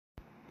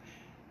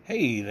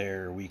Hey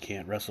there, We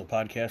Can't Wrestle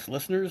podcast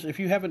listeners. If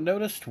you haven't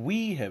noticed,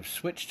 we have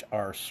switched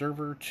our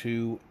server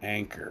to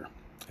Anchor.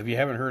 If you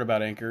haven't heard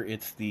about Anchor,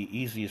 it's the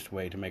easiest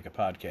way to make a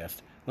podcast.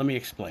 Let me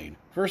explain.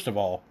 First of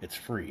all, it's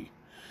free.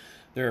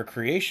 There are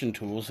creation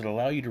tools that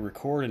allow you to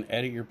record and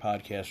edit your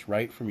podcast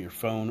right from your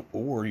phone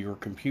or your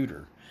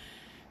computer.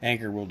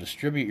 Anchor will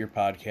distribute your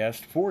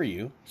podcast for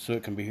you so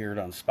it can be heard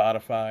on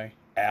Spotify,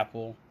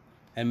 Apple,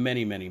 and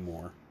many, many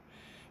more.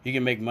 You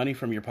can make money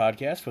from your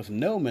podcast with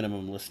no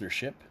minimum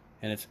listenership,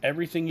 and it's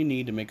everything you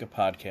need to make a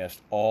podcast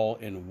all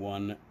in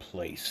one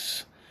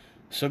place.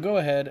 So go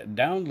ahead,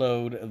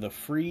 download the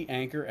free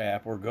Anchor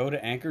app or go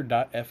to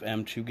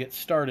anchor.fm to get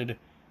started.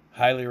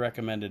 Highly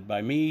recommended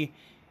by me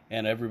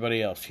and everybody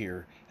else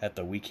here at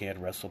the We Can't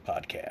Wrestle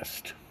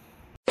podcast.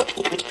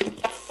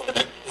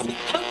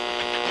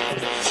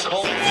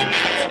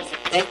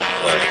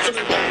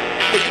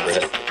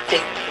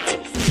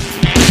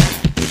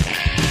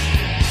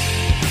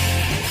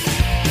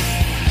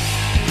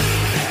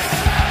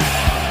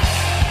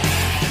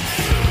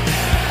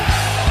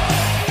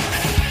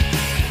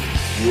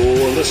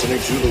 You're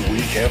listening to the We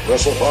Can't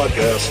Wrestle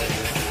podcast.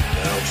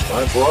 Now it's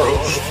time for our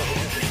host,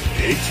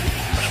 Nate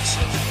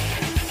Manson.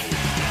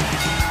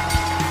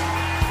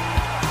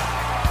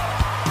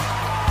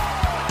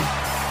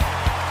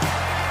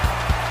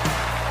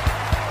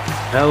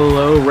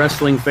 Hello,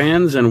 wrestling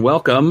fans, and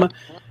welcome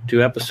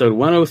to episode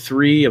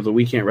 103 of the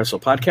We Can't Wrestle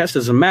podcast.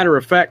 As a matter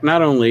of fact,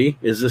 not only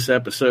is this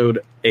episode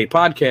a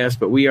podcast,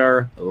 but we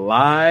are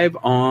live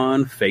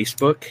on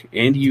Facebook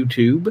and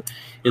YouTube,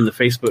 in the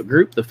Facebook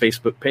group, the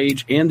Facebook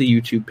page, and the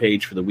YouTube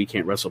page for the We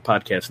Can't Wrestle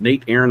podcast.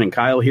 Nate, Aaron, and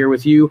Kyle here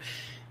with you.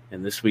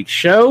 And this week's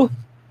show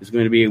is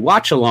going to be a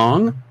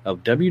watch-along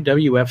of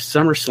WWF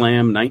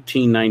SummerSlam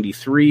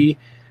 1993.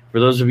 For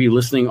those of you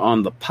listening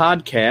on the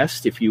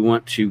podcast, if you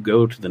want to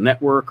go to the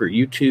network or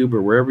YouTube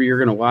or wherever you're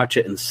going to watch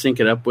it and sync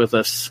it up with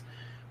us,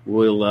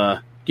 we'll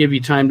give you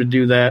time to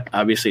do that.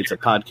 Obviously, it's a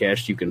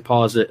podcast. You can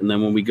pause it, and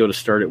then when we go to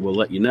start it, we'll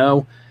let you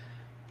know.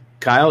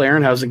 Kyle,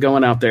 Aaron, how's it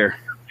going out there?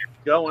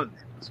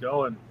 It's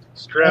going.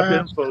 Strap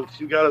in, folks.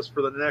 You got us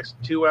for the next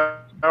 2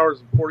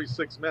 hours and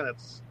 46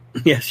 minutes.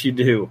 Yes, you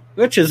do.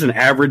 Which is an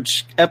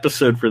average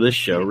episode for this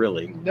show,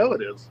 really. No,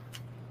 it is.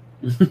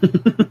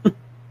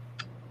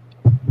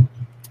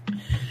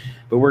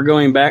 But we're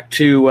going back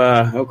to,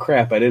 oh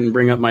crap, I didn't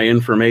bring up my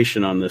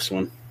information on this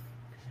one.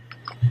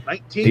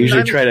 1993. I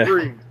usually try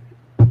to,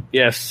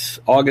 yes,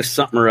 August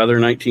something or other,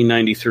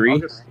 1993.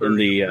 August 30, in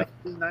the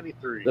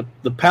 1993.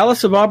 The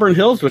Palace of Auburn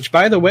Hills, which,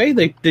 by the way,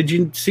 did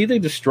you see they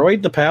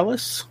destroyed the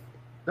palace?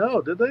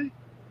 No, did they?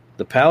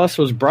 The palace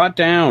was brought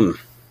down.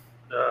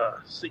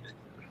 See,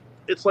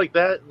 it's like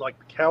that, like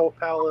the Cow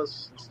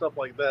Palace and stuff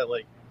like that.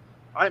 Like,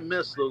 I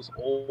miss those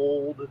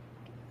old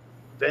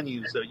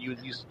venues that you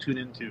used to tune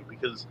into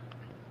because,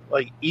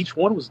 like, each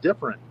one was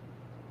different.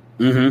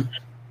 Mm-hmm.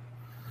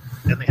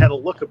 And they had a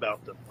look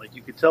about them. Like,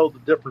 you could tell the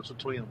difference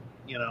between them.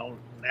 You know,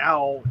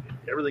 now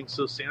everything's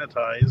so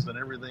sanitized and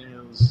everything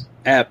is...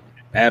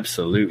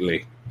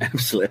 Absolutely.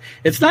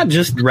 It's not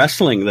just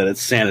wrestling that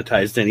it's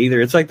sanitized in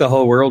either. It's like the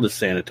whole world is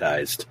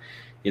sanitized.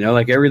 You know,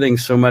 like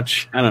everything's so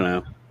much, I don't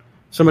know,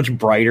 so much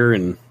brighter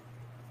and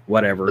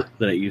whatever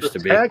than it used to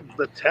be.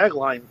 The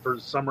tagline for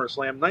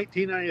SummerSlam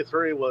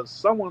 1993 was,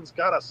 "Someone's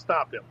got to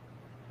stop him."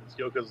 It's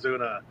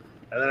Yokozuna.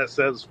 And then it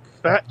says,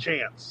 "Fat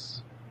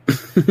Chance."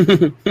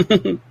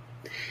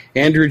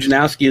 Andrew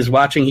Janowski is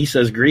watching. He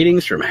says,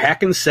 "Greetings from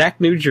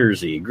Hackensack, New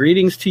Jersey."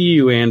 Greetings to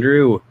you,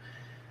 Andrew.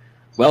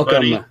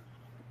 Welcome.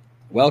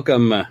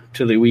 Welcome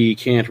to the We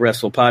Can't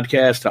Wrestle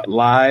podcast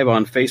live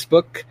on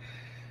Facebook.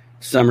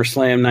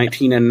 SummerSlam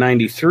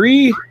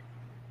 1993. We're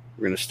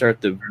going to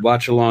start the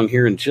watch along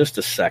here in just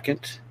a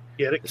second.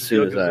 Get it? As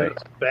soon as I...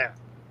 Fat.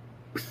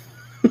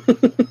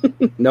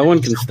 No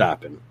one can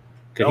stop him.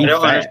 I don't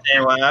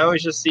understand why. I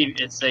always just see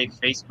it say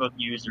Facebook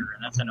user,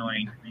 and that's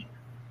annoying to me.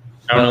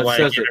 I don't know why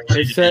it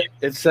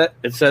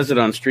says it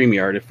on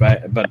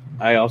StreamYard, but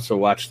I also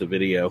watch the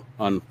video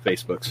on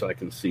Facebook so I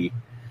can see.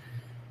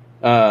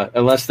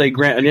 Unless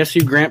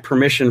you grant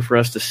permission for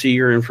us to see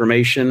your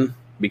information,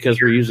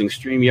 because we're using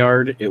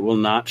StreamYard, it will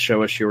not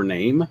show us your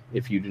name.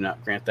 If you do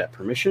not grant that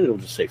permission, it'll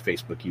just say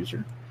Facebook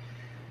user.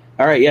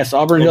 All right, yes,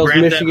 Auburn Hills,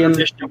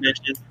 Michigan,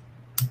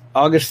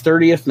 August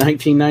 30th,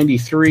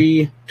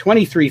 1993,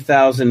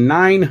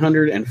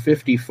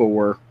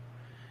 23,954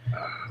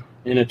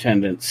 in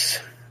attendance.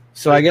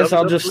 So I guess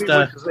I'll just...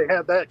 Because they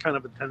have that kind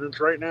of attendance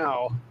right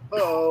now.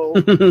 Oh.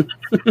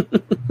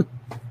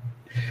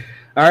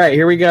 All right,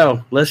 here we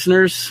go.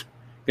 Listeners,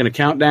 going to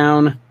count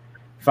down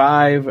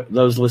 5.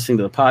 Those listening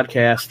to the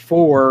podcast,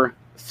 4,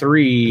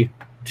 3,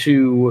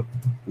 2,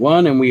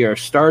 1, and we are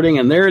starting.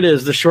 And there it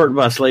is, the short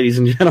bus, ladies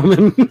and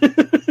gentlemen.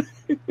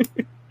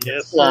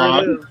 Yes,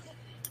 it is.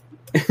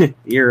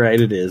 You're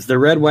right, it is. The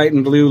red, white,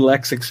 and blue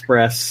Lex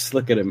Express.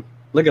 Look at him.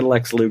 Look at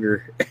Lex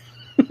Luger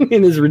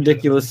in his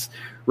ridiculous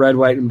red,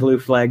 white, and blue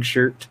flag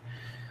shirt.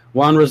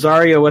 Juan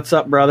Rosario, what's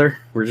up, brother?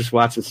 We're just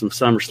watching some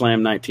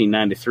SummerSlam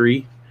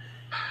 1993.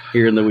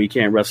 here in the We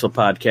Can't Wrestle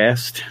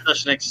podcast.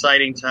 Such an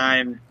exciting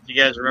time. If you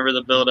guys remember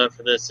the build-up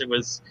for this, it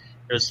was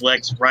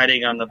Lex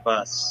riding on the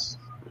bus.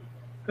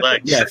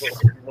 Lex Yes.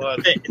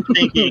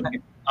 thinking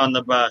on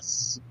the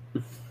bus.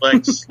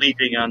 Lex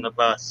sleeping on the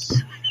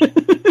bus.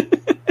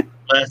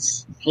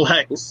 Lex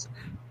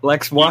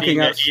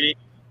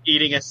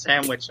eating a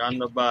sandwich on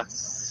the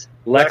bus.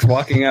 Lex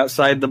walking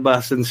outside the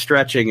bus and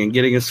stretching and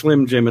getting a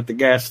Slim Jim at the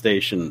gas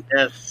station.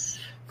 Yes.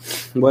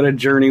 What a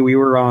journey we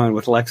were on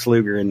with Lex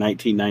Luger in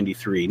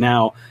 1993.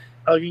 Now,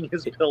 Hugging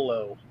his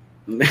pillow.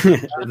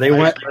 they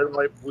went. Red,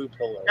 white, blue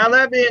pillow. Now,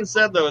 that being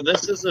said, though,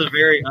 this is a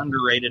very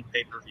underrated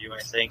pay-per-view,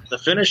 I think. The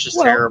finish is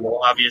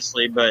terrible,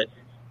 obviously, but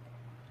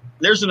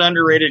there's an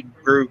underrated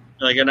group,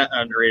 like an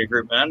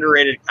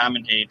underrated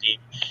commentating team.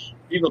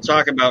 People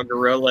talk about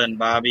Gorilla and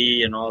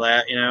Bobby and all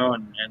that,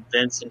 and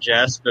Vince and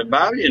Jess, but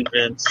Bobby and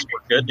Vince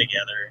were good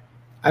together.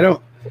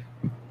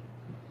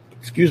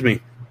 Excuse me.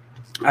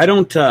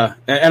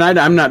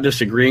 I'm not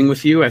disagreeing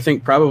with you. I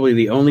think probably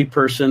the only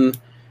person,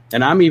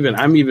 and I'm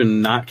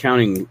even not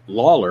counting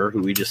Lawler,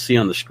 who we just see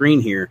on the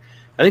screen here.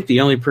 I think the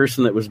only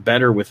person that was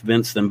better with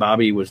Vince than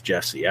Bobby was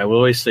Jesse. I will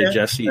always say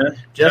Jesse.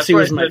 Jesse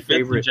was my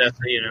favorite.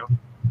 Jesse,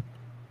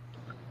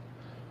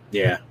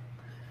 Yeah.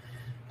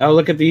 Oh,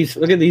 look at these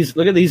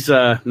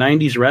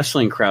 90s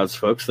wrestling crowds,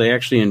 folks. They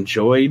actually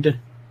enjoyed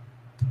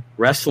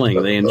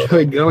wrestling. They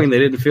enjoyed going. They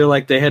didn't feel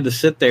like they had to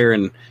sit there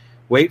and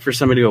wait for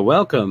somebody to go,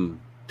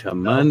 welcome to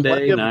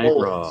Monday Night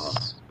Raw.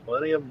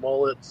 Plenty of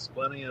mullets,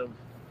 plenty of...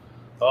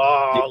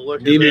 Oh,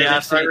 look at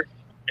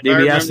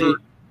DiBiase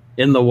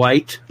in the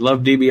white.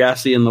 Love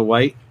DiBiase in the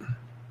white.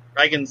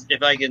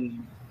 If I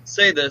can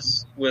say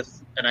this with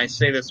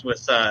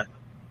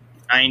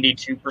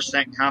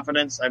 92%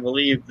 confidence, I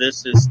believe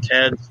this is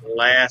Ted's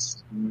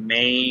last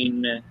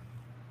main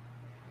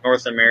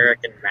North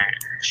American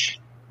match.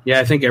 Yeah,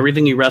 I think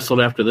everything he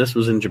wrestled after this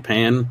was in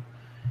Japan,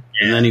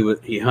 and then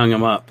he hung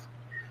him up.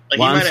 Like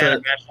he might have had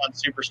a match on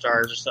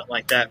Superstars or something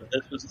like that, but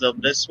this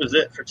was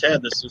it for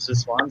Ted. This was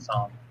his swan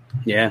song.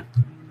 Yeah.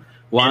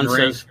 Juan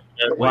says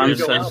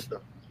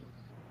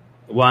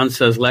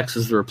Lex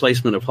is the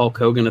replacement of Hulk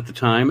Hogan at the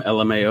time,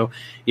 LMAO.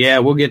 Yeah,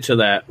 we'll get to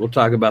that. We'll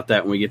talk about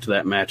that when we get to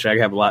that match. I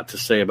have a lot to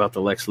say about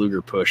the Lex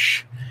Luger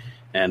push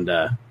and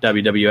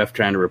WWF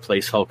trying to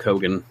replace Hulk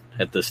Hogan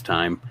at this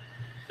time.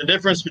 The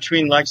difference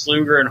between Lex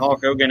Luger and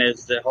Hulk Hogan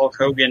is that Hulk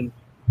Hogan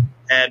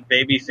had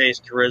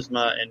babyface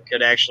charisma and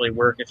could actually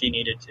work if he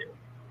needed to.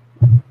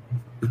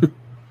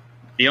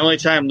 The only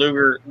time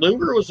Luger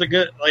was a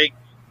good,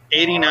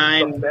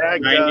 89,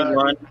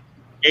 91.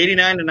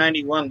 89 to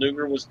 91,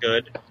 Luger was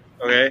good.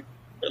 Okay,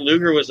 but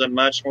Luger was a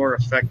much more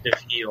effective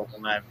heel,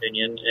 in my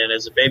opinion, and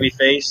as a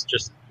babyface,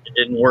 it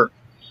didn't work.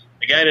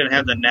 The guy didn't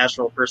have the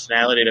natural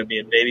personality to be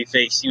a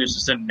babyface. He was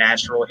just a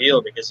natural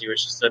heel because he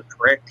was just a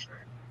prick.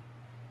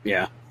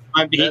 Yeah.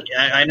 I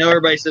know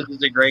everybody says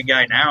he's a great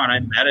guy now, and I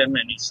met him,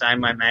 and he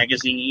signed my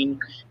magazine.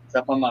 It's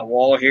up on my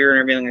wall here and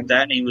everything like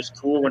that, and he was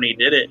cool when he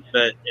did it,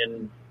 but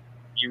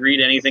you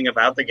read anything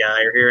about the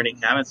guy or hear any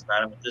comments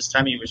about him, at this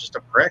time he was just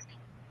a prick.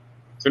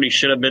 That's what he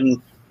should have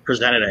been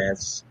presented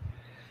as.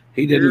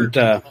 He didn't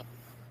want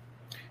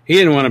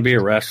to be a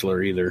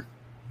wrestler either,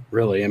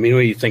 really. I mean,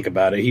 when you think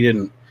about it, he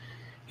didn't,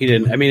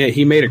 I mean,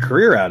 he made a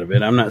career out of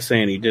it. I'm not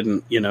saying he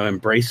didn't,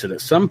 embrace it at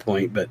some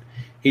point, but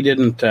he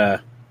didn't, I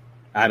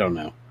don't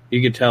know.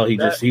 You could tell he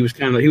was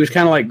kind of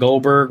like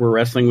Goldberg, where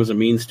wrestling was a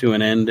means to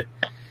an end.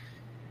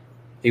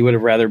 He would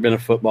have rather been a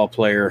football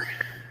player.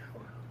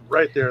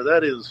 Right there.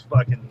 That is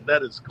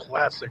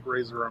classic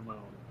Razor Ramon.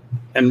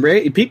 And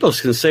people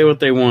can say what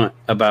they want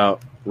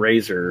about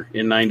Razor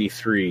in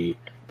 93.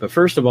 But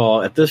first of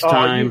all, at this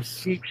time... you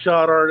cheap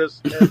shot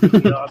artist, Ted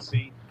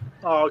DiBiase.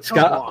 Oh,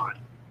 come on.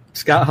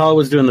 Scott Hall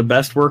was doing the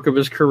best work of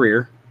his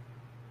career,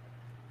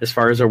 as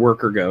far as a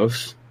worker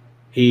goes.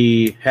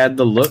 He had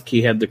the look.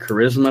 He had the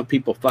charisma.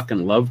 People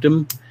fucking loved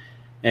him.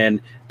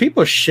 And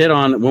people shit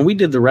on... When we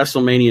did the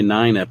WrestleMania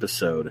 9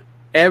 episode,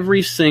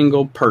 every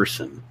single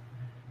person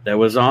that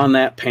was on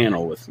that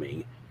panel with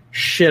me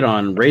shit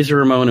on Razor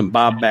Ramon and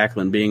Bob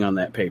Backlund being on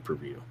that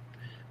pay-per-view.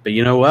 But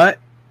you know what?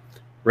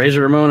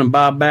 Razor Ramon and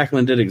Bob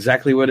Backlund did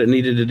exactly what it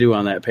needed to do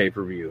on that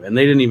pay-per-view, and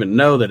they didn't even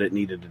know that it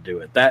needed to do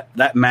it.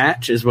 That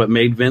match is what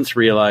made Vince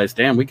realize,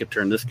 damn, we could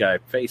turn this guy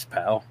face,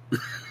 pal.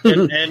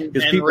 And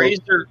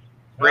Razor's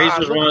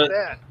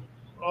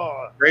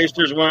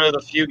one of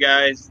the few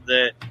guys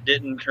that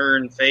didn't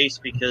turn face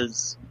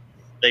because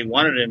they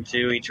wanted him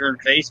to. He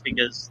turned face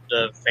because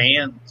the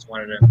fans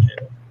wanted him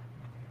to.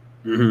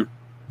 Mm-hmm.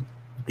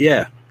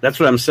 Yeah, that's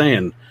what I'm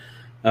saying.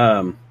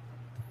 Look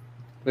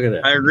at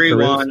that. I agree,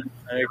 Juan.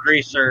 I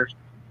agree, sir.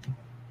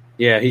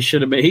 Yeah, he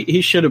should have been.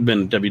 He should have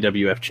been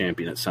WWF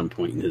champion at some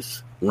point in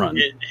his run.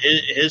 The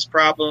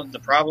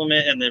problem,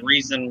 and the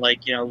reason,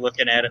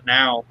 looking at it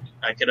now,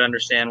 I could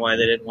understand why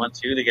they didn't want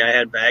to. The guy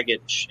had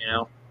baggage,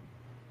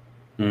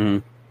 Mm-hmm.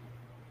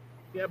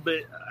 Yeah, but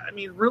I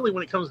mean, really,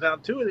 when it comes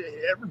down to it,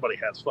 everybody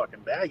has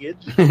fucking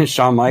baggage.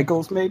 Shawn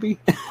Michaels, maybe.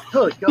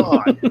 Good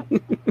God.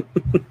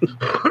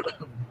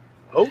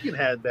 Hogan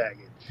had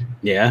baggage.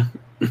 Yeah.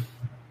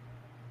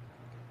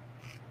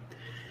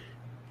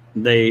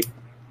 look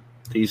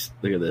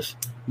at this.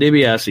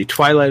 DiBiase,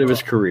 twilight of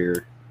his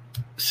career,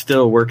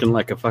 still working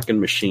like a fucking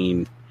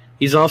machine.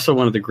 He's also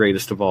one of the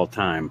greatest of all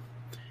time.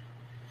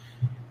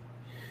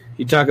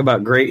 You talk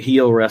about great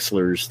heel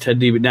wrestlers, Ted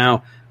DiBiase.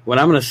 Now, what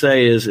I'm going to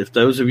say is, if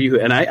those of you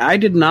and I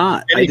did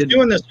not, and he's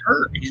doing this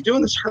hurt. He's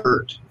doing this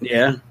hurt.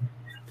 Yeah,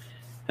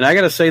 and I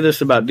got to say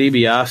this about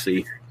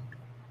DiBiase.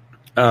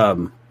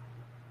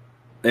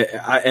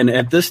 And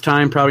at this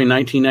time, probably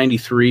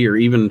 1993 or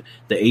even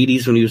the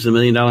 80s when he was the $1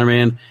 Million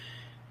Man.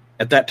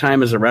 At that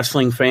time, as a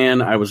wrestling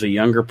fan, I was a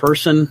younger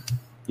person.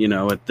 You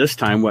know, at this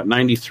time,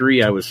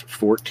 93, I was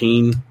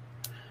 14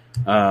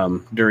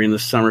 during the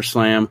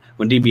SummerSlam.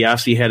 When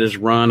DiBiase had his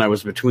run, I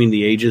was between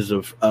the ages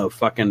of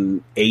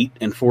fucking 8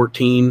 and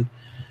 14.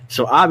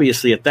 So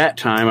obviously, at that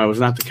time, I was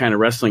not the kind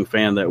of wrestling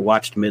fan that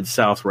watched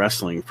Mid-South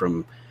Wrestling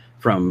from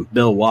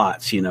Bill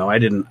Watts. You know, I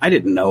didn't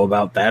know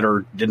about that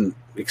or didn't.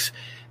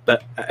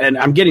 But and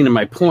I'm getting to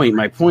my point.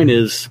 My point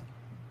is,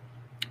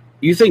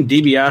 you think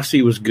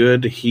DiBiase was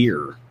good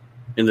here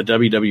in the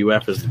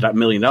WWF as the $1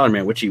 Million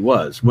Man, which he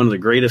was, one of the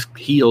greatest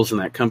heels in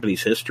that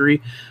company's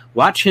history.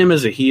 Watch him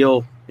as a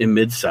heel in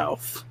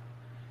Mid-South.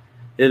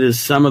 It is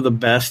some of the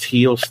best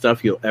heel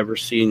stuff you'll ever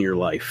see in your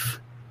life.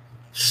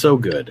 So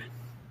good.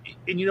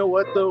 And you know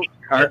what, though?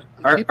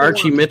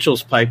 Archie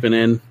Mitchell's piping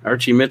in.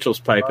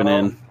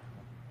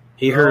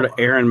 He heard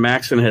Aaron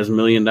Maxon has $1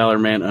 Million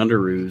Man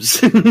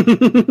underoos.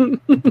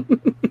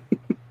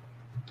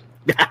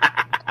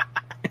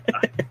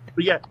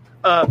 But yeah,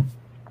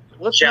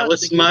 let's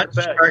jealous much,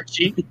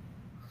 Archie.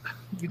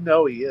 You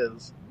know he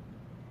is.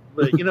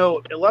 But you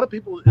know, a lot of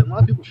people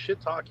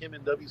shit talk him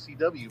in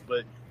WCW,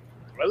 but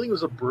I think it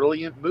was a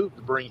brilliant move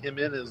to bring him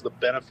in as the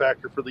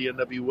benefactor for the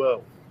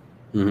NWO.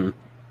 Mm-hmm.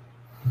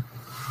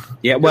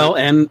 Yeah, well,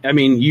 and I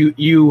mean,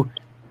 you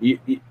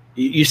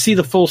see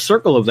the full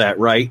circle of that,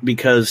 right?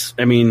 Because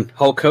I mean,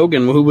 Hulk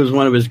Hogan, who was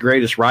one of his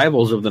greatest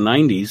rivals of the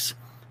 '90s,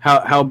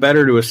 how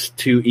better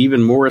to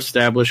even more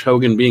establish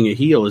Hogan being a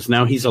heel is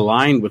now he's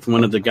aligned with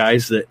one of the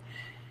guys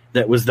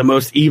that was the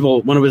most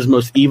evil, one of his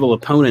most evil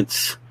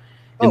opponents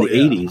in the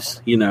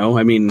 '80s. You know,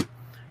 I mean,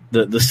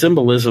 the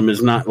symbolism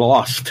is not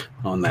lost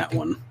on that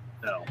one.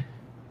 No.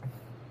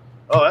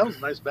 Oh, that was a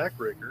nice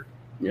backbreaker.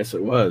 Yes,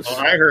 it was. Well,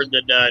 I heard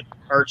that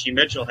Archie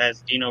Mitchell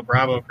has Dino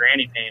Bravo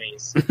granny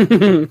panties.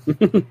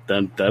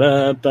 Dun,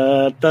 da,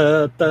 da,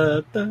 da,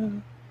 da, da.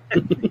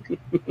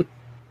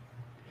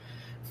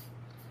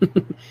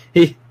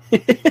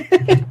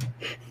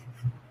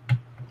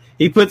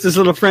 He puts his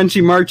little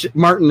Frenchie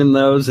Martin in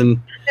those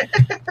and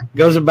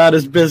goes about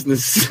his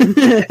business.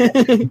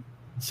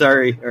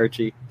 Sorry,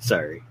 Archie.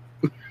 Sorry.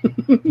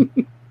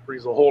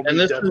 Brings a whole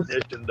new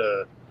definition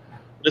to.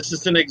 This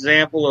is an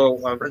example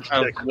of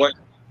what.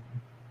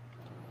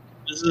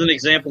 This is an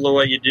example of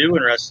what you do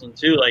in wrestling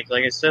too. Like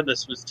I said,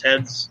 this was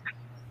Ted's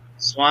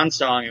swan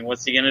song, and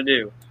what's he gonna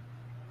do?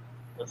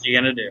 What's he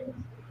gonna do?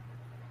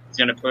 He's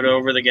gonna put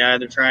over the guy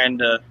they're trying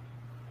to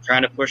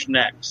push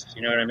next.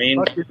 You know what I mean?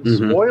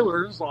 Mm-hmm.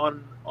 Spoilers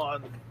on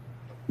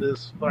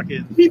this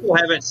fucking. People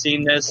haven't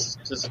seen this.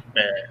 Just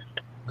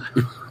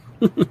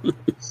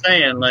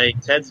saying,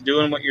 like, Ted's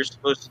doing what you're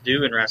supposed to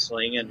do in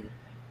wrestling, and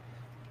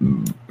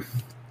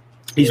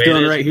he's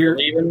doing right here.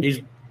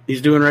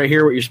 He's doing right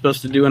here what you're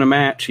supposed to do in a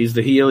match. He's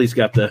the heel. He's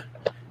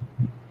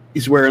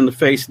wearing the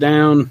face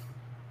down,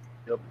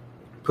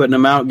 putting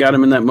him out, got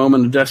him in that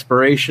moment of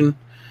desperation.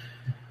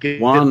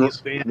 Juan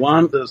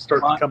to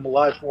start to come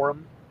alive for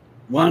him.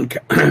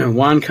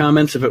 Juan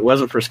comments, if it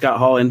wasn't for Scott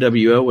Hall,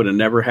 NWO would have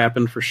never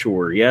happened for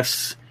sure.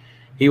 Yes,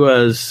 he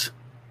was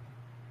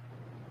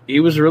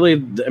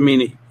really, I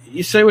mean,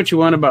 you say what you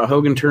want about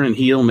Hogan turning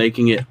heel,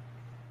 making it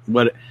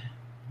what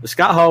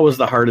Scott Hall was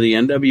the heart of the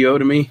NWO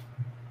to me.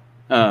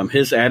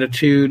 His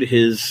attitude,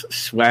 his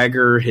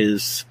swagger,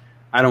 his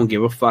I don't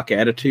give a fuck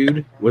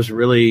attitude was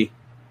really,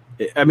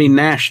 I mean,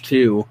 Nash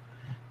too,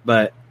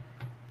 but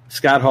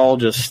Scott Hall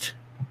just,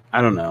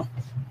 I don't know.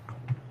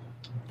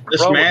 The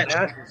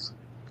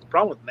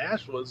problem with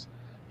Nash was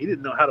he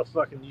didn't know how to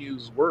fucking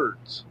use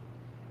words.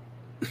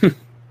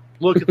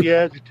 Look at the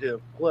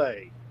adjective,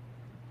 play.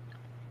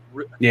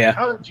 Yeah.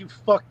 How did you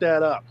fuck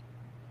that up?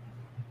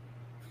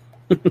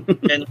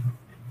 And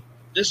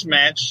this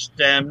match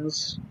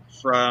stems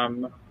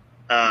from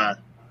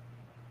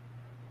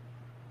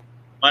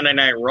Monday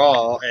Night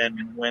Raw,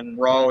 and when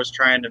Raw was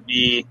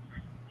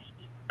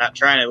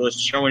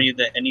was showing you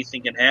that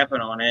anything can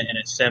happen on it, and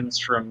it stems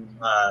from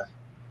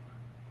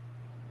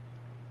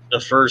the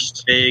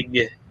first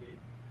big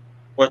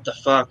what the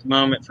fuck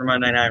moment for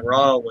Monday Night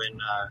Raw when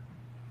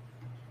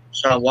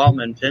Sean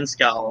Waltman pinned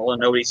Scott Hall,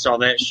 and nobody saw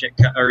that shit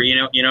or you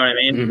know what I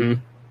mean? Mm-hmm.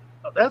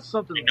 That's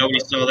something nobody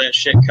saw that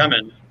shit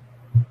coming.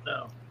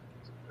 No.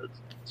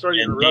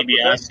 And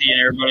DiBiase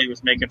and everybody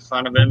was making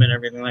fun of him and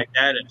everything like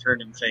that, and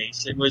turned him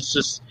face. It was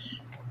just,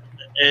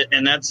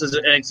 and that's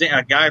an example.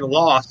 A guy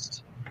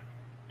lost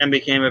and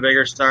became a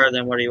bigger star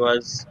than what he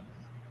was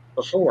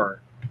before.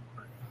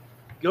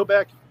 Go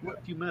back a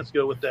few minutes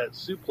ago with that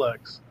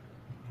suplex.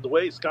 The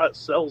way Scott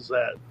sells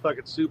that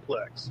fucking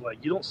suplex,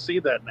 like you don't see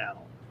that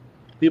now.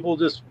 people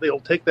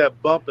they'll take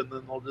that bump and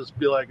then they'll just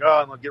be like,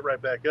 oh, and they'll get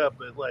right back up.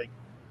 But like,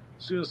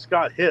 as soon as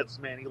Scott hits,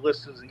 man, he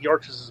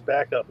arches his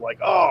back up like,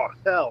 oh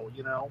hell,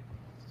 you know.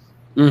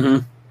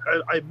 Mm-hmm.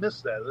 I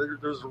miss that.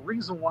 There's a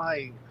reason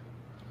why.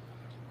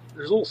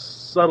 There's little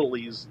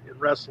subtleties in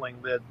wrestling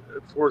that,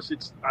 of course,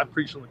 I'm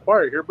preaching to the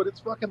choir here, but it's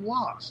fucking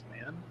lost,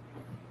 man.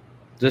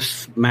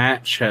 This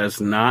match has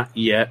not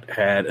yet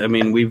had. I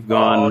mean, we've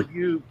gone. Oh,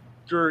 you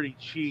dirty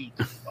cheat!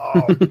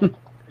 Oh.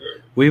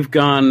 We've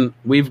gone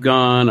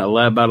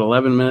about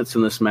 11 minutes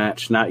in this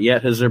match. Not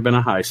yet has there been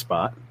a high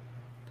spot.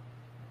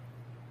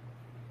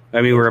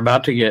 I mean, we're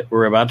about to get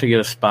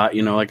a spot,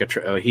 you know, like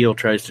a heel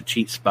tries to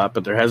cheat spot,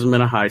 but there hasn't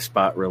been a high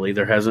spot really.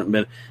 There's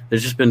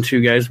just been two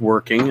guys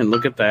working, and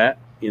look at that.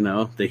 You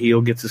know, the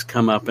heel gets his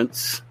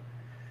comeuppance,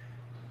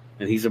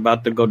 and he's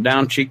about to go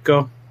down,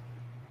 Chico.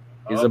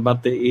 He's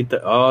about to eat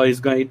he's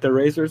going to eat the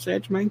razor's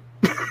edge, man.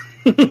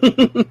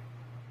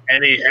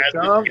 And he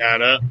hasn't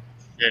got up.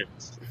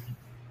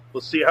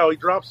 We'll see how he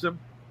drops him.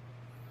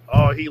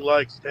 Oh, he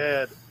likes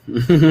Ted.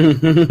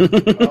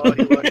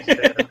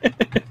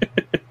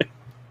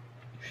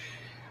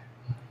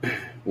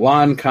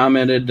 Juan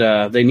commented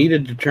they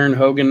needed to turn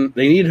Hogan.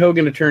 They need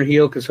Hogan to turn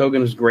heel because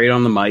Hogan was great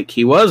on the mic.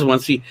 He was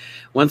he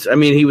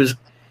was.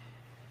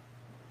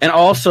 And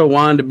also,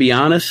 Juan, to be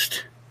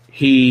honest,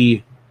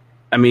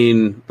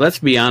 let's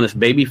be honest,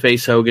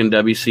 babyface Hogan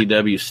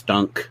WCW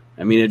stunk.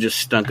 I mean, it just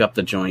stunk up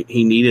the joint.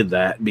 He needed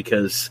that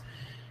because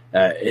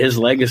his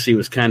legacy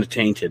was kind of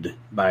tainted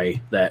by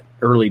that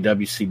early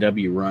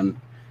WCW run.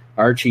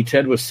 Archie,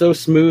 Ted was so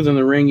smooth in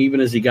the ring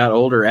even as he got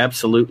older.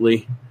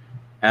 Absolutely.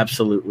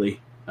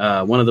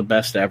 One of the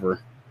best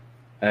ever.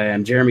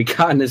 And Jeremy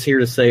Cotton is here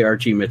to say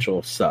Archie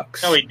Mitchell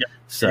sucks. No, he doesn't.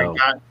 So.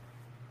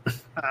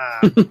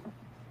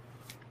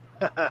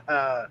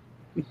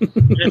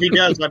 If he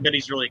does, I bet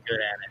he's really good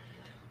at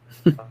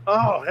it.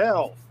 Oh,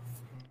 hell.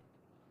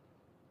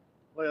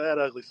 Look at that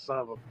ugly son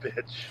of a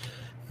bitch.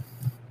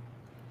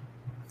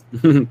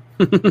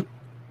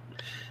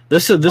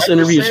 This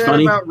interview is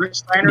funny. About Rick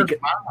Steiner's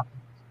mom.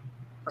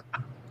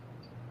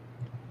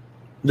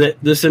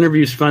 This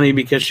interview is funny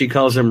because she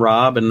calls him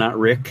Rob and not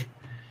Rick.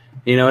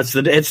 You know, it's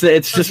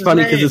just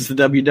funny because it's the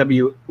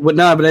WW. Well,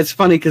 no, but it's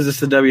funny because it's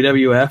the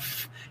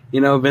WWF.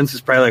 You know, Vince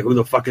is probably like, "Who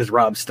the fuck is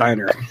Rob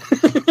Steiner?"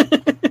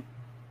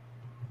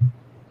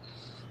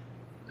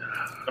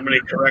 Somebody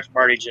correct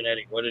Marty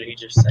Jannetty. What did he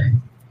just say?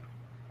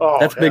 Oh,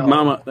 that's hell. Big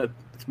Mama. That's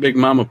Big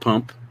Mama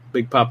Pump.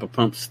 Big Papa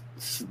Pump's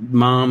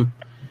mom,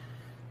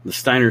 the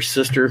Steiner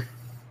sister,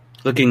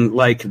 looking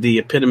like the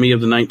epitome of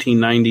the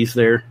 1990s.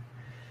 There.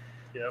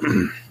 Yep.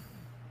 Did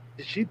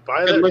she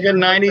buy that? Good looking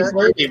 90s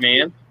lady,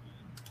 man.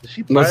 Did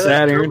she buy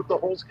that Aaron? With the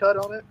holes cut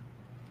on it?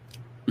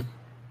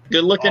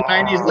 Good looking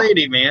 90s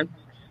lady, man.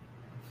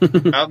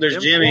 Oh,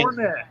 there's Jimmy.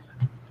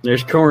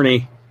 There's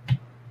Corny.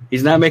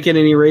 He's not making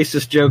any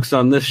racist jokes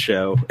on this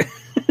show.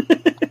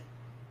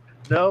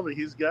 No, but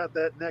he's got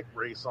that neck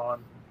brace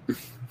on.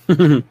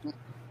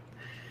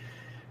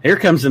 Here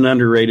comes an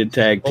underrated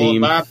tag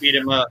team. Bob beat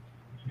him up.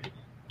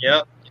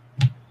 Yep.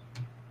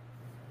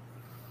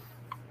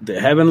 The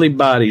Heavenly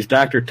Bodies,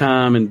 Dr.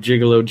 Tom and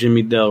Gigolo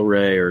Jimmy Del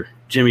Rey, or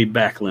Jimmy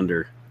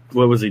Backlander.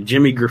 What was it,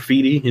 Jimmy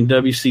Graffiti in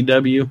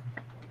WCW?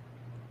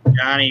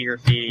 Johnny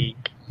Graffiti.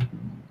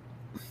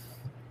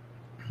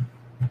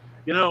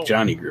 You know,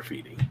 Johnny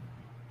Graffiti.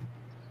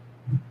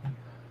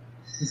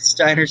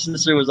 Steiner's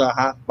sister was a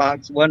hot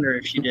box wonder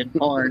if she did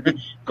porn.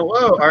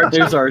 Hello, Archie.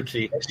 There's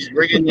Archie. She's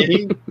bringing the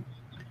heat.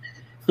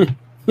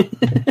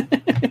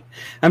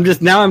 I'm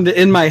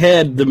in my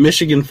head the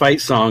Michigan fight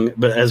song,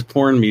 but as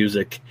porn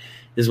music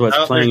is what's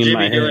playing in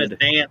my head.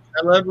 Dance.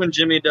 I loved when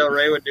Jimmy Del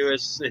Rey would do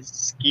his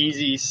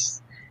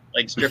skeezy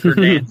like stripper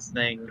dance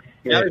thing.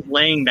 Now he's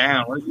laying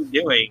down. What are you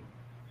doing?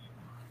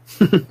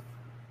 You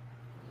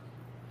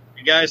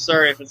guys,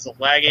 sorry if it's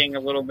lagging a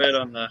little bit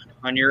on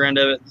your end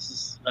of it. This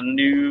is a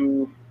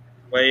new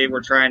way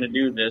we're trying to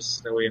do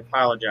this, so we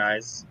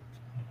apologize.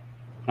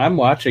 I'm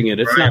watching it.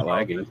 It's not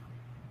lagging. It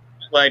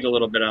lagged a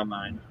little bit on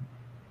mine.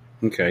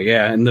 Okay,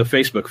 yeah, in the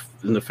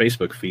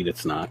Facebook feed,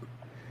 it's not.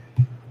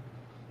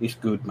 He's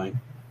good, man.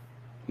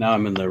 Now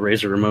I'm in the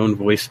Razor Ramon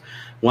voice.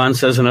 Juan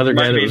says another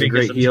guy that was a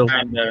great heel.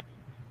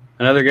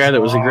 Another guy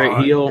that was a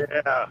great heel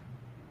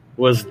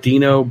was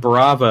Dino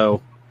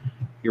Bravo.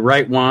 You're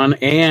right, Juan,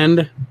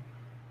 and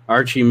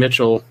Archie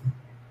Mitchell.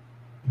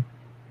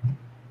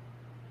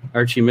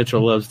 Archie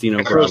Mitchell loves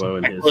Dino Bravo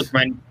and his.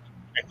 I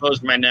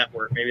closed my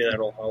network. Maybe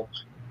that'll help.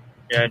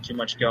 Yeah, I had too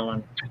much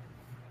going.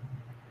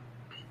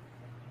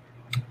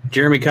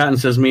 Jeremy Cotton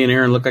says me and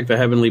Aaron look like the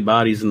Heavenly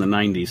Bodies in the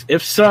 90s.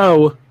 If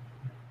so,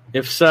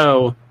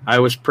 I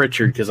was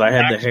Pritchard because I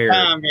had the hair.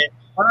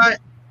 What?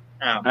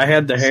 I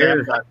had the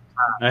hair.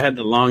 I had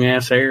the long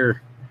ass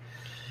hair.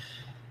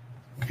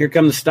 Here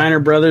come the Steiner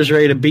brothers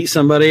ready to beat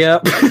somebody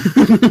up.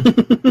 Jimmy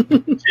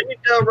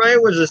Del Rey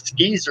was a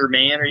skeezer,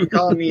 man. Are you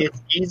calling me a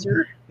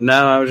skeezer?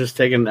 No, I was just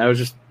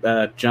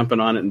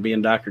jumping on it and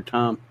being Dr.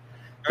 Tom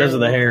because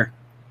of the hair.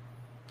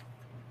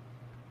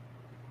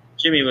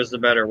 Jimmy was the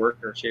better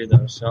worker too,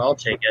 though, so I'll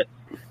take it.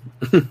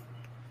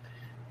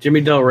 Jimmy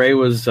Del Rey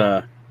was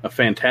a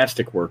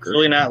fantastic worker.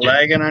 Really not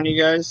lagging on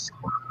you guys?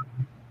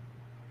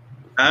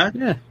 Huh?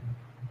 Yeah.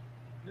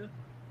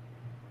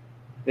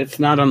 It's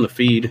not on the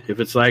feed. If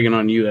it's lagging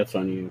on you, that's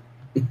on you.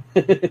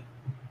 Okay.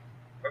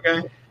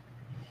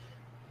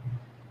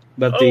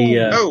 But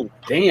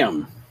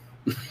damn.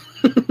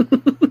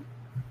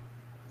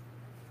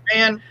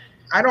 Man,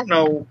 I don't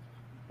know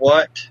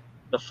what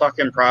the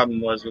fucking problem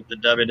was with the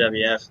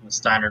WWF and the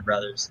Steiner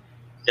brothers,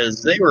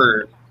 because they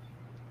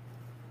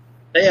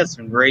had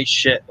some great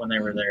shit when they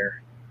were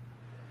there.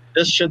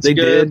 This shit's good.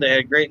 Did. They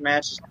had great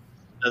matches.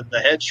 The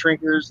head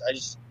shrinkers,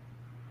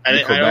 I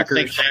don't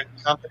think that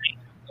company,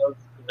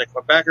 the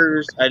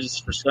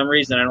Quebecers, for some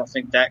reason, I don't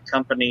think that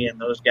company and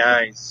those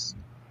guys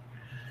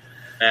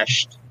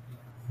meshed.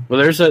 Well,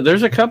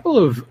 there's a couple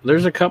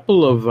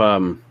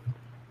of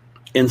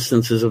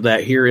instances of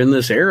that here in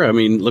this era. I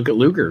mean, look at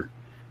Luger.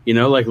 You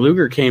know, like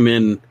Luger came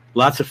in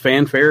lots of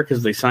fanfare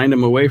because they signed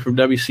him away from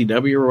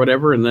WCW or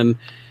whatever, and then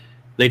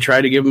they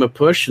try to give him a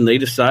push, and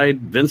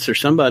Vince or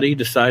somebody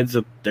decides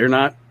that they're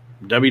not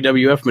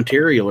WWF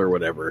material or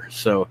whatever.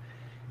 So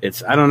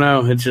I don't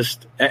know. It's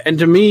just, and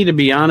to me, to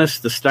be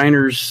honest, the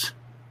Steiners.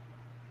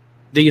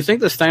 Do you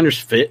think the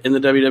Steiners fit in the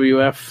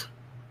WWF?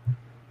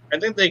 I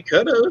think they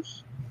could have.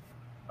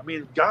 I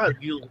mean, God,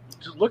 you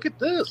just look at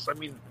this. I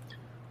mean,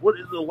 what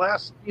is the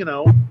last,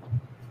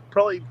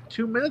 probably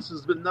 2 minutes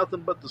has been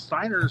nothing but the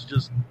Steiners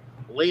just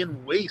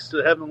laying waste to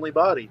heavenly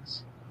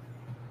bodies.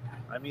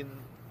 I mean,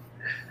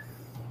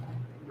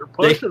 you're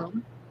pushing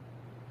them.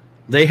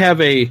 They have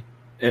at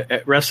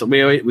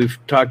we've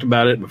talked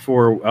about it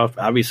before,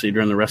 obviously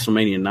during the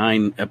WrestleMania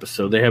 9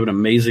 episode. They have an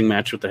amazing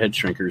match with the Head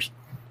Shrinkers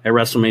at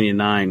WrestleMania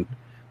 9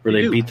 where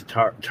they beat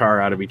the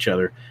tar out of each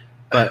other.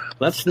 But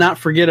let's not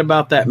forget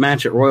about that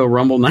match at Royal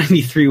Rumble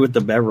 93 with the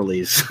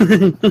Beverleys. Yeah,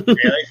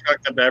 they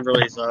fucked the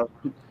Beverleys up.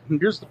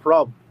 Here's the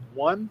problem.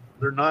 1,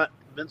 they're not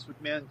Vince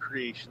McMahon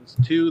creations.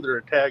 2, they're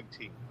a tag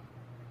team.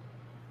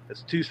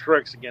 It's 2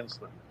 strikes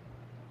against them.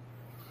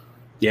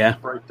 Yeah,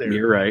 right there.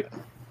 You're right.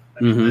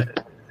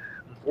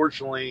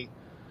 Unfortunately,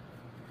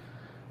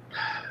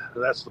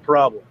 that's the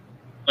problem.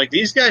 Like,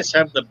 these guys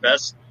have the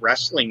best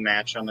wrestling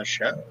match on the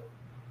show.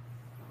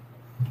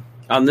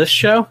 On this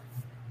show?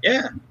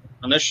 Yeah.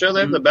 On this show, they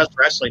have the best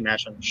wrestling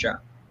match on the show.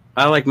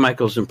 I like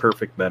Michaels and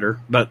Perfect better,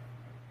 but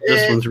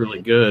this one's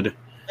really good.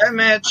 That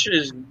match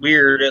is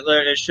weird.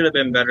 It should have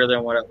been better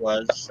than what it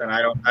was, and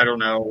I don't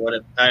know what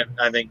it.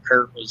 I think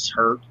Kurt was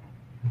hurt.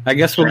 I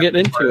guess we'll get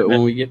into it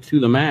when we get to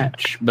the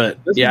match.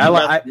 But this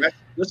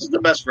is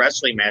the best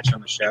wrestling match on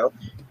the show.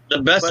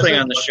 The best thing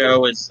on the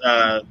show is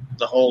the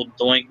whole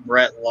Doink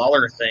Brett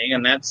Lawler thing,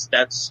 and that's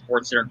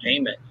sports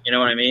entertainment. You know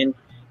what I mean?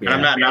 Yeah.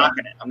 And I'm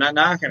not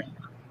knocking it.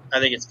 I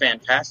think it's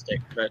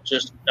fantastic, but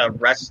just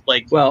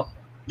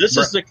this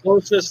is the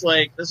closest.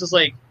 This is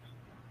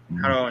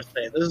how do I want to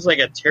say it? This is like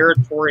a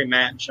territory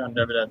match on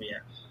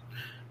WWF.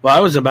 Well, I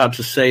was about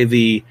to say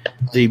the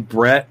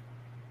Brett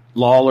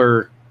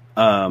Lawler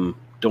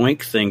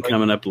Doink thing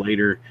coming up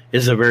later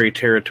is a very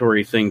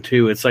territory thing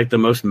too. It's like the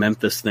most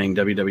Memphis thing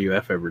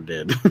WWF ever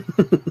did.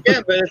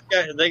 Yeah, but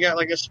they got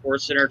like a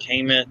sports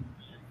entertainment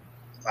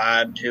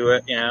vibe to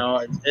it. You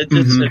know,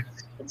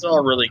 it's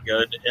all really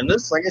good. And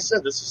this, like I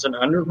said, this is an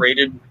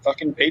underrated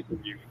fucking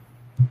pay-per-view.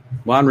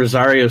 Juan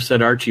Rosario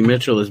said Archie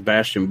Mitchell is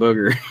Bastion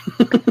Booger.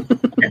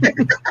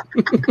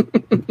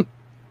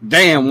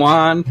 Damn,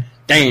 Juan.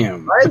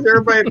 Damn. Why is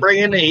everybody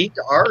bringing the heat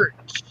to Arch?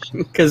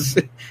 Because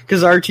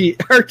Archie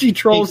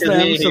trolls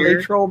them, so they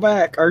troll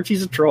back.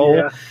 Archie's a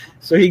troll,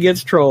 so he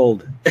gets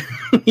trolled.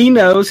 He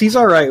knows. He's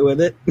all right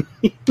with it.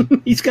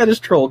 He's got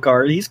his troll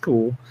card. He's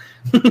cool.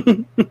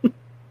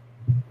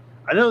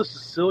 I know this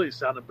is silly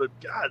sounding, but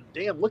god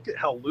damn, look at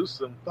how loose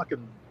them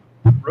fucking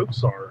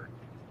ropes are.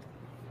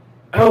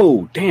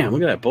 Oh, damn,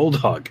 look at that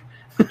bulldog.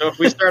 So if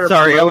we start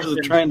Sorry, I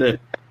wasn't trying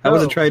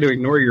to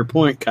ignore your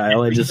point,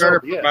 Kyle. If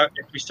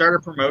we start a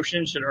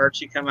promotion, should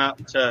Archie come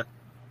out to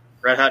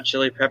Red Hot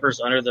Chili Peppers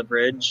Under the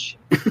Bridge?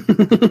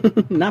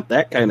 Not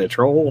that kind of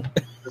troll.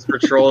 That's where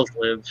trolls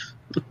live.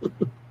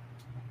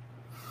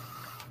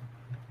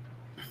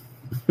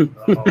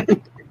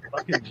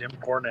 Fucking Jim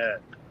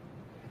Cornette.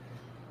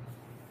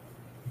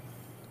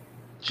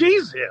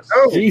 Jesus!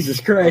 Oh, Jesus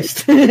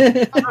Christ!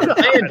 Man,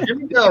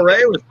 Jimmy Del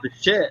Rey was the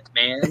shit,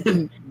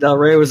 man. Del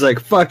Rey was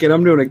like, "Fuck it,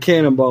 I'm doing a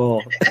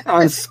cannonball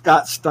on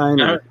Scott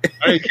Steiner."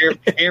 I don't care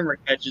if the camera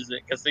catches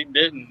it because they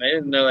didn't. They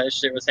didn't know that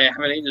shit was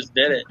happening. He just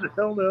did it.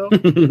 Hell no.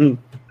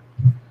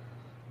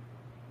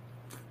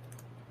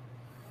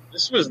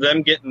 This was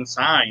them getting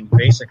signed,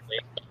 basically.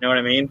 You know what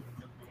I mean?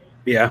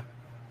 Yeah.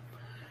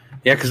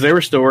 Yeah, because they were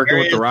still working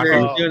with the Rock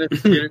and Roll. Doing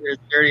his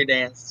dirty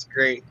dance. It's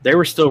great. They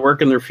were still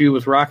working their feud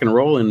with Rock and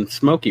Roll and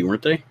Smokey,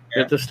 weren't they?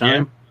 At this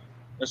time.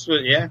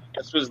 Yeah.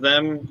 This was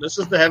them. This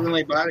is the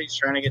Heavenly Bodies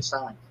trying to get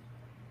signed.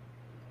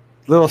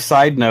 Little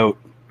side note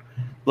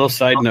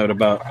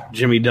about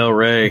Jimmy Del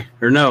Rey,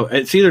 or no,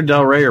 it's either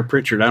Del Rey or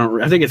Pritchard.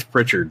 I think it's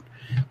Pritchard.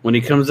 When he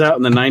comes out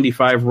in the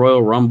 '95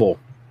 Royal Rumble,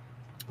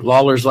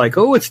 Lawler's like,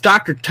 "Oh, it's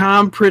Dr.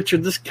 Tom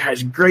Pritchard. This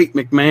guy's great,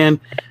 McMahon.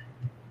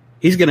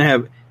 He's gonna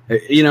have."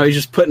 You know, he's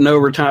just putting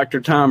over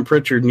Dr. Tom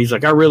Pritchard, and he's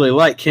like, I really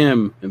like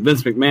him. And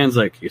Vince McMahon's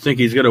like, you think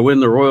he's going to win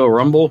the Royal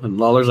Rumble? And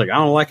Lawler's like, I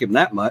don't like him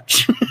that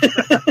much.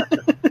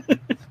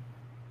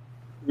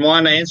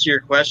 Want to answer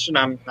your question?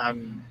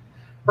 I'm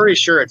pretty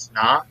sure it's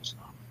not.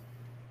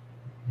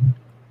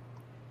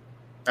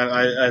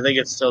 I think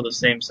it's still the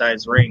same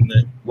size ring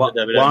that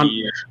the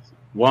WWE.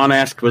 Juan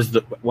asked, was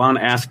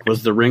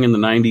the ring in the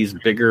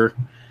 90s bigger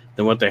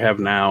than what they have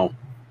now?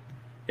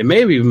 It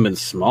may have even been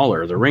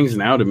smaller. The rings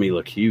now to me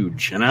look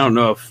huge, and I don't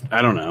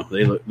know.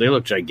 They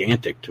look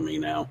gigantic to me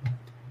now.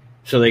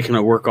 So they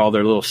can work all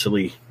their little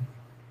silly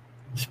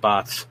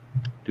spots,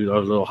 do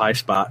those little high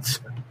spots.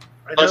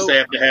 Plus, they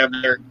have to have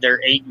their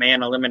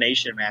 8-man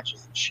elimination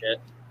matches and shit.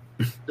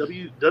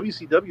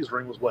 WCW's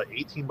ring was what,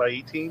 18 by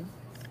 18?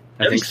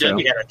 I think so.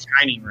 WCW had a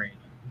tiny ring.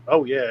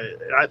 Oh yeah,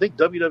 I think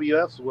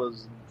WWF's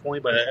was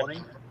 20 by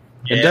 20.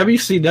 And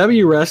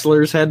WCW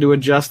wrestlers had to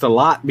adjust a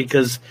lot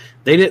because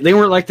they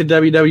weren't like the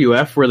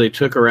WWF where they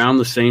took around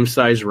the same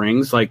size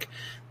rings. Like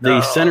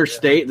the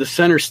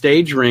center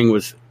stage ring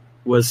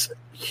was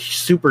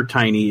super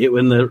tiny.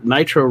 When the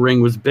Nitro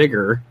ring was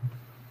bigger.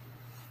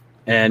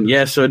 And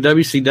yeah, so at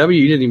WCW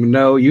you didn't even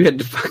know you had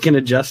to fucking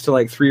adjust to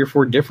like 3 or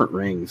 4 different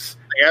rings.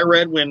 Like I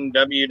read when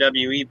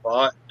WWE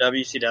bought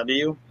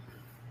WCW,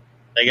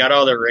 they got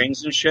all their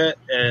rings and shit,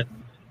 and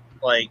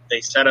like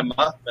they set them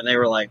up, and they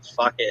were like,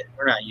 "Fuck it,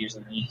 we're not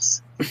using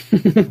these."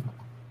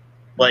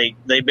 Like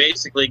they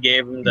basically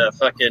gave them the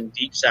fucking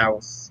Deep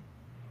South,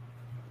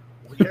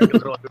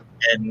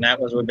 and that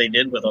was what they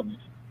did with them.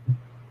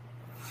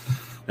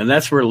 And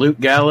that's where Luke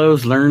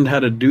Gallows learned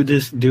how to do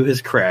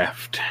his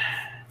craft.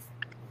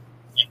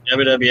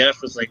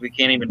 WWF was like, "We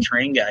can't even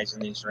train guys in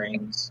these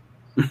rings."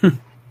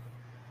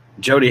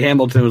 Jody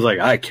Hamilton was like,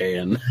 "I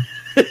can.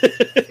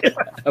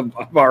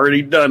 I've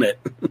already done it."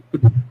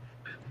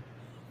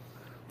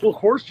 Well, of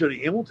course,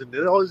 Jody Hamilton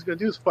did. All he's going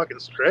to do is fucking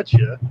stretch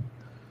you.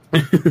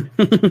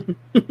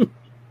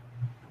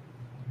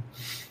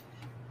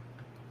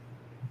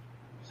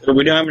 So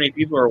we know how many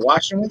people are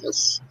watching with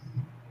us?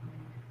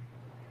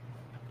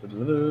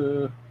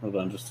 Hold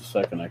on just a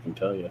second, I can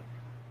tell you.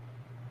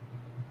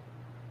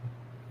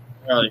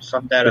 Oh, they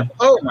fucked that up.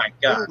 Oh, my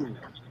God.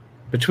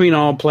 Between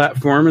all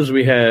platforms,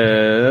 we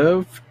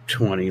have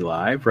 20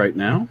 live right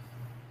now.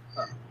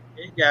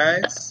 Hey,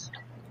 guys.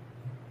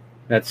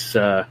 That's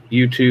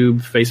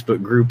YouTube,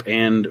 Facebook group,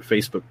 and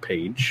Facebook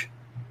page.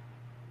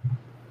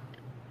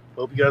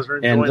 Hope you guys are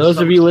enjoying. And those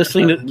of you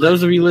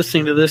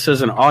listening to this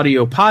as an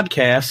audio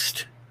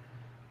podcast,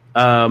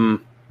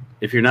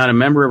 if you're not a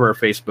member of our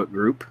Facebook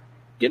group,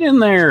 get in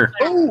there.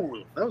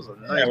 Oh, that was a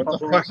nice. What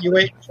the fuck are you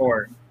waiting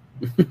for?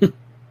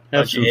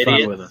 Have some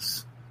fun with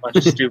us. Bunch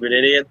of stupid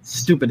idiots.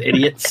 Stupid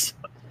idiots.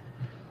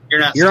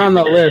 You're on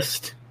the idiots.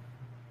 list.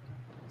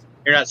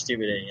 You're not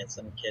stupid idiots.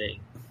 I'm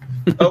kidding.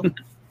 Oh,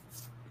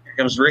 here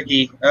comes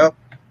Ricky. Oh,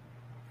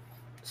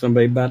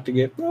 somebody about to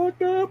get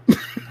fucked up.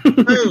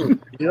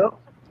 Yep.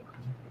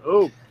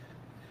 Oh.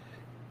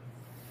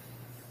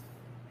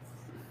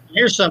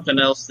 Here's something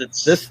else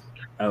that's this.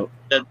 Oh,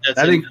 that's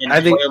I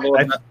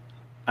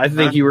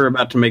think you were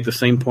about to make the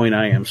same point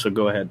I am. So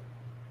go ahead.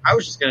 I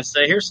was just going to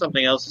say, here's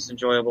something else that's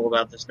enjoyable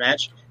about this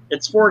match.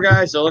 It's 4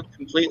 guys that look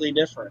completely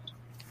different.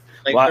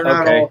 Like they're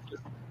not all.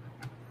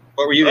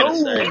 What were you going to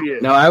say? Yeah.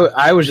 No,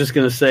 I was just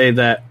going to say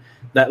that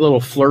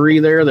little flurry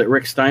there that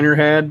Rick Steiner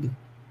had,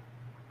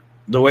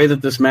 the way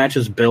that this match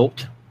is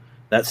built,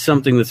 that's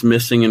something that's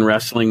missing in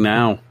wrestling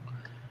now.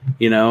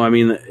 You know, I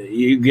mean,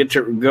 you get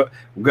to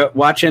go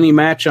watch any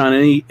match on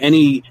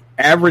any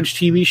average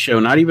TV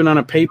show, not even on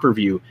a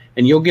pay-per-view,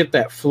 and you'll get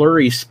that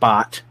flurry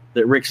spot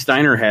that Rick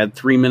Steiner had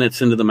 3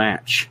 minutes into the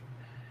match.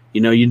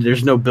 You know,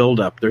 there's no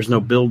build-up. There's no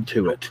build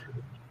to it.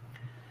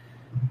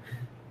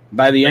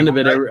 By the end of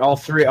it, all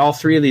three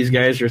of these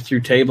guys are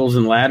through tables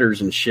and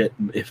ladders and shit,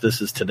 if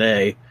this is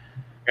today.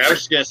 I was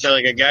just going to say,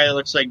 like, a guy that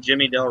looks like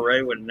Jimmy Del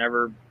Rey would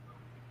never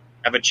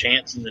have a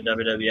chance in the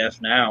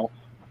WWF now.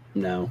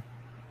 No.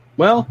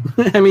 Well,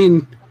 I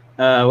mean,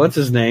 what's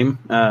his name?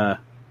 What's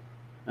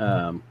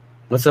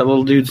that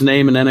little dude's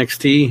name in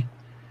NXT?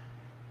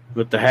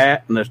 With the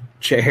hat and the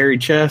hairy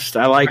chest.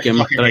 I like him.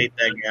 I hate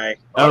that guy.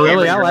 Oh,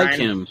 really? I like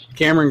him.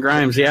 Cameron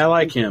Grimes. Yeah, I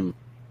like him.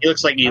 He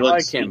looks like He's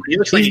different. He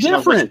looks like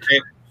different.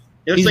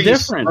 He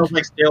smells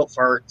like stale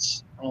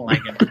farts. I don't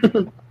like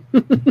him.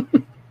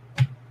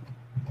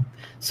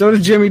 So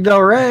did Jimmy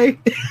Del Rey.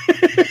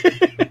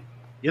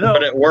 You know,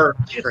 but it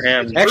worked for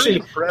him.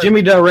 Actually,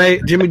 Jimmy Del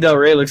Rey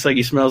looks like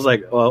he smells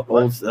like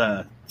old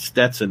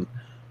Stetson.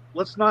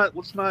 Let's not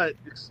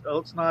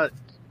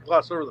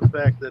gloss over the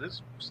fact that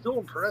it's still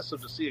impressive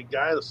to see a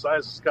guy the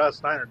size of Scott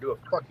Steiner do a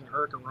fucking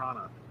Hurricane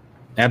Rana.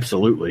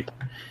 Absolutely.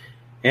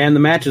 And the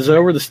match is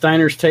over. The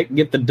Steiners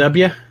get the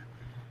W.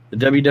 The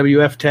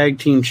WWF Tag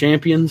Team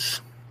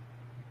Champions.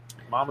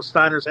 Mama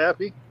Steiner's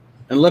happy.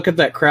 And look at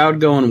that crowd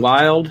going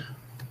wild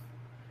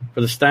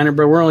for the Steiner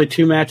Bro. We're only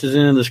 2 matches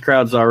in, and this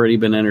crowd's already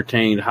been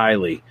entertained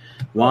highly.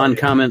 Juan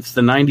comments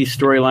the 90s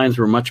storylines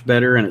were much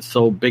better, and it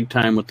sold big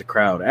time with the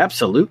crowd.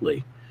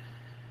 Absolutely.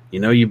 You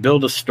know, you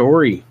build a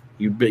story.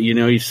 You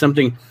know,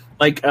 something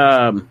like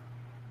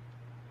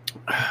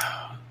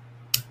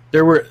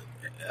there were.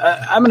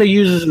 I'm going to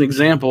use as an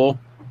example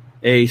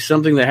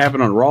something that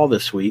happened on Raw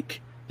this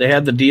week. They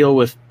had the deal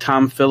with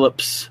Tom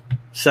Phillips.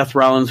 Seth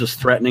Rollins was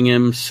threatening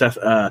him.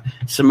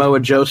 Samoa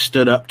Joe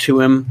stood up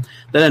to him.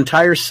 That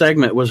entire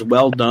segment was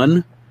well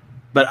done,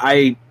 but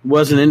I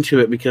wasn't into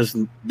it because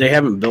they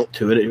haven't built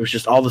to it. It was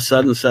just all of a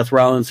sudden Seth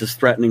Rollins is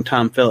threatening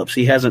Tom Phillips.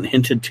 He hasn't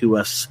hinted to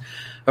us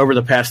over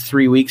the past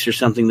 3 weeks or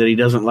something that he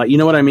doesn't like. You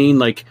know what I mean?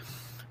 Like,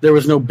 there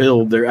was no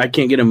build there. I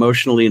can't get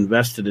emotionally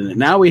invested in it.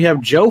 Now we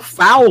have Joe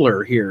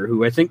Fowler here,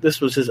 who I think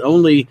this was his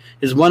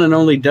one and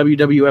only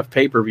WWF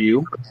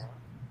pay-per-view.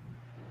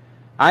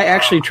 I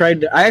actually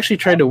tried to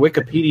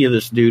Wikipedia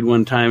this dude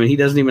one time, and he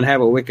doesn't even have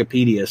a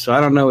Wikipedia, so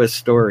I don't know his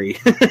story.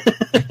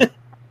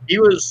 He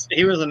was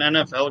an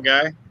NFL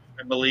guy,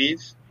 I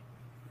believe.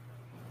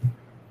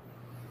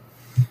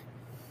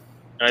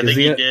 I think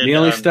he did. The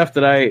only stuff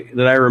that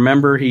I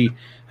remember,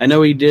 I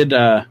know he did.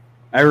 I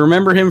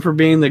remember him for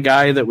being the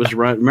guy that was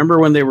run. Remember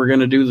when they were going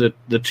to do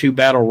the two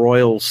battle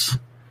royals,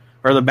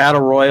 or the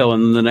battle royal,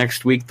 and the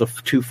next week the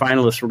two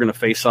finalists were going to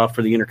face off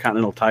for the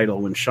Intercontinental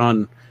title when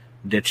Shawn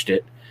ditched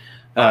it.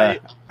 I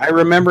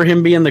remember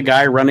him being the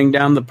guy running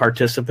down the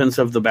participants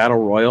of the battle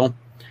royal,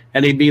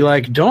 and he'd be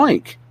like,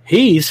 "Doink,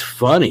 he's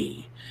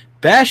funny.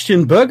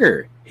 Bastion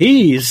Booger,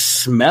 he's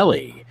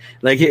smelly."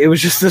 Like, it was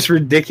just this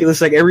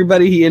ridiculous. Like,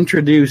 everybody he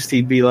introduced,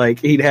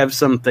 he'd have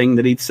something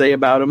that he'd say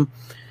about him.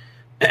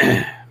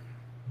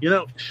 You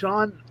know,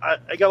 Shawn,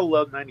 I gotta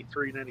love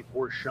 93,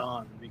 94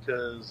 Shawn,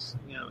 because,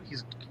 you know,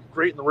 he's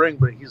great in the ring,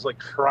 but he's like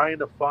trying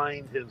to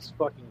find his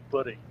fucking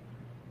footing.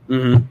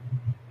 Mm-hmm.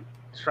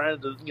 Trying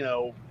to, you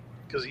know,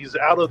 because he's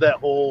out of that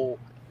whole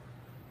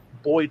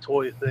boy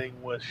toy thing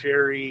with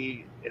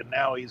Sherry, and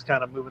now he's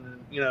kind of moving in,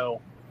 you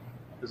know,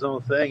 his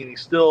own thing, and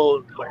he's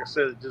still, like I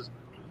said, just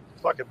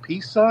fucking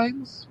peace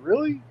signs?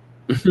 Really?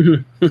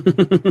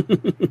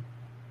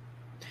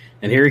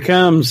 And here he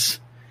comes.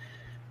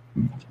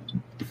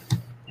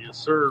 Yes,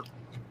 sir.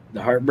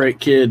 The Heartbreak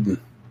Kid.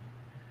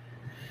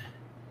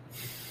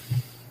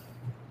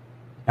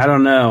 I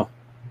don't know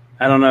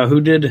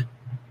who did.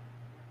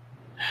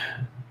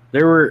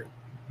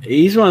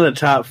 He's one of the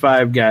top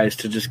 5 guys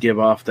to just give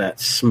off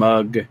that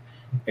smug,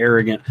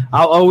 arrogant.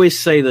 I'll always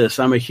say this.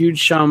 I'm a huge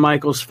Shawn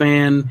Michaels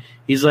fan.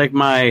 He's like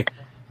my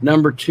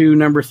number 2,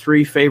 number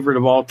 3 favorite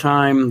of all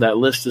time. That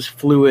list is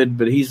fluid,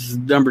 but he's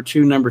number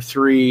 2, number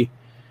 3,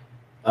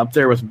 up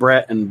there with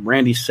Brett and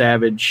Randy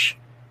Savage.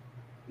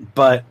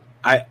 But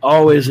I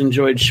always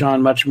enjoyed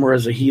Shawn much more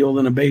as a heel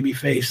than a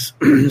babyface.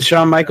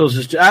 Shawn Michaels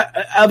is,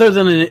 other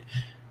than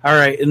all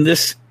right, in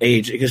this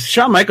age, because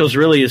Shawn Michaels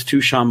really is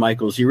 2 Shawn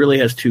Michaels. He really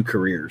has 2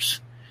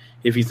 careers,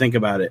 if you think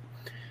about it.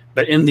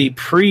 But in the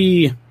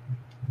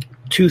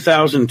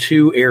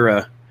pre-2002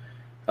 era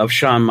of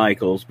Shawn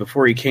Michaels,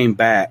 before he came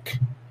back,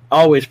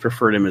 always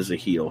preferred him as a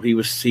heel.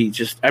 He's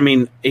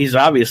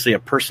obviously a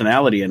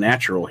personality, a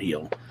natural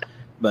heel,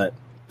 but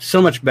so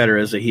much better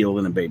as a heel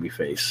than a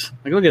babyface.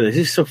 Like, look at this.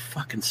 He's so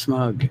fucking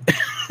smug.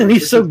 And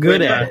he's so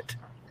good at it.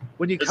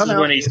 When you come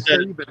out when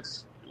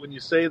you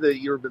say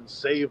that you've been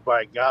saved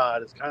by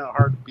God, it's kind of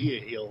hard to be a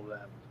heel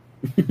then.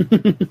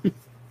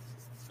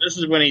 This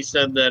is when he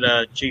said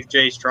that Chief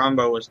Jay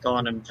Strongbow was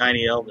calling him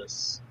Tiny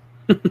Elvis.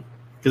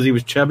 Because he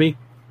was chubby?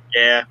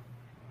 Yeah.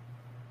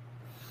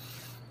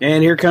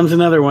 And here comes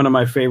another one of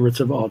my favorites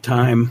of all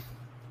time.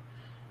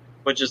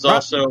 Which is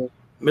also...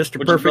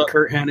 Mr. Perfect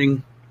Curt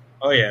Hennig.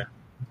 Oh, yeah.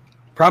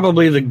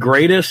 Probably the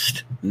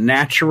greatest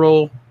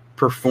natural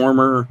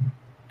performer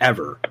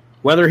ever.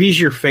 Whether he's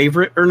your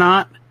favorite or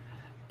not,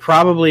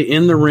 probably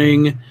in the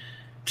ring.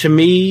 To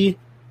me...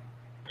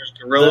 There's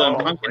Gorilla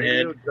and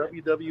Pumpkinhead.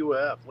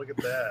 WWF. Look at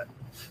that.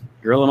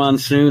 Gorilla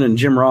Monsoon and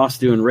Jim Ross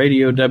doing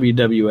Radio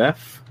WWF.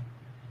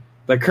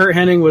 But Curt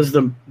Hennig was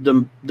the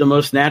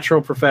most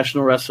natural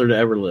professional wrestler to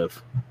ever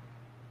live.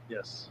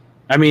 Yes.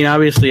 I mean,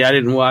 obviously, I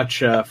didn't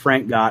watch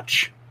Frank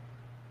Gotch,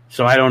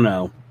 so I don't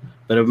know.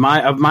 But of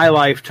my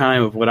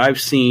lifetime, of what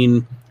I've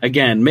seen,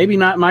 again, maybe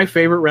not my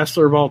favorite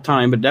wrestler of all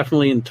time, but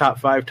definitely in top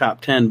 5,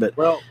 top 10. But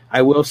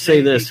I will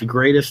say this: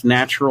 greatest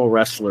natural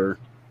wrestler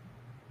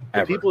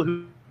ever. People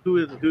who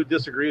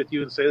disagree with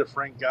you and say that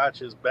Frank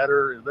Gotch is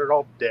better, they're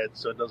all dead,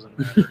 so it doesn't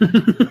matter.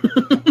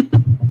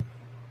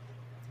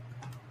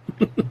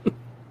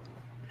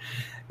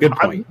 Good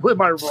point.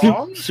 Am I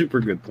wrong? Super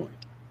good point.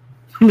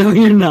 No,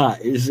 you're not.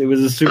 It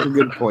was a super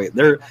good point.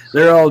 They're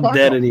all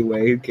dead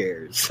anyway. Who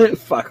cares?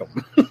 Fuck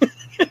them.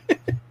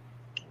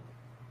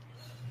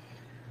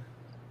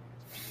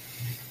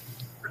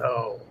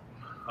 Oh,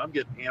 I'm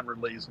getting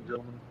hammered, ladies and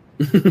gentlemen.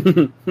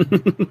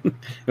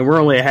 And we're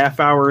only a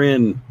half hour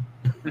in.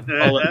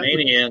 All the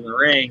mania in the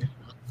ring.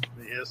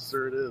 Yes,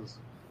 sir, it is.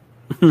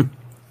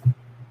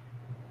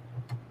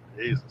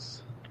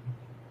 Jesus.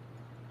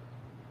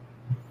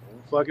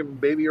 Fucking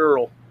Baby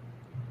Earl.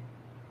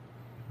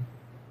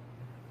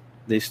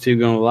 These two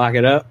going to lock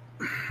it up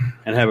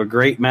and have a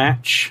great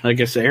match. Like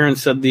I said, Aaron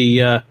said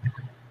the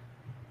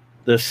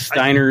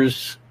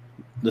Steiners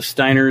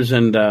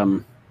and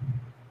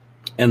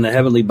And the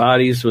Heavenly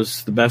Bodies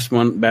was the best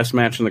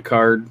match on the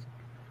card.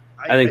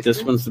 I think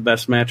this one's the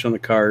best match on the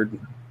card.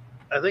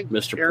 I think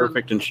Mr. Aaron,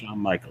 Perfect and Shawn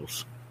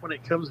Michaels. When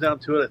it comes down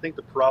to it, I think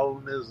the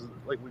problem is,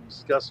 like we've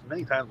discussed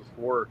many times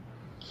before,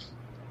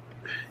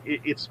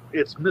 it's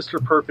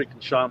Mr. Perfect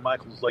and Shawn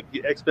Michaels. Like,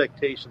 the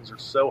expectations are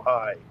so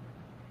high.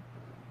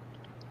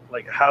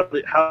 Like, how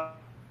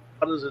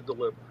does it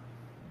deliver?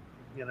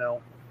 You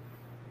know?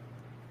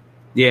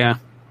 Yeah.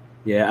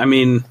 I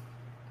mean,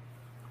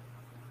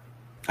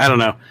 I don't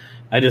know.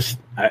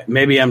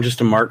 Maybe I'm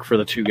just a mark for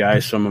the two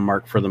guys, so I'm a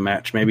mark for the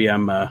match. Maybe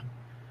I'm I'm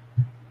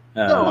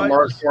a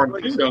mark for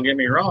him too, don't get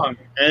me wrong.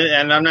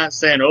 And I'm not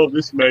saying, oh,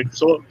 this match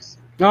sucks.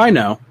 No, I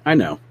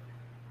know.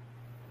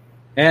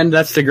 And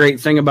that's the great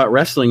thing about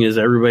wrestling is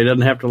everybody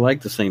doesn't have to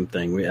like the same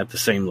thing at the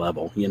same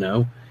level, you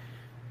know?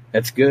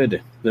 That's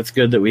good. That's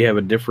good that we have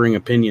a differing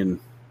opinion.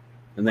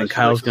 And then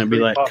Kyle's going to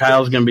be like,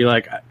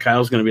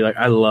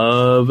 I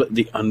love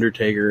The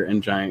Undertaker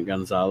and Giant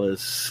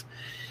Gonzalez.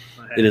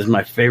 It is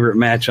my favorite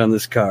match on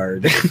this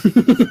card.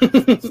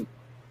 The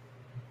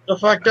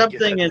fucked up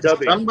thing is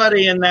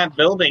somebody in that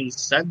building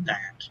said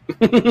that.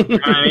 You know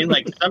what I mean?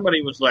 Like,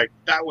 somebody was like,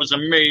 that was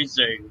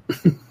amazing.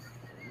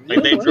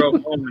 Like, they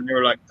drove home and they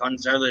were like,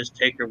 Gonzalez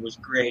Taker was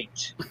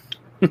great.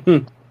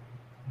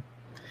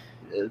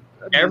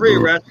 Every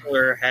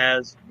wrestler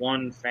has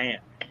one fan.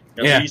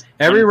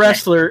 Every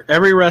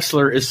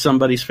wrestler is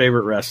somebody's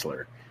favorite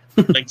wrestler.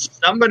 Like,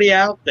 somebody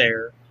out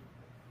there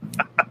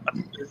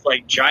is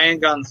like,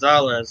 Giant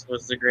Gonzalez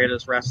was the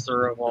greatest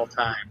wrestler of all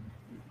time.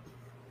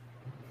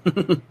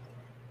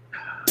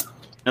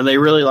 And they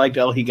really liked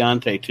El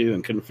Gigante too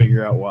and couldn't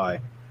figure out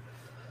why.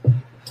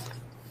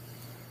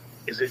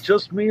 Is it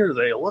just me, or do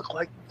they look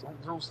like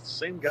those the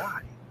same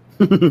guy?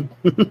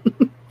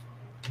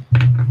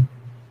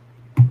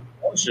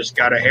 It's just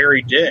got a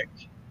hairy dick.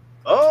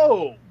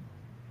 Oh,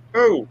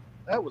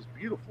 that was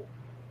beautiful.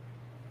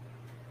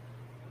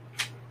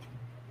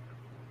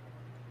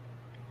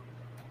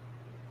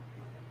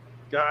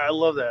 God, I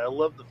love that. I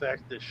love the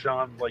fact that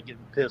Sean's like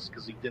getting pissed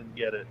because he didn't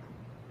get it.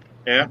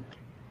 Yeah.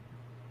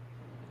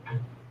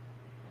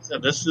 So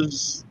this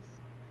is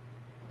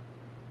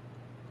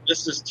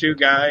two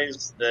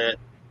guys that,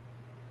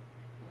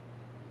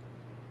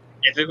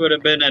 if it would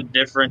have been a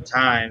different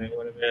time, it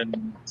would have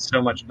been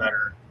so much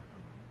better.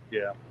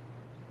 Yeah.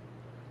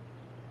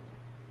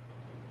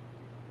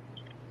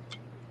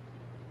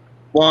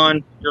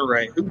 One, you're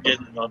right. Who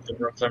didn't love the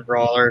Brooklyn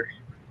Brawler?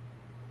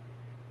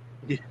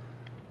 Yeah.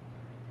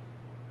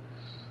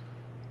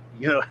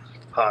 You know,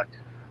 fuck.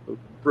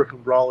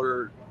 Brooklyn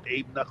Brawler,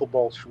 Abe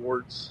Knuckleball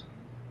Schwartz.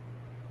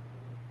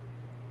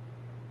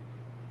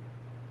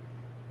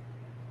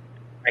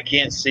 I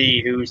can't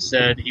see who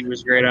said he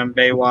was great on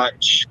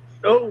Baywatch.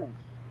 Oh.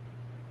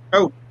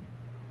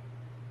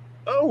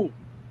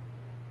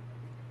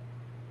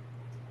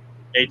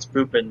 Nate's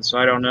pooping, so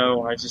I don't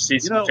know. I just see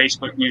some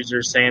Facebook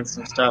users saying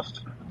some stuff.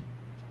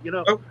 You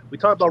know, we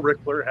talked about Ric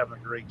Flair having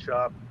a great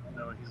job. You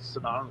know, he's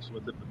synonymous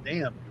with it, but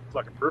damn, you're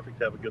fucking perfect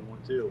to have a good one,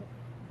 too.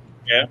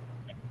 Yeah.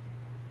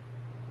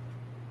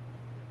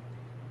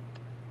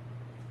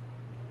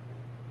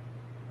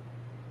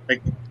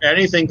 Like,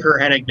 anything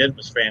Kurt Hennig did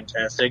was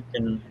fantastic,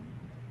 and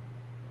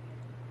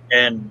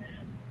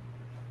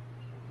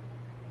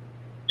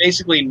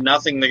basically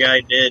nothing the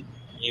guy did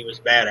he was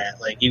bad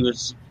at. Like, he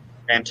was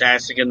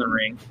fantastic in the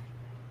ring,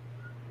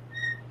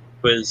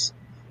 was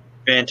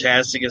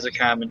fantastic as a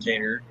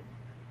commentator.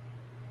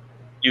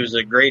 He was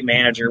a great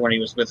manager when he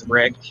was with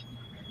Rick.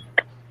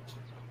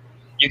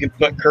 You could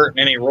put Kurt in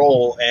any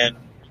role and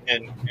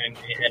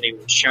he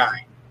would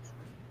shine.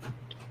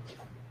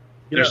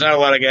 There's not a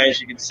lot of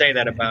guys you can say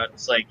that about.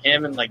 It's like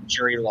him and like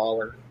Jerry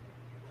Lawler.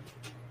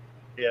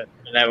 Yeah,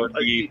 and that would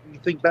be. You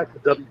think back to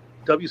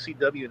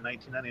WCW in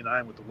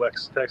 1999 with the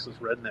West Texas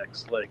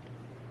Rednecks. Like,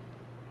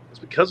 it's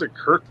because of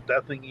Kurt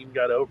that thing even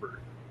got over.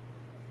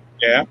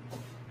 Yeah.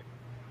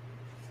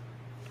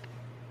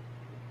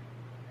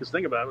 Just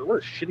think about it. What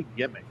a shitty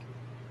gimmick.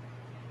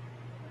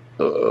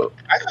 I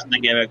thought the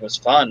gimmick was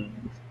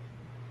fun.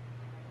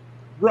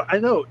 Right, I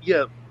know,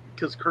 yeah,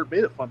 because Kurt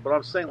made it fun. But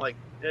I'm saying, like,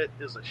 it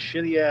is a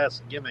shitty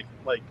ass gimmick.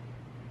 Like,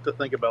 to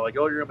think about, like,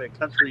 oh, you're gonna be a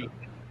country.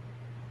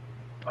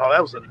 Oh,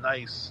 that was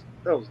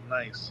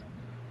nice.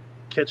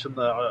 Catching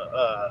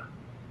the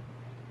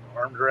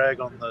arm drag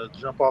on the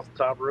jump off the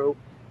top rope.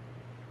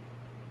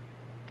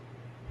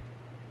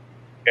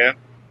 Yeah.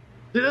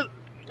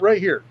 Right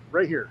here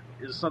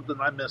is something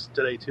I missed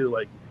today too.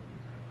 Like,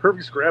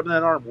 Perfect's grabbing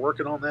that arm,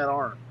 working on that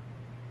arm.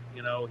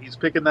 You know, he's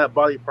picking that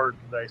body part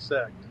to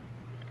dissect.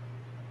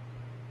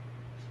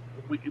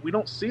 We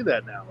don't see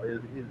that now.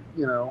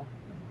 You know,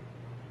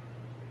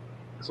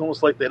 it's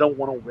almost like they don't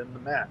want to win the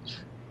match.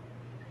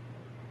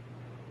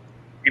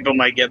 People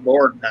might get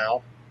bored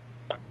now.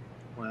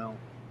 Well,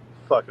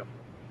 fuck them.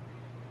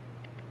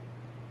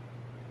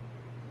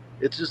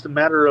 It's just a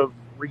matter of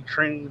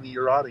retraining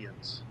your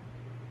audience.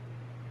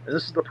 And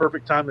this is the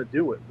perfect time to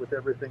do it with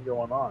everything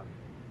going on.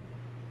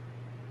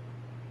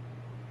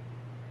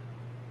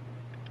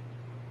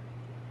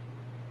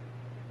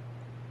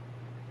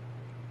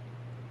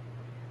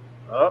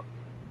 Oh.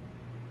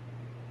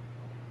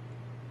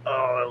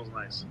 Oh, that was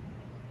nice.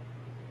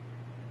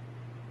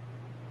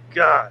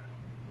 God.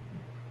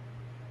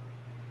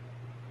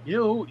 You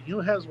know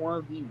who has one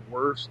of the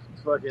worst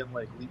fucking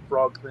like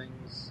leapfrog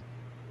things,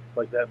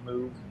 like that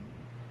move?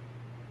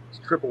 It's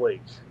Triple H.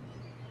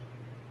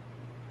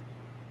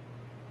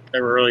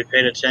 Never really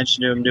paid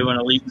attention to him doing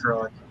a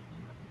leapfrog.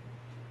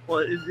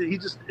 Well,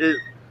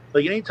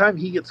 like anytime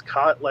he gets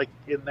caught like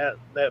in that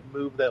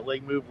move, that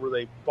leg move where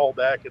they fall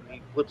back and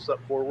he flips up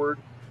forward,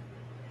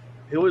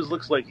 it always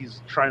looks like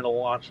he's trying to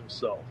launch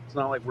himself. It's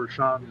not like where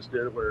Sean just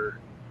did it, where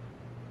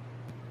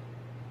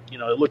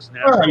it looks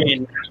natural. I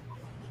mean,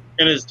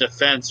 in his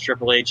defense,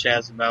 Triple H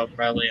has about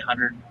probably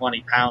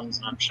 120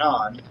 pounds on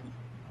Sean.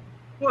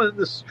 Well,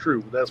 this is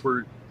true. But that's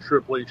where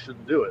Triple H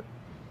shouldn't do it.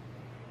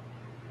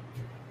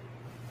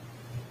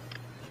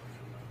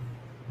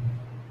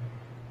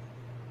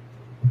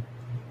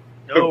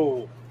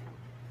 No.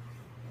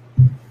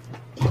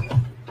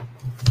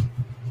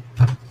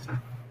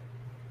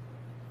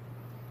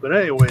 But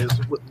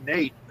anyways, with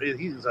Nate,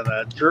 he's on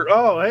a jerk.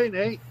 Oh, hey,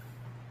 Nate.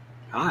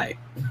 Hi.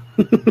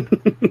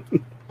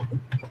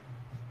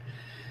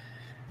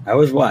 I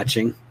was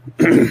watching.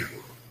 God,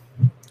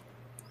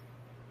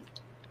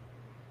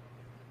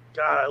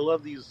 I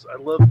love these. I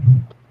love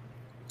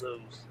those,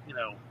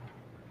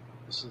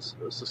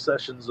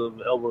 successions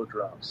of elbow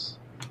drops.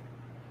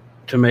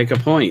 To make a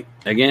point,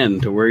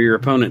 again, to wear your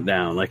opponent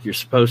down like you're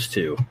supposed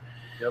to.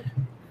 Yep.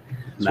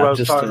 That's what I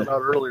was talking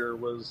about earlier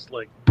was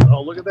like,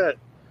 oh, look at that.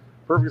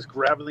 Perfect's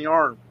grabbing the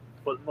arm,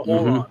 putting the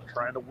hold on,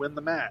 trying to win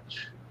the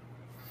match.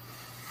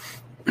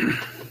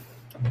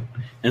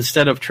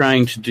 Instead of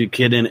trying to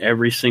get in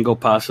every single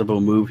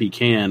possible move he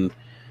can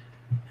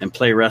and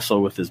play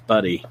wrestle with his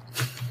buddy.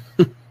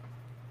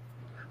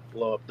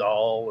 Blow up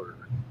doll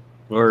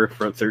or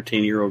for a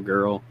 13-year-old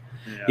girl.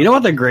 Yeah. You know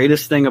what the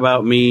greatest thing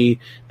about me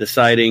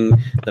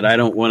deciding that I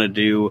don't want to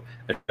do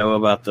a show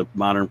about the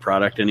modern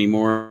product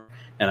anymore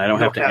and I don't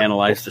have to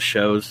analyze the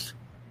shows?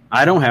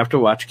 I don't have to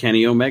watch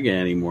Kenny Omega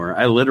anymore.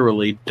 I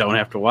literally don't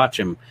have to watch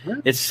him.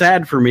 It's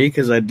sad for me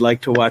because I'd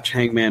like to watch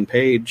Hangman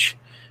Page,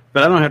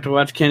 but I don't have to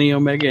watch Kenny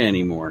Omega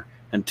anymore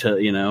until,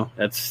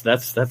 that's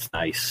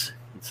nice.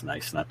 It's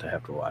nice not to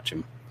have to watch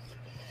him.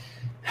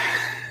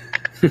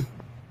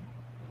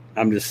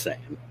 I'm just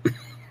saying.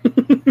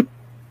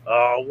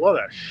 Oh, what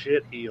a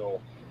shit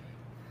heel.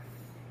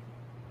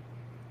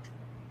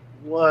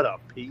 What a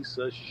piece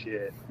of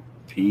shit.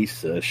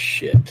 Piece of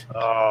shit.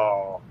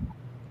 Oh.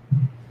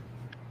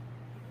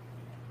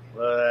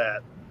 Look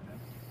at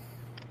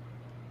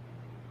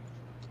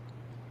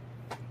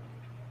that.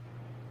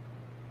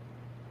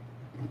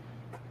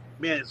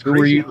 Man, it's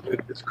crazy.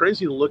 It's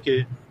crazy to look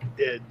at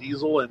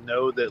Diesel and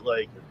know that,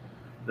 like,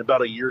 in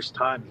about a year's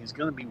time, he's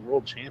going to be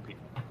world champion.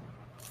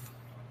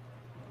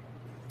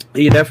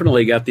 He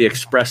definitely got the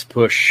express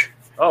push.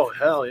 Oh,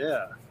 hell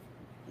yeah.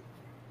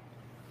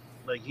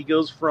 Like, he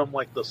goes from,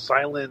 like, the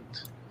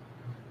silent,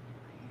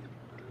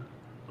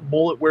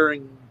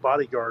 mullet-wearing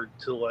bodyguard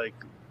to, like,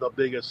 the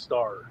biggest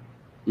star.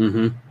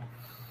 Mm-hmm.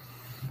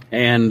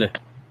 And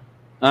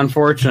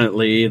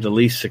unfortunately, the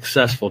least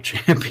successful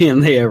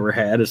champion they ever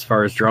had as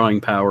far as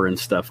drawing power and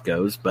stuff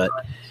goes. But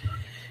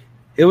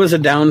it was a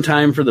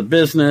downtime for the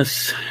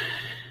business.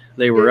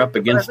 They were up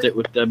against it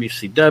with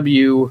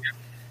WCW.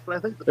 But I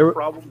think the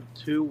problem,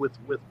 too, with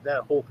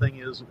that whole thing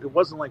is it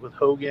wasn't like with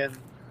Hogan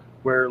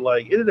where,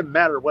 like, it didn't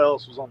matter what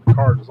else was on the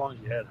card as long as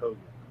you had Hogan.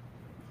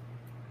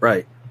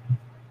 Right.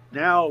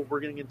 Now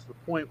we're getting into the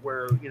point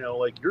where,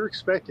 like, you're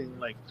expecting,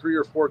 like, 3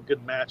 or 4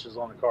 good matches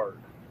on the card.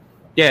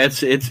 Yeah,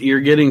 it's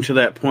you're getting to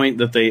that point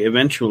that they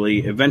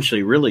eventually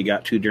really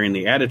got to during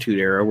the Attitude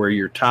Era where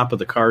your top of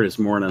the card is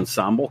more an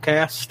ensemble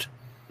cast.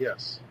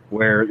 Yes.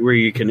 Where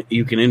you can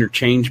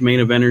interchange main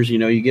eventers.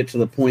 You get to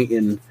the point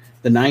in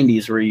the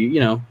 90s where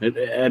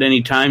at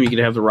any time you could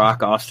have The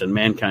Rock, Austin,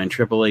 Mankind,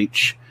 Triple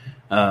H.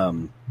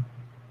 There's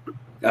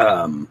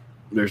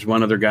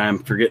one other guy, I'm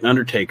forgetting,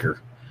 Undertaker,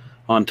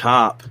 on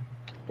top.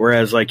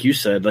 Whereas, like you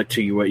said, like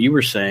to you, what you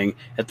were saying,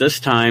 at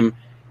this time,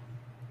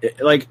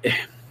 the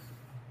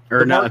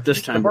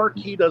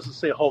marquee doesn't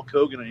say Hulk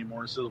Hogan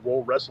anymore; it says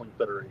World Wrestling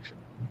Federation.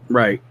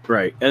 Right,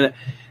 and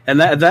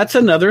that's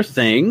another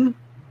thing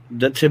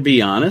that, to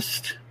be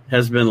honest,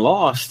 has been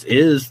lost.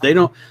 Is they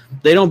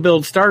don't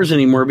build stars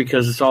anymore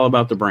because it's all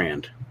about the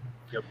brand.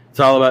 Yep.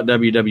 It's all about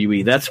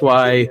WWE. That's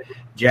why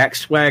Jack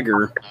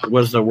Swagger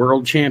was the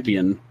world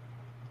champion.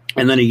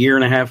 And then a year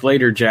and a half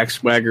later, Jack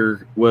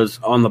Swagger was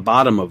on the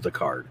bottom of the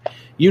card.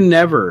 You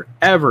never,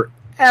 ever,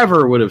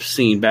 ever would have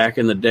seen back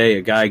in the day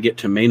a guy get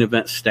to main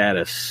event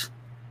status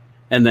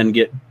and then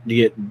get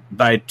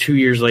by 2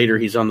 years later,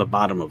 he's on the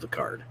bottom of the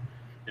card.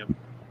 Yep.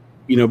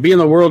 Being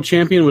the world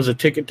champion was a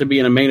ticket to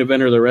being a main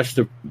eventer the rest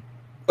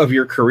of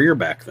your career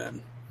back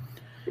then.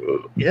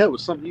 Yeah, it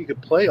was something you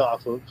could play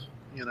off of,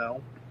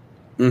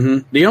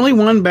 Mm-hmm. The only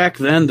one back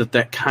then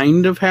that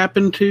kind of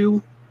happened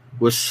to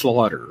was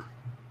Slaughter.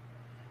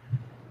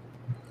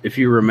 if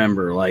you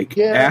remember, like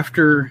Yeah.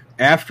 after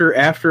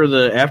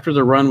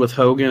the run with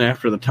Hogan,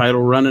 after the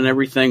title run and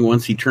everything,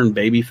 once he turned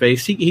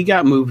babyface, he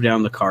got moved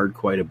down the card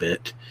quite a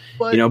bit.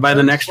 But You know, by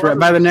the next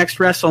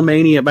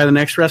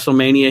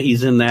WrestleMania,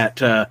 he's in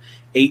that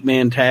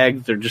 8-man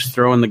tag. They're just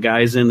throwing the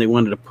guys in they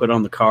wanted to put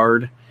on the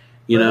card.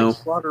 You know,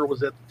 Slaughter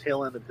was at the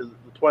tail end of the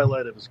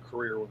twilight of his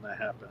career when that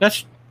happened.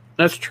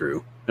 that's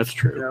true. That's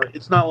true. You know,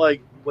 it's not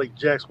like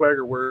Jack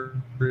Swagger where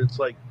it's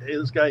like, hey,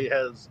 this guy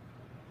has,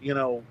 you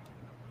know,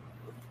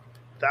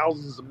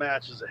 thousands of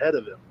matches ahead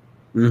of him.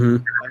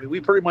 Mm-hmm. I mean, we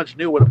pretty much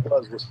knew what it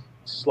was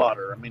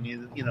Slaughter. I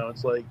mean, you know,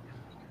 it's like,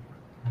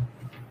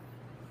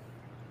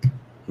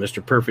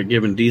 Mr. Perfect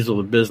giving Diesel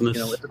the business.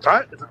 you know, at the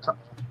time.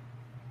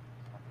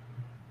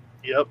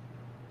 Yep.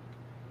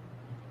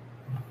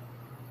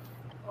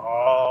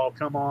 Oh,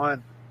 come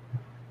on.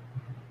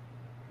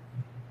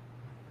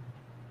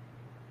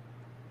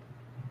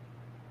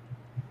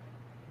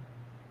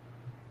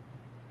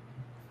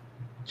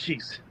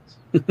 Jesus.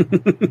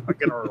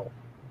 Fucking Earl.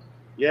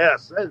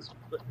 Yes, that's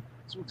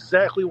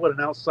exactly what an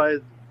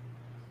outside,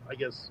 I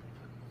guess, I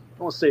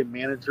don't want to say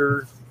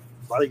manager,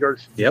 bodyguard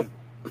should Yep.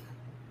 be.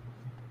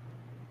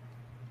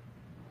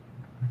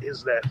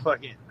 Is that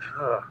fucking...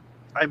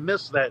 I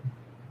miss that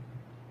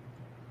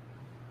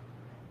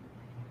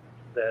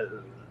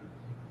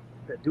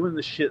doing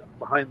the shit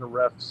behind the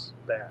ref's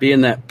back.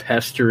 Being that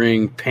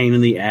pestering pain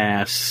in the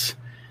ass,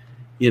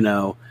 you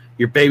know,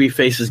 your baby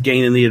face is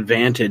gaining the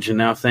advantage, and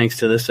now thanks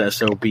to this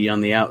SOB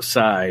on the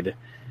outside.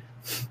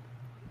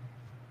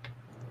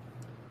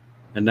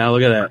 And now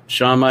look at that.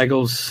 Shawn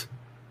Michaels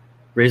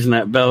raising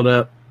that belt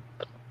up.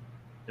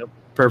 Yep.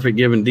 Perfect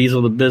giving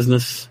Diesel the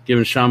business,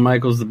 giving Shawn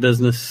Michaels the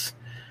business.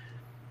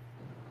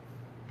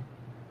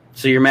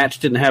 So your match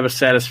didn't have a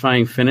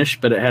satisfying finish,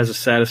 but it has a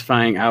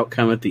satisfying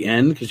outcome at the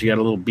end because you got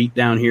a little beat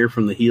down here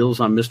from the heels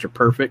on Mr.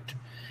 Perfect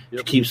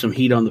to keep some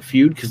heat on the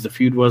feud because the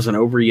feud wasn't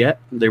over yet.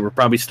 They were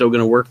probably still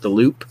going to work the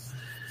loop.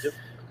 Yep.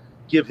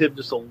 Give him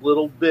just a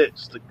little bit,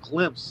 just a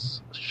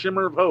glimpse, a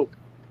shimmer of hope,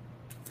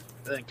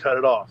 and then cut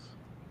it off.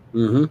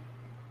 Mm-hmm.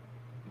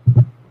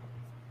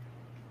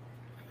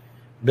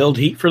 Build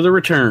heat for the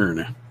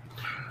return.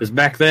 Because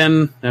back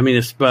then, I mean,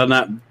 it's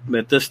not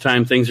at this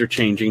time. Things are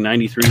changing.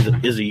 93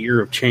 is a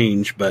year of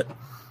change, but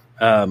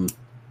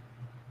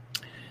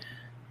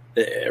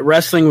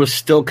wrestling was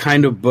still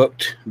kind of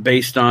booked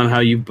based on how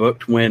you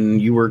booked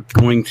when you were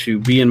going to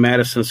be in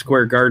Madison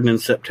Square Garden in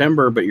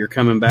September, but you're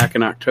coming back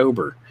in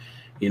October.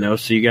 You know,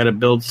 so you got to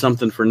build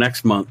something for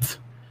next month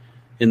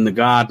in the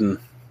Garden.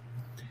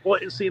 Well,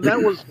 see,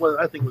 that was what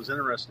I think was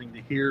interesting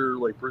to hear,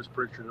 like Bruce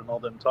Pritchard and all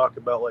them talk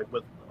about, like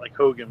with like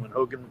Hogan. When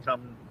Hogan would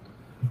come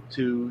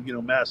to, you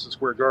know, Madison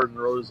Square Garden,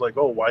 they're always like,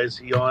 "Oh, why is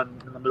he on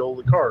in the middle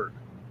of the card?"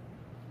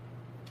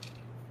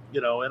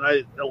 You know, and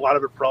a lot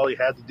of it probably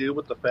had to do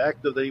with the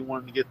fact that they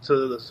wanted to get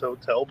to this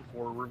hotel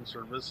before room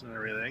service and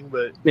everything.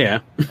 But Yeah,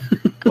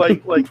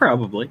 like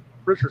probably.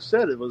 Pritchard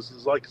said, it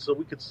was like so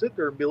we could sit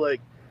there and be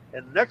like,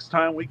 and next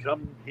time we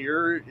come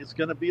here, it's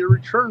going to be a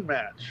return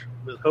match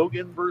with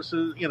Hogan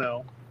versus, you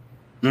know.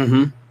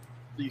 Mm-hmm.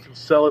 You can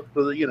sell it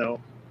for the, you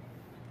know.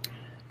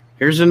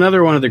 Here's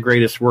another one of the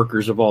greatest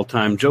workers of all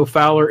time. Joe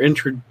Fowler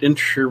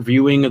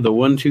interviewing the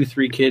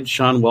 1-2-3 Kid,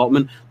 Sean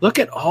Waltman. Look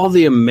at all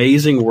the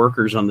amazing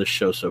workers on this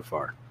show so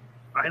far.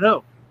 I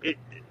know.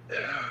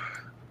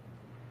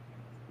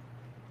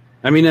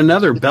 I mean,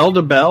 another bell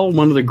to bell,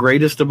 one of the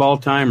greatest of all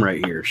time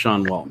right here,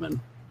 Sean Waltman.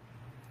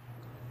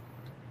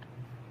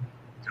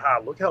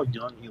 God, look how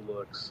young he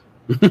looks.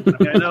 I mean,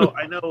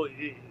 I know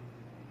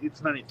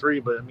it's 93,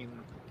 but I mean,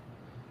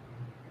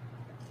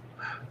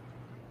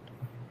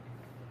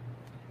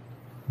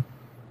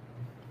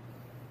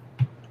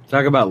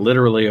 talk about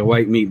literally a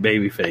white meat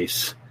baby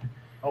face.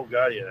 oh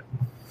god, yeah.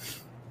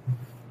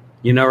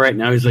 You know, right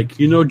now he's like,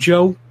 you know,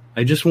 Joe,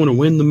 I just want to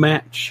win the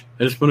match.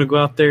 I just want to go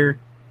out there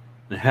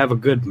and have a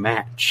good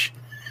match.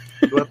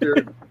 Go out there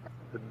and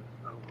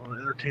I want to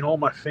entertain all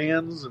my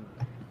fans. And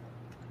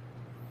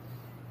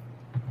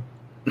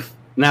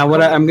Now,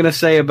 what I'm going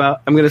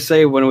to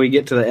say when we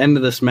get to the end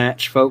of this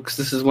match, folks,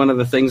 this is one of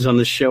the things on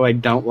this show I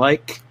don't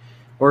like,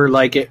 or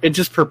like it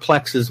just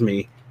perplexes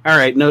me. All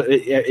right, no,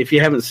 if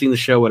you haven't seen the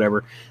show,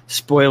 whatever.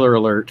 Spoiler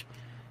alert.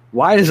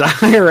 Why does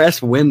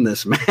IRS win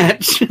this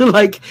match?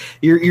 Like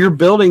you're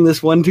building this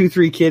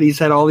 1-2-3 Kid. He's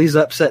had all these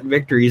upset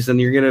victories,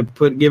 and you're gonna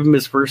give him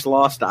his first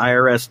loss to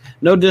IRS.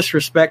 No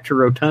disrespect to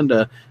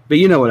Rotunda, but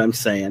you know what I'm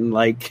saying.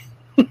 Like,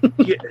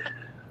 yeah,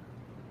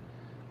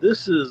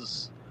 this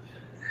is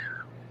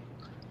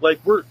like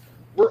we're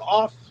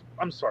off.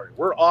 I'm sorry,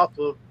 we're off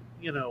of,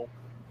 you know,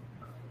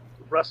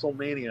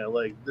 WrestleMania.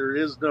 Like there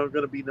is going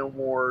to be no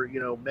more,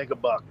 you know, mega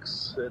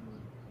bucks, and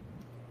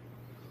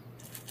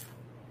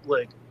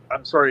like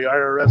I'm sorry,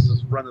 IRS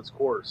has run its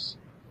course.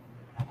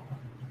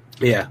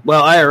 yeah,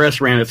 well,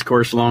 IRS ran its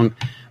course long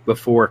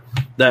before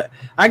that.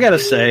 I gotta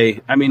say,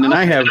 I mean, and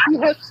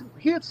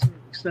he had some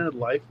extended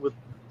life with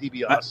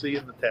DiBiase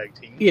and the tag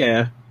team.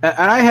 Yeah,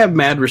 I have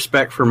mad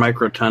respect for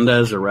Mike Rotunda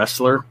as a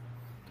wrestler,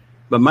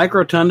 but Mike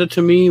Rotunda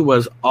to me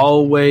was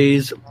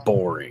always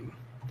boring.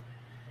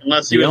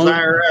 Unless he was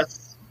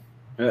IRS.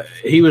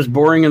 He was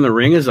boring in the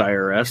ring as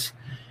IRS.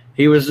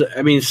 He was,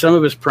 I mean, some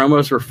of his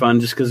promos were fun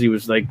just because he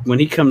was like, when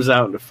he comes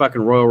out in the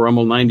fucking Royal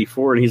Rumble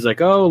 94 and he's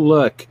like, oh,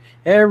 look,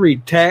 every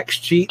tax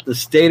cheat in the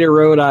state of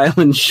Rhode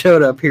Island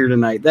showed up here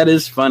tonight. That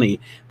is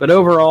funny. But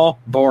overall,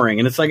 boring.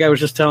 And it's like I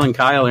was just telling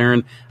Kyle,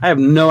 Aaron, I have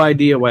no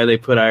idea why they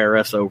put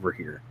IRS over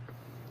here.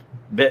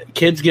 But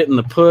kid's getting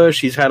the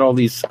push. He's had all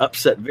these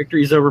upset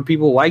victories over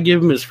people. Why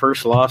give him his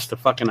first loss to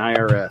fucking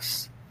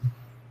IRS?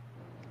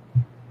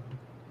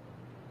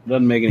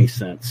 Doesn't make any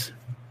sense.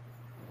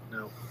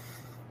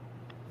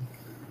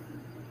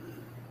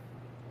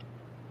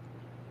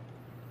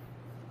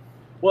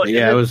 Well,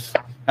 yeah,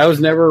 I was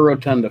never a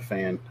Rotunda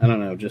fan. I don't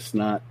know, just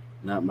not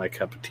my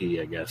cup of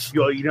tea, I guess.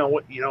 You know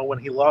what? You know when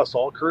he lost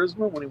all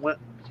charisma when he went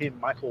and became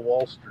Michael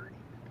Wall Street,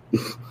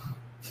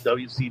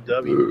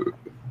 WCW.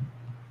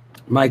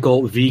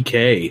 Michael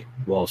VK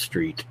Wall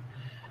Street.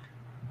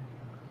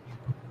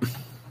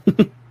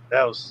 That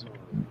was.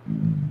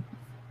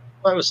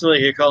 I was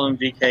silly to call him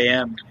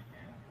VKM.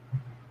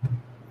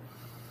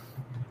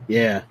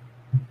 Yeah,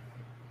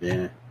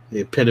 the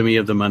epitome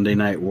of the Monday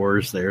Night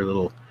Wars. There,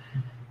 little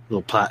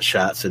pot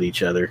shots at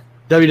each other.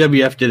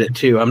 WWF did it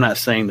too. I'm not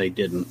saying they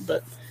didn't,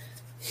 but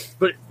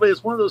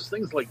it's one of those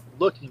things. Like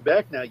looking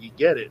back now, you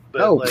get it.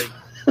 But like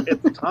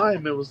at the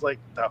time, it was like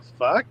the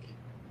fuck.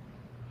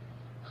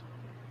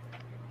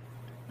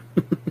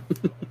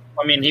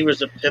 I mean, he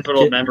was a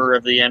pivotal member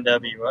of the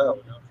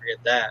NWO. Don't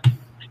forget that.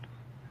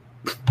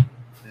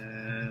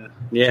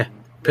 Yeah,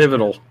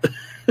 pivotal.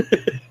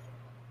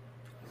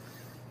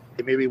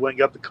 He maybe went and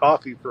got the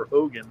coffee for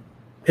Hogan.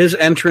 His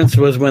entrance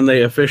was when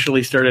they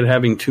officially started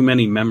having too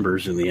many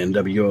members in the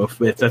NWO,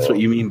 if that's what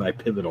you mean by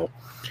pivotal.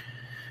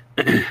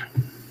 And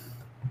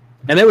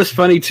it was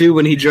funny, too,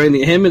 when he joined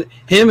him and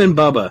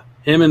Bubba,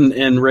 him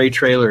and Ray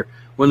Traylor,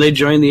 when they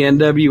joined the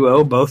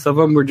NWO, both of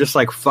them were just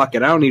like, fuck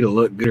it, I don't need to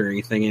look good or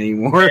anything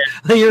anymore.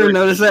 Yeah, you ever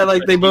notice that?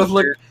 Like, they both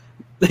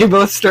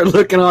start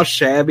looking all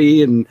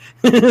shabby, and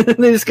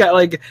they just got,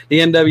 like,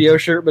 the NWO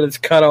shirt, but it's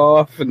cut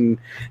off, and...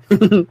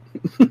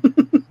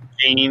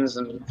 jeans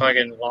and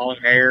fucking long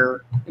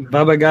hair.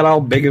 Bubba got all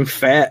big and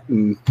fat,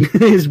 and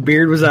his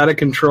beard was out of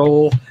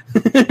control.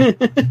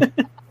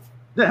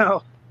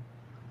 Now,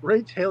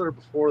 Ray Taylor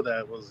before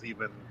that was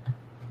even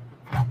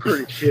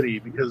pretty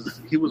shitty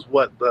because he was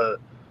the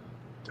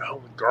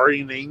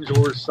Guardian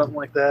Angel or something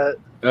like that.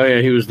 Oh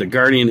yeah, he was the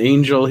Guardian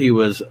Angel. He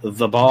was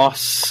the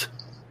boss.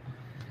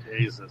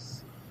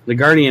 Jesus, the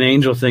Guardian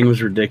Angel thing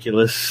was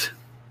ridiculous.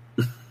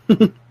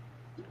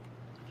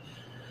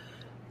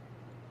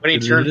 When he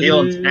turned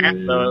heel and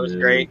snapped, though, it was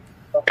great.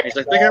 He's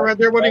like, "They got right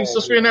there, what he's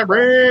supposed to be in that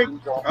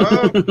ring."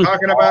 Oh,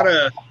 talking about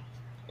a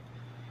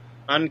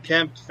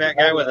unkempt fat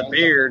guy with a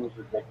beard.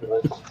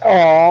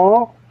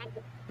 Aww.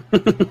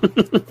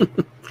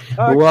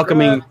 We're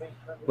welcoming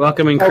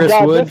Chris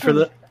Wood for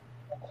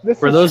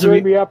those of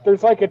you. Me up.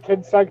 There's like a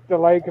 10-second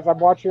delay because I'm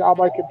watching on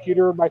my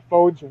computer and my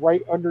phone's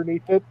right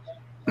underneath it.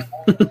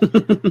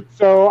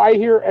 So I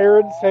hear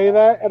Aaron say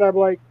that, and I'm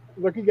like,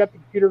 looking at the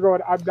computer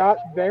going, I'm not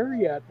there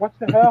yet. What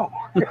the hell?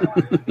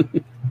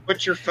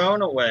 Put your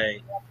phone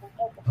away.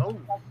 Oh.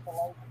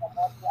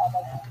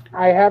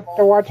 I have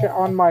to watch it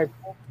on my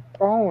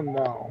phone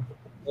now.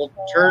 Well,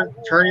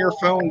 turn your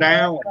phone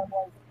down.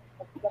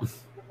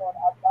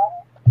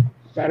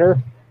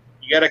 Better?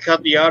 You got to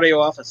cut the audio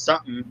off of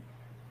something.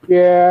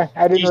 Yeah,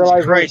 I didn't Jesus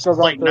realize Christ, it it's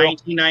like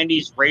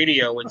 1990s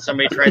radio when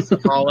somebody tries to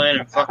call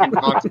in and fucking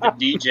talk to the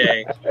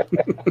DJ.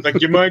 It's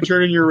like, you mind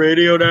turning your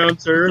radio down,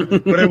 sir?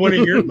 But I want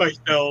to hear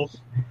myself.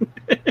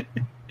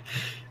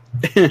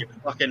 You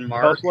fucking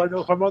Mark. How do I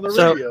know if I'm on the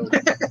radio?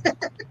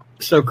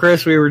 So,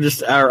 Chris,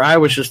 I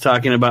was just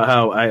talking about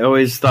how I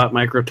always thought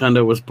Mike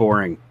Rotunda was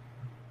boring.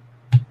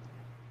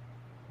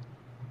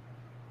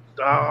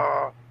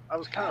 I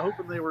was kind of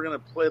hoping they were going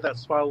to play that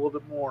spot a little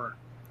bit more.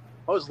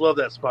 I always love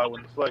that spot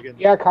when the fucking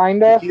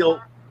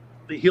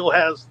the heel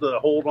has the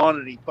hold on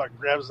and he fucking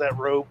grabs that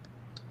rope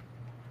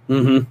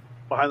behind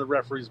the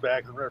referee's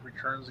back and the referee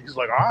turns. He's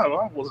like,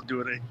 I wasn't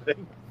doing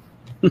anything.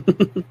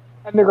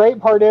 And the great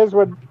part is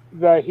when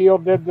the heel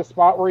did the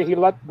spot where he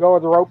let go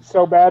of the rope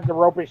so bad the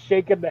rope is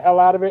shaking the hell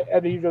out of it,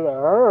 and he's just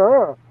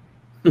like,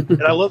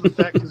 And I love the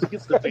fact because he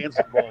gets the fans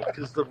involved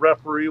because the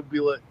referee will be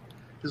like,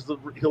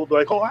 he'll be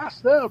like,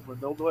 ask them,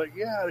 and they'll be like,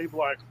 yeah, and he'll be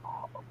like,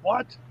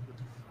 what?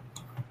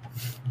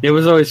 It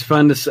was always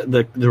fun to see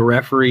the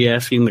referee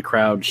asking the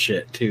crowd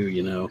shit too,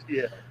 you know.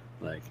 Yeah.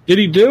 Like, did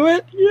he do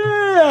it?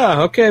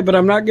 Yeah. Okay, but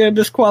I'm not going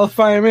to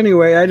disqualify him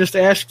anyway. I just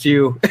asked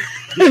you.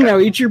 Now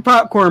eat your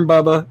popcorn,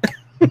 Bubba.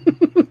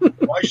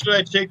 Why should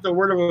I take the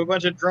word of a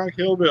bunch of drunk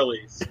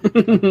hillbillies?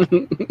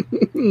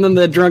 And then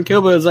the drunk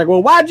hillbilly is like,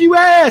 well, why'd you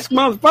ask,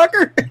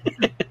 motherfucker?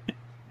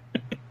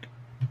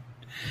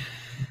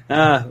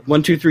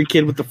 1, 2, 3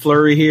 kid with the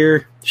flurry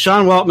here.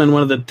 Sean Waltman,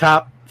 one of the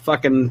top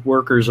fucking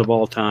workers of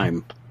all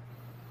time.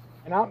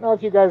 And I don't know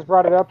if you guys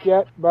brought it up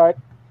yet, but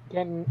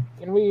can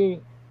we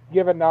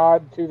give a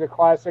nod to the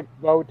classic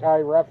bow tie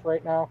ref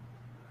right now?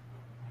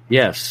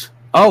 Yes.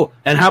 Oh,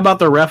 and how about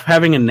the ref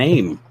having a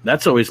name?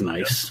 That's always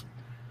nice.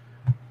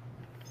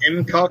 Him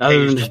other than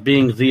Caucasian. just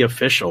being the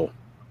official.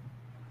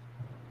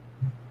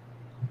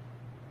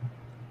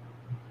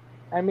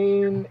 I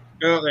mean,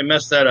 Oh, they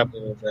messed that up a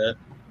little bit.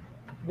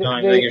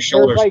 Don't they, think his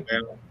shoulders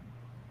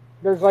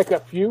there's like a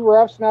few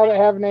refs now that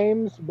have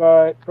names,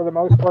 but for the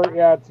most part,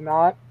 yeah, it's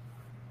not.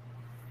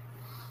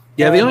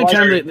 Yeah, the only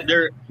time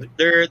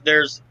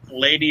there's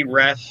Lady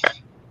Ref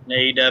in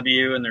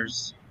AEW, and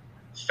there's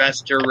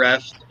Fester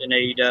Ref in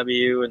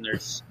AEW, and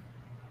there's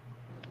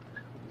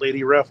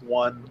Lady Ref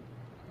 1,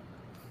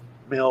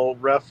 Male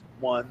Ref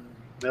 1,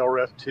 Male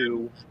Ref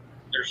 2.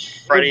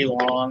 there's Freddie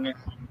Long.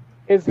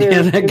 Is there?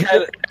 Yeah, that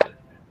guy.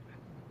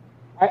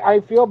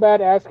 I feel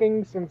bad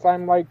asking since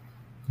I'm like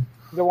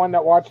the one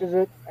that watches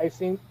it. I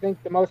think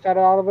the most out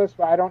of all of us,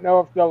 but I don't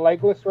know if the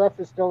legless ref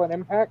is still an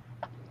Impact.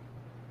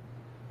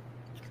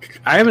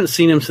 I haven't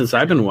seen him since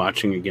I've been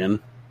watching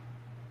again.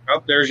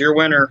 Oh, there's your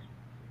winner.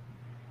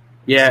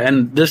 Yeah,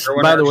 and this,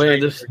 Your by the winner,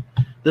 way, Shane.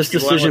 this You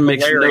went decision with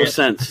makes the no lariat.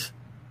 sense.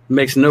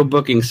 Makes no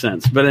booking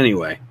sense. But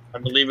anyway, I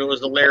believe it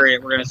was the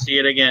lariat. We're going to see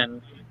it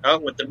again. Oh,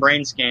 with the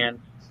brain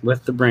scan.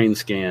 with the brain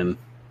scan,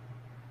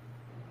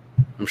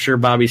 I'm sure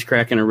Bobby's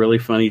cracking a really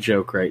funny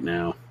joke right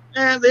now.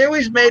 They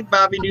always made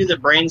Bobby do the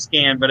brain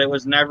scan, but it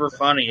was never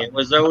funny. It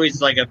was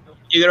always like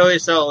you could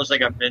always tell it was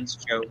like a Vince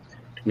joke.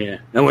 Yeah,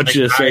 I want Like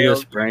you to say IO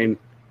this, brain.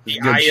 The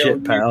Good shit,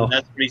 IOU, pal.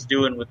 that's what he's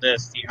doing with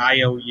this. The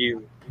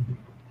IOU.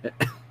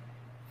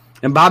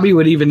 And Bobby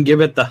would even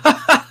give it the ha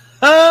ha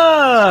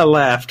ha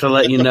laugh to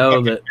let you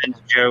know that. Vince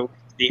joke.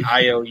 The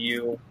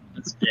IOU.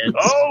 That's Vince.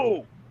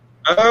 Oh!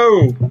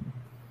 Oh!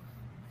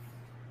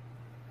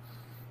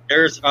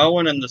 There's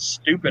Owen and the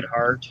stupid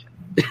heart.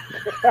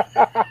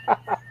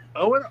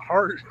 Owen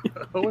Hart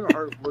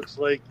looks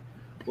like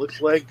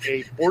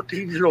a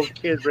 14-year-old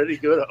kid ready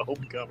to go to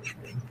homecoming.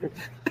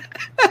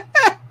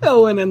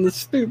 Owen and the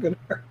stupid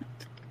heart.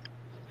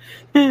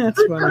 Yeah,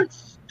 that's funny.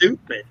 That's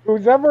stupid.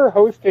 Who's ever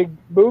hosting,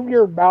 move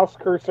your mouse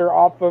cursor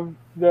off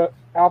the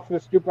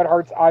stupid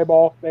heart's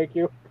eyeball. Thank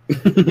you.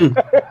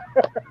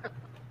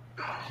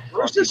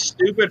 Bruce is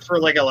stupid for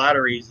like a lot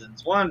of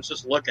reasons. One,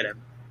 just look at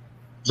him.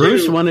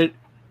 Bruce Two, wanted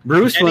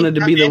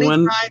to be the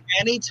one.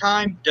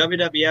 Anytime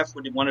WWF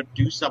would want to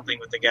do something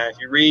with the guy, if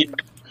you read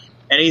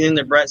anything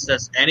that Brett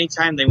says,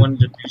 anytime they wanted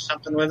to do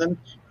something with him,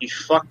 he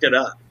fucked it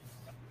up.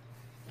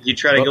 He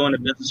tried to go into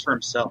business for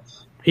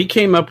himself. He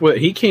pitched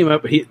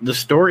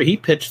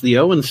the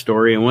Owen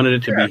story and wanted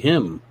it to be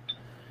him.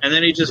 And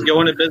then he just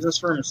go into business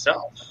for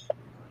himself.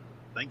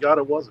 Thank God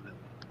it wasn't him.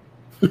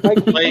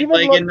 Like, he Like- even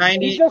like looks- in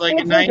 90 he just like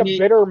looks in like 90 a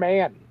bitter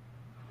man.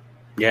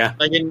 Yeah.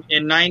 Like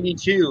in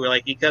 92,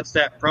 like he cuts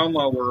that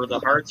promo where the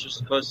Hearts are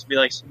supposed to be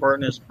like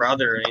supporting his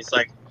brother, and he's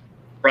like,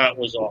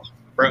 Brett's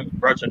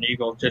an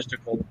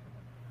egotistical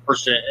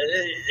person,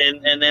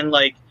 and then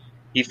like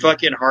he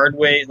fucking hard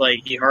way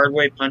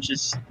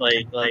punches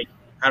like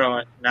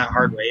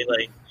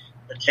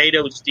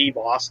potato Steve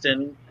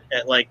Austin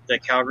at like the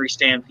Calgary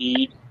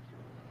Stampede.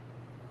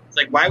 It's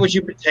like, why would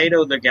you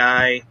potato the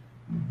guy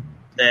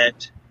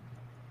that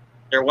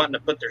they're wanting to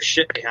put their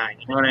shit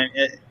behind? You know what I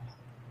mean?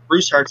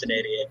 Bruce Hart's an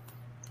idiot.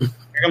 Here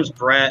comes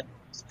Brett.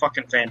 It's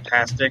fucking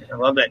fantastic. I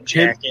love that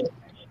jacket.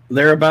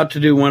 They're about to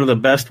do one of the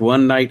best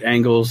one-night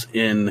angles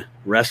in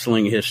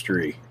wrestling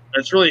history.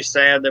 It's really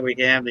sad that we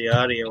can have the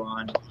audio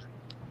on.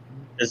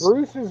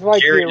 Bruce is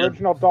like Jerry- the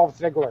original Dolph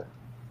Ziggler.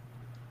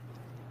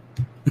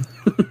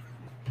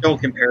 Don't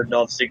compare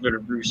Dolph Ziggler to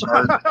Bruce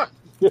Hart.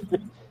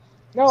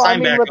 No, I Sign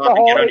mean back with on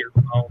the and get whole. on your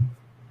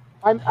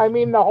phone. I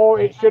mean the whole.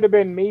 It should have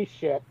been me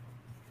shit.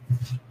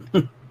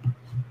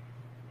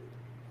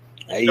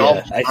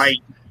 Dolph's right.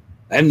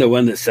 I'm the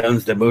one that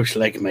sounds the most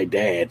like my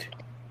dad.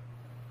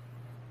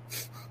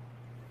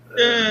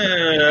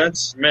 That's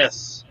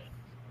Smith.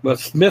 Well,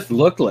 Smith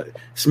looks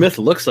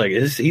like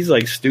he's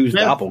like Stu's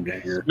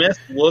doppelganger. Smith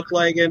looked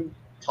like him,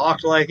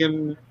 talked like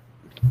him.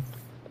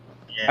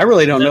 Yeah. I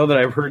really don't know that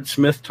I've heard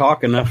Smith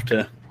talk enough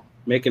to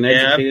make an Yeah,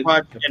 I've educated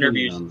watched opinion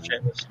interviews on and that.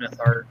 shit with Smith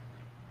Hart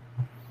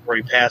before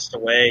he passed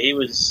away. He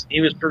was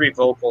pretty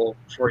vocal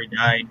before he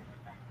died.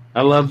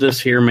 I love this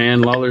here,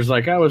 man. Lawler's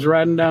like, I was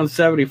riding down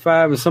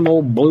 75 and some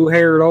old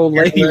blue-haired old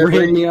lady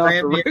ran me off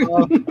the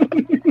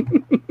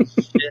road.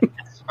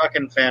 It's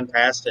fucking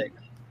fantastic.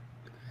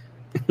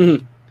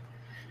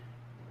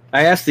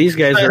 I asked these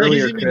guys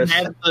earlier, He's Chris.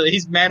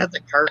 he's mad at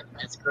the curtain.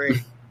 It's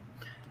great.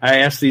 I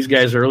asked these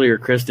guys earlier,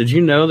 Chris, did you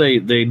know they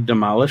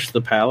demolished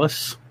the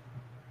Palace?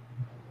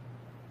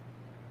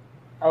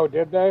 Oh,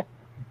 did they?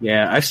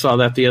 Yeah, I saw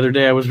that the other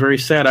day. I was very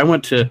sad. I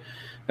went to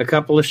a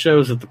couple of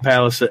shows at the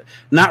Palace,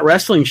 not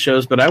wrestling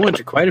shows, but I went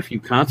to quite a few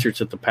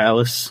concerts at the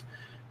Palace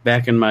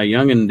back in my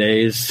youngin'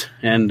 days,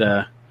 and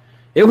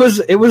it was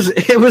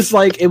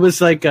like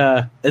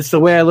it's the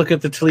way I look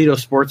at the Toledo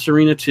Sports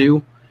Arena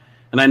too.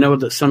 And I know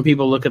that some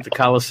people look at the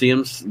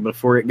Coliseums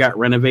before it got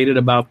renovated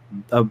about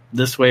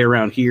this way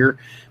around here,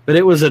 but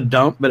it was a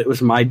dump. But it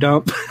was my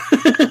dump.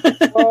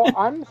 Well,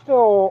 I'm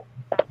still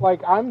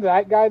I'm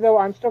that guy though.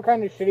 I'm still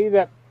kind of shitty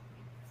that,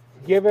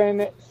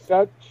 given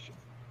such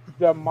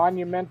the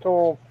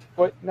monumental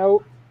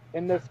footnote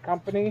in this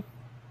company,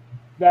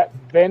 that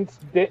Vince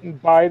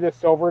didn't buy the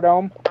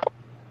Silverdome.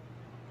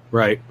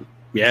 Right.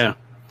 Yeah.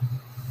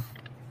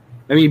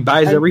 I mean, he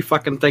buys every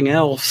fucking thing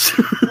else.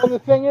 Well, the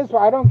thing is,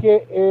 what I don't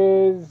get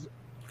is,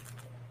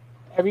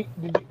 have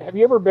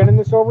you ever been in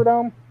the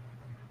Silverdome?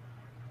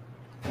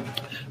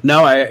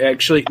 No, I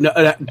actually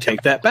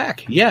take that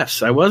back.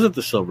 Yes, I was at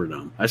the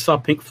Silverdome. I saw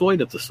Pink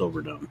Floyd at the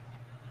Silverdome.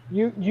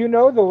 You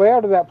know the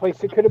layout of that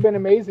place. It could have been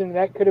amazing.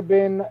 That could have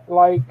been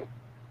like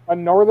a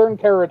Northern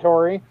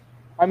Territory.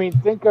 I mean,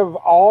 think of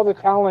all the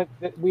talent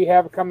that we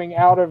have coming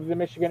out of the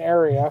Michigan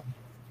area.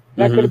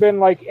 That could have been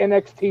like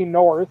NXT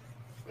North.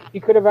 He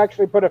could have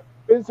actually put a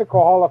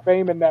physical Hall of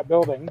Fame in that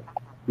building.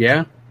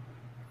 Yeah.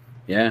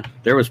 Yeah.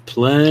 There was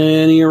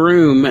plenty of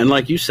room. And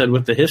like you said,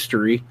 with the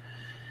history,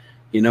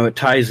 you know, it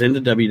ties into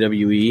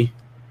WWE.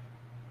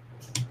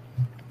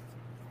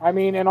 I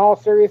mean, in all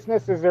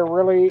seriousness, is there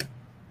really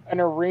an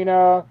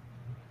arena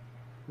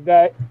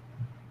that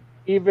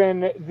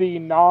even the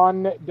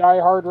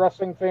non-diehard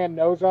wrestling fan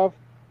knows of?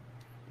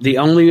 The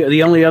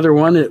only other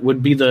one it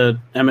would be the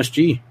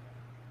MSG.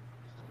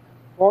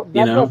 Well,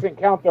 that doesn't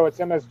count though. It's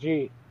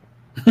MSG.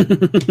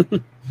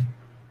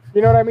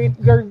 You know what I mean?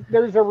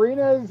 There's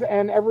arenas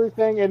and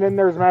everything, and then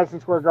there's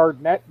Madison Square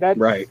Garden. That's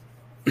right.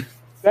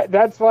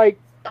 That's like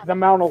the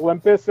Mount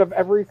Olympus of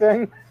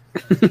everything.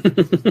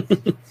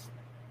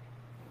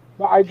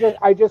 But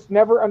I just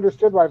never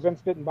understood why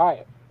Vince didn't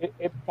buy it.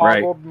 It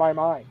boggled my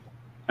mind.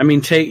 I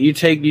mean, you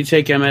take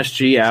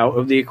MSG out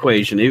of the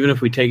equation. Even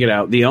if we take it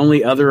out, the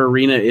only other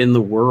arena in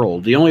the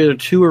world, the only other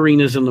two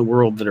arenas in the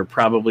world that are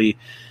probably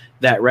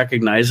that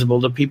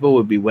recognizable to people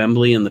would be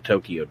Wembley and the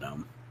Tokyo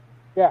Dome.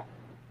 Yeah,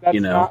 that's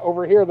not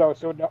over here though,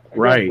 so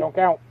don't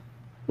count.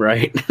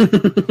 Right.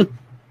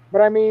 But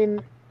I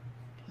mean,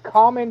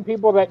 common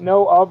people that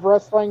know of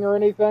wrestling or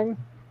anything,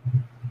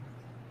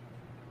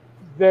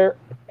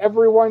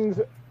 everyone's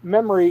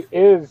memory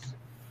is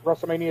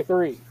WrestleMania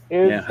 3.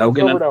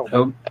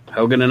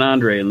 Hogan and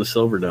Andre in the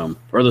Silverdome.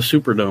 Or the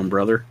Superdome,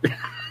 brother.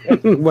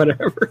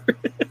 Whatever.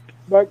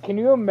 But can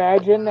you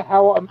imagine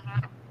how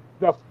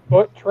the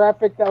foot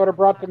traffic that would have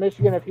brought to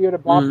Michigan if he would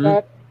have bought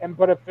that and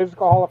put a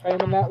physical Hall of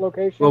Fame in that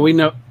location? Well, we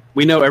know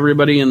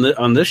everybody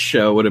on this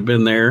show would have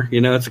been there.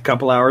 You know, it's a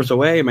couple hours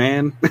away,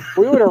 man.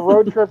 We would have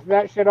road tripped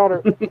that shit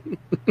out.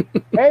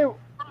 Hey,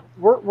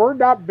 we're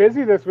not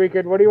busy this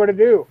weekend. What do you want to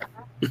do?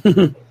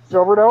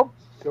 Silverdome.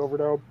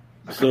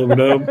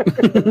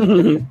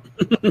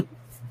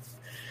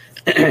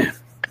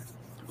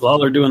 Well,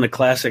 they're doing the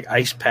classic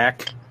ice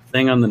pack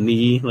thing on the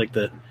knee, like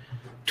the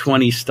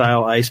 20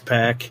 style ice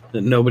pack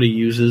that nobody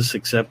uses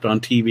except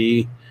on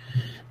TV.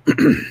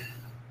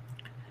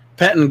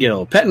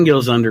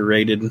 Pettengill's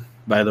underrated,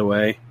 by the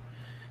way.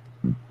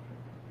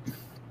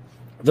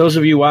 Those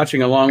of you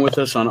watching along with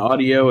us on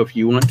audio, if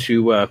you want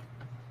to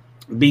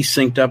be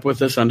synced up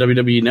with us on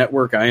WWE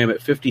Network, I am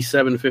at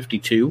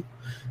 5752,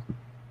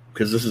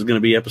 because this is going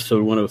to be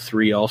episode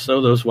 103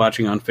 also. Those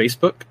watching on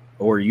Facebook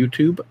or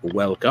YouTube,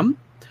 welcome.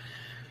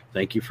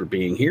 Thank you for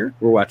being here.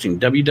 We're watching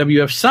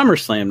WWF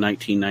SummerSlam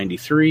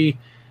 1993.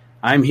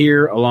 I'm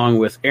here along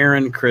with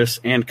Aaron, Chris,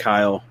 and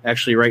Kyle.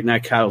 Actually, right now,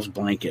 Kyle's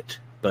blanket.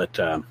 But,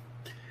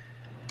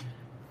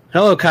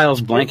 hello, Kyle's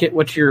blanket.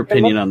 What's your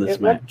opinion on this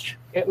match?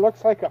 It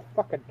looks like a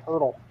fucking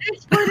turtle.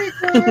 It's pretty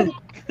good.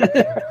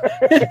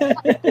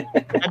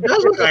 It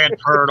does look like a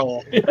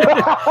turtle.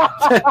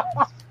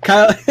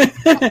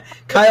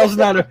 Kyle's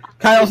not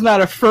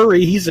a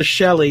furry. He's a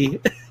Shelly.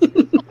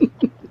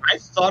 I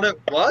thought it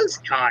was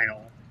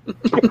Kyle. I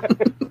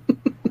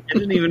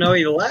didn't even know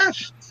he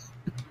left.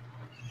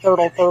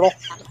 Turtle.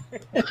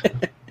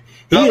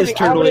 He is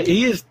turtle.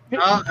 He is the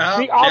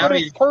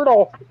ominous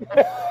turtle.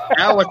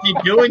 Now what's he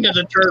doing to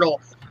the turtle?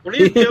 What are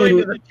you doing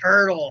to the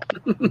turtle?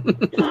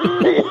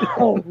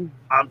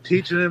 I'm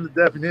teaching him the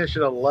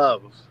definition of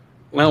love.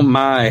 Oh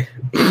my!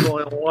 There's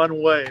only one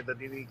way that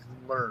he needs to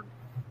learn.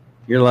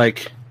 You're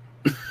like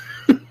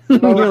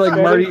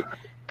Marty.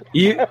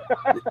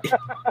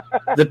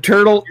 The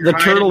turtle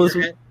is.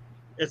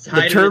 It's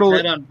hiding its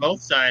head on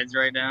both sides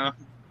right now.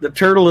 The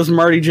turtle is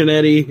Marty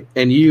Jannetty,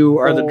 and you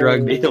are the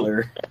drug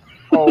dealer.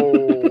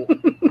 Oh,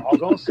 I was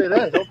going to say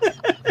that.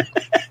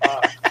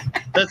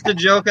 That's the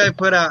joke I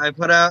put out. I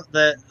put out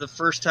that the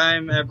first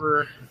time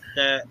ever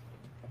that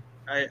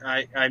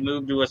I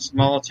moved to a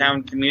small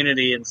town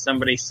community and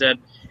somebody said,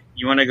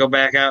 "You want to go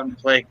back out and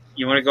play?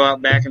 You want to go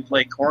out back and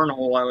play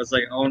cornhole?" I was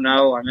like, "Oh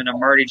no, I'm in a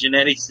Marty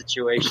Jannetty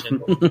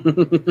situation."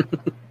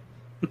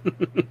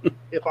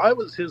 If I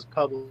was his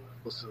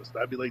publicist,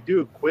 I'd be like,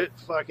 "Dude, quit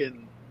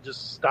fucking,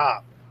 just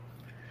stop."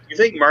 You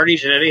think Marty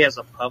Jannetty has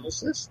a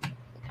publicist?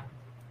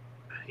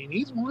 He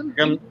needs one.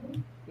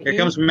 Here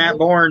comes Matt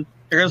Bourne.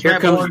 Here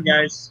comes Bourne,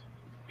 guys.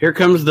 Here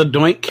comes the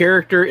Doink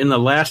character in the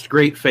last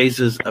great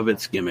phases of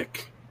its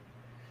gimmick.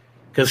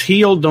 Because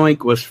heel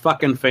Doink was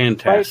fucking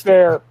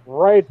fantastic.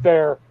 Right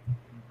there.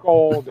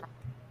 Gold.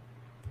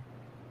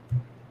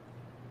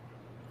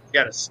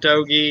 Got a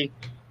stogie.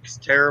 It's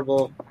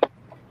terrible.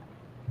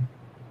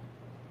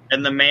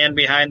 And the man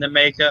behind the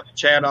makeup,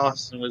 Chad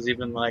Austin, was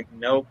even like,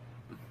 nope.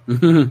 I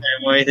didn't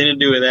want anything to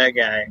do with that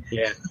guy.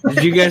 Yeah.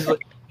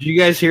 Did you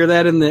guys hear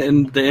that in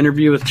the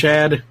interview with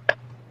Chad?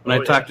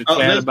 When I talked to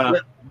Chad about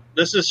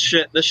this is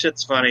shit. This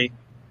shit's funny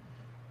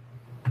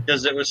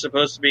because it was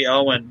supposed to be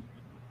Owen.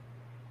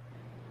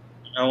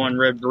 Owen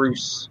read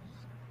Bruce.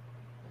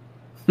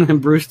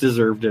 Bruce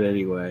deserved it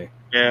anyway.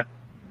 Yeah.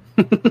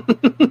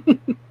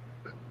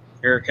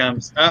 Here it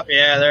comes. Oh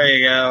yeah, there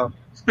you go.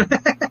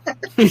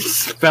 He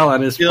fell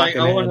on his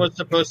fucking Owen head. was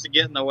supposed to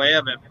get in the way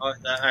of him.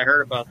 I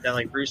heard about that.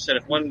 Like Bruce said,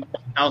 if 1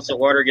 ounce of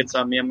water gets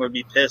on me, I'm going to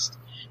be pissed.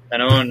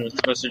 And Owen was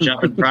supposed to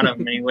jump in front of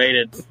him, and he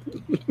waited.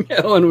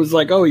 Owen was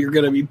like, "Oh, you're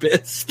going to be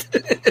pissed."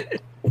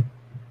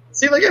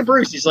 See, look at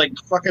Bruce. He's like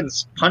fucking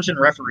punching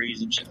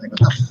referees and shit. Like, what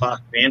the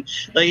fuck, man?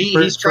 Like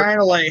he's trying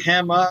to like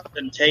hem up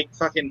and take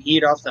fucking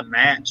heat off the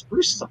match.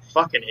 Bruce is a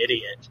fucking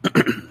idiot.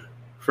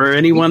 For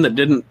anyone that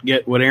didn't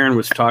get what Aaron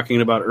was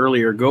talking about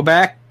earlier, go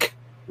back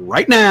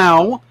right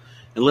now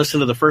and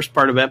listen to the first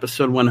part of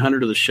episode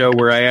 100 of the show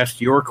where I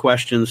asked your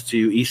questions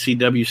to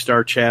ECW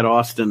star Chad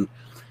Austin.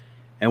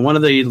 And one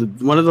of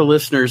the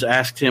listeners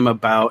asked him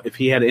about if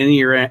he had any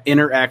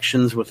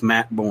interactions with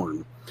Matt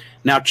Bourne.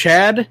 Now,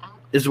 Chad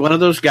is one of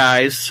those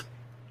guys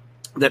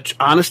that,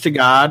 honest to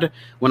God,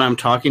 when I'm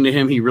talking to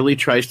him, he really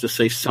tries to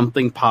say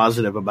something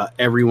positive about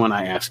everyone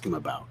I ask him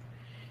about.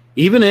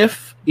 Even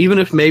if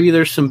maybe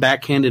there's some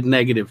backhanded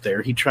negative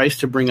there, he tries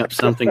to bring up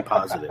something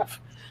positive.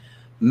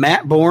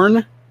 Matt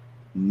Bourne,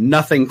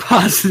 nothing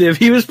positive.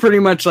 He was pretty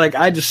much like,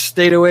 I just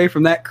stayed away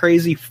from that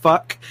crazy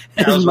fuck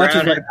as much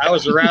as I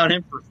was around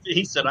him for.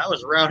 He said I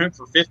was around him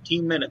for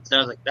 15 minutes. And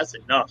I was like, that's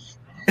enough.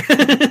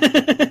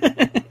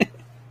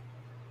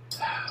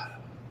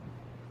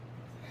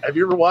 Have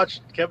you ever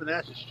watched Kevin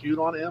Nash's feud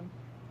on him?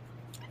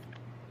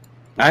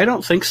 I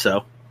don't think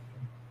so.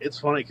 It's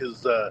funny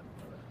because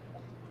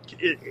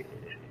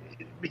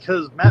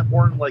Matt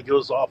Bourne like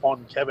goes off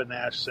on Kevin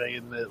Nash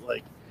saying that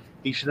like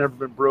he should never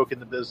been broke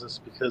into business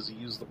because he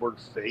used the word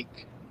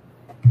fake.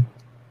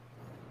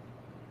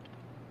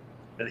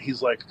 And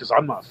he's like, because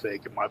I'm not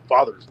fake and my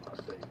father's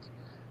not fake.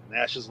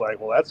 Nash is like,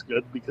 well, that's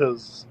good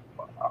because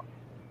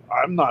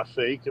I'm not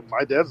fake and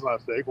my dad's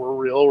not fake. We're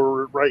real.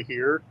 We're right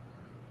here.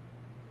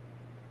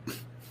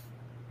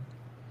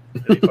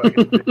 And he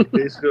fucking,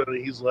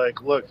 basically, he's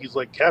like, look, he's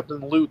like,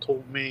 Captain Lou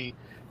told me,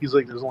 he's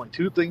like, there's only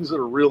 2 things that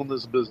are real in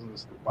this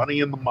business: the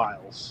money and the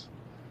miles.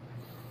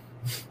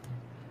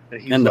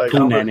 And he's and like, the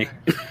punani.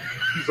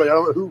 He's like, I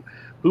don't know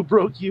who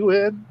broke you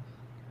in.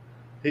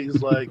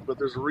 He's like, but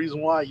there's a reason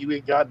why you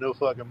ain't got no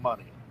fucking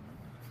money.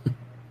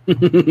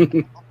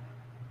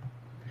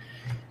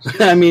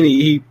 I mean,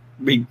 he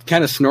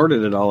kind of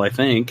snorted it all, I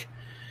think.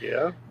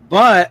 Yeah.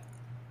 But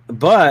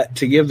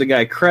to give the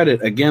guy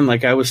credit, again,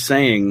 like I was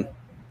saying,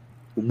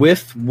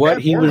 with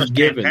what he was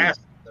given,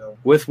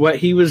 with what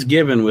he was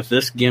given with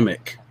this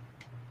gimmick,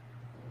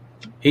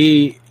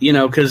 he,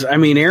 because, I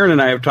mean, Aaron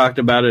and I have talked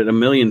about it a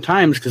million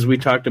times because we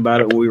talked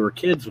about it when we were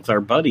kids with our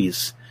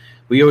buddies.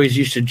 We always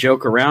used to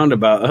joke around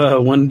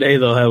about, one day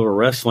they'll have a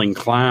wrestling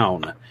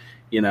clown,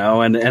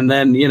 and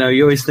then,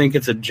 you always think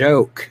it's a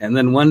joke. And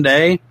then one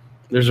day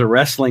there's a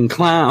wrestling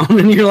clown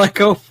and you're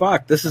like, oh,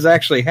 fuck, this is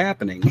actually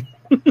happening.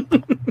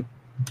 And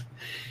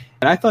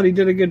I thought he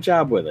did a good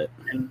job with it.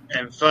 And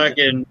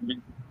fucking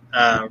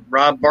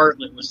Rob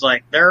Bartlett was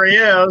like, there he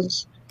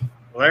is.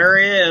 There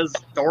he is.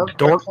 Dork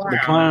the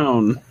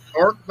Clown.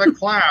 Dork the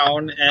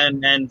Clown.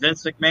 And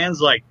Vince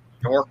McMahon's like,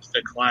 Dork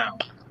the Clown.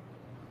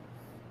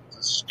 It's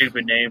a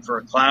stupid name for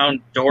a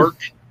clown. Dork.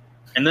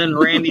 And then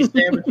Randy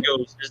Savage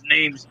goes, his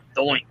name's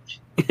Doink.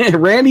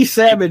 Randy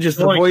Savage is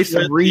the voice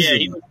of reason. Yeah,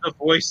 he was the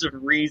voice of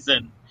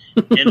reason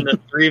in the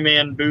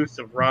 3-man booth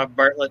of Rob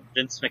Bartlett,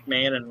 Vince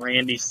McMahon, and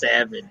Randy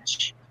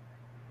Savage.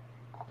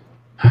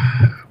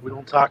 We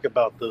don't talk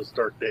about those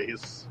dark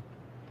days.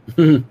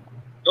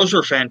 Those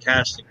were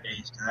fantastic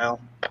days, Kyle.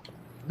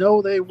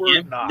 No, they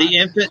were not.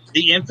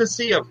 The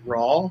infancy of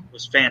Raw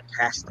was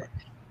fantastic.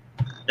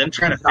 Them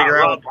trying to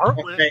figure out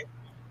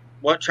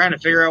what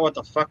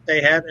the fuck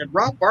they had, and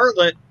Rob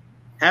Bartlett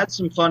had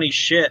some funny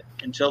shit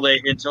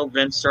until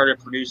Vince started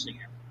producing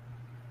him.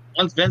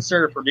 Once Vince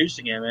started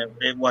producing him,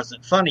 it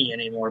wasn't funny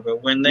anymore.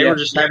 But when they were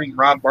just having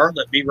Rob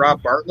Bartlett be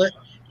Rob Bartlett,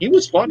 he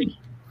was funny.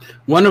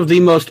 One of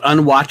the most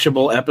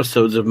unwatchable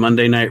episodes of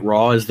Monday Night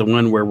Raw is the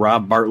one where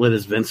Rob Bartlett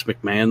is Vince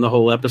McMahon the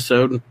whole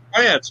episode.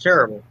 Oh, yeah, it's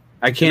terrible.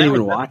 I can't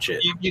even watch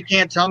it. You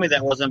can't tell me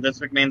that wasn't Vince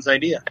McMahon's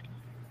idea.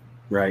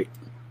 Right.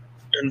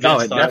 And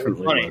Vince thought definitely it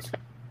was funny. was.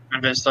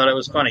 And Vince thought it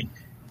was funny.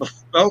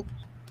 Oh.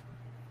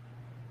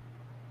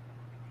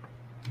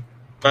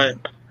 But...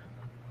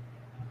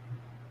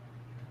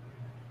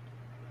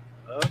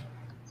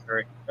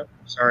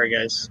 Sorry,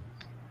 guys.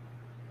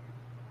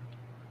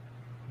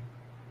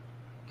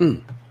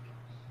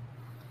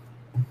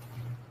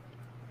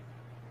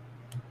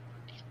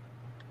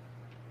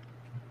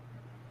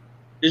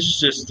 This is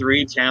just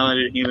 3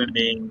 talented human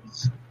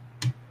beings.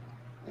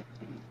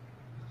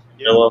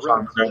 Yeah,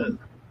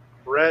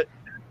 Brett,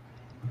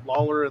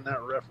 Lawler, and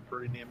that ref are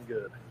pretty damn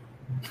good.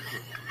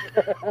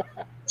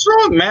 What's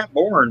wrong with Matt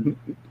Bourne?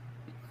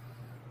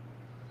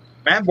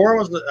 Matt Bourne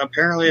was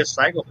apparently a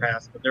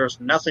psychopath, but there was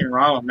nothing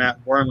wrong with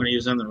Matt Bourne when he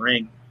was in the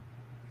ring.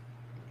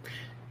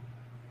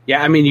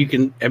 Yeah, I mean, you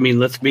can. I mean,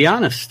 let's be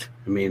honest.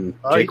 I mean,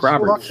 Jake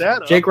Roberts.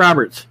 Jake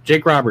Roberts.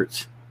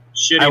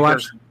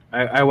 Shitty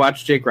I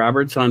watch Jake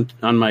Roberts on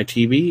my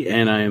TV,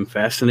 and I am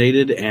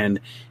fascinated, and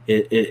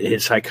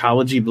his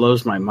psychology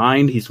blows my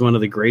mind. He's one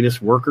of the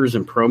greatest workers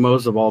and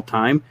promos of all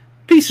time.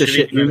 Piece of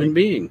shit human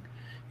being.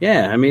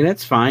 Yeah, I mean,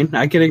 that's fine.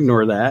 I can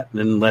ignore that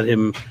and let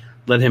him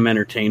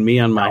entertain me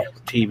on my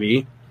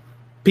TV.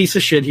 Piece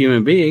of shit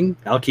human being.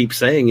 I'll keep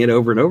saying it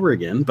over and over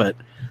again, but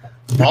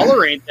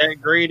Lawler ain't that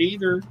great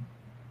either.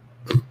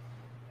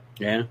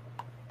 Yeah.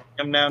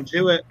 Come down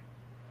to it.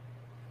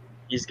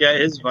 He's got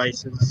his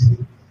vices.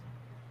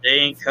 They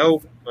ain't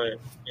coke, but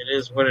it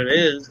is what it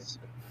is.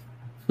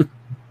 I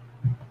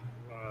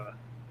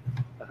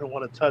don't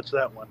want to touch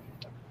that one.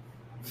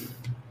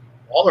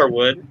 Lawler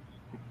would.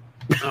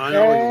 I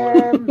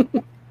know he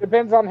would.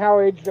 Depends on how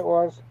aged it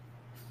was.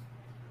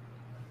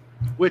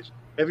 Which,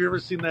 have you ever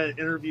seen that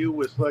interview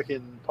with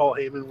fucking Paul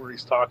Heyman where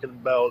he's talking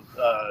about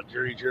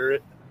Jerry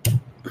Jarrett?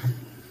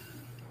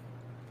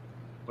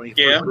 When he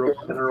first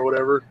broke in or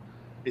whatever.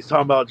 He's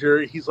talking about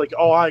Jerry. He's like,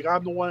 oh,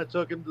 I'm the one that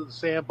took him to the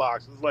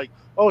sandbox. It's like,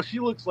 oh, she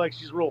looks like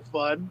she's real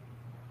fun.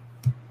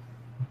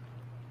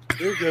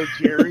 There you go,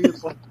 Jerry.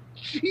 It's like,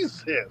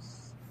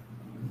 Jesus.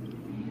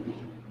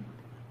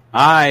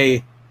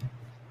 I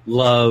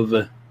love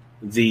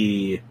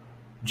the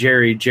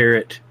Jerry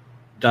Jarrett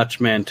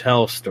Dutch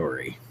Mantel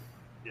story.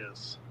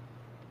 Yes.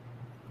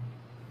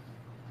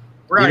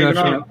 Right, You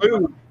know, on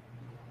food.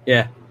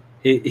 Yeah.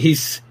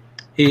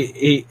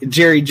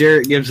 Jerry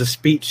Jarrett gives a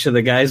speech to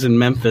the guys in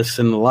Memphis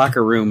in the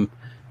locker room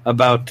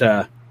about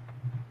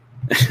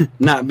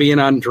not being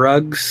on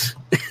drugs.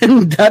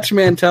 And Dutch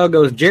Mantel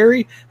goes,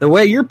 Jerry, the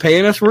way you're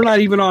paying us, we're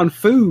not even on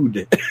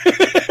food.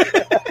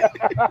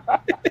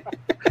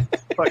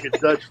 Fucking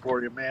Dutch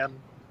for you, man.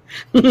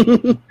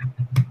 Oh,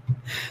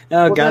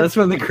 God, that's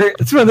one of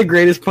the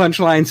greatest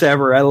punchlines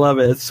ever. I love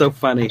it. It's so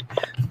funny.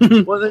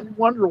 Well, then you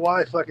wonder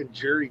why fucking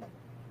Jerry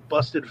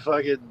busted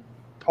fucking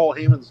Paul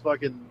Heyman's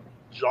fucking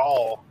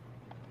jaw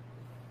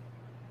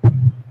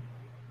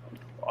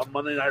on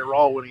Monday Night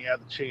Raw when he had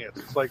the chance.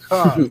 It's like,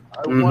 I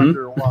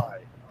wonder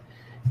why.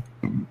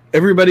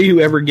 Everybody who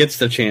ever gets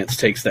the chance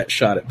takes that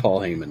shot at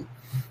Paul Heyman.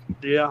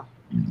 Yeah.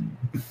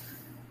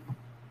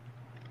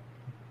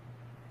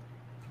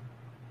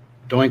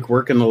 Doink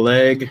working the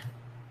leg.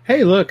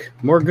 Hey, look,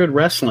 more good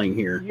wrestling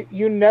here.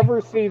 You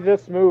never see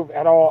this move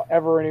at all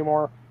ever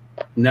anymore.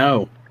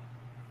 No,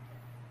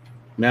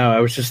 I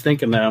was just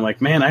thinking that. I'm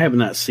like, man, I have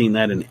not seen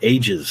that in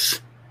ages.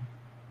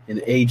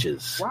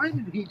 Why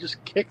did he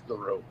just kick the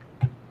rope?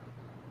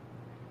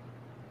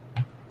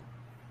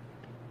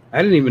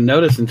 I didn't even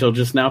notice until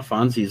just now.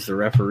 Fonzie's the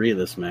referee of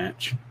this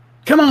match.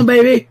 Come on,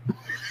 baby.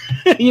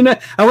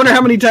 I wonder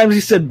how many times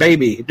he said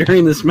baby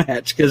during this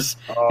match, because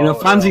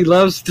Fonzie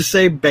loves to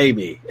say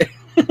baby.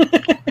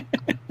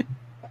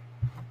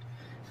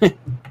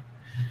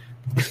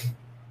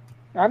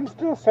 I'm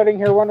still sitting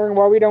here wondering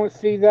why we don't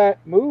see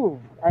that move.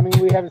 I mean,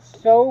 we have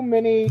so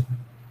many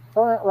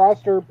current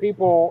roster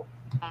people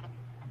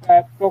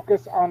that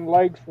focus on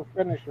legs for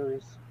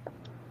finishers,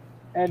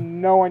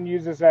 and no one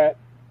uses that.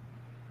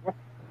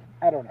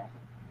 I don't know.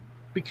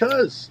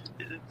 Because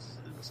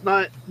it's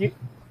not.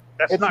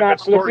 That's it's not not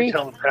good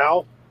storytelling,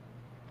 pal.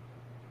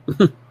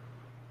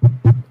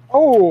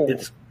 Oh.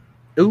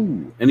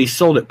 Ooh, and he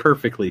sold it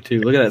perfectly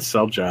too. Look at that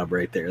sell job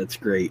right there. That's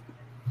great.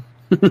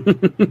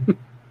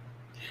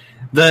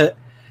 But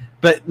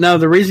no,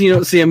 the reason you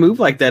don't see a move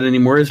like that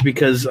anymore is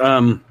because,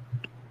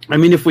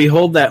 if we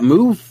hold that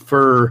move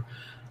for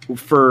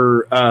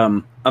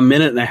a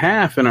minute and a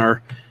half in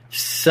our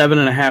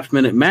 7.5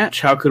 minute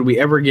match, how could we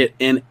ever get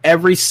in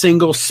every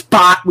single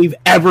spot we've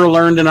ever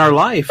learned in our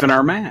life in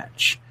our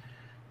match?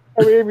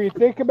 I mean, if you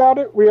think about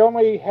it, we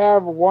only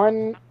have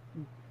one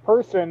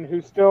person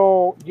who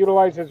still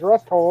utilizes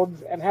rest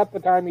holds, and half the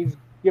time he's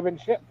given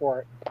shit for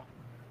it.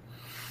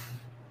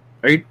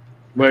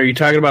 Are you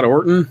talking about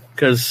Orton?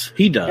 Because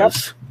he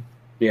does.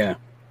 Yep.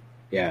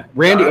 Yeah.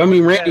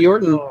 Randy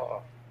Orton.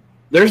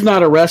 There's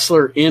not a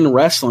wrestler in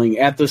wrestling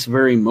at this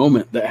very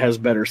moment that has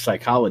better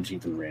psychology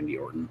than Randy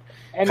Orton.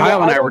 And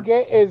Kyle and I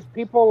get is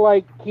people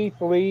like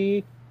Keith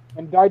Lee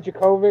and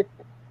Dijakovic,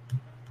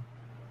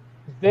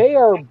 they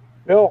are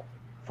built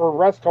for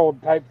rest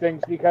hold type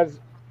things, because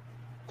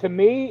to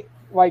me,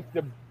 like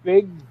the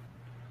big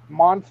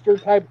monster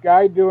type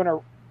guy doing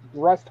a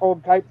rest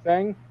hold type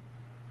thing,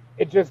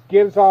 it just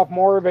gives off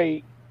more of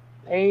a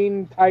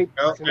pain type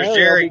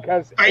scenario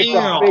because it's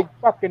a big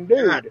fucking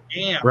dude. God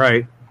damn.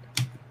 Right.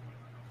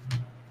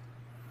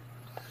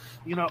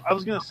 I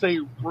was going to say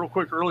real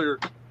quick earlier,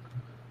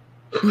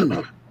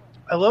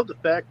 I love the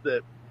fact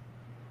that,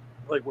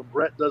 like, when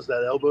Brett does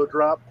that elbow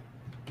drop,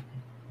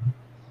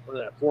 or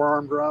that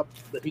forearm drop,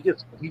 that he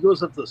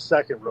goes up to the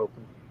second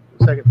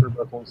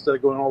turnbuckle instead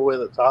of going all the way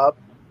to the top.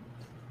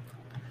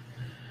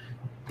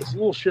 It's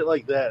little shit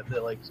like that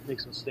like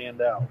makes him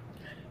stand out.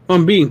 Well,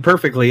 I'm being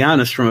perfectly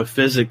honest from a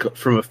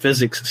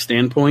physics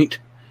standpoint.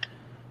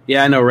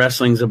 Yeah, I know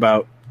wrestling's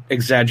about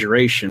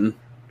exaggeration,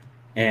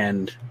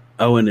 and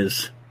Owen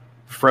is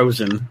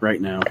frozen right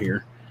now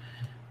here.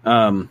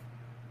 I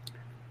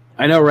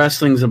know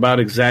wrestling's about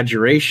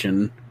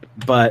exaggeration,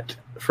 but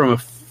from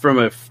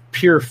a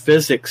pure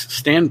physics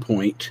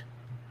standpoint,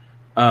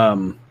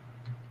 the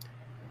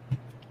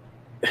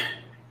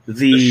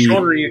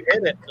shorter you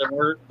hit it, the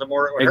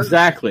more it would hurt.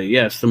 Exactly.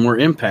 Yes, the more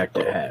impact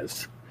it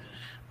has.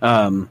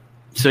 So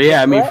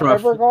yeah, I mean, Brett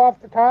ever go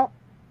off the top?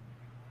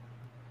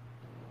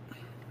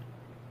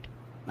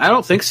 I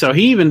don't think so.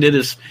 He even did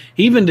his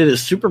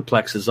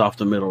superplexes off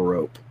the middle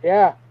rope.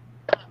 Yeah.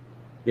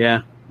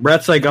 Yeah.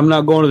 Brett's like, I'm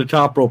not going to the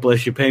top rope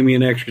unless you pay me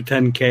an extra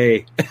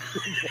 $10K.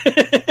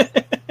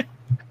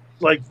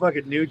 Like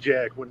fucking New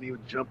Jack when he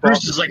would jump Bruce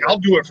off. is like, I'll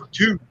do it for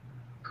 2.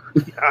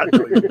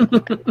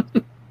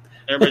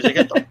 Everybody's like,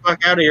 get the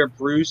fuck out of here,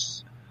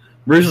 Bruce.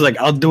 Bruce is like,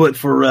 I'll do it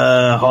for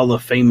Hall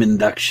of Fame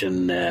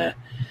induction and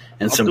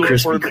some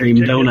Krispy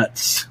Kreme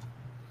donuts.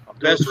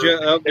 There's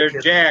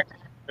Jack.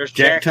 There's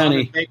Jack Jack on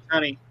Tunney. the Take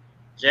Tunney.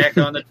 Jack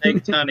on the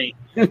Take Tunney.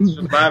 That's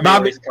what Bobby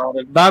always called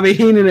him. Bobby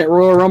Heenan at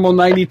Royal Rumble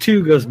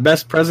 92 goes,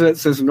 best president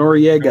since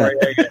Noriega.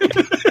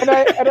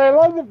 And I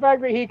love the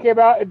fact that he came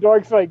out and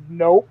Doink's like,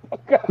 nope.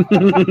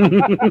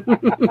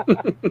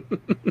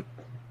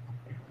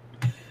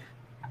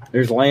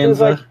 There's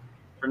Lanza.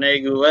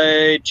 Rene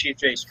Goulet, Chief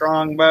J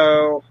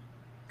Strongbow.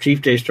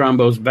 Chief J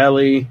Strombow's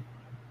belly.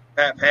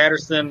 Pat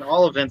Patterson.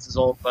 All of Vince's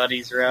old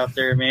buddies are out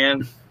there,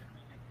 man.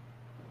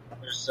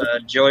 There's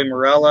Joey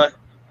Morella.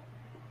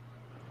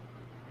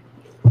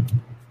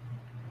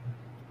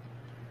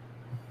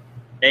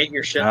 Nate,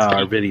 your shit's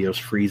Our video's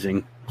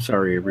freezing.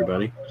 Sorry,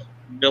 everybody.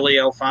 Billy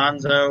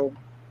Alfonso.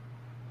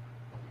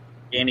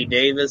 Danny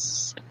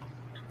Davis.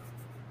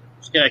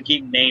 Just gonna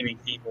keep naming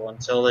people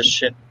until this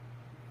shit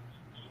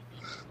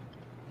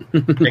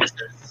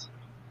fixes.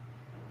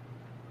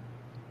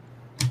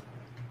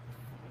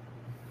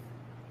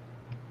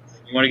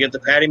 You want to get the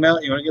patty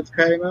melt? Yeah, I'll get the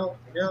patty melt.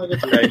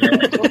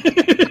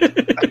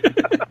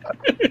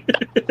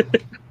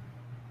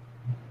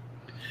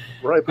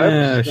 Right,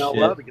 Piper's not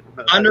allowed to get the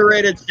patty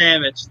Underrated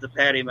sandwich, the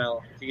patty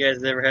melt. If you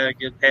guys ever had a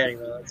good patty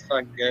melt, it's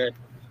fucking good.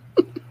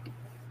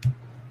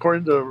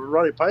 According to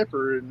Roddy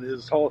Piper in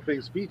his Hall of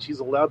Fame speech, he's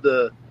allowed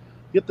to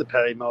get the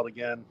patty melt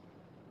again.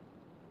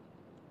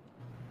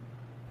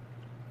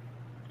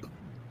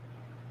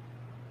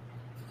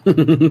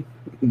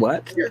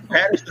 What? Your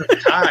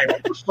Patterson's tie.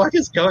 What the fuck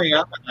is going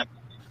on?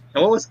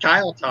 And what was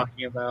Kyle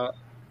talking about?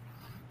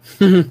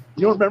 You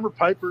don't remember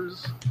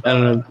Piper's? I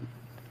don't know.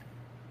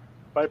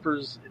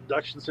 Piper's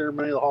induction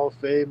ceremony of the Hall of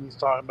Fame. He's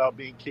talking about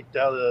being kicked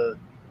out of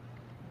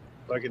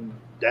fucking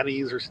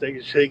Denny's or Steak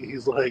and Shake.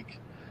 He's like,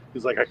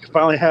 I can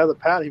finally have the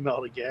patty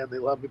melt again. They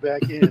let me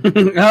back in.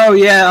 Oh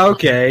yeah,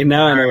 okay.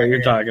 Now I know what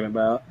you're talking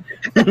about.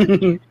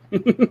 That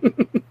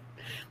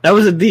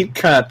was a deep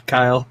cut,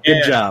 Kyle.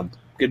 Good job.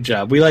 Good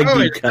job. We like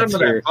deep cuts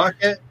here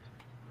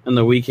on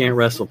the We Can't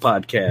Wrestle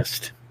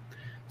podcast.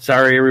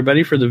 Sorry,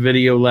 everybody, for the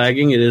video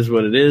lagging. It is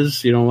what it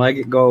is. You don't like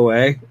it, go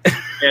away.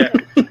 Yeah.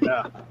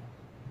 Yeah.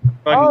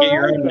 Fucking get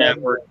your own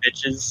network,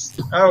 bitches.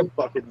 Oh,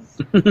 fucking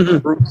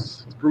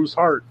Bruce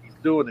Hart. He's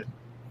doing it.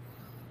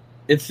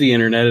 It's the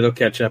internet. It'll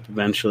catch up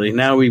eventually.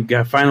 Now we've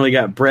finally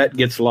got Brett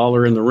gets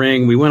Lawler in the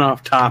ring. We went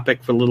off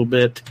topic for a little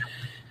bit.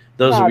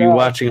 Those of you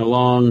watching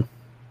along.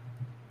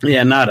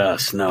 Yeah, not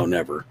us. No,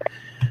 never.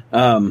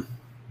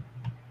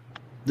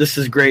 This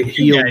is great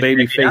heel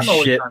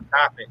babyface shit. On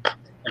topic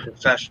and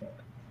professional.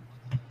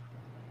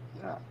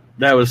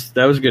 That was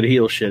good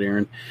heel shit,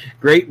 Aaron.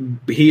 Great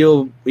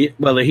heel.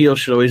 Well, the heel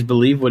should always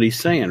believe what he's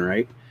saying,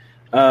 right?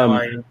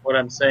 What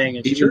I'm saying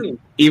is true,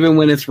 even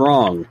when it's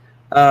wrong.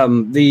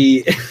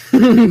 The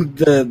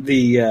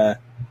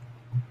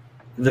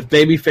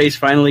babyface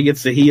finally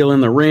gets the heel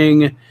in the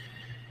ring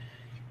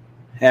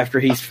after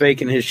he's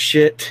faking his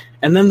shit.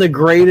 And then the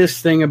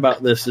greatest thing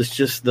about this is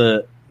just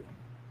the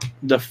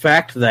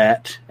fact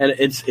that, and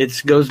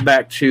it goes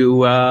back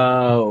to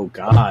oh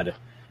god,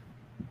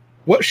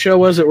 what show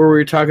was it where we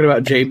were talking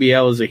about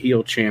JBL as a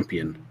heel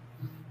champion?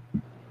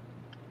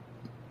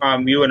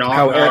 You and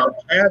I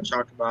had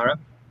talked about it.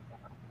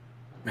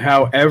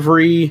 How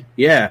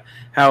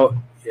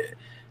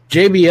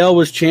JBL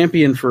was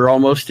champion for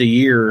almost a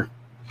year,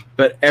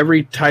 but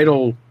every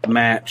title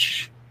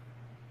match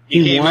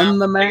he won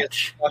the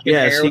match.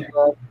 Yes,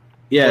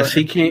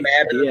 he came.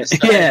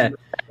 Yeah,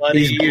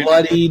 he's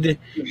bloodied.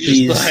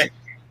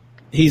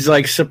 He's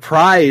like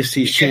surprised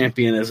he's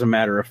champion, as a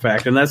matter of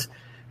fact, and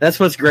that's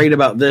what's great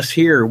about this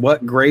here.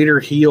 What greater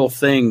heel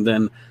thing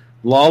than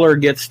Lawler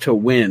gets to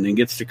win and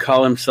gets to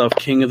call himself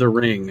King of the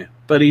Ring,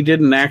 but he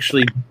didn't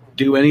actually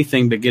do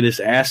anything but get his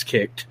ass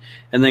kicked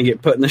and then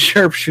get put in the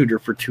sharpshooter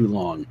for too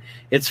long.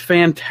 It's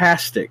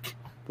fantastic.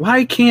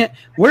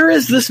 Where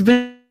is this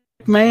Vince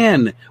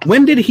McMahon?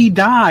 When did he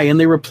die? And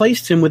they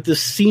replaced him with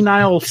this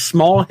senile,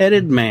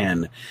 small-headed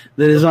man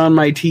that is on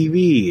my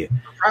TV. The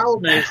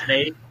problem is,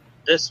 Nate,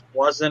 this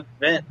wasn't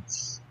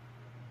Vince.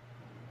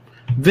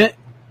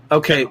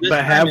 Okay,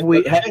 but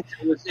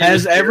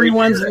has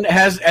everyone's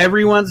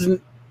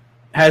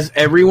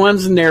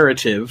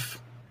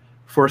narrative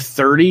for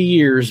 30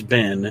 years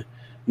been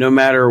no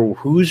matter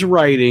who's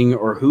writing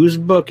or who's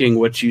booking,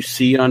 what you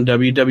see on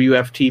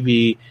WWF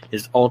TV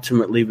is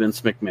ultimately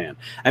Vince McMahon.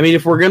 I mean,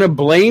 if we're going to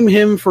blame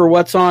him for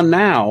what's on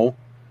now,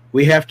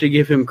 we have to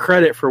give him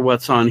credit for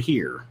what's on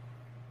here.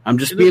 I'm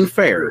just being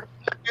fair.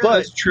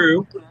 But it's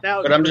true.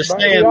 Now, But I'm just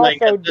saying,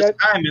 like, at this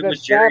time, it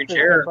was Jerry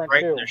Jarrett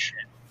writing this shit.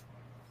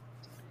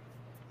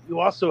 you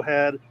also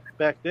had,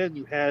 back then,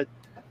 you had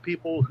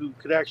people who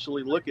could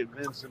actually look at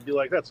Vince and be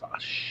like, that's a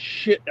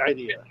shit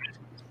idea.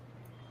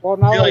 Well,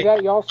 not only Like,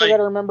 that, you also got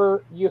to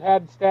remember you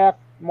had staff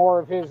more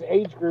of his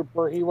age group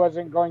where he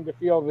wasn't going to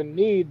feel the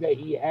need that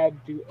he had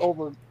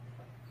to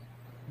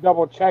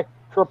double check,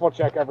 triple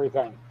check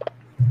everything.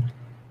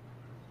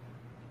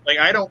 Like,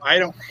 I don't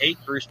hate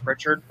Bruce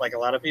Pritchard like a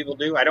lot of people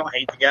do. I don't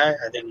hate the guy.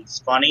 I think he's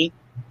funny.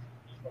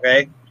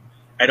 Okay?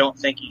 I don't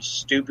think he's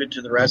stupid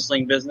to the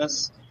wrestling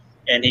business,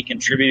 and he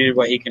contributed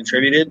what he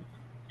contributed,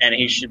 and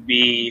he should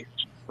be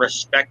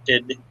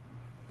respected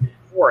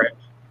for it.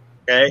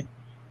 Okay?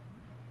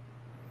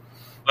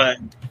 But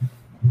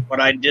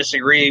what I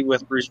disagree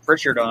with Bruce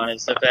Pritchard on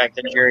is the fact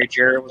that Jerry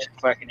Jarrett was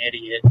a fucking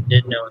idiot and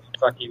didn't know what the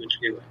fuck he was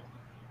doing.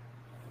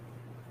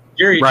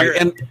 Jerry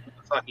Jarrett and, what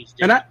the fuck he's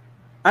doing. And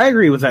I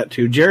agree with that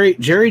too. Jerry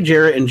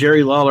Jarrett and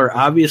Jerry Lawler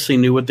obviously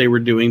knew what they were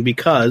doing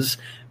because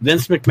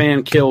Vince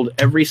McMahon killed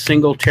every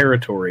single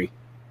territory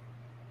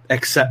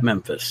except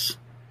Memphis.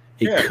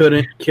 He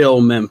couldn't kill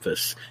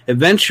Memphis.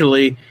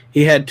 Eventually,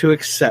 he had to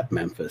accept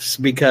Memphis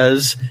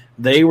because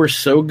they were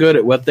so good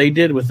at what they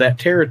did with that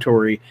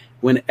territory.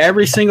 When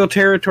every single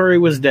territory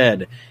was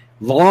dead,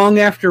 long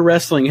after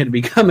wrestling had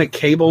become a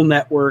cable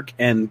network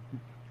and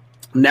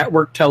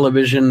network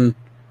television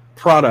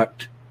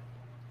product,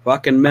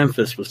 fucking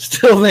Memphis was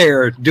still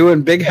there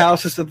doing big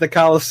houses at the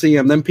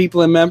Coliseum. Then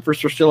people in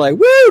Memphis were still like,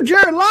 woo,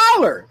 Jerry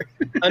Lawler!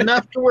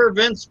 Enough to where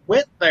Vince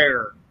went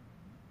there.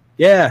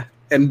 Yeah,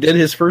 and did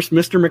his first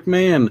Mr.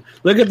 McMahon.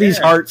 Look at these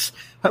hearts.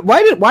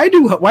 Why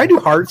do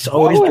hearts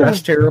always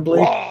dress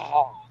terribly?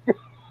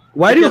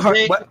 Why do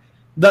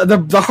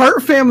the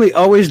Hart family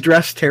always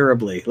dress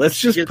terribly? Let's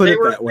just put it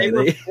that way. They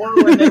were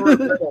poor when they were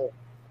little.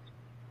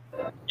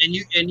 And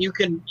you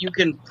can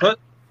put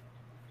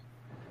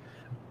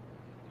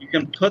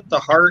the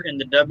heart in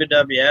the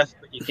WWF,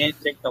 but you can't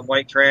take the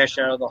white trash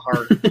out of the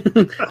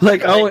heart.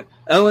 Like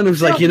Owen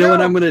was like, you know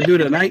what I'm going to do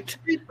tonight?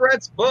 Read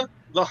Brett's book.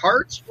 The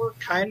hearts were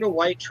kind of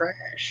white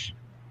trash.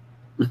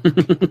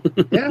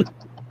 Yeah.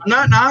 I'm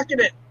not knocking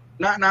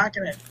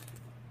it.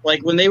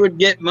 Like, when they would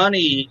get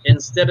money,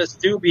 instead of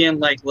Stu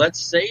being like, let's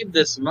save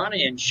this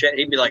money and shit,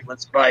 he'd be like,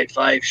 let's buy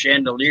 5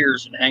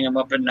 chandeliers and hang them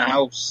up in the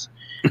house.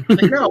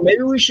 Like, no,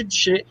 maybe we should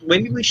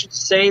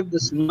save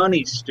this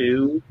money,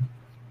 Stu.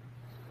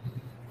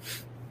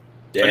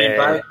 Yeah.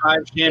 Buy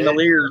 5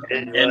 chandeliers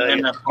And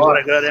a want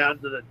to go down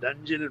to the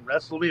dungeon and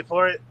wrestle me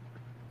for it?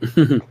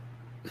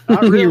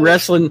 Not really. You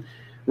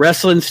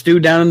wrestling Stu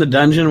down in the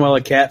dungeon while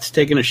a cat's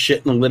taking a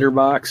shit in the litter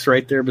box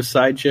right there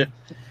beside you.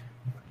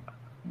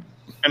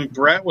 And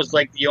Brett was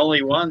like the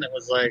only one that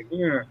was like,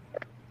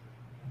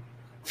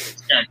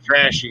 it's kind of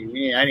trashy.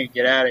 Yeah, I need to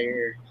get out of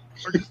here.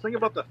 Or just think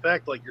about the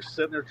fact, like, you're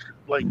sitting there,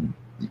 like,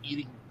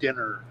 eating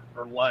dinner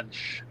or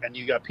lunch, and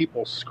you got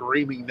people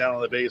screaming down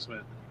in the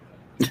basement.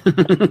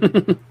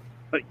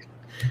 Like,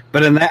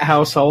 but in that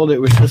household, it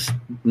was just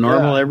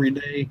normal every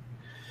day.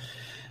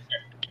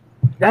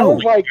 That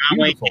was like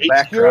beautiful pure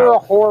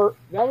backdrop. horror.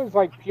 That was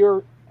like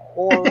pure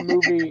horror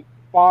movie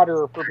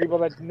fodder for people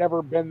that's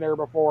never been there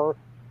before.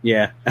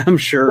 Yeah, I'm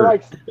sure.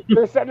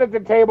 They're sitting at the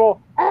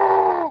table,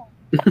 and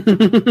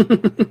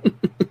the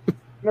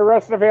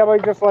rest of the family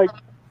just like,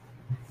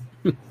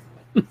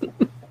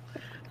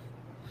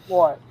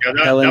 what? Yeah,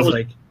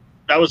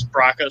 that was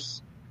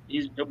Brockus.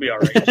 He'll be all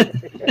right.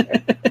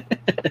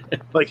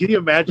 Like, can you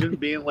imagine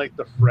being like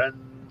the friend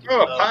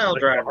Oh, of pile like,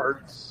 driver. the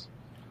Hearts?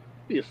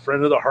 Be a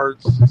friend of the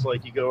Hearts. It's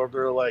like you go over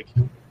there, like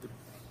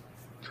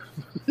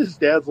his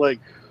dad's like,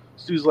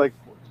 Stu's like,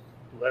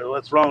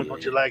 what's wrong?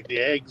 Don't you like the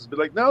eggs? Be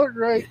like, no, they're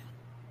great.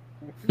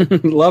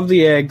 Love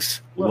the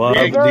eggs. Love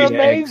They're the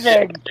eggs.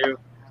 amazing.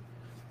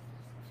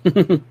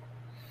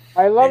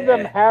 I love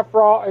them half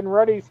raw and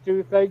ready,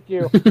 Stu. Thank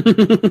you.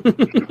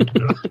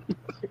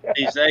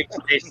 These eggs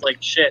taste like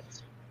shit.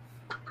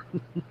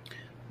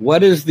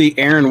 What is the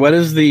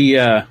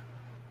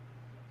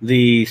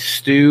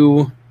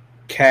Stu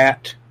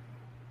cat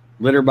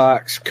litter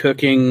box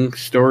cooking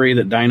story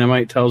that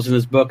Dynamite tells in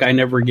his book? I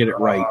never get it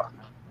right.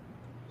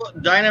 Well,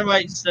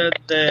 Dynamite said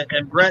that,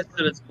 and Brett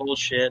said it's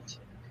bullshit,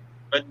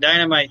 but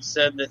Dynamite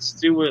said that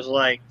Stu was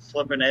like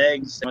flipping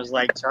eggs and was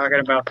like talking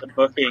about the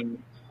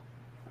booking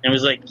and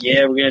was like,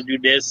 yeah, we're going to do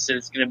this and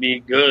it's going to be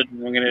good and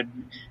we're going to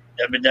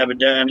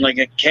and like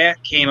a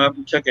cat came up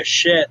and took a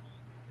shit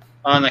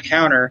on the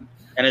counter,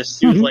 and as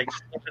Stu's like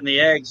flipping the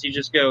eggs, he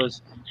just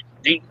goes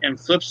dink and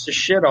flips the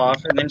shit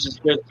off and then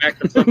just goes back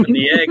to flipping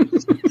the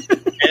eggs.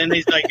 And then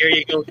he's like, here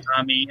you go,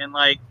 Tommy, and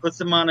like puts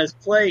them on his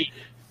plate.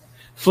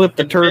 Flip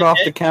the turd off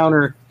the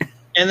counter.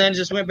 And then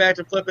just went back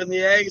to flipping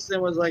the eggs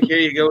and was like, here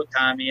you go,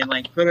 Tommy, and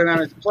like put it on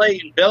his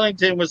plate. And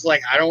Billington was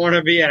like, I don't want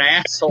to be an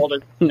asshole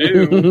to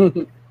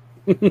do.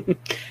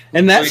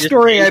 And that So he just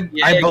story, ate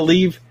the I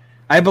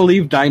egg.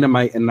 believe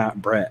Dynamite and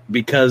not Brett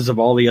because of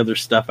all the other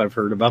stuff I've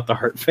heard about the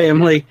Hart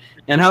family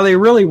and how they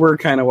really were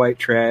kind of white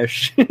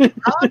trash.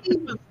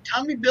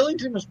 Tommy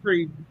Billington was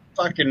pretty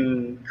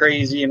fucking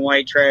crazy and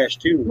white trash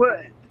too.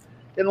 But-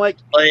 And like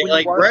Like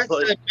when you watch,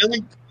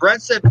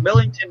 Brett said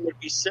Billington would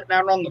be sitting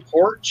out on the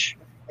porch,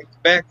 like the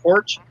back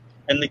porch,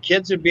 and the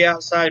kids would be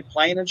outside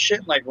playing and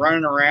shit, like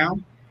running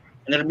around,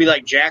 and there'd be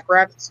like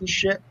jackrabbits and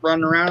shit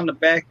running around in the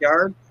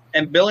backyard,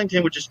 and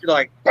Billington would just be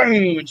like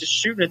boom and just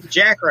shooting at the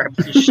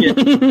jackrabbits and shit.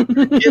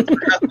 The kids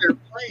were out there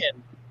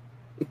playing.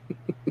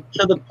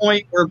 To the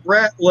point where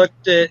Brett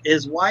looked at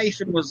his wife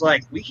and was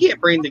like, "We can't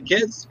bring the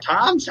kids to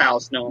Tom's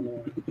house no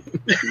more.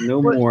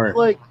 No but, more.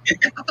 like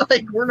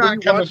Like we're when not you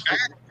coming watch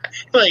back.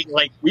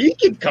 Like we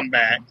can come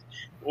back.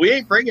 We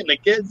ain't bringing the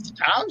kids to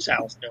Tom's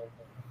house no more."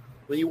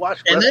 when you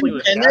watch And wrestling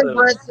with then shadows,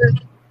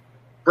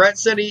 Brett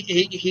said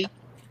he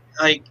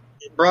like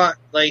brought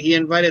like he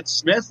invited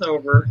Smith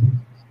over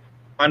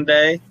one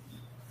day,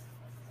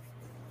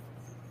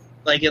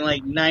 like in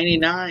like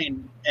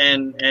 '99,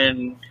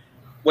 and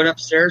went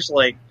upstairs to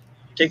like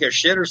take a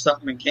shit or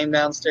something, and came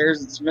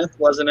downstairs, and Smith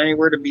wasn't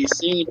anywhere to be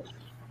seen.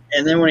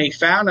 And then when he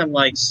found him,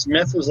 like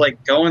Smith was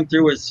like going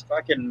through his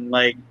fucking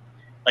like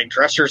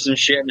dressers and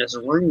shit in his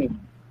room.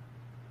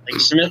 Like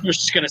Smith was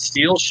just gonna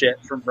steal shit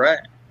from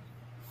Brett.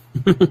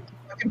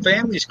 Fucking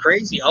family's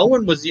crazy.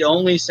 Owen was the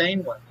only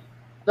sane one.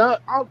 no,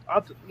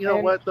 you know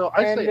And- what though?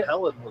 I say and-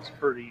 Helen was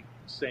pretty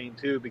sane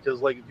too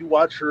because like if you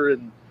watch her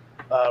in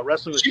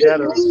Wrestling with She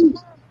didn't Shadows, leave.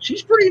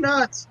 She's pretty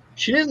nuts.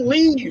 She didn't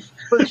leave.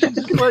 but she's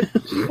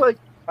just like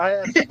I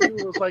asked him,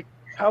 it was like,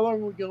 how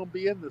long are we gonna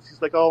be in this?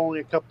 He's like, oh, only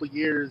a couple of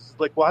years. He's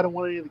like, well, I don't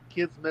want any of the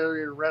kids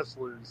marrying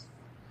wrestlers.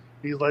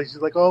 She's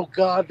like, oh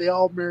God, they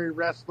all married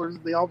wrestlers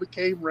and they all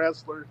became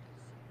wrestlers.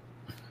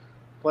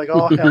 Like,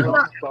 oh hell,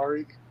 I'm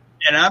sorry.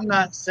 And I'm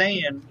not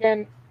saying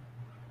Can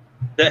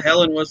that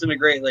Helen wasn't a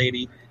great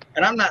lady.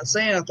 And I'm not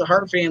saying that the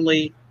Hart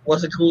family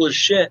wasn't cool as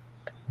shit.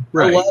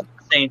 Right. I love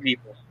insane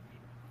people.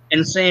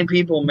 Insane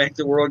people make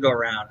the world go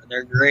round, and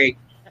they're great.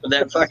 But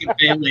that fucking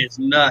family is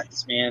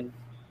nuts, man.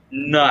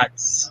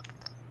 Nuts.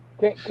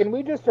 can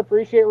we just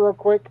appreciate real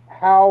quick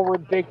how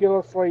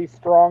ridiculously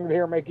strong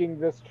they're making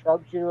this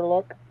sharpshooter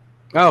look?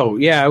 Oh,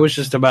 yeah, I was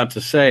just about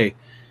to say.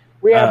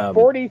 We have Um,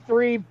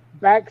 43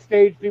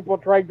 backstage people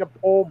trying to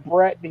pull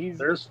Brett, and he's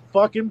There's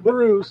fucking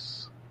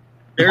Bruce.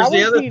 There's how the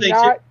is other he thing,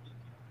 not? too.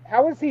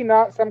 How is he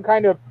not some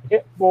kind of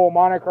pit bull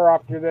moniker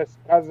after this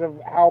because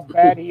of how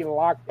bad he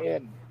locked in?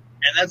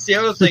 And that's the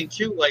other thing,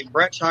 too. Like,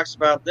 Brett talks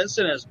about this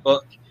in his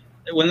book.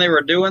 That when they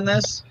were doing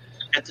this,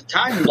 at the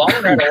time, Lawler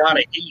had a lot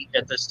of heat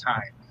at this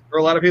time. There were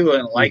a lot of people that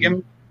didn't like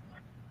him.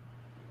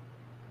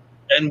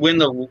 And when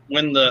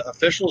the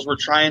officials were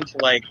trying to,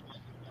 like,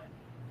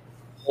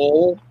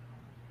 pull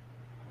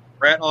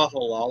Brett off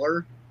of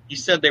Lawler, he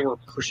said they were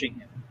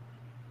pushing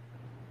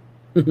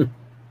him.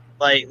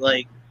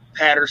 like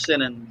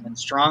Patterson and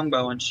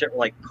Strongbow and shit were,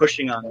 like,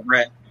 pushing on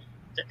Brett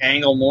to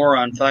angle more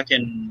on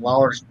fucking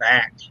Lawler's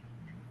back.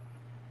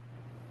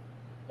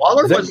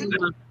 Lawler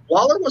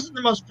wasn't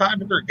the most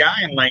popular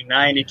guy in like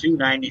 92,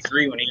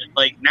 93 when he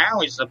like now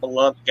he's a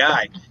beloved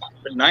guy.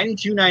 But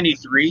 92,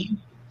 93,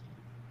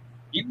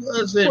 he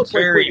wasn't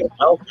very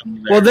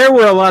welcome there. Well, there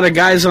were a lot of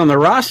guys on the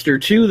roster,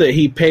 too, that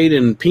he paid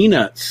in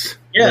peanuts.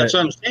 yeah, That- that's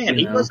what I'm saying. you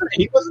He know.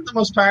 wasn't the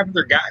most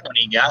popular guy when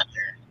he got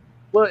there.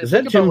 Well, Is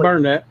that think Jim about,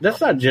 Barnett?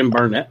 That's not Jim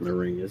Barnett in the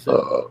ring, is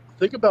it?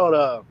 Think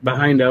about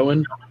Behind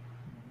Owen?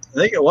 I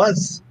think it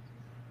was.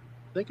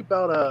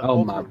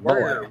 Oh, my Ultimate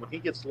Warrior boy. when he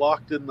gets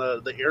locked in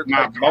the My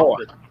airtight boy.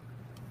 coffin.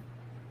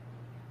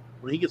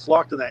 When he gets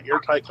locked in that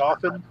airtight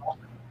coffin,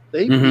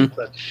 they Mhm. beat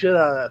the shit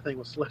out of that thing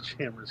with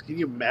sledgehammers. Can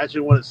you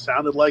imagine what it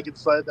sounded like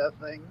inside that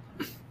thing?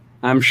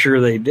 I'm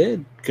sure they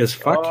did, because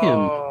fuck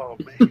Oh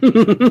man, him.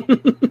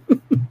 It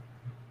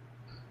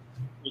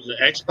was the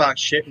Xbox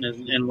shit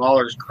in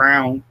Lawler's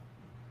crown.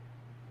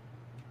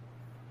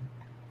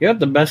 You know what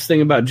the best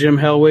thing about Jim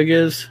Hellwig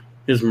is?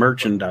 His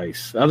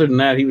merchandise. Other than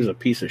that, he was a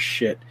piece of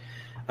shit.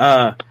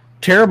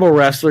 Terrible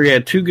wrestler. He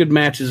had 2 good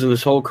matches in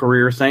his whole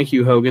career. Thank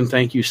you, Hogan.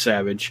 Thank you,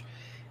 Savage.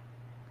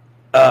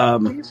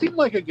 he seemed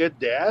like a good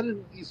dad,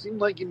 and he seemed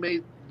like he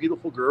made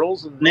beautiful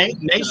girls. And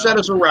Nate said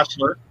as a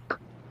wrestler.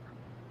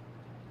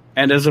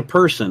 And as a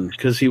person,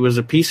 because he was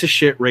a piece of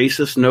shit,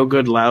 racist, no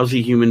good,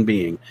 lousy human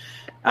being.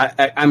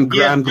 I'm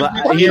glad.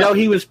 You know,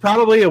 he was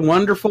probably a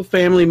wonderful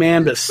family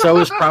man, but so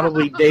is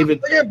probably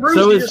David. Look at Bruce.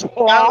 So he is- just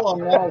fell on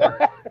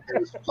Lawler.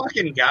 This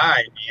fucking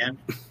guy,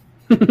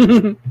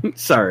 man.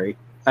 Sorry,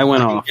 I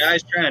went Fucking off.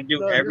 guy's trying to do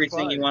No, you're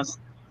everything he fine. wants.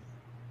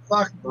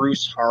 Fuck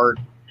Bruce Hart.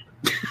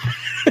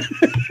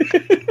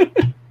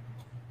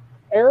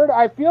 Aaron,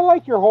 I feel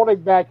like you're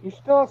holding back. You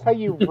should tell us how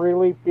you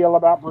really feel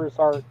about Bruce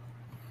Hart.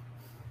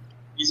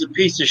 He's a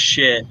piece of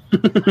shit.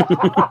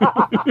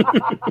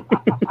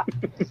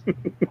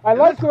 I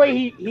like the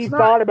way he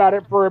thought about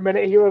it for a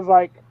minute. He was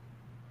like,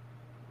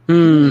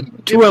 To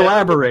Get down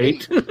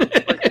elaborate. with me.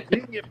 Like, he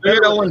didn't get Look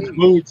better at with Owen's me.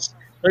 boots.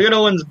 Look at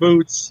Owen's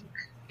boots.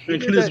 He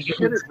Look did at that his shit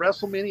boots. at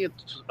WrestleMania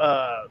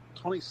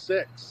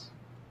 26.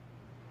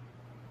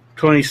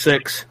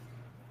 26.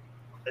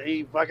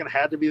 He fucking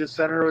had to be the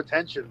center of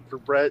attention for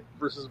Brett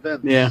versus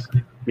Vince.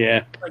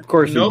 Yeah. Of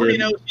course Nobody he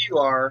did. knows who you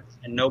are,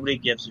 and nobody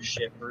gives a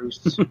shit,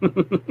 Bruce.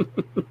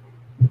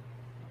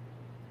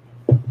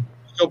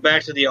 Go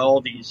back to the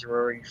Aldis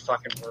where you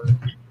fucking were.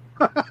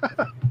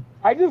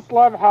 I just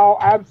love how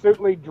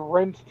absolutely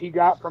drenched he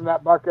got from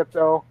that bucket,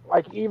 though.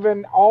 Like,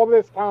 even all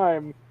this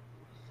time.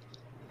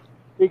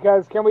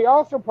 Because can we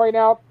also point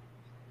out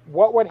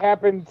what would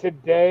happen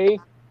today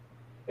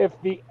if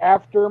the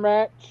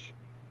aftermatch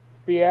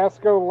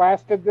fiasco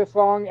lasted this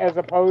long as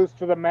opposed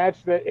to the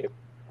match that it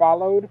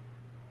followed?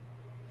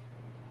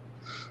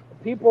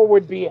 People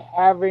would be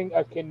having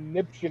a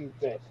conniption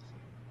fit.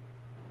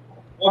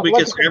 Well, But look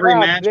because at the every crowd,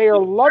 match. they are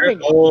loving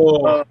it.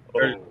 Oh,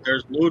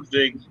 there's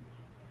Ludwig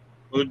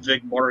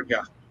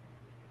Borga.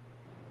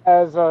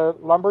 As a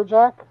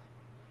lumberjack.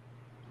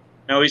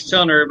 No, he's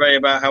telling everybody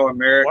about how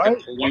America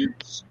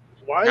pollutes,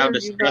 Why how are you not?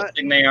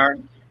 disgusting they are.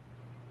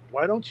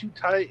 Why don't you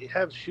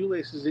have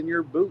shoelaces in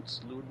your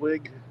boots,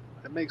 Ludwig?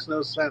 That makes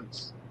no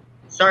sense.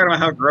 He's talking about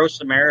how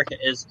gross America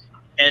is,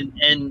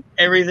 and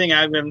everything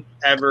I've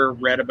ever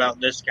read about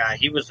this guy,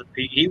 he was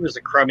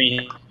a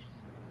crummy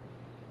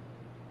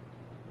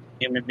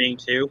human being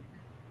too.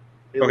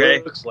 It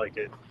Okay. looks like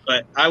it.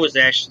 But I was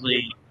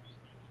actually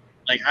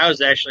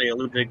a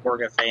Ludwig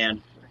Borga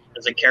fan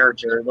as a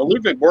character. The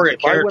Ludwig Borga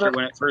character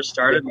when it first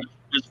started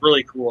was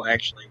really cool,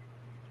 actually.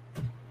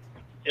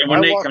 If And when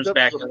I Nate walked comes up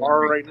back, to the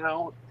bar right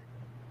now,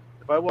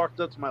 if I walked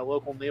up to my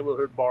local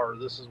neighborhood bar,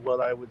 this is what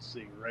I would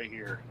see right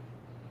here.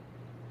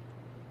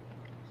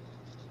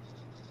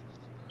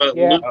 but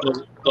Yeah.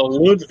 the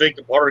Ludwig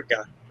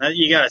Borga,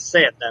 you gotta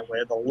say it that way.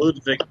 The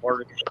Ludwig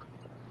Borga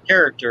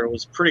character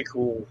was pretty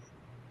cool.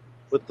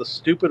 With the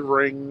stupid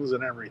rings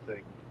and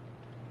everything.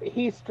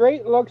 He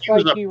straight looks He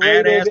was like a he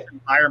badass rated.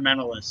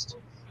 environmentalist.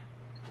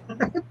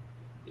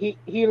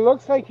 He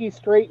looks like he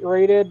straight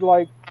rated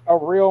like a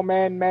real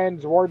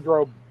man's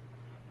wardrobe.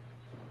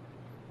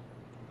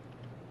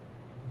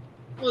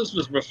 Well, this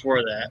was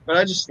before that, but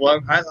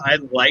I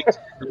liked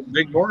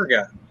Ludwig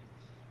Borga.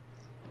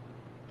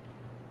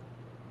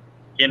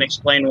 Can't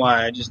explain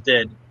why. I just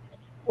did.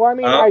 Well, I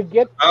mean, I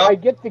get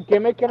the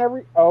gimmick and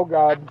every. Oh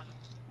God.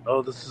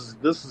 Oh, this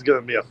is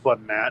gonna be a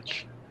fun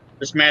match.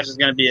 This match is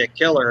going to be a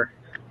killer.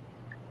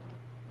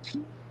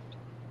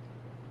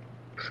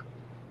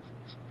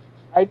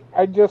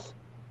 I just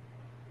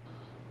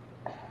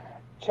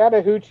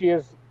Chattahoochee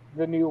is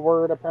the new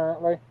word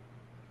apparently.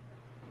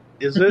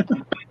 Is it?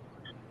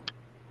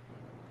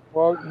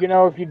 Well, you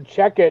know, if you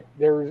check it,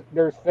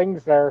 there's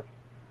things there.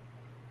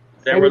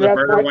 Is that Maybe where the that's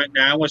murder why- went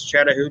down? Was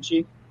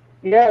Chattahoochee?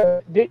 Yeah,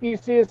 didn't you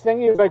see his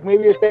thing? He was like,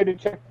 maybe if they had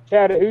check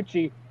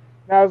Chattahoochee.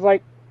 And I was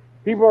like,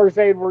 people are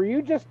saying, were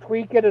you just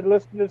tweaking and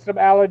listening to some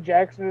Alan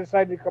Jackson and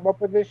decided to come up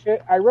with this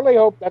shit? I really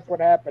hope that's what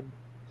happened.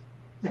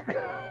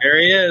 There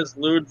he is,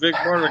 Ludwig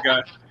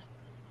Borga,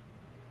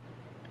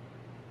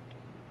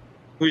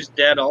 who's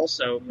dead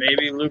also.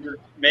 Maybe Luger.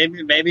 Maybe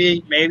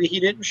he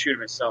didn't shoot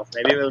himself.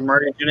 Maybe it was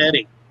Marty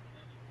Jannetty.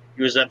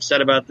 He was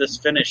upset about this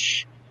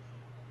finish.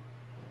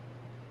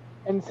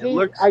 And see,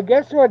 looks- I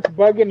guess what's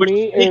bugging Which,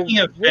 me speaking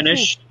is of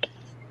finish,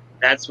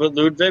 that's what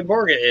Ludwig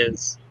Borga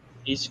is.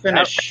 He's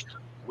finished.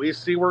 We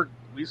see where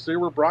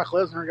Brock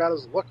Lesnar got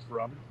his look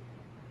from.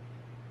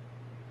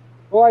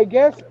 Well, I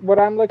guess what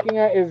I'm looking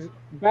at is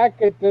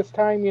back at this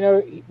time, you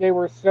know, they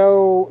were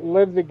so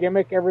live the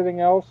gimmick,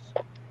 everything else,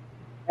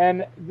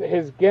 and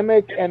his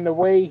gimmick and the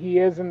way he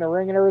is in the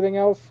ring and everything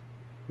else.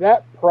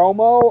 That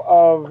promo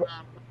of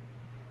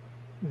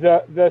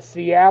the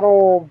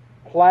Seattle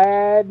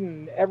plaid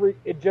and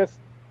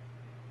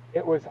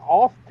it was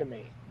off to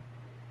me.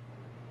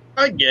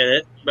 I get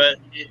it, but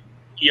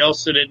you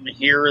also didn't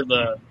hear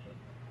the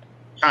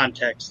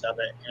context of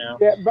it. You know,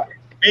 Yeah, but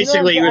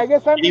basically, you know, I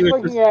guess I'm he just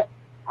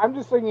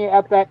was looking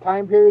at that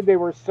time period. They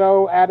were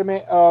so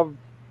adamant of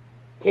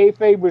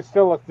kayfabe was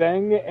still a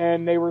thing,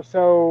 and they were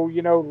so,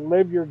 you know,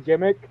 live your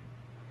gimmick.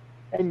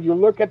 And you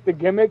look at the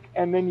gimmick,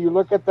 and then you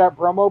look at that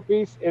promo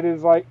piece. It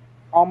is like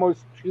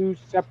almost two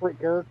separate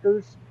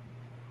characters.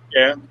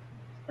 Yeah,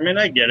 I mean,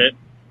 I get it.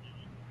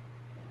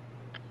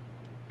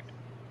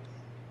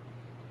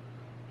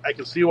 I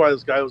can see why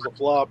this guy was a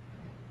flop.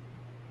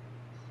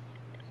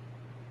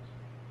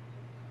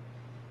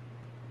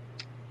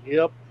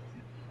 Yep.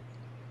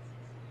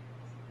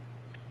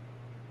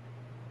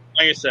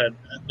 Like I said,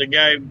 the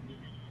guy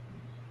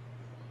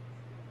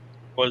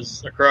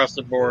was across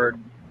the board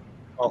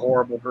a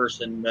horrible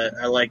person, but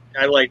I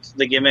liked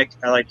the gimmick,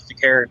 I liked the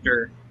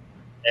character,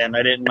 and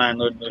I didn't mind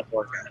Ludwig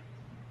Borga.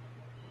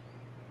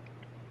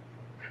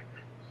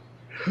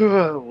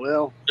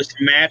 Well, This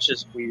match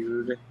is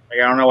weird. Like,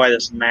 I don't know why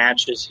this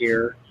match is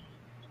here.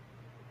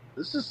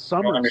 this is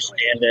I don't SummerSlam.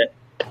 understand it.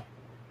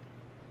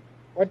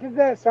 What did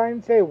that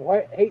sign say?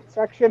 What hate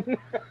section?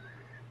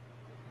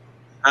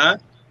 Huh?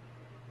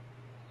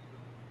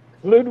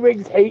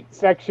 Ludwig's hate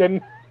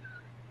section.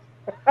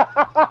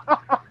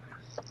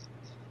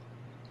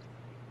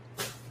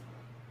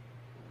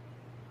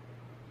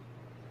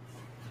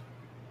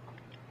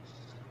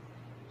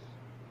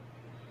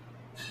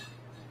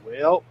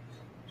 Well,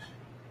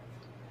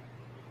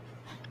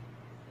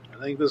 I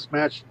think this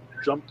match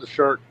jumped the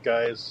shark,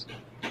 guys.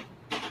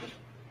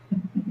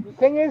 The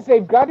thing is,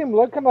 they've got him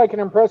looking like an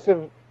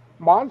impressive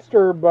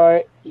monster,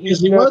 but Because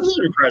he was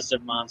an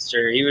impressive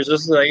monster. He was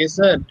just, like I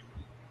said,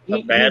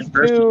 a bad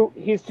person.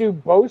 He's too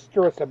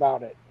boisterous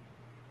about it.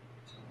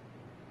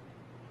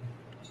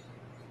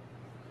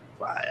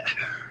 I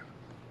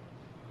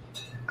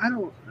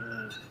don't.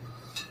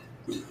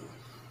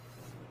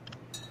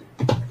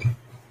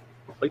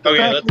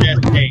 Okay, let's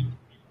ask Nate.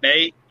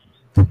 Nate,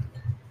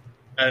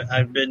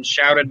 I've been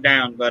shouted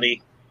down,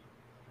 buddy.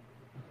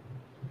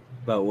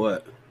 About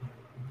what?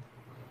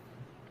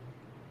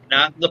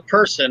 Not the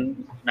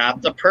person.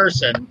 Not the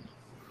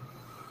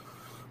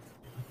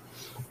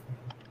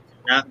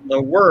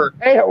work.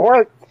 Hey, it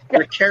worked.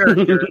 The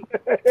character.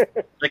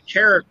 The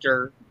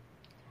character,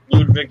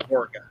 Ludwig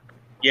Borga.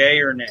 Yay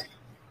or nay?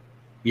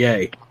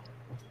 Yay.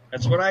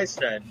 That's what I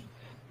said.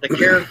 The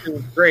character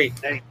was great.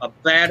 A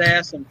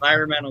badass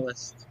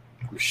environmentalist.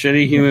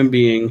 Shitty human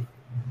being.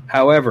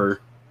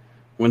 However,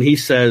 when he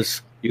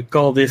says, "You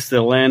call this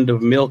the land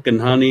of milk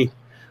and honey,"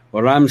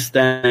 where I'm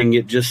standing,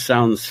 it just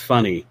sounds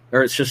funny.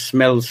 Or it just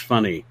smells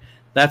funny.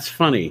 That's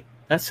funny.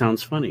 That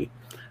sounds funny.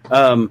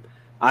 I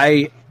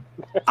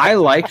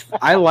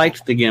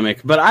liked the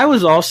gimmick, but I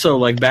was also,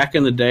 like, back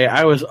in the day,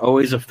 I was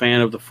always a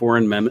fan of the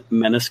Foreign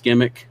Menace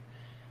gimmick.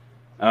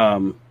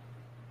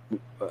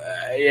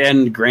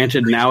 And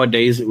granted,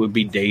 nowadays it would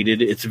be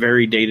dated. It's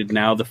very dated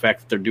now, the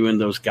fact that they're doing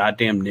those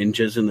goddamn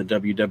ninjas in the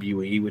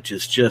WWE, which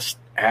is just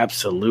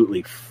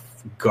absolutely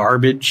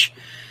garbage.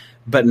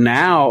 But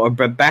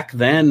back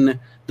then,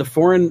 the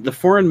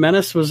Foreign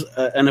Menace was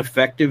an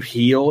effective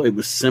heel. It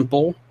was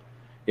simple.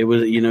 It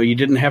was, you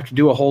didn't have to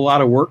do a whole lot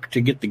of work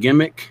to get the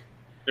gimmick.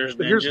 There's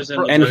ninjas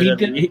and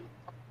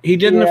he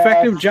did an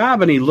effective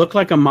job, and he looked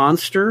like a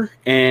monster,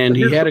 and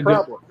he had a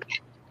good.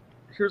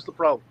 Here's the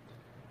problem.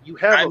 You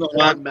have a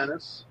Foreign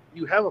Menace.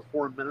 You have a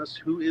Foreign Menace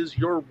who is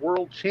your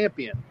world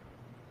champion.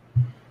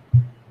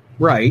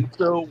 Right.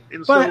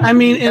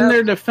 In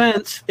their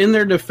defense,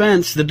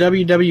 the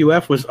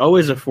WWF was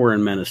always a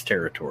Foreign Menace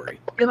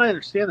territory. And I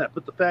understand that,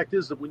 but the fact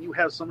is that when you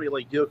have somebody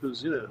like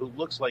Yokozuna who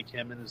looks like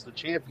him and is the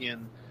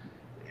champion,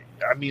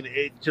 I mean,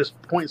 it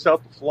just points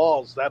out the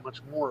flaws that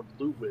much more of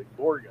Ludwig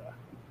Borga.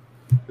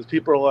 Because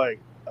people are like,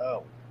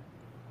 oh.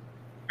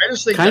 I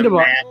just think kind of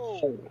off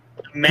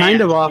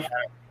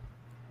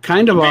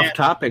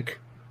topic.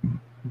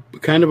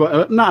 Kind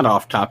of not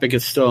off topic.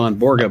 It's still on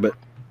Borga, but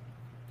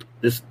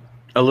just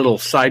a little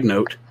side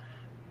note.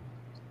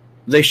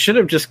 They should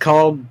have just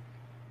called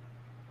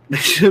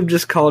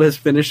his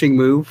finishing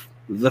move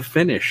the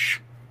finish.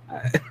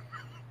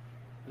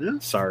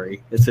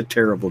 Sorry, it's a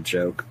terrible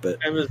joke, but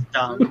it was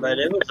dumb, but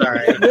it was all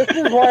right. This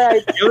is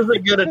why it was a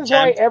good attempt.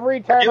 Why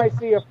every time I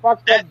see a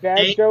fucked up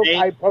dad joke,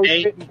 I post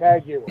it and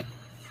tag you.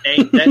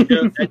 Nate,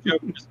 that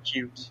joke was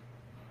cute.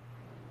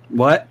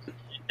 What?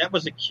 That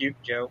was a cute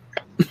joke.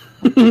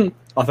 Oh,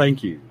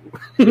 thank you.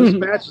 This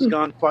match has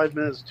gone 5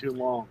 minutes too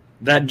long.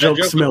 That joke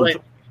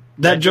smelled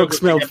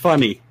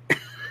funny.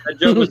 That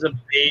joke was a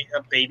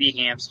baby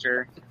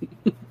hamster.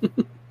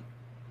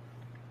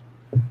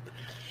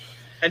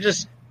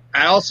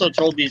 I also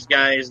told these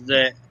guys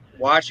that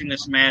watching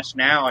this match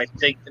now, I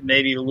think that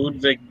maybe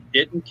Ludwig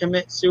didn't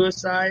commit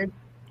suicide.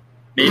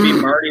 Maybe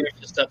Marty was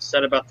just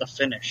upset about the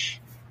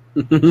finish.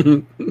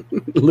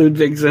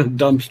 Ludwig's in a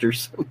dumpster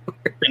somewhere.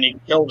 And he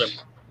killed him.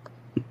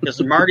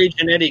 Because Marty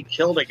Jannetty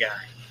killed a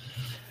guy.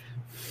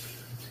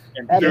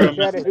 And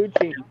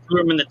threw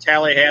him in the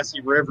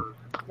Tallahassee River.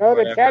 No,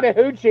 the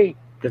Chattahoochee.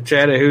 The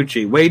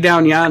Chattahoochee. Way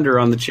down yonder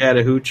on the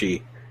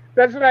Chattahoochee.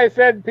 That's what I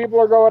said. People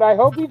are going, I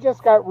hope he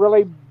just got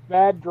really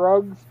bad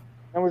drugs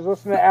and was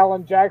listening to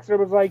Alan Jackson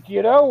and was like,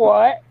 you know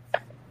what?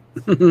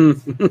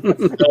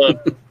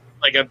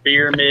 Like a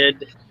beer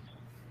mid.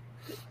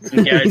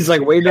 He's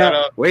like, way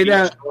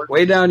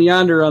down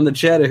yonder on the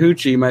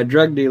Chattahoochee, my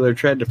drug dealer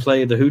tried to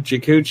play the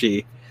hoochie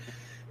coochie.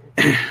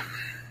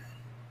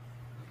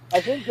 I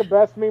think the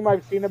best meme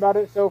I've seen about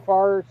it so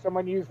far,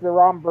 someone used the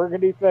Ron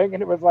Burgundy thing,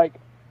 and it was like,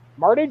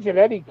 Marty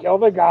Jannetty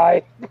killed a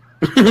guy.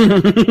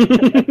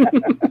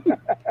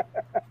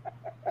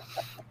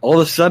 All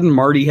of a sudden,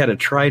 Marty had a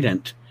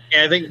trident.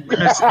 Yeah, I think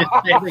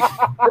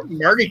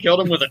Marty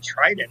killed him with a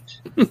trident.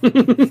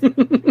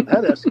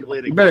 That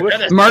escalated.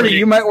 Marty,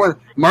 you might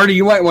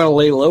want to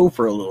lay low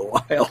for a little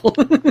while.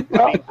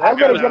 I'm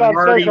going to get on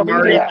social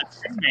media.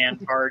 Man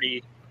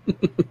party.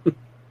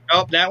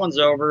 Oh, that one's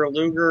over.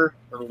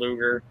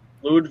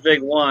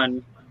 Ludwig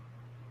won.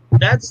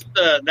 That's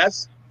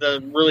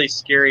the really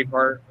scary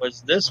part.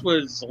 This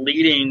was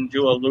leading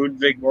to a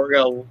Ludwig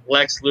Borga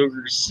Lex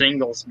Luger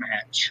singles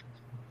match.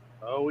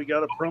 Oh, we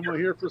got a promo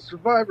here for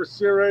Survivor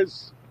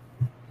Series.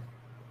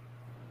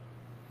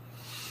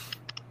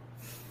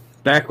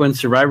 Back when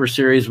Survivor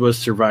Series was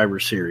Survivor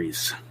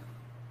Series.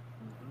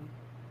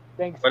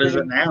 Thanks. What is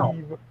it now?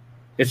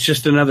 It's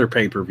just another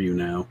pay-per-view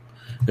now.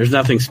 There's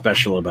nothing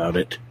special about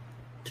it.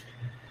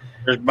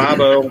 There's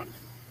Bobo.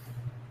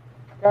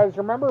 Because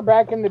remember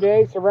back in the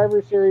day, Survivor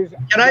Series,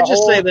 Can I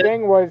just say that?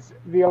 thing was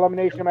the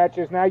elimination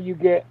matches. Now you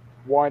get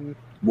one.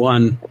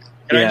 One.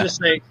 Can Yeah.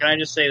 I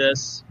just say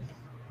this?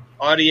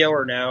 Audio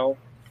or no?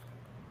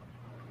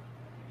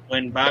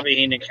 When Bobby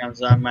Heenan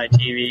comes on my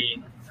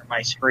TV or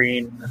my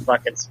screen, I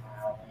fucking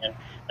smile, man.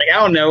 Like, I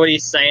don't know what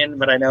he's saying,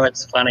 but I know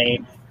it's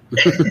funny.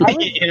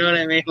 You know what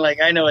I mean? Like,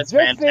 I know it's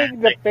Just seeing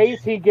the fantastic.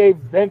 face he gave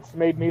Vince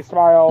made me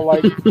smile.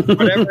 Like,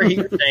 Whatever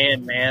he's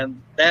saying,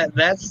 man,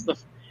 that's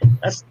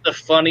the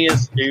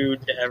funniest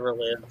dude to ever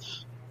live.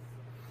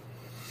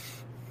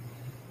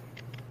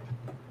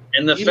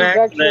 And the He was fact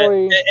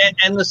actually- that,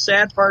 and the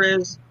sad part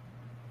is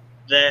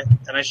that,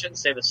 and I shouldn't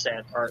say the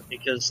sad part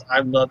because I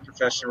love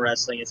professional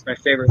wrestling. It's my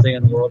favorite thing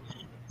in the world.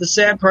 The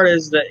sad part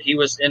is that he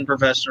was in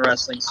professional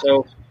wrestling.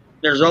 So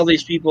there's all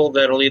these people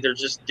that'll either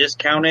just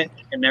discount it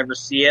and never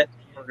see it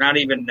or not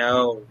even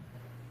know,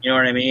 you know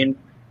what I mean?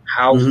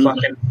 How Mhm.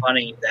 fucking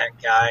funny that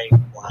guy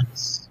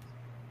was.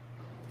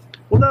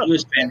 Well, no, He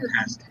was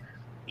fantastic.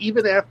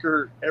 even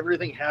after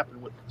everything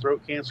happened with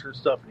throat cancer and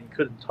stuff, and he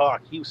couldn't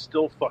talk, he was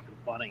still fucking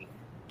funny.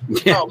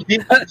 Yeah. Oh,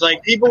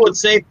 people would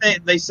say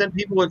they said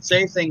people would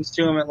say things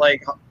to him at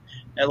like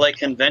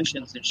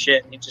conventions and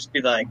shit, and he'd just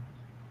be like,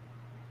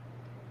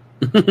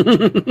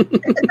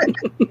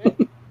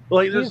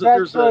 Like he's there's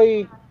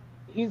actually,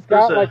 he's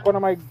got there's a- like one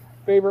of my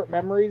favorite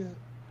memories.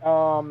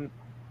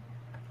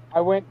 I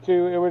went to,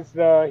 it was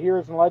the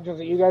Heroes and Legends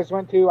that you guys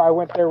went to. I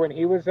went there when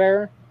he was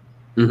there.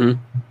 Mhm.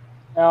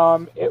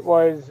 It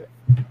was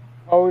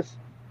post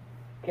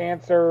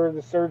cancer,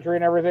 the surgery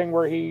and everything,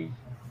 where he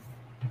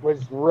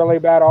was really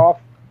bad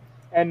off.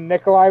 And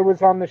Nikolai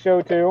was on the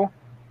show too.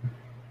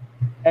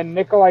 And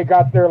Nikolai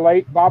got there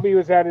late. Bobby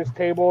was at his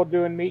table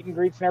doing meet and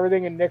greets and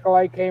everything, and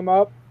Nikolai came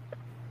up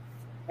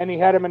and he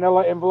had a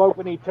manila envelope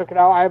and he took it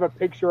out. I have a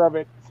picture of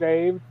it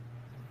saved.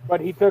 But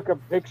he took a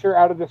picture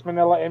out of this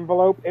manila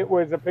envelope. It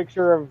was a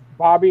picture of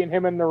Bobby and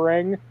him in the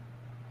ring.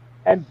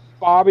 And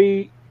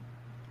Bobby,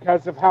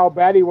 because of how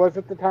bad he was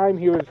at the time,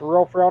 he was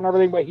real frail and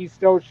everything, but he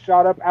still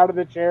shot up out of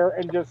the chair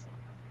and just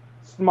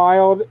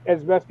smiled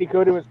as best he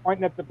could. He was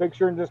pointing at the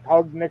picture and just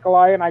hugged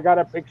Nikolai, and I got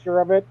a picture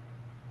of it.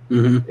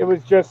 Mhm. It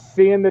was just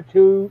seeing the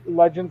two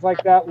legends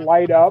like that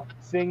light up,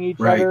 seeing each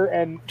Right. other,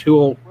 and Two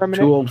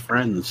old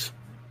friends.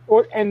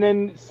 and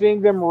then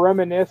seeing them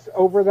reminisce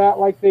over that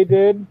like they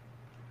did.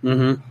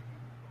 Mhm.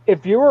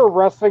 If you were a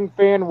wrestling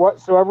fan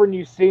whatsoever and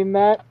you seen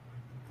that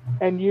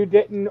and you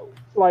didn't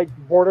like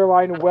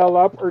borderline well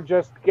up or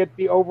just get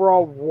the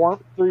overall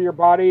warmth through your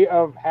body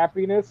of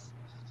happiness,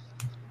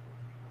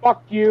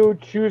 fuck you,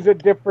 choose a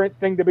different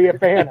thing to be a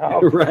fan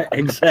of. Right.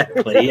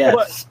 Exactly.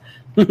 Yes.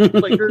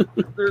 like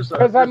there's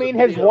Because I mean,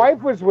 his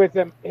wife was with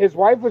him. His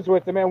wife was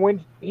with him, and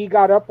when he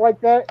got up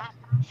like that,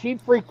 she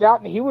freaked out,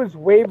 and he was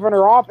waving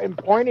her off and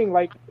pointing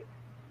like,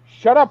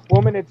 "Shut up,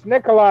 woman! It's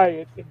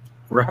Nikolai. I'm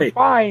Right.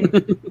 fine."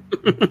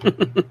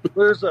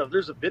 there's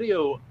a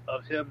video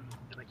of him,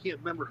 and I can't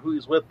remember who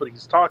he's with, but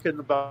he's talking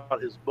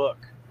about his book,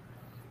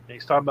 and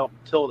he's talking about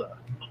Matilda.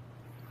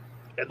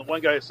 And the one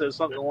guy says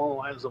something along the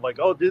lines of like,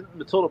 "Oh, didn't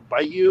Matilda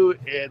bite you?"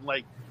 And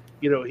like,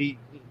 you know, he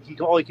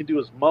all he can do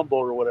is mumble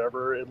or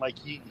whatever, and like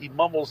he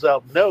mumbles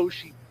out, "No,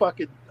 she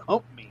fucking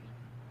humped me."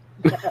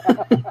 And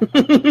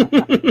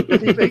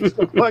he makes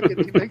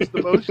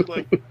the motion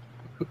like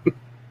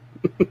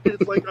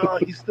it's like, oh,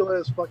 he still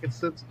has fucking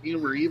sense of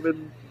humor,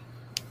 even.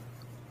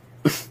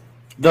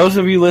 Those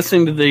of you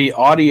listening to the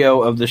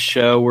audio of the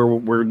show,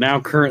 we're now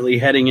currently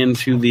heading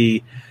into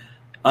the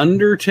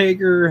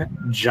Undertaker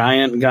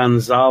Giant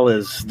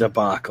Gonzalez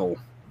debacle.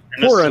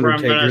 And this Poor is where I'm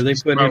Undertaker. gonna They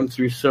put him smoke.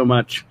 through so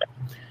much.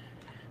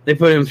 They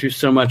put him through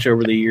so much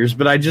over the years.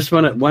 But I just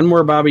want one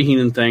more Bobby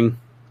Heenan thing.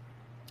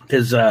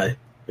 Because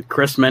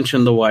Chris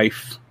mentioned the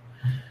wife.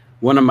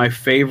 One of my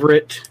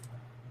favorite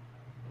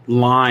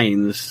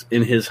lines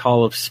in his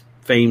Hall of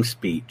Fame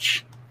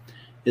speech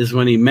is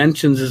when he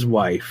mentions his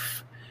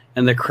wife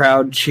and the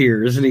crowd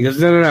cheers and he goes,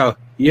 no,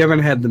 you haven't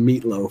had the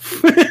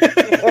meatloaf.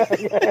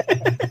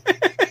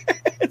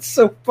 It's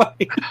so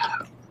funny.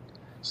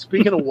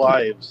 Speaking of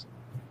wives,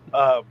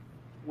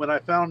 when I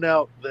found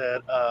out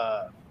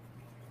that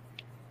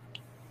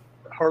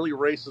Harley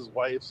Race's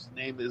wife's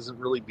name isn't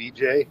really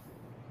BJ,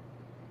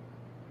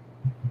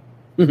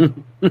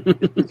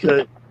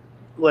 because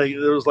like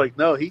there was like,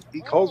 no, he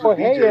calls her Oh,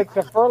 hey, BJ. it's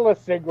a Furla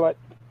Siglet.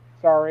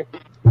 Sorry.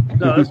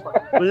 No, that's fine.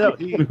 But no,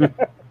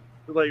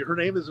 like her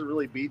name isn't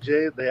really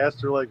BJ. They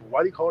asked her like,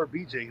 why do you call her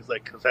BJ? He's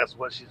like, because that's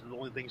what she's the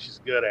only thing she's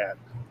good at.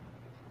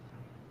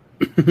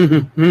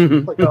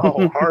 Like,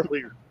 oh,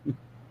 Harley.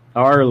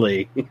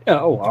 Harley.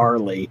 Oh,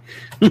 Harley.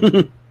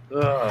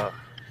 Ugh.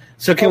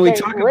 So can we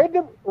talk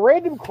about...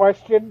 random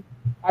question?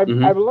 I'm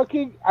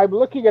Mhm. I'm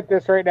looking at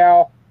this right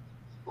now.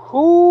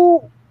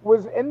 Who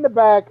was in the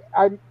back?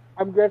 I'm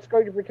just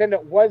going to pretend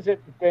it wasn't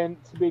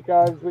Vince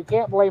because we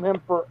can't blame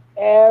him for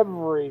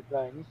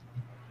everything.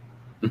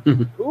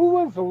 Who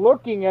was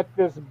looking at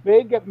this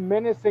big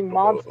menacing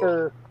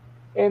monster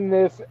in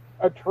this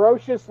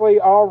atrociously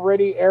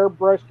already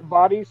airbrushed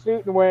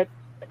bodysuit and went,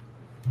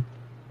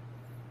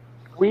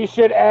 "We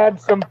should add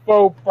some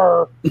faux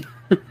fur."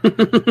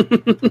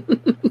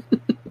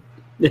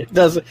 It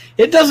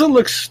doesn't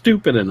look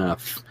stupid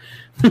enough.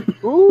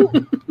 Who?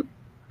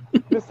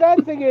 The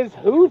sad thing is,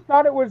 who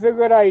thought it was a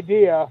good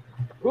idea?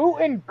 Who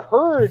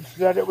encouraged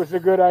that it was a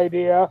good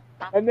idea?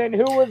 And then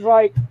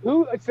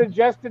who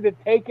suggested to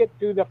take it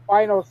to the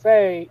final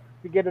say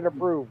to get it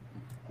approved?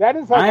 That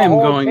is like a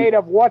whole state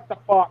of what the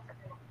fuck.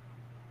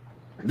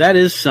 That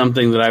is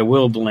something that I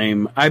will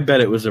blame. I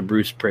bet it was a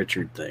Bruce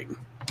Pritchard thing.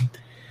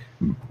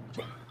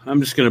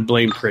 I'm just going to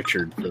blame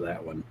Pritchard for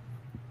that one.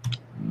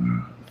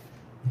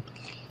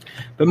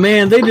 But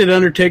man, they did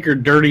Undertaker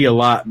dirty a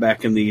lot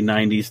back in the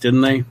 90s,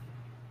 didn't they?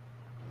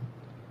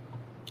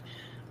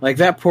 Like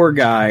that poor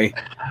guy.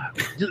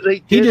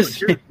 Here's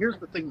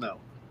the thing, though.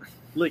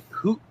 Like,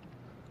 who,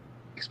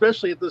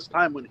 especially at this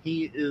time when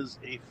he is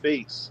a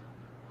face,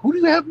 who do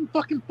you have him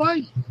fucking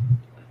fight?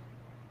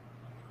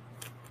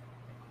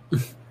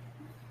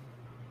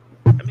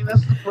 I mean,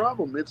 that's the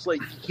problem. It's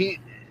like you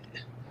can't.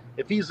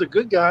 If he's a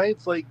good guy,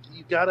 it's like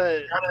you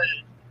gotta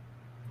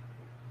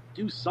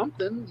do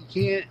something. You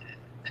can't.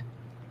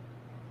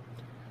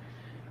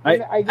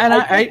 I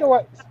think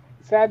what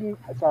saddened.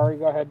 Sorry,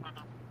 go ahead.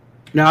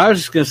 No, I was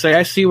just going to say,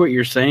 I see what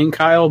you're saying,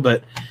 Kyle,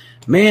 but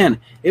man,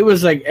 it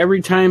was like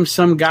every time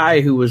some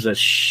guy who was a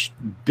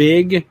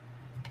big,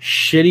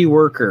 shitty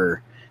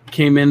worker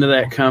came into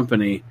that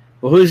company,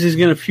 well, who's he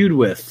going to feud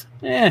with?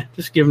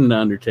 Just give him the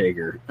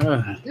Undertaker.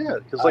 Yeah,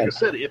 because like I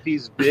said, if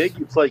he's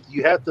big, it's like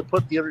you have to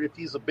put if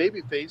he's a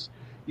babyface,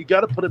 you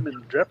got to put him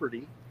in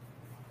jeopardy.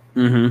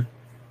 Mm-hmm.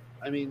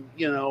 I mean,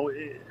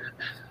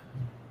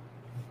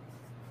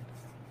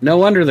 no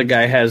wonder the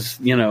guy has,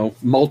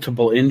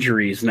 multiple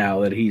injuries now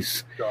that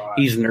he's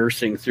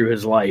nursing through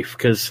his life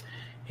because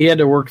he had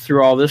to work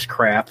through all this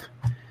crap.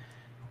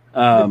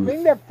 The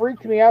thing that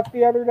freaked me out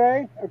the other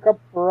day, a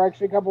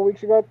couple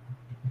weeks ago,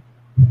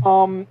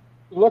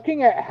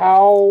 looking at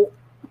how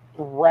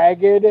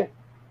ragged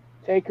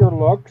Taker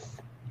looks,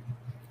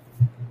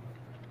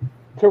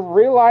 to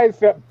realize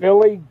that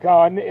Billy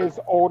Gunn is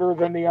older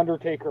than The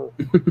Undertaker.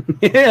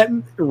 Yeah,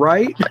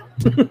 right?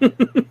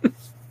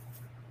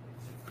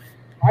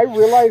 I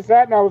realized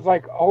that, and I was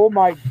like, oh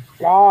my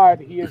God,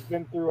 he has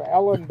been through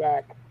hell and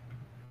back.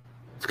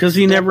 It's because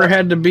he never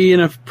had to be in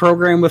a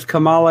program with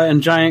Kamala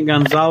and Giant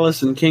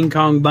Gonzalez and King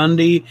Kong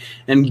Bundy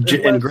and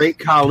Great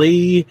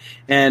Khali.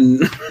 And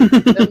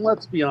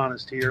let's be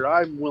honest here,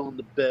 I'm willing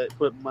to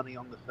put money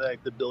on the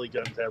fact that Billy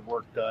Gunn's had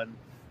work done.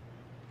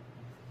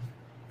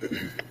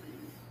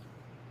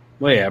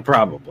 Well, yeah,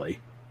 probably.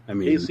 I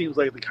mean, he seems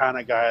like the kind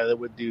of guy that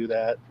would do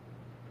that.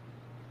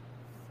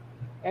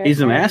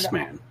 He's an ass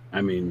man. I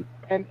mean...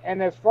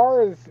 And as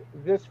far as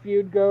this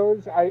feud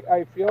goes,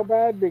 I feel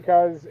bad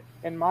because,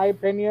 in my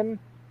opinion,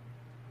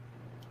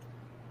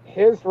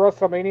 his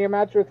WrestleMania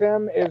match with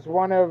him is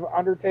one of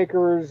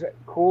Undertaker's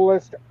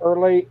coolest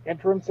early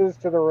entrances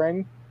to the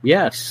ring.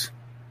 Yes.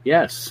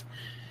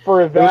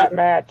 For that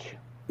match.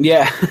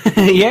 Yeah,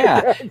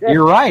 yeah,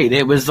 you're right.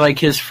 It was like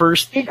his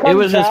first. It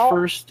was his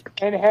first,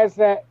 and has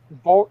that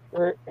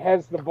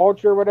has the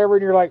vulture, or whatever,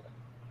 and you're like,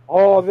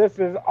 oh, this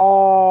is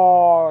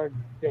all.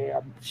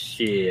 Damn.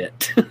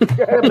 Shit.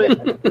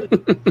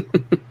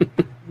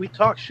 We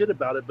talk shit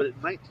about it, but in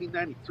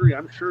 1993,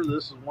 I'm sure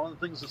this is one of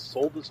the things that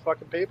sold this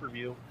fucking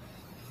pay-per-view.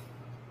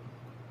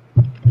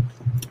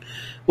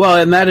 Well,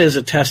 and that is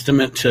a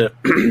testament to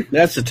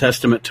that's a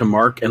testament to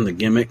Mark and the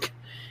gimmick.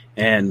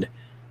 And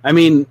I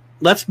mean,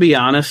 let's be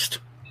honest.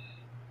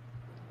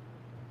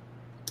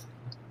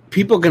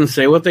 People can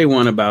say what they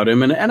want about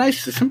him, and I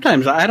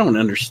sometimes I don't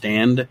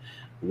understand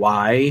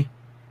why.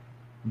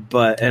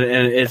 But and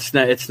it's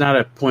not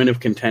a point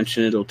of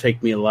contention. It'll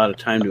take me a lot of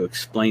time to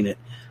explain it.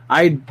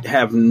 I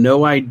have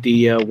no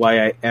idea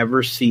why I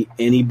ever see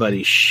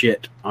anybody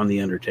shit on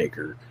the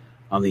Undertaker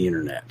on the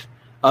internet,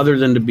 other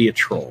than to be a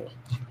troll.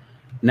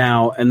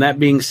 Now, and that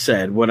being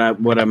said, what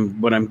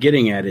I'm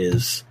getting at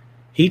is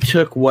he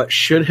took what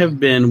should have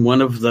been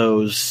one of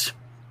those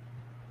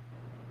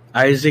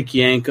Isaac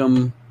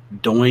Yankem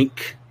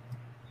doink.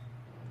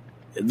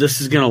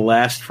 This is going to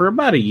last for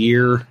about a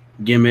year.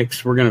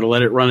 Gimmicks. We're going to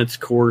let it run its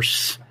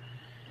course,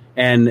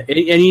 and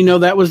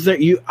that was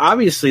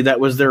obviously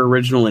that was their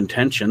original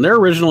intention. Their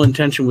original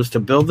intention was to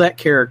build that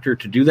character,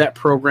 to do that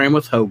program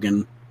with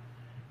Hogan,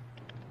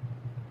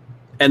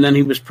 and then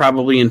he was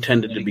probably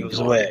intended to be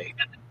gone. Away.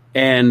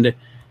 And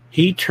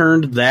he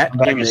turned that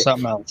gimmick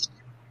something else.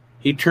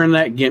 He turned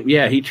that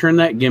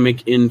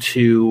gimmick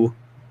into.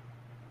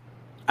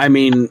 I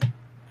mean,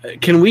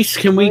 can we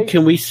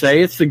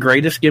say it's the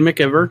greatest gimmick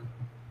ever?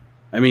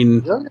 I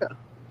mean. Yeah.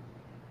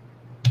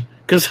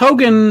 Because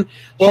Hogan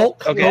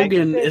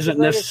isn't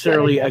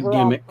necessarily a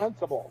gimmick.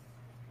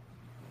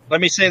 Let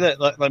me say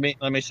that.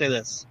 Let me say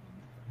this.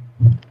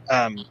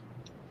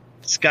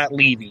 Scott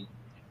Levy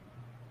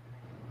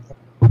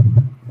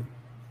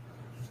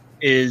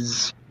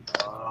is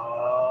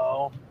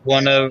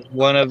one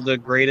of the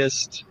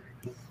greatest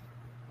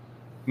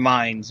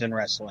minds in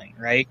wrestling,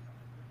 right?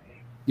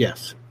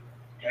 Yes.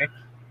 Okay.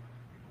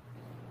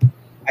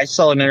 I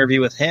saw an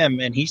interview with him,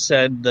 and he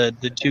said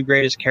the two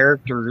greatest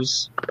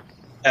characters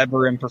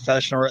ever in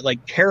professional,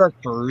 like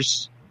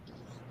characters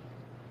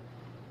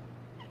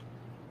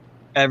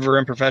ever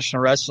in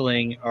professional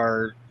wrestling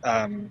are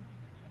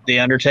The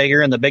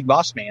Undertaker and the Big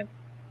Boss Man.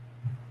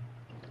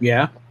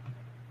 Yeah.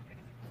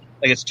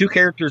 Like, it's two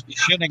characters that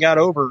shouldn't have got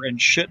over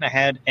and shouldn't have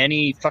had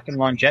any fucking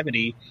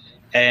longevity.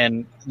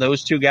 And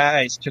those two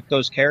guys took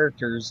those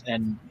characters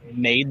and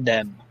made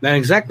them.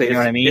 Exactly. You know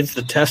what I mean? It's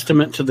the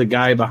testament to the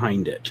guy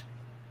behind it.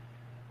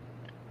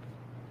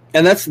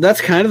 And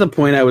that's kind of the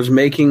point I was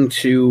making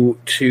to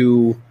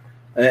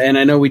and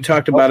I know we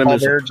talked about him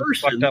as a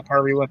person. Fucked up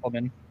Harvey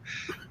Whippleman.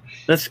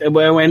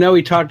 Well, I know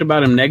we talked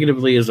about him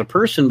negatively as a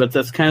person, but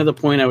that's kind of the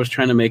point I was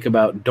trying to make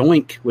about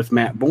Doink with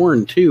Matt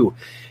Bourne too.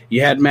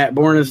 You had Matt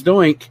Bourne as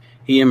Doink.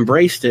 He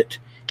embraced it.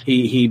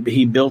 He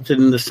built it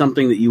into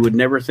something that you would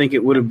never think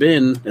it would have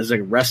been as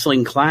a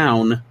wrestling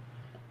clown.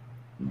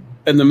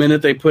 And the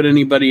minute they put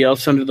anybody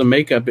else under the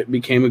makeup, it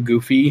became a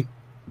goofy,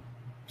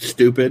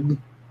 stupid,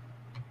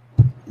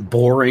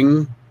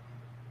 boring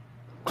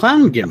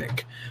clown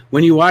gimmick.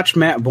 When you watch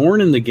Matt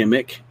Bourne in the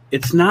gimmick,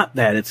 it's not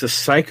that. It's a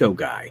psycho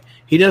guy.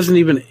 He doesn't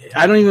even,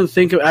 I don't even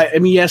think of, I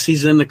mean, yes,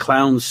 he's in the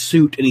clown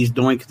suit and he's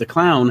Doink the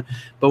Clown,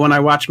 but when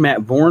I watch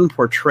Matt Bourne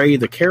portray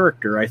the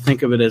character, I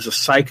think of it as a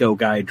psycho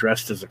guy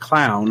dressed as a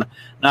clown,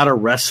 not a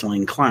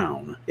wrestling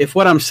clown. If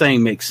what I'm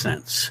saying makes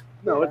sense.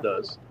 No, it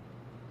does.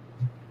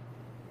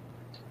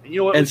 And you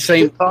know what? And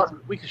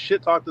We can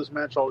shit talk this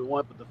match all we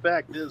want, but the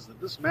fact is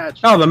that this match.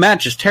 Oh, the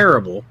match is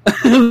terrible.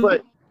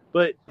 but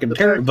but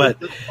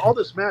all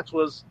this match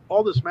was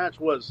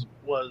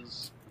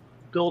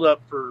build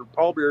up for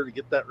Paul Bearer to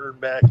get that urn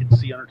back and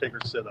see Undertaker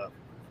sit up.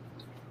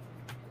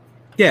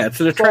 Yeah, it's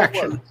an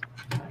attraction.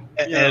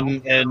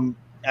 And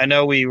I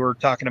know we were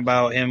talking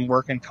about him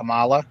working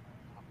Kamala,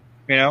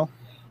 you know,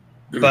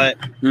 but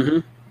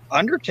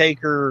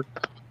Undertaker,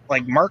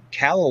 like Mark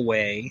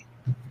Calloway,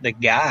 the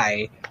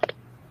guy,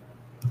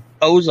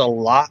 owes a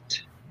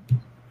lot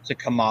to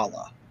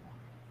Kamala.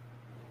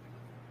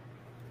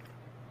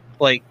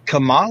 Like,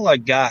 Kamala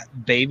got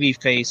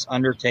babyface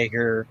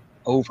Undertaker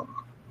over.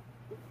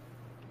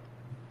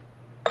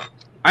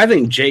 I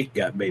think Jake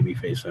got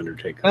babyface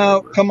Undertaker.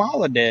 No,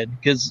 Kamala did,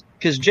 because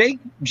Jake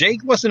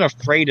wasn't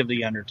afraid of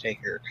the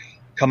Undertaker.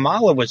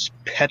 Kamala was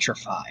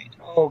petrified.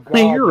 Oh God,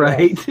 hey, you're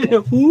right.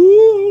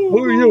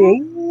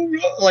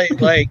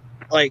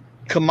 like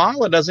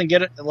Kamala doesn't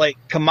get it. Like,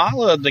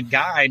 Kamala, the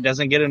guy,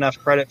 doesn't get enough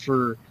credit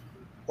for.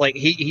 Like,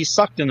 he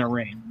sucked in the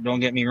ring.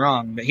 Don't get me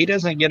wrong, but he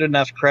doesn't get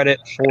enough credit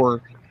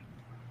for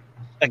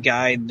a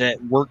guy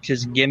that worked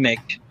his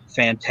gimmick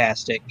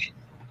fantastic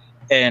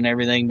and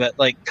everything. But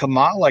like,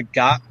 Kamala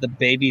got the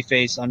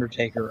babyface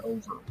Undertaker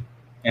over,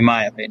 in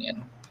my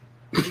opinion.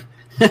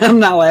 I'm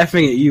not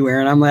laughing at you,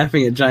 Aaron. I'm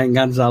laughing at Giant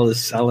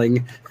Gonzalez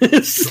selling.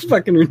 It's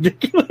fucking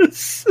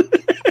ridiculous.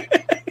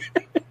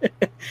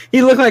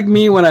 He looked like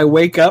me when I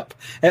wake up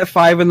at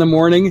 5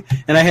 a.m.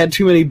 and I had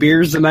too many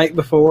beers the night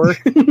before.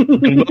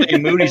 And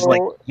William Moody's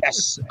like,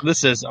 yes,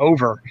 this is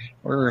over.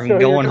 We're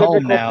going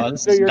home now.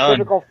 This is done.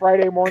 Typical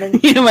Friday morning.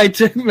 Yeah, my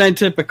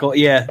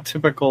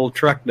typical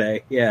truck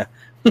day. Yeah.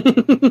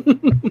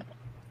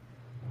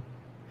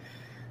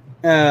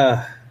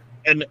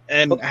 And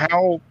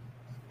how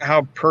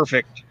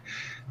perfect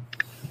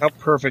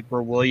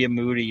were William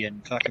Moody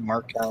and fucking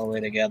Mark Calloway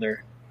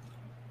together?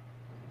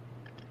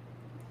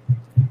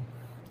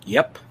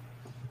 Yep.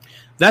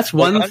 That's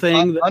one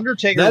thing.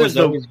 Undertaker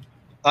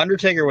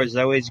was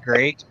always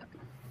great,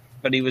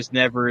 but he was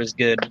never as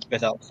good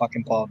without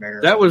fucking Paul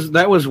Bearer. That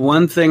was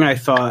one thing I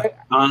thought,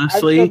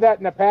 honestly. I've said that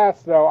in the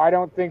past, though. I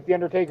don't think the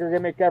Undertaker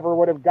gimmick ever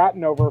would have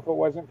gotten over if it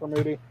wasn't for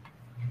Moody.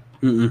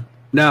 Mm-mm.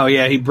 No,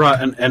 yeah, he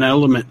brought an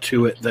element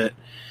to it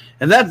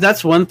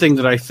that's one thing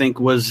that I think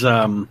was,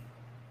 and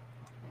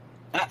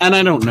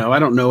I don't know. I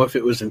don't know if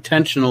it was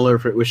intentional or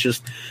if it was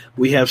just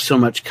we have so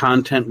much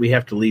content we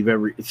have to leave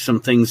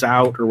some things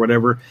out or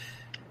whatever.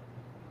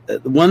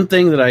 One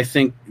thing that I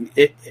think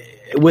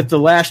with the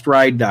Last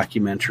Ride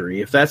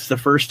documentary, if that's the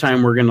first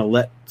time we're going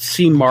to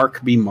see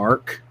Mark be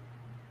Mark,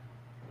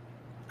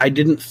 I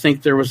didn't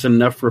think there was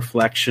enough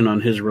reflection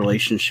on his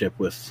relationship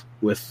with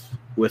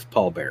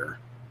Paul Bearer.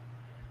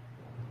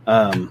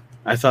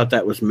 I thought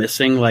that was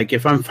missing. Like,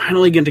 if I'm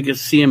finally going to get to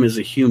see him as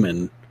a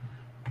human,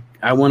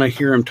 I want to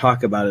hear him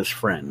talk about his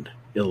friend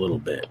a little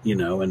bit, you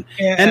know, and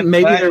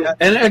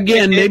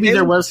maybe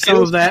there was some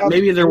of that.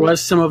 Maybe there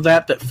was some of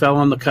that fell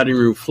on the cutting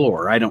room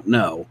floor. I don't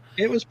know.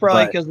 It was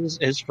probably because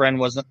his friend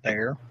wasn't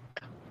there.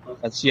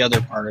 That's the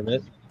other part of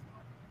it.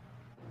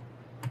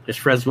 His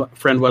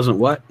friend wasn't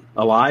what?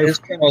 Alive? His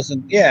friend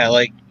wasn't. Yeah,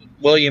 like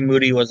William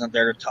Moody wasn't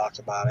there to talk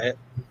about it.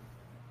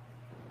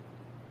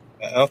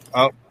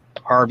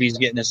 Harvey's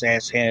getting his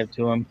ass handed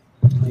to him.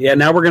 Yeah,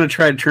 now we're going to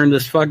try to turn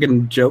this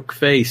fucking joke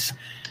face.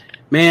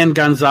 Man,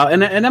 Gonzalez,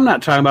 and I'm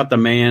not talking about the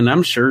man.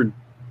 I'm sure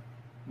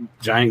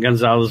Giant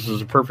Gonzalez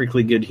was a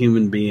perfectly good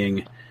human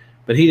being,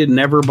 but he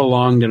never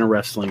belonged in a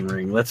wrestling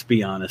ring. Let's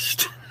be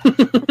honest.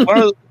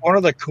 One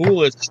of the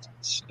coolest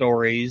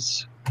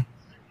stories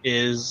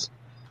is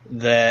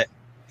that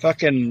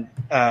fucking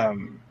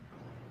Harvey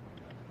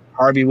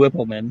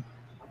Whippleman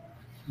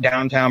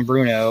Downtown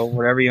Bruno,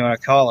 whatever you want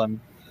to call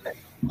him,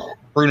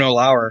 Bruno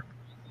Lauer.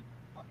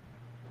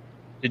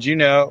 Did you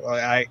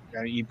know?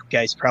 You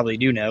guys probably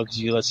do know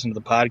because you listen to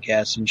the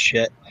podcast and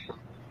shit.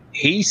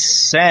 He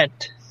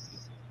sent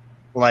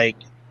like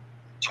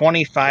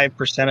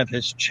 25% of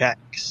his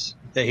checks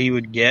that he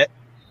would get.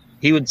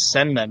 He would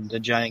send them to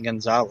Giant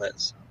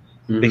Gonzalez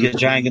because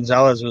Giant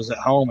Gonzalez was at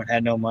home and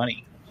had no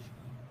money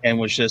and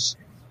was just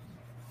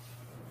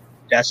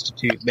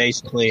destitute,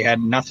 basically had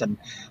nothing.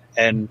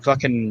 And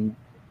fucking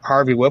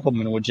Harvey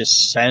Whippleman would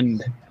just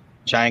send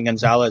Giant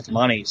Gonzalez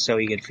money so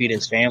he could feed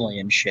his family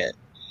and shit.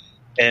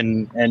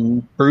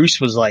 And Bruce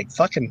was like,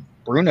 fucking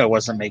Bruno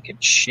wasn't making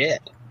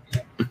shit.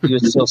 He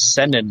was still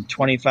sending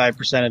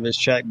 25% of his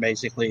check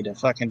basically to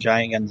fucking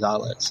Giant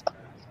Gonzalez.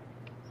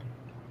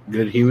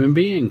 Good human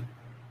being.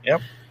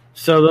 Yep.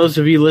 So those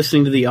of you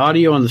listening to the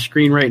audio on the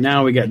screen right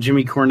now, we got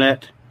Jimmy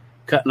Cornette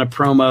cutting a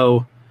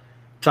promo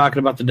talking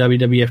about the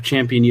WWF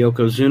champion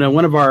Yokozuna.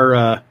 One of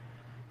our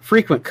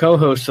frequent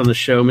co-hosts on the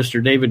show,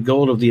 Mr. David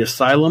Gold of the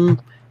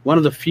Asylum, one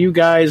of the few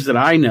guys that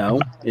I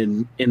know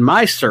in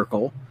my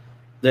circle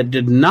that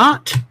did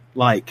not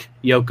like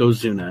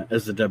Yokozuna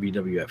as the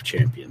WWF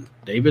champion.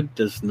 David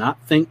does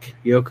not think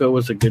Yoko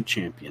was a good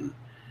champion.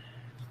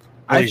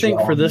 I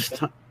think for this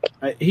time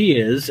he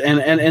is,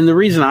 and the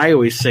reason I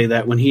always say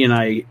that when he and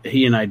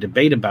I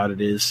debate about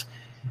it is,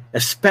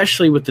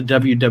 especially with the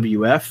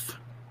WWF.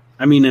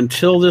 I mean,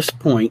 until this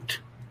point,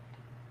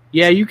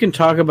 yeah, you can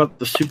talk about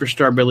the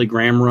Superstar Billy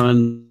Graham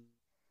run.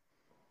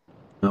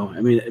 No,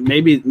 I mean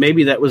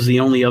maybe that was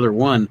the only other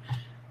one,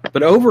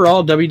 but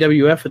overall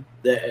WWF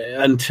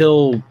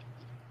until,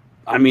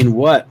 I mean,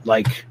 what,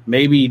 like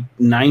maybe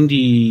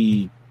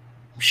 90.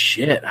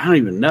 Shit, I don't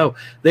even know.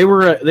 They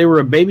were a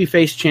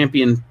babyface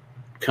champion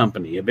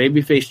company, a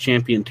babyface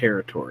champion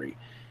territory.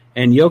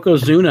 And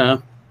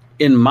Yokozuna,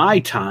 in my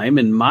time,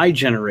 in my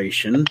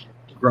generation,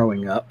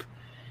 growing up,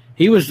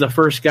 he was the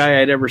first guy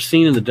I'd ever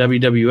seen in the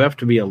WWF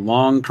to be a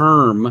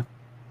long-term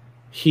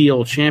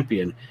heel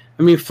champion.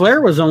 I mean,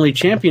 Flair was only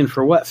champion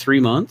for, what,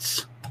 3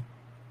 months?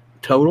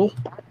 Total?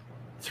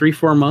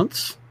 3-4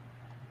 months?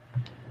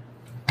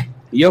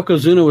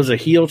 Yokozuna was a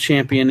heel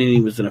champion, and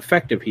he was an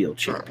effective heel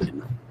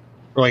champion.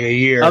 For like a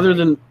year. Other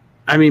than,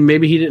 I mean,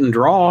 maybe he didn't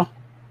draw.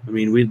 I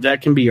mean,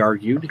 that can be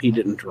argued. He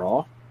didn't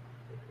draw.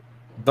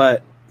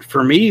 But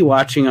for me,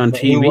 watching on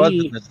TV, he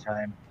was at this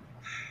time.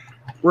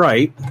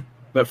 Right.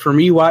 But for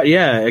me,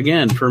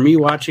 for me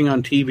watching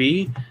on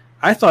TV,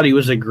 I thought he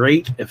was a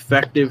great,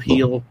 effective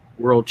heel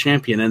world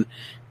champion. And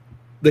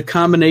the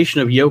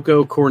combination of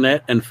Yoko,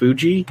 Cornette, and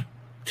Fuji,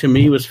 to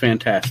me, was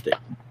fantastic.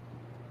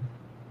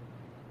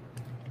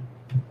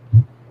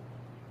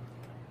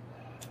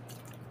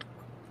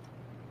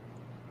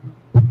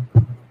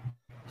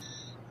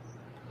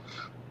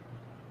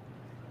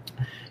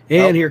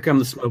 And here come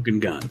the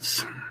smoking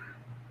guns.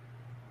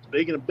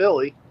 Speaking of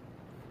Billy.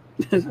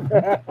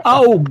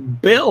 Oh,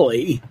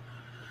 Billy.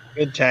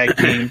 Good tag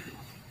team.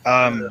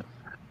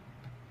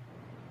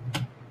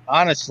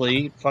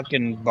 Honestly,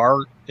 fucking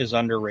Bart is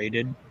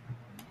underrated.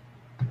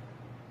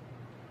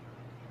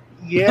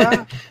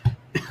 Yeah.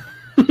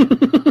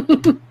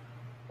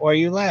 Why are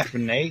you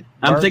laughing, Nate?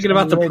 I'm thinking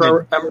about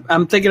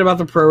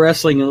the Pro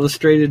Wrestling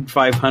Illustrated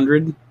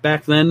 500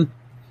 back then.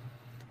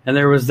 And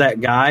there was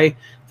that guy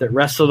that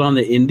wrestled on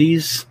the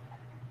indies,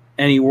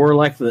 and he wore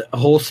like the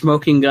whole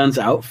Smoking Guns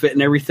outfit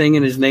and everything,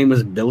 and his name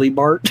was Billy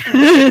Bart.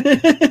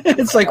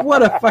 It's like,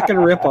 what a fucking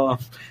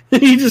ripoff.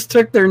 He just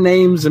took their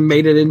names and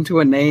made it into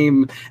a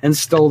name and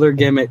stole their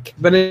gimmick.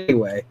 But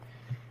anyway,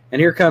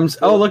 and here comes,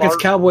 oh, look, it's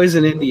Cowboys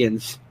and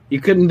Indians.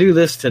 You couldn't do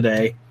this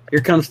today.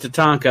 Here comes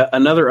Tatanka,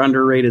 another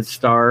underrated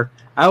star.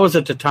 I was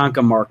a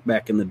Tatanka mark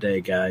back in the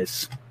day,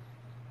 guys.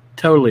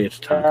 Totally a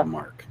Tatanka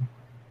mark.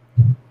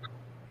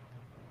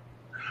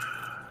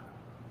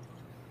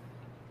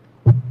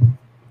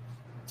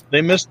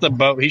 They missed the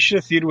boat. He should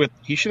have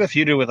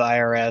feuded with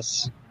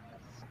IRS.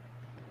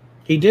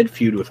 He did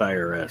feud with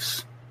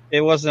IRS.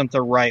 It wasn't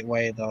the right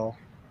way, though.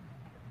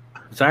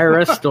 His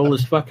IRS stole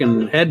his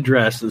fucking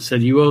headdress and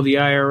said, "You owe the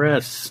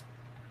IRS."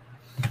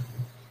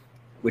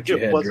 With your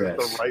headdress. It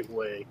wasn't the right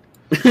way.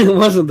 It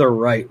wasn't the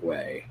right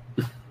way.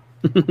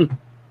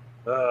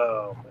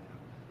 Oh, man.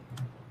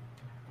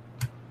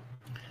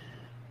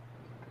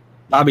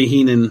 Bobby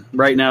Heenan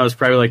right now is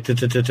probably like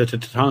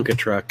Tonka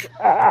truck.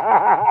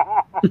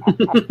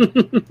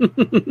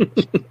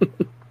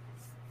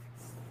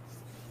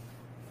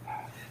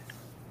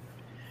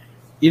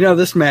 You know,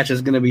 this match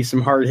is going to be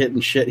some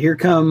hard-hitting shit. Here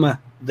come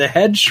the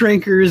Head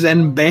Shrinkers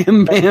and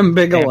Bam Bam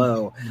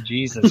Bigelow.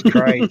 Jesus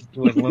Christ.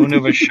 With Luna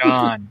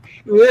Vachon.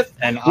 With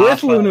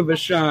Luna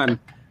Vachon.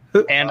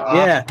 And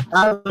yeah,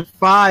 out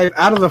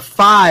of the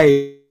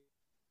five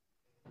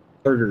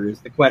order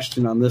is the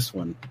question on this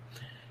one.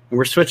 And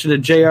we're switching to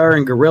JR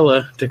and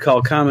Gorilla to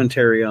call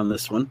commentary on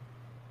this one.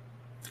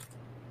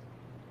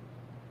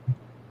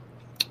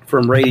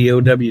 From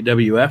Radio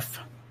WWF.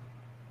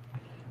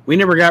 We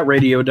never got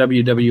Radio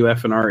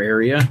WWF in our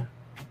area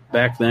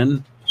back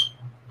then.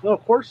 No,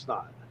 of course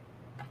not.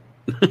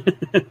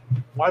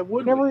 Why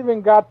would Never we?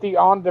 even got the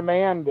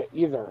on-demand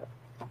either.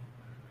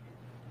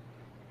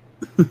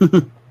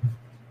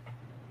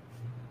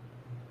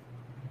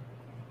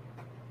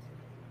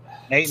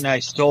 Nate and I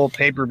stole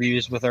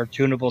pay-per-views with our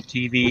tunable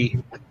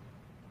TV.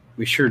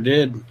 We sure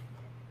did.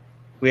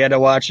 We had to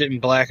watch it in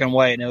black and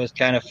white, and it was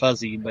kind of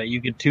fuzzy, but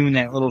you could tune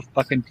that little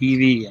fucking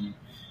TV and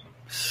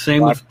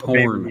Same watch with the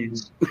porn.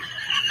 pay-per-views.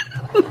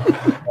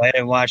 I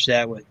didn't watch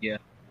that with you.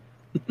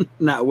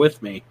 Not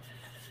with me.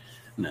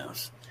 No.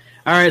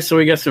 All right, so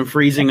we got some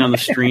freezing on the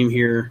stream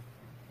here.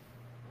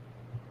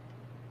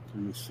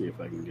 Let me see if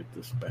I can get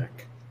this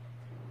back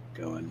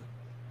going.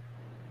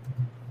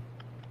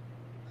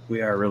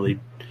 We are really,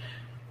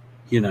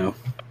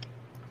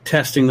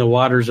 testing the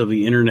waters of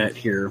the internet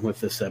here with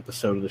this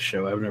episode of the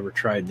show. I've never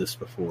tried this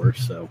before,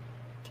 so.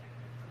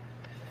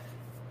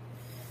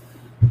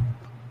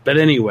 But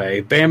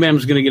anyway, Bam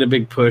Bam's going to get a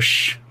big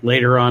push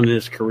later on in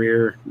his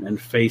career and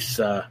face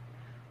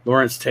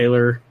Lawrence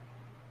Taylor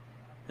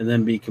and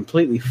then be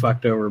completely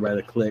fucked over by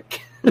the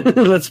Click.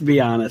 Let's be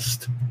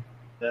honest.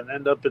 Then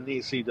end up in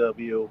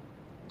ECW,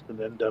 and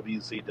then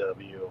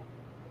WCW.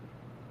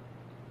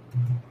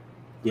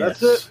 Yes.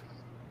 That's it.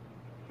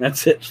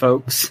 That's it,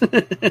 folks.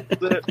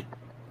 That's it.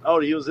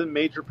 Oh, he was in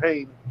Major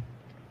Pain.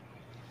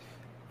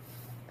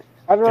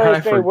 I was God, going I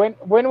to say, for-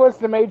 when was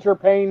the Major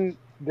Pain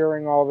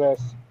during all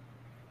this?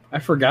 I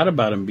forgot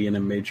about him being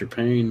in Major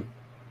Pain.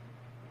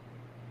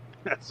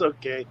 That's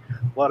okay.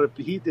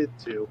 He did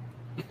too.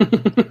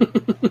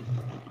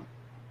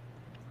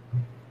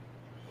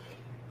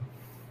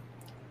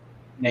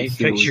 Nate, Let's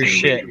see what fix we your can do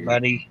shit, here.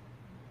 buddy.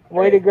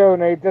 Way to go,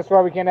 Nate. That's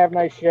why we can't have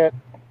nice shit.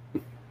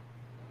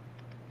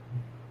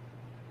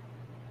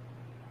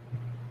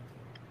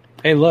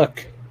 Hey, look.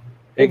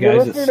 Hey, If you're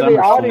guys, it's listening to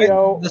the SummerSlam.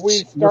 audio, we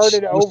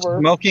started the over.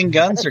 Smoking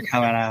Guns are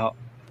coming out.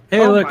 Hey,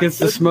 Oh look, my it's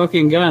the goodness.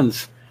 Smoking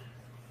Guns.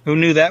 Who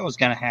knew that was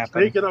going to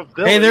happen? Speaking of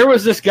Billy, Hey, there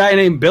was this guy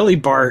named Billy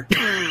Bart.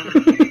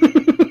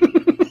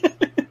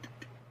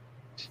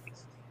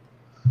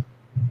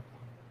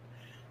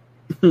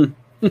 Who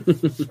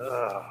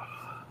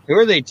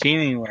are they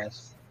teaming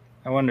with?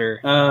 I wonder.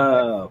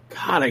 Oh,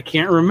 God, I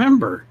can't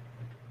remember.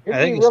 It'd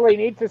I think be it's- really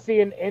neat to see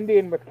an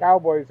Indian with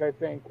cowboys, I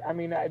think. I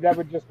mean, that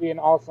would just be an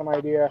awesome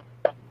idea.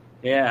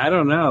 Yeah, I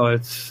don't know.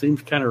 It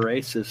seems kind of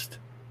racist.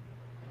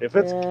 if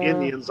it's Yeah.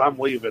 Indians, I'm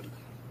leaving.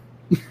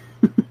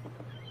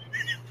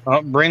 Oh,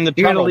 bring the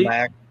You're gonna tunnel leave-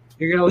 back.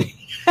 You're going to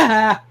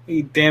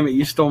leave. Damn it,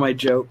 you stole my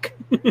joke.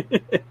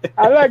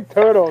 I like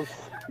turtles.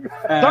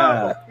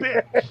 Ah.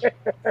 Bitch.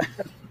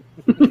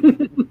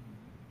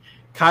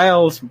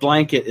 Kyle's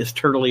blanket is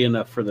turtly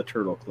enough for the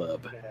Turtle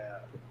Club. Yeah.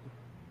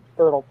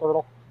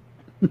 Turtle.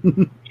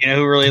 You know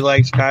who really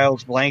likes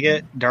Kyle's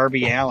blanket?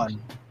 Darby Allin.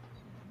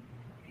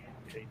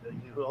 Okay, you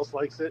know who else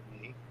likes it?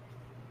 Me.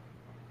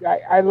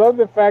 I love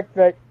the fact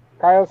that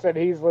Kyle said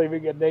he's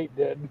leaving and Nate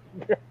did.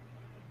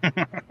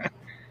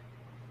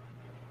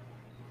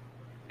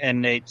 And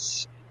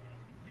Nate's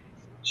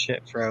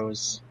shit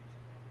froze.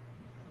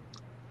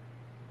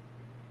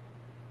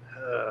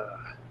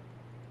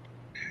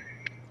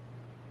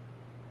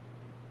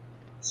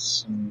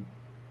 Some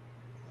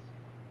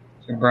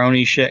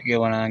brony shit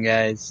going on,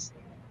 guys.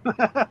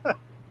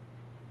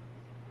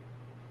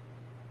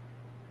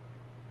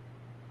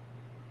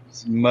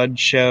 It's mud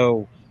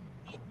show.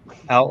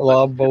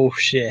 Outlaw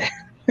bullshit.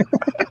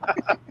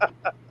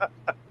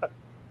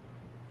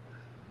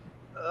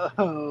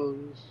 Oh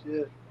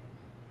shit!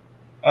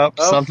 Oh,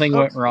 Oh, something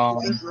went oh, wrong.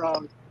 went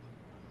wrong.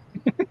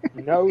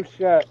 No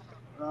shit.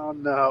 Oh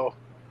no!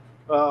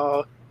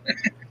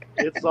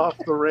 It's off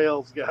the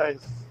rails, guys.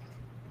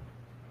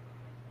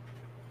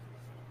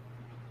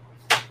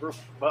 We're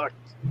fucked.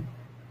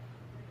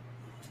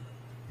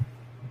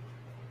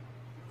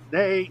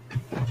 Nate,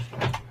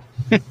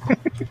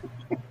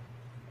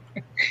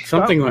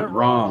 Something went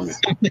wrong.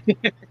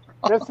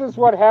 This is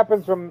what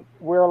happens when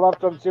we're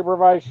left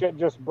unsupervised. Shit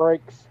just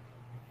breaks.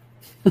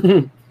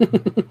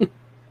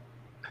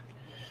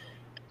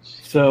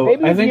 So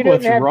Maybe I if you think didn't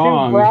what's have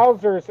wrong. two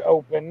browsers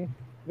open,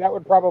 that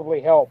would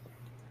probably help.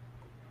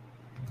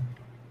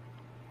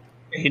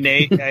 Hey,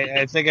 Nate,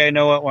 I think I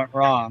know what went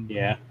wrong.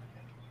 Yeah.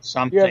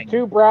 Something. You have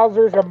two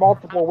browsers and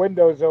multiple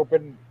windows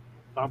open,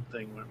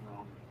 something went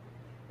wrong.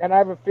 and I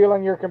have a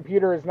feeling your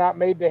computer is not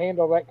made to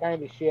handle that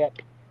kind of shit.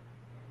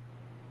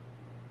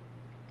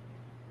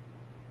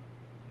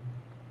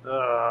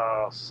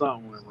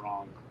 Something went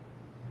wrong.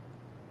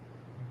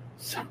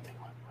 Something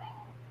went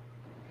wrong.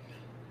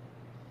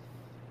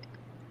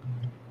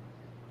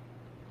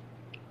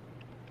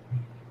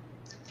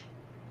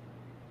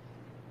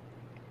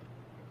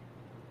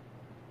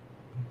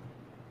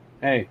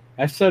 Hey,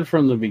 I said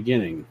from the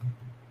beginning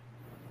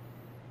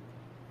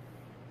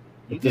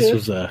You that this did.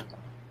 was a,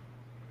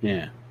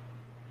 yeah.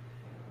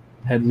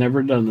 Had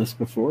never done this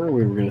before.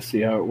 We were going to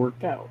see how it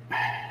worked out.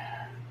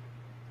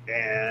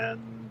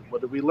 And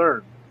what did we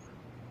learn?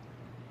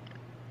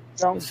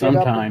 Don't get up and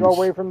Sometimes. go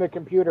away from the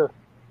computer.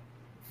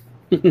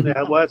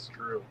 Yeah, well, that's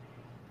true.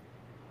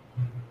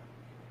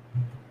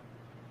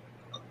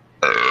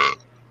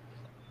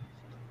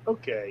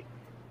 Okay.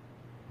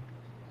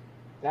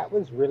 That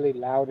was really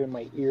loud in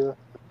my ear.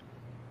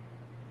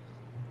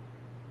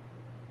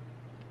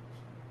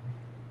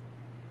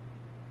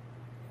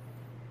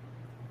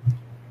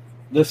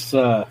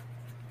 So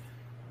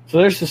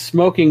there's the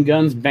Smoking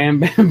Guns Bam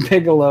Bam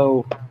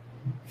Bigelow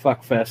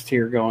fuckfest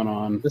here going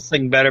on. This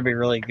thing better be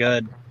really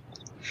good.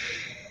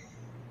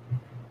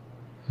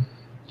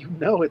 You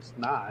know it's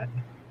not.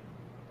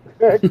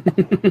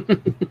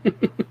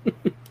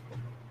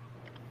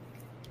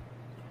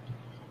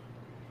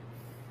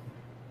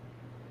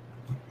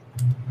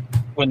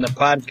 When the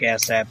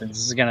podcast happens,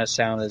 this is gonna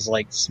sound as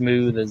like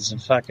smooth as a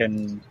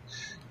fucking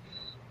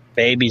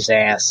baby's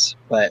ass,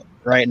 but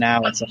right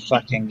now it's a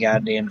fucking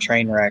goddamn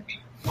train wreck.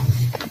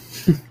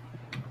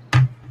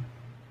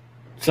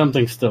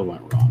 Something still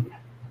went wrong.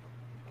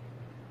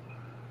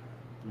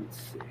 Let's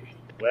see.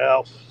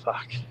 Well,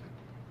 fuck.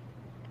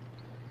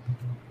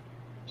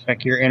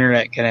 Check your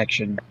internet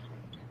connection.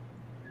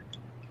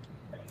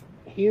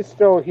 He's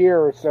still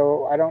here,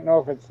 so I don't know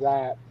if it's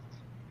that.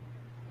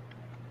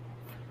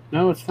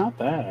 No, it's not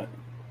that.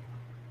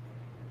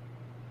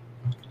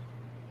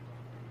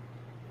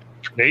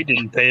 They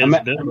didn't pay us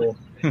us bill.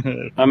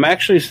 I'm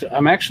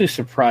actually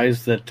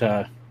surprised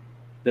that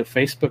that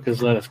Facebook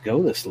has let us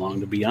go this long.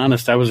 To be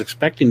honest, I was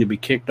expecting to be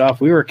kicked off.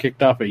 We were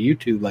kicked off of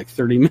YouTube like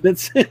 30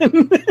 minutes in.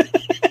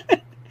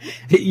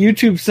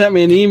 YouTube sent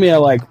me an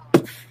email like.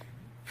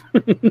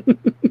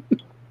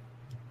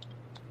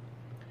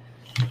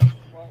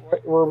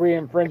 Were we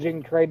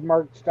infringing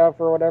trademark stuff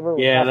or whatever?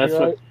 Yeah, that's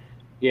what.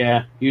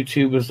 Yeah,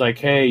 YouTube was like,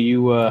 "Hey,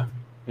 you,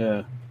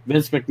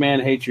 Vince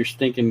McMahon hates your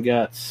stinking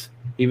guts,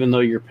 even though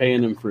you're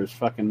paying him for his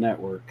fucking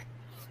network."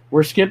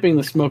 We're skipping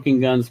the Smoking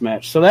Guns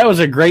match, so that was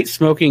a great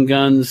Smoking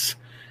Guns.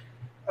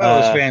 That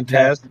was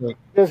fantastic.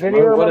 Does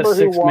anyone remember what a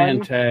six-man who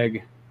won?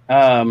 tag.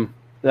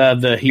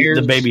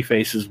 The baby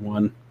faces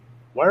won.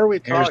 Why are we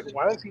talking?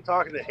 Why is he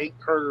talking to Hank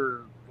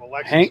Carter?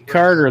 Hank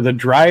Carter, the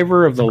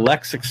driver of the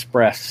Lex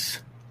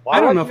Express. I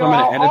don't know if I'm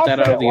going to edit that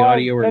out of the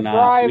audio or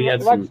not. We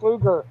had Lex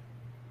Luger.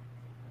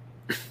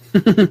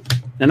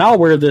 And I'll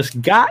wear this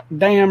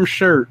goddamn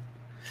shirt.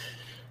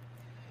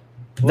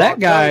 Well, that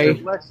guy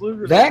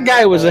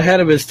was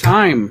ahead of his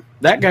time.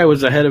 That guy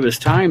was ahead of his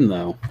time,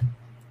 though.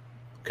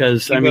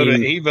 Because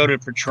he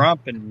voted for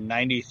Trump in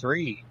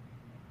 '93.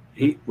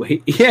 He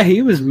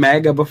was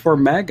MAGA before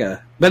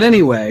MAGA. But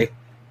anyway,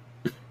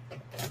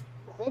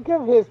 think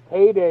of his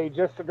payday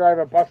just to drive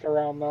a bus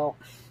around, though.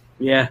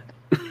 Yeah.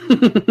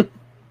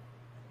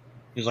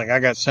 He's like, I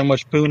got so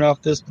much poon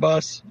off this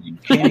bus. You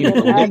can't even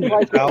believe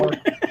it, power.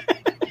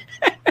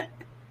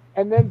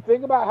 And then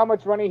think about how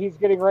much money he's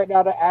getting right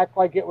now to act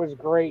like it was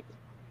great.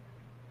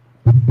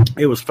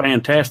 It was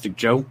fantastic,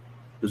 Joe.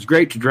 It was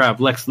great to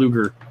drive Lex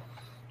Luger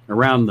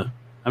around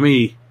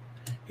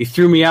he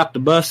threw me out the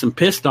bus and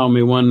pissed on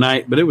me one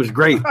night, but it was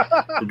great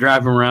to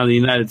drive him around the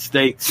United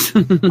States.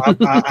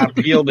 I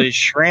peeled his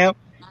shrimp,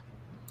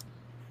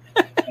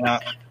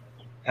 and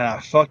I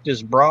fucked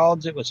his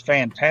broads. It was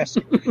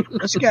fantastic.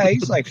 This guy,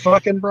 he's like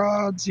fucking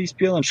broads. He's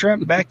peeling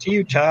shrimp. Back to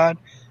you, Todd.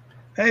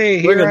 Hey,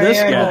 here Look at this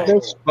I am guy.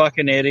 with this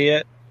fucking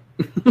idiot.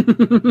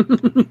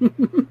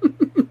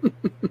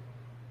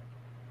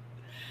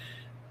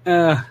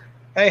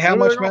 Hey, how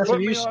much meth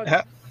have you?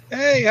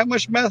 Hey, how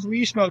much meth have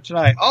you smoked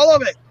tonight? All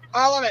of it.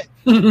 All of it.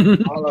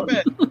 All of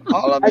it.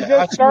 All of it. I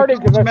just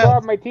started because I still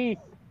have my teeth.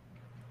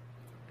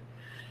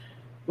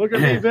 Look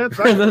at me, Vince.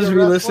 For those of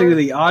you listening to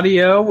the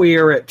audio, we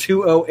are at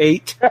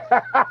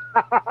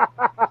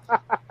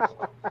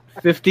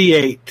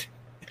 2:08:58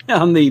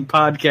 on the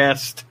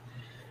podcast,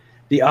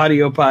 the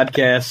audio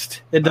podcast.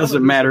 It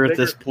doesn't matter at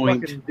this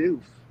point.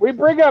 We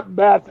bring up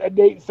meth, and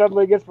Nate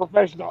suddenly gets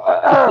professional.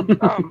 I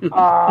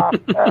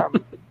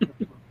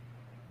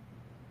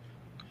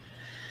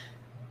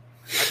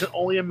can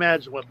only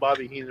imagine what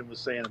Bobby Heenan was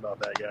saying about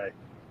that guy.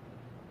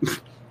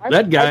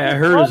 That guy I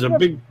heard is a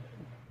big...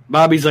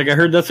 Bobby's like, I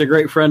heard that's a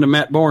great friend of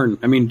Matt Bourne.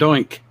 I mean,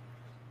 Doink.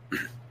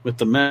 With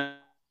the meth and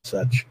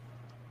such.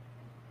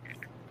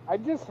 I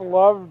just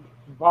love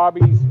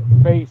Bobby's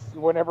face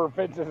whenever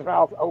Vince's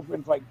mouth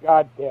opens like,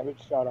 God damn it,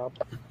 shut up.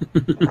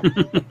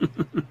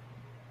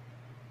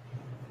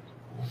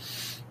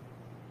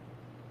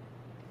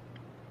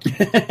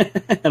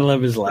 I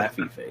love his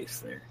laughy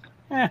face there.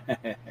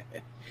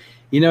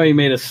 You know he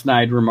made a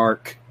snide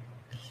remark.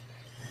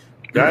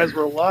 Guys,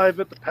 we're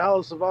live at the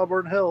Palace of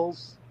Auburn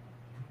Hills.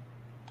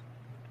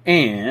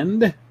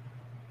 And,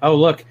 oh,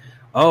 look.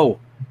 Oh,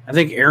 I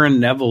think Aaron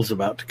Neville's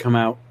about to come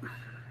out.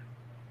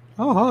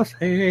 Oh,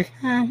 hey.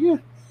 Oh,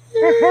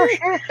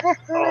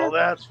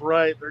 that's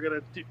right. They're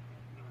going to do...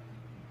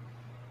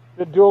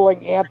 The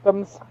dueling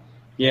anthems.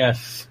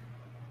 Yes.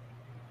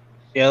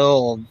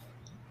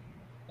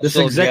 This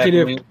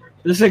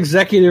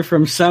executive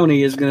from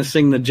Sony is going to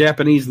sing the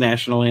Japanese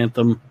national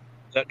anthem.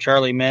 Is that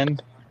Charlie Min?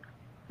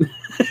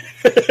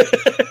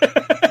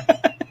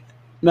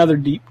 Another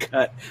deep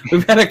cut.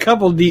 We've had a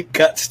couple deep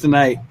cuts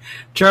tonight.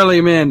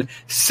 Charlie Min.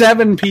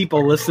 7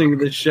 people listening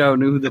to this show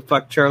knew who the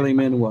fuck Charlie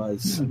Min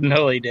was.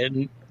 No, he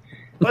didn't.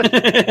 What is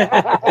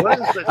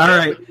the All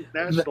right. Japanese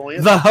national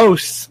anthem?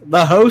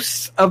 The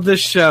hosts of the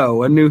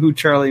show knew who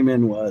Charlie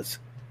Min was.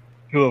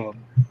 2 of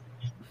them.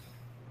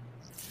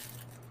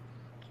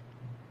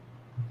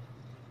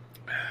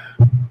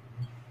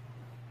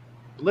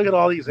 Look at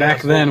all these. Back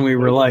assholes then, we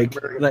were with like,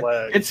 American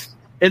flags.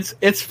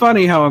 it's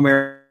funny how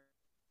America.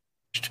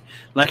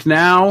 Like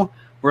now,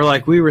 we're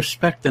like we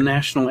respect the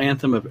national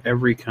anthem of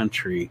every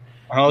country.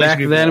 Back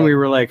then, we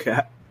were like,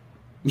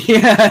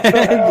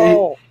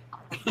 yeah,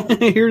 Oh,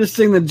 here to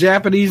sing the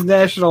Japanese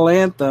national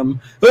anthem.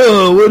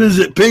 Oh, what is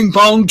it? Ping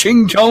pong,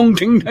 ching chong,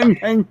 ting tang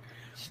tang.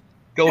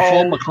 Go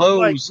fold my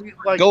clothes.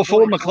 Like Go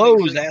fold my 2020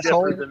 clothes, is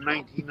asshole. different than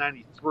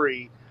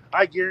 1993.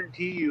 I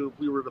guarantee you, if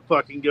we were to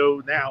fucking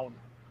go now and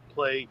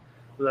play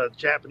the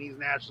Japanese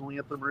national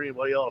anthem or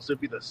anybody else,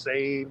 it'd be the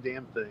same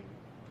damn thing.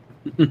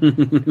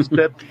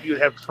 Except you'd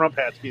have Trump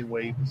hats being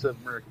waved instead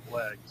of American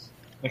flags.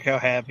 Look how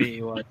happy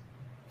he was.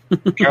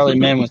 Charlie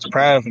Min was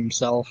proud of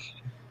himself.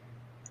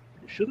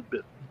 It should have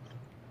been.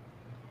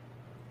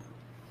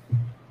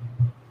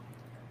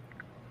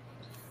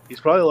 He's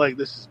probably like,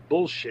 this is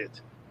bullshit.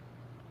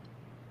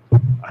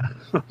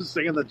 I'm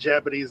singing the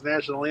Japanese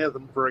national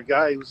anthem for a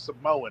guy who's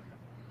Samoan.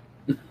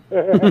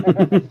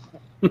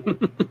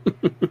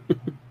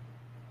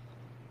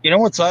 You know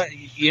what I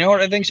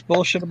think's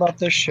bullshit about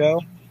this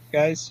show,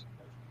 guys?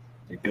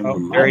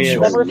 Oh, there he is.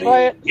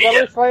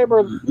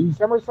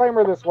 SummerSlam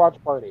or this watch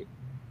party?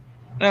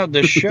 No,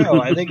 the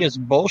show. I think it's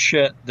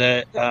bullshit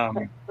that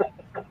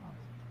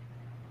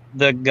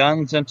the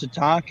Guns and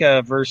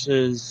Tatanka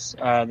versus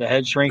the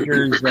Head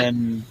Shrinkers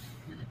and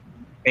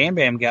Bam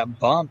Bam got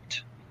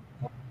bumped.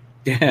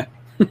 Yeah.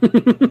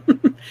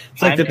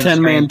 It's like the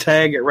 10-man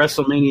tag at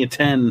WrestleMania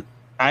 10.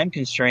 Time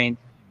constraint.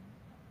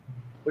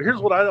 But here's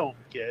what I don't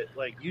get.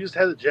 Like, you just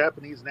had the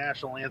Japanese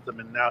national anthem,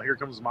 and now here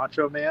comes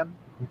Macho Man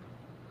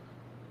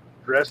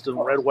dressed in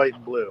red, white,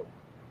 and blue.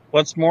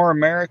 What's more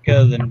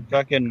America than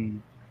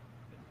fucking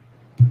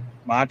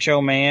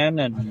Macho Man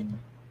and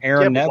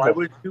Aaron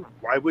Neville?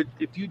 Why would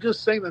if you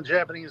just sang the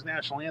Japanese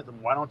national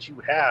anthem, why don't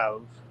you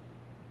have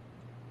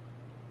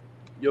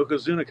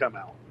Yokozuna come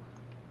out?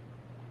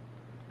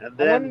 And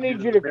then I'm going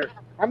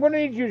to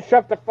need you to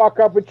shut the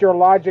fuck up with your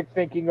logic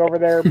thinking over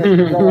there,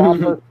 Mr.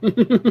 Hopper.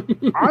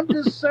 I'm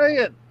just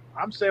saying.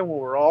 I'm saying what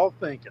we're all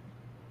thinking.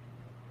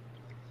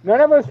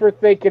 None of us were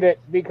thinking it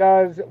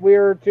because we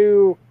were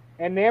too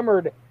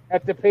enamored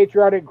at the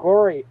patriotic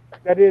glory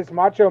that is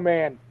Macho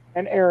Man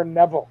and Aaron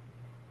Neville.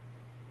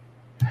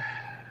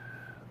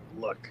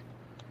 Look,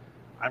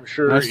 I'm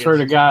sure. I swear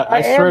to God.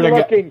 I swear to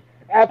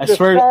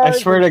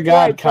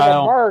God,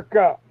 Kyle.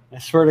 America. I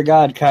swear to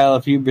God, Kyle,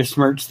 if you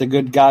besmirch the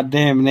good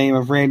goddamn name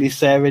of Randy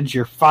Savage,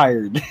 you're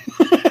fired.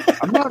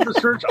 I'm not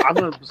research. I'm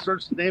going to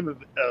research the name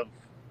of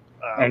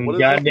and what is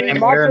goddamn that Aaron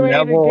Macho Man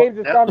Neville. gave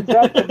the thumbs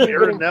up and he's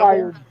Aaron getting Neville.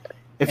 fired.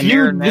 If And you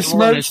Aaron Neville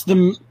besmirch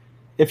the,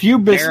 if you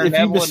Aaron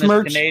Neville in his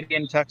besmirch,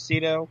 Canadian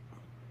tuxedo.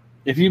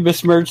 if you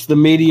besmirch the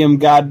medium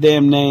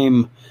goddamn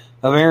name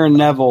of Aaron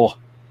Neville,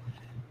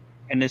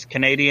 In his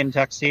Canadian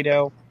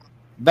tuxedo.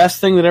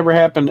 best thing that ever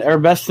happened, or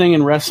best thing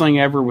in wrestling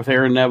ever with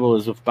Aaron Neville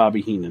is with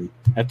Bobby Heenan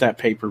at that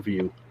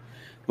pay-per-view.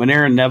 When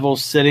Aaron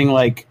Neville's sitting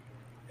like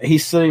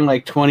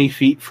 20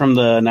 feet from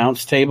the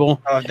announce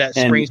table. Oh, that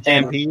Spring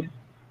Stampede.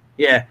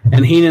 Yeah,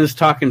 and Heenan's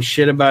talking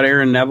shit about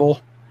Aaron Neville.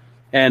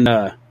 And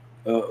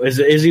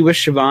is he with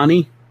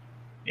Shivani?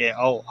 Yeah,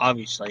 oh,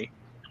 obviously.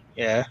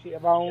 Yeah.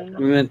 T-Bone.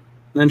 And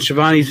then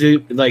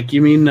Shivani's like,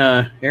 you mean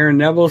Aaron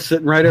Neville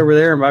sitting right over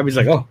there? And Bobby's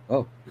like,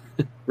 oh,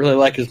 really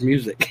like his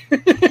music.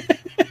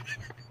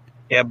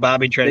 Yeah,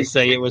 Bobby tried to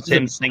say it was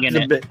him singing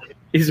it.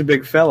 He's a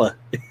big fella.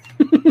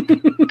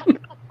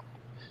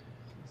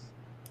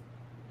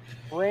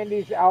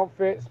 Randy's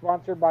outfit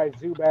sponsored by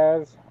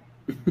Zubaz.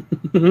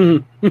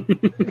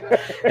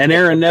 And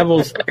Aaron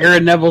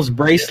Neville's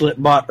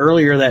bracelet bought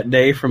earlier that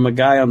day from a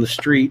guy on the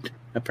street,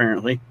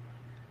 apparently.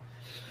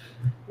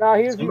 No,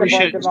 he's in the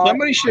parking lot.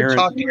 Somebody should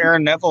talk to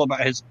Aaron Neville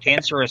about his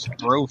cancerous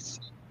growth.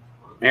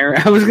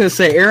 I was going to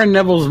say Aaron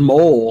Neville's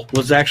mole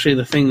was actually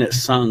the thing that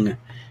sung.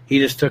 He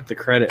just took the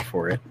credit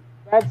for it.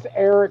 That's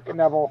Eric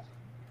Neville.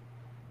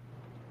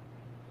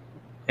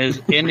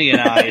 His Indian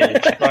eye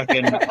is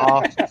fucking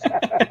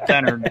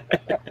off-centered.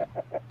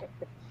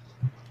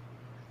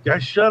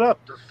 Guys, shut up.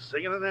 They're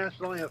singing the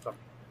national anthem.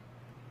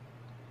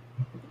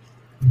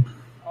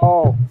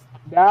 Oh,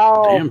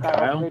 now Damn, Kyle's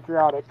Kyle.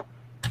 patriotic.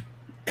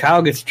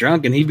 Kyle gets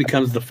drunk and he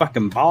becomes the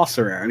fucking boss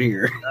around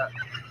here.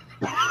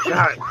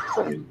 God.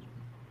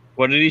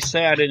 What did he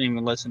say? I didn't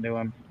even listen to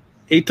him.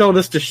 He told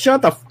us to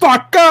shut the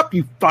fuck up,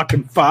 you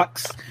fucking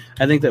fucks.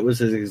 I think that was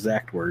his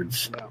exact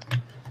words.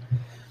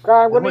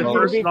 Kyle, I'm going When to need you to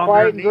first be on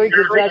quiet their and drink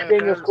knees, your Jack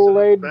Daniel's Patterson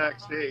Kool-Aid.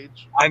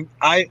 backstage.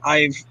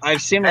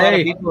 I've seen a lot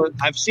of people.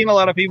 I've seen a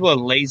lot of people with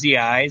lazy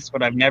eyes,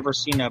 but I've never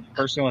seen a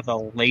person with a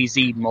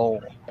lazy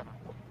mole.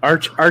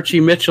 Archie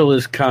Mitchell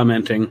is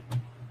commenting.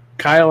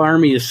 Kyle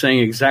Army is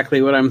saying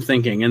exactly what I'm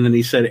thinking. And then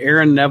he said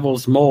Aaron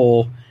Neville's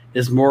mole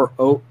is more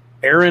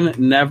Aaron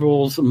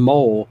Neville's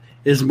mole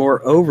is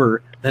more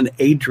over than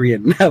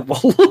Adrian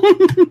Neville.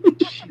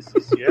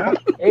 Jesus, yeah.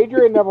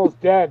 Adrian Neville's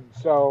dead,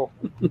 so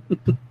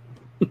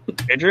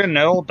Adrian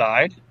Neville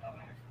died.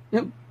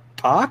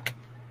 Pac?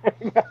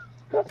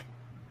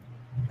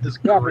 His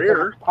yeah,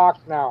 career. Pac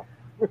now.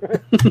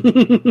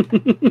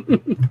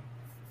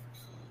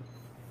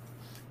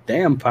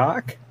 Damn,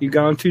 Pac, you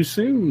gone too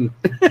soon.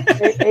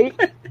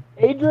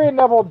 Adrian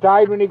Neville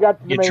died when he got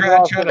to the You main try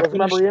roster. to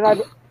Remember,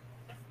 finish-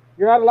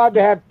 you're not allowed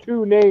to have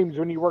two names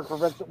when you work for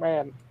Vince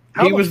McMahon.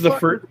 How He was the fuck-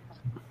 first.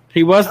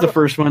 He was the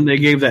first one they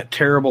gave that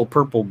terrible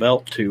purple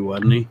belt to,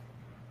 wasn't he?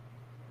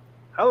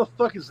 How the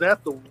fuck is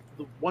that the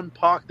one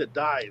Pac that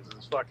dies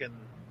is fucking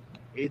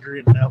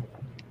Adrian Neville?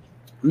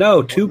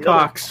 No, the other-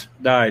 Tupac's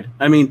died.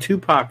 I mean,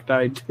 Tupac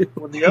died too.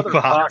 When the other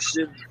Pac. Pac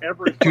didn't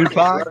ever fucking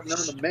Pac. run known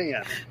to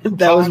man.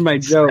 That was my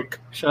joke.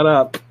 Shut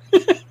up.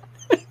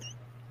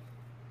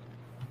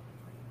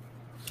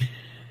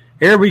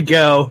 Here we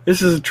go.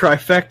 This is a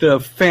trifecta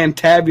of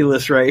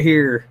fantabulous right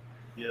here.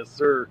 Yes,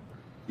 sir.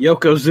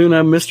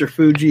 Yokozuna, Mr.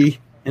 Fuji,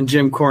 and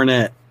Jim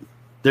Cornette.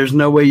 There's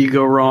no way you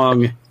go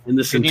wrong in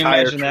this Can you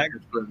entire. imagine that?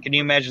 Can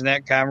you imagine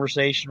that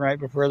conversation right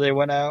before they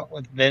went out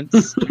with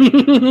Vince?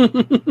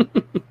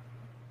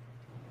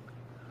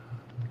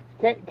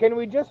 Can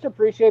we just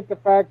appreciate the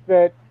fact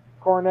that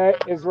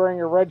Cornette is wearing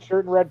a red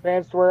shirt and red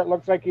pants to where it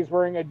looks like he's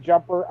wearing a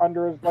jumper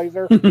under his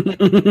blazer?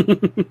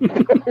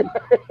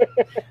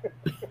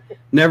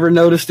 Never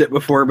noticed it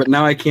before, but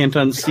now I can't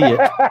unsee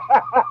it.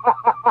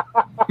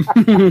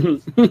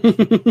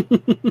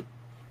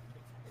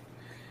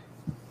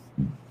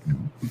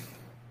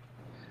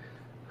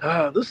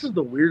 This is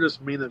the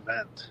weirdest main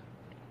event.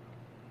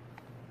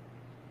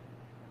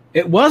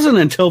 It wasn't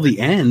until the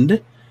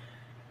end.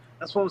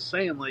 That's what I'm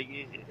saying. Like,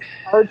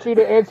 Archie,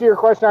 to answer your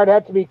question, I'd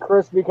have to be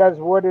Chris because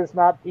Wood is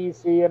not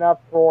PC enough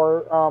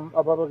for a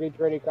publicly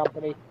traded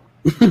company.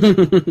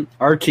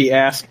 Archie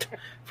asked,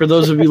 for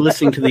those of you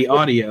listening to the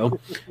audio,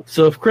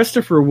 so if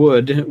Christopher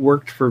Wood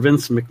worked for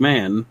Vince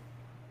McMahon,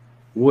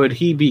 would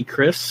he be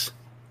Chris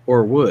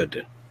or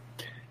Wood?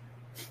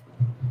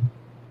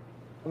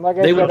 And like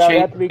I They would said, I'd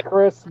change- have to be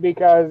Chris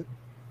because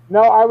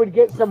no, I would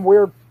get some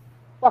weird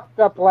fucked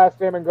up last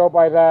name and go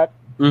by that.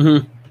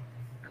 Mm-hmm.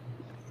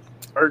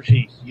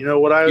 Archie, you know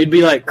what I would You'd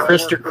be like if I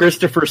worked for-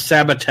 Christopher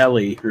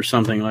Sabatelli or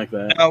something like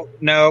that. Nope.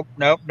 No,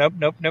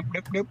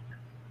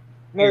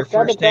 Your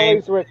first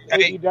Sabatelli's with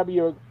Hey.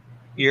 AEW.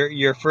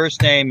 Your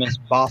first name is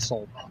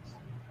Bossel.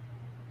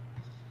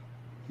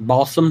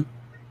 Balsam?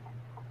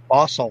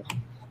 Bossel.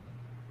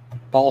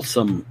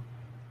 Balsam.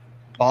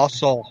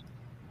 Bossel.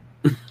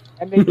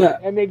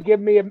 And they'd give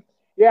me a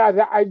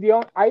I'd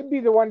be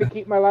the one to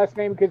keep my last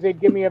name because they'd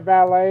give me a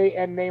valet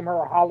and name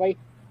her Holly.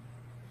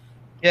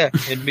 Yeah,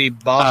 it'd be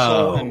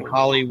Bossel Oh. and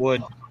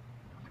Hollywood.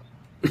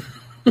 You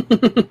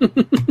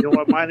know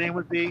what my name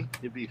would be?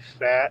 It'd be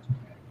Fat.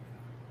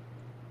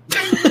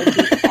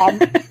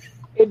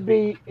 It'd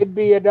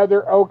be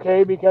another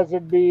okay because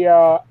it'd be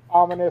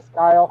ominous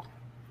Kyle.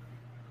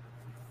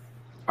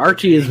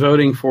 Archie is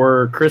voting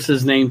for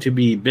Chris's name to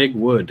be Big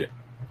Wood.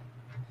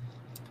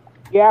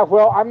 Yeah,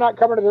 well, I'm not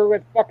coming to there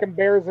with fucking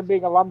bears and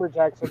being a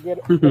lumberjack, so get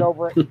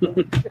over it.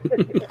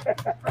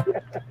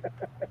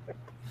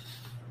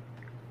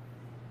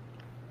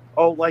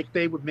 Oh, like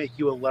they would make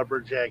you a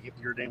lumberjack if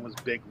your name was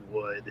Big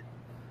Wood.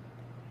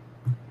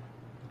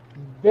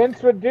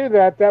 Vince would do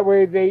that. That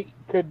way they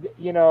could,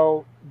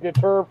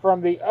 deter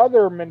from the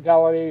other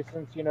mentality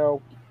since,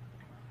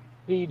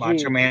 PG.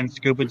 Macho Man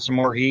scooping some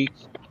more heat.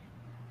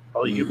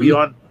 Oh, you'd be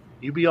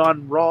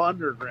on Raw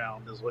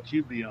Underground is what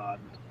you'd be on.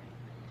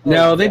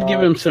 No, Oh, they'd God.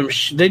 give him some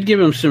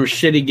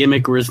shitty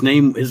gimmick where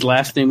his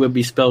last name would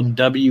be spelled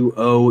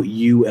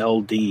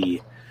WOULD.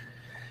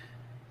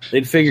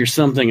 They'd figure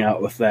something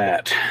out with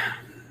that.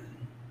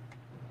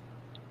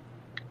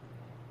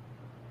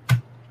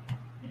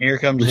 Here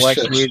comes This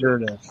Lex show- Luger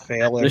to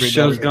fail everybody. This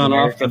show's gone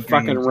off the American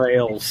fucking dreams.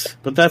 rails,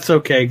 but that's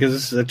okay because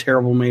this is a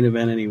terrible main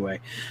event anyway.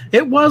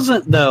 It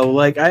wasn't though.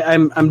 Like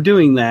I'm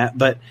doing that,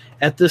 but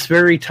at this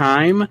very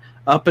time,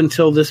 up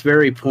until this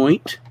very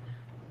point,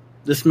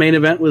 this main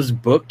event was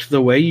booked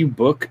the way you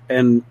book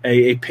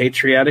a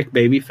patriotic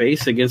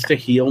babyface against a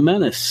heel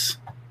menace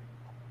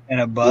And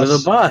a bus.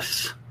 with a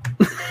bus.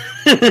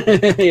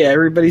 Yeah,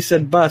 everybody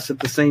said bus at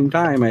the same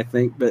time, I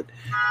think, but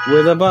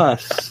with a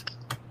bus.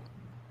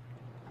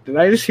 Did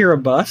I just hear a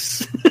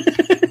bus?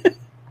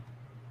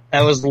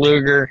 That was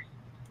Luger.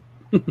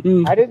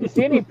 I didn't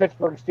see any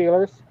Pittsburgh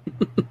Steelers.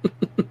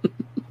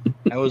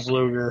 That was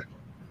Luger.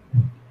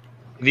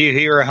 If you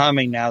hear a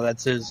humming now,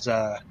 that's his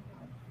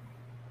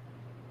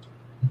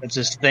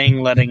thing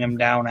letting him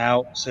down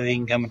out so he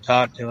can come and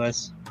talk to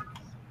us.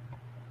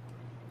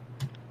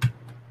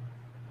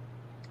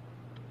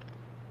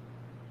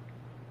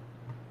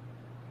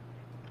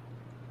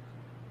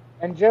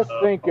 And just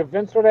think, if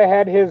Vince would have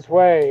had his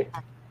way,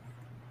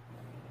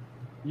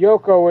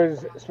 Yoko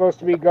is supposed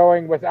to be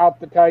going without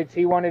the tights.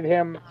 He wanted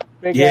him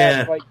big Yeah.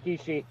 ass like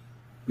Kishi.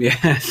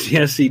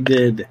 Yes, he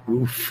did.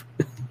 Oof.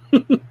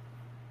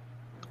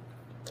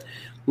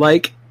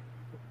 Like,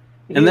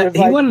 And that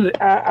he wanted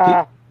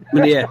to,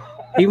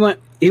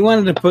 he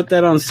wanted to put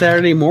that on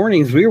Saturday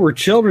mornings. We were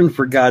children,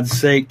 for God's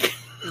sake.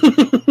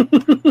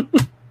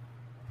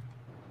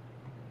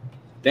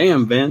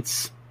 Damn,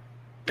 Vince.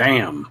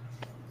 Damn.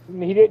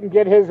 He didn't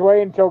get his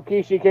way until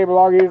Kishi came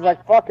along. He was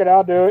like, fuck it,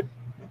 I'll do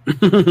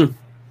it.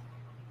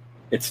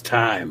 It's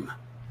time.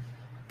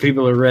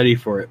 People are ready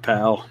for it,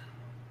 pal.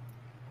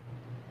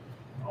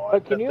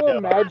 But can you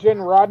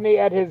imagine Rodney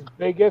at his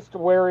biggest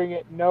wearing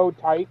no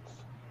tights?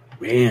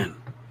 Man.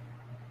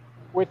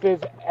 With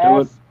his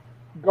ass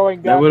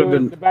going down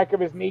to the back of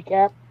his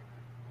kneecap?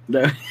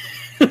 That...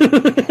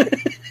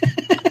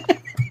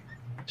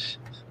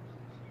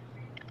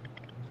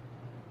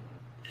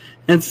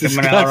 It's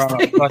coming out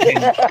on a fucking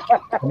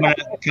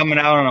coming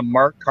out on a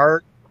Mark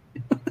cart.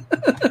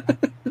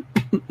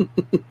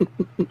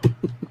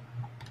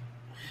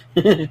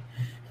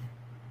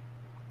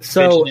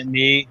 So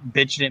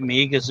bitching at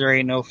me because there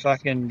ain't no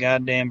fucking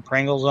goddamn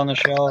Pringles on the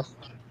shelf.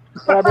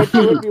 I bet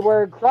you would be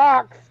wearing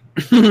Crocs.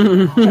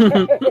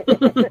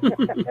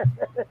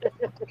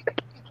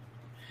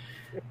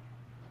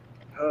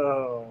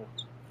 Oh.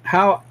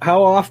 How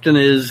often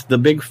is the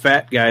big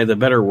fat guy the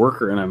better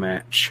worker in a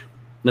match?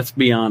 Let's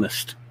be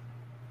honest.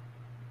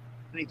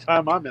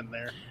 Anytime I'm in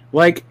there.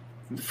 Like,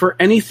 for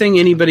anything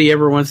anybody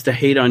ever wants to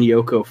hate on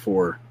Yoko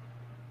for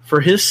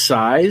his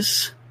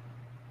size,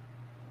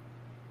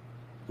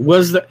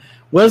 was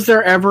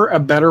there ever a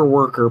better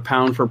worker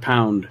pound for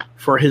pound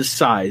for his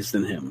size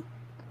than him?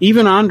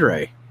 Even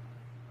Andre.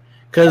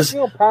 Because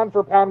pound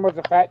for pound was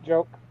a fat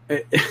joke.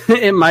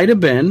 It might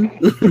have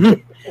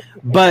been.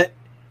 But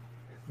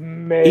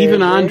maybe.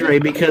 Even Andre,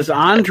 because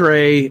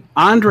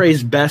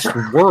Andre's best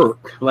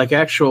work, like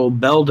actual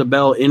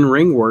bell-to-bell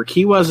in-ring work,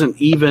 he wasn't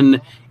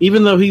even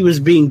though he was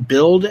being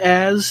billed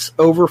as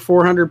over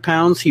 400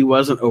 pounds, he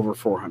wasn't over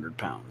 400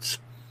 pounds.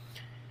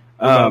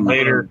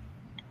 Later.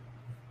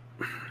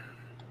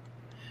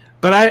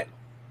 But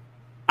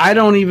I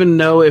don't even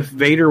know if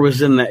Vader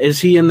was in that.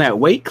 Is he in that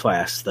weight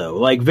class, though?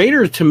 Like,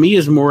 Vader, to me,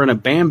 is more in a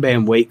Bam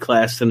Bam weight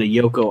class than a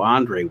Yoko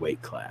Andre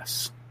weight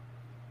class.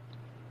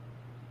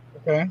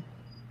 Okay.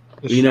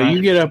 You know,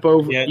 you get up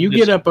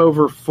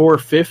over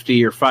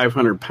 450 or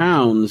 500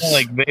 pounds.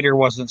 Like, Vader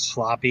wasn't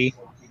sloppy.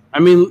 I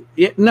mean,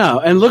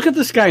 no. And look at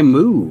this guy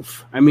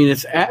move. I mean,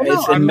 it's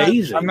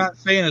amazing. I'm not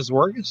saying his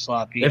work is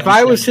sloppy. If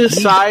I was his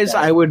size,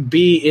 I would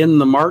be in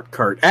the Mart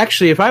cart.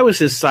 Actually, if I was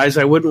his size,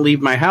 I wouldn't leave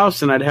my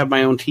house and I'd have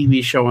my own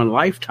TV show on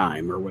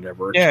Lifetime or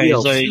whatever. Yeah,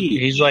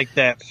 he's like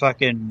that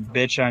fucking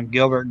bitch on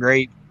Gilbert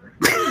Grape.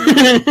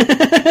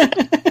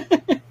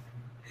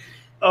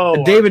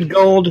 Oh, David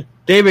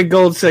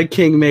Gold said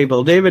King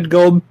Mabel. David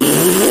Gold.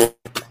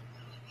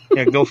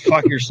 Yeah, go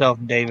fuck yourself,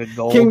 David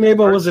Gold. King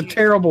Mabel was a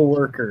terrible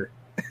worker.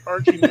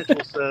 Archie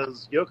Mitchell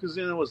says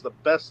Yokozuna was the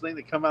best thing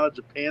to come out of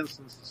Japan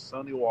since the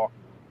Sony Walkman.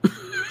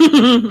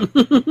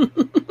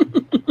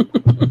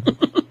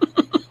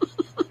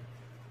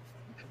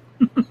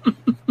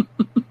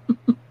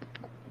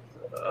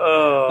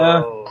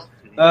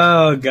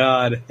 Oh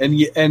God!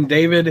 And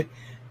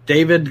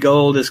David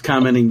Gold is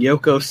commenting,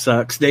 Yoko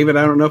sucks. David,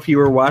 I don't know if you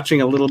were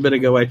watching a little bit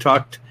ago. I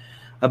talked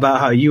about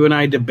how you and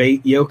I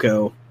debate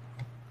Yoko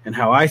and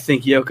how I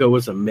think Yoko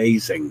was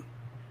amazing.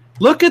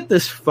 Look at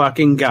this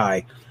fucking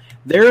guy.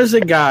 There is a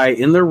guy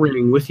in the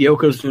ring with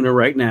Yokozuna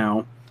right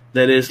now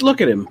that is,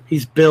 look at him.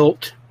 He's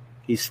built.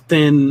 He's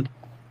thin.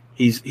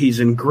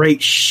 He's in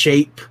great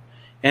shape.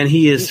 And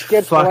he is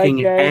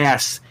fucking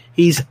ass.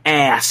 He's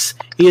ass.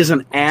 He is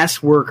an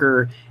ass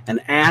worker, an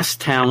ass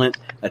talent,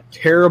 a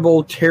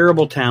terrible,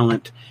 terrible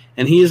talent.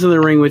 And he is in the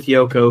ring with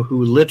Yoko,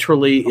 who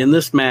literally, in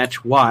this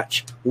match,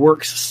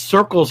 works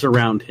circles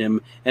around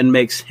him and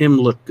makes him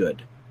look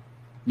good.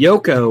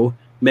 Yoko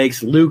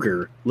makes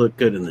Luger look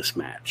good in this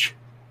match.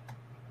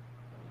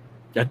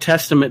 A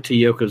testament to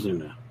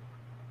Yokozuna.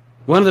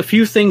 One of the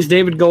few things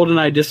David Gold and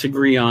I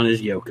disagree on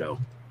is Yoko.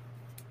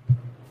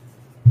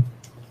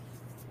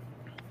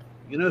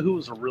 You know who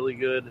was a really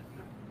good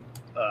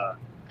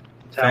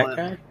talent? Fat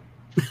guy?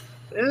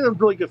 A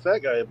really good fat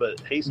guy, but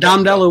Haystack.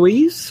 Dom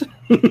DeLuise?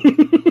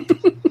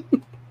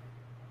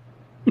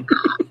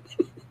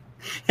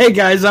 Hey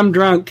guys, I'm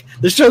drunk.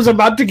 The show's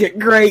about to get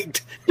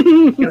great.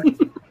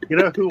 You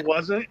know who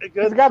wasn't a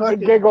good? He's got the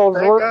giggles.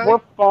 We're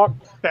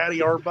fucked.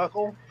 Fatty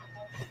Arbuckle.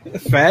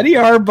 Fatty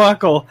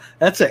Arbuckle.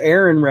 That's an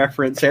Aaron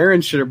reference. Aaron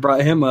should have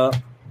brought him up.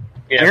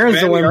 Yeah, Aaron's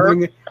Fatty the one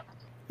bringing.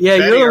 Yeah,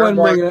 Fatty you're the one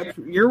Arbuckle. bringing up.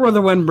 You're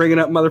the one bringing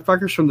up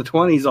motherfuckers from the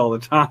 20s all the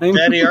time.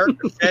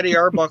 Fatty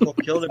Arbuckle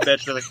killed a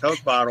bitch with a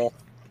Coke bottle.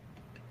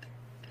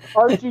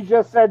 Archie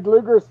just said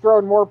Luger's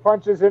thrown more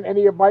punches than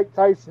any of Mike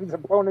Tyson's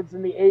opponents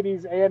in the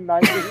 80s and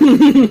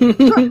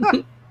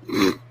 90s.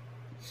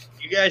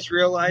 You guys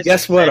realize?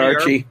 Guess what,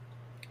 Archie?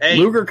 Hey,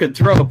 Luger could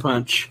throw a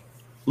punch.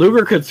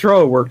 Luger could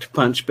throw a worked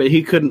punch, but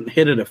he couldn't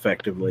hit it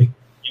effectively.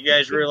 you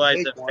guys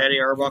realize that Fatty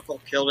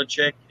Arbuckle killed a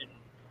chick in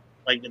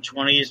like the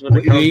 20s with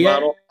a Coke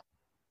bottle?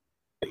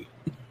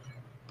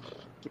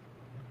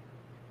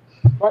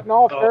 But in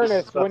all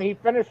fairness, when he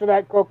finished with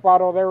that Coke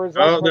bottle, there was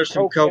there's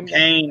some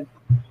cocaine.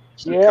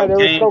 there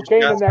was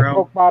cocaine in that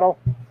Coke bottle.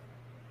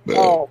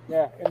 Oh,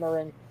 yeah, in the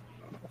ring.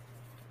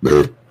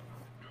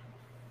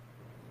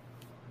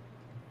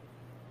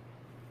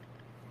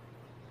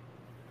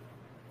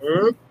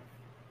 Oh,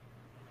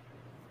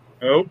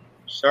 oh,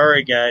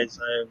 sorry guys.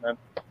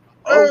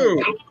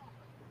 Oh,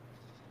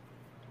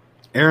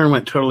 Aaron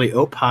went totally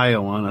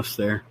Ohio on us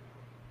there.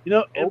 You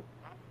know,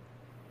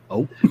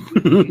 Oh.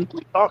 we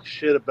talk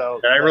shit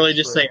about. did I really Lex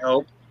just Luger. say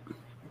oh?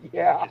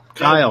 Yeah.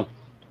 Kyle.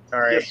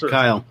 Sorry. Yes, sir.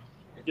 Kyle.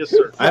 Yes,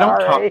 sir.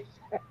 Sorry.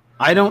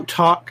 I don't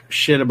talk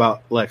shit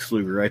about Lex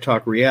Luger. I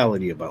talk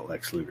reality about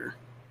Lex Luger.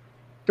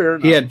 Fair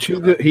enough.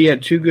 He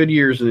had two good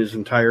years in his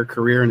entire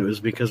career, and it was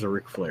because of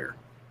Ric Flair.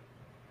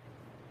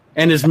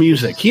 And his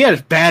music. He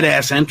had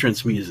badass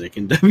entrance music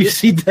in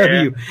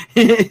WCW.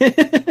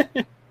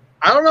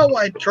 I don't know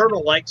why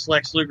Turtle likes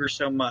Lex Luger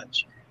so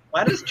much.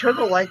 Why does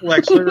Turtle like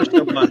Lex Luger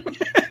so much?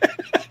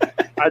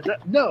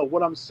 No,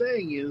 what I'm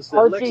saying is that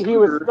Archie, Lex he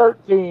was Luger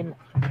 13.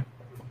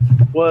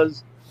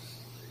 was.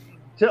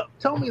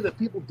 Tell me that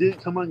people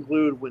didn't come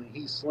unglued when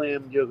he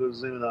slammed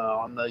Yokozuna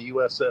on the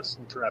USS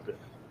Intrepid.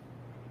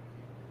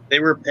 They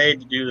were paid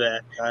to do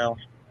that, Kyle.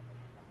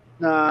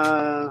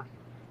 Nah.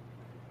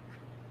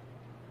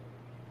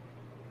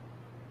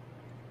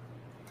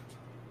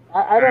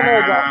 I don't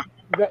know.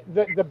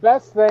 The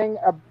best thing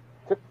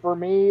for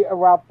me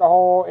about the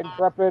whole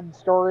Intrepid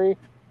story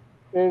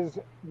is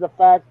the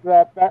fact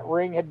that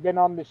ring had been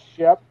on the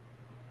ship,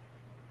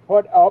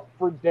 put up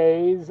for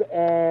days,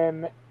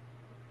 and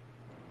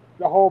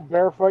the whole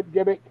barefoot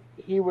gimmick,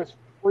 he was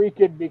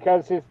freaking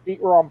because his feet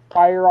were on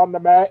fire on the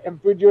mat,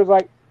 and Fuji was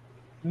like,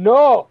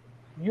 "No,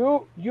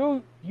 you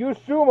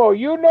sumo,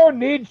 you no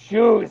need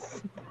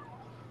shoes."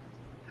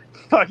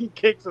 Fucking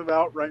kicks him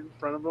out right in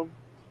front of him.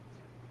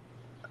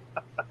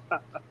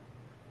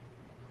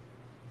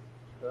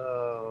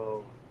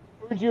 Oh.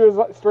 Fuji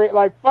was straight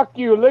like, "Fuck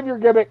you, live your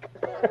gimmick."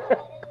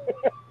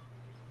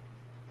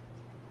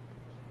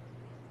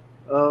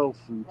 Oh,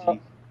 Fuji.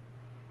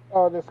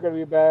 Oh, this is gonna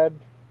be bad.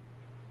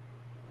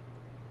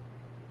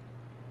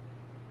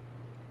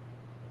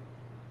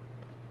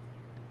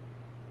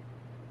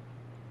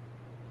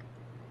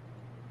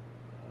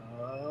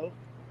 Oh.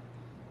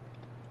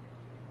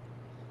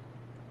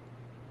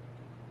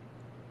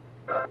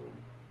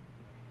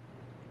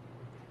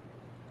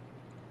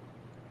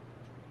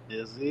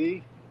 Is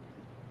he?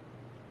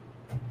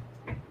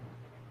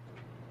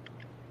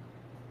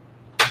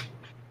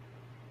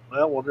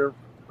 Well, wonder.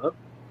 Oh.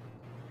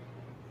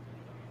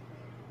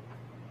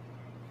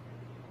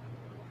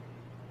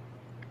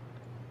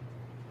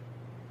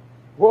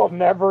 We'll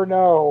never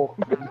know.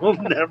 We'll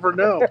never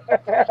know.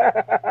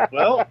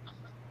 Well,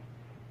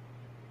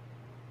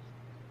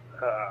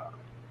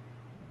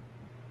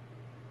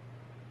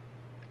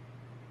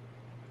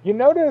 you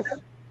notice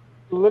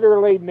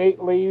literally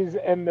Nate leaves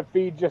and the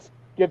feed just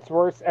gets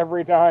worse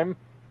every time.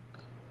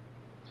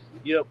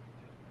 yep.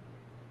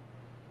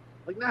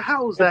 Like, now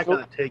how is that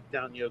going to take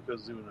down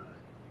Yokozuna?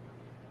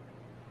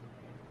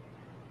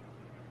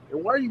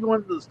 And why are you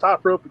going to this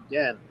top rope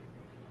again?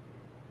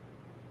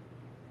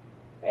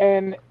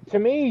 And to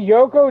me,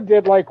 Yoko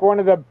did like one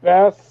of the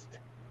best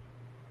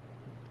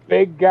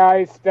big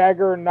guy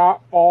stagger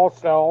not fall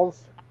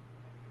sells.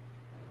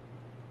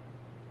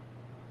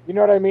 You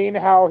know what I mean?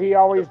 How he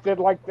always did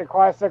like the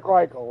classic,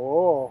 like,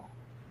 oh.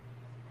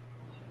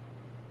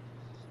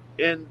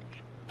 And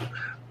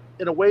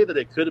in a way that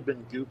it could have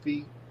been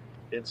goofy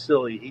and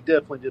silly, he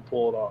definitely did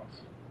pull it off.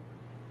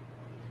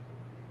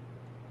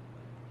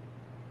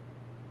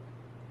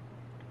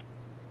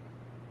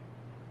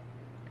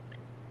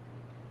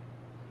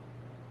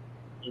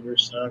 Luger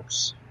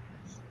sucks.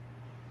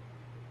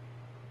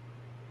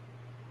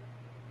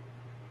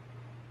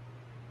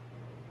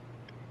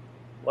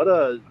 What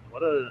a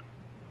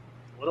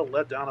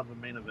letdown of a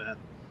main event.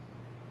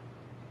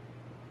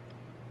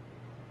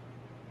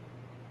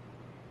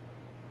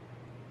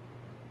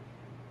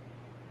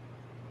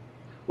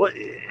 What?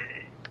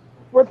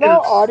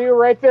 Without audio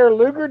right there,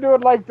 Luger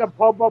doing like the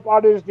pump up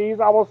on his knees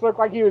almost looked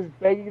like he was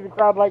begging the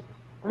crowd, like,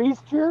 please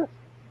cheer,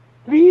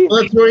 please.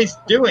 Well, that's what he's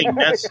doing.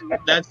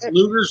 That's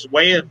Luger's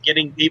way of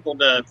getting people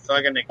to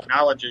fucking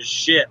acknowledge his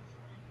shit.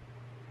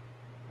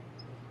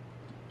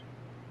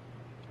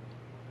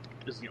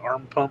 Is the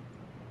arm pump?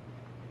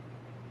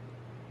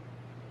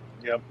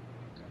 Yep.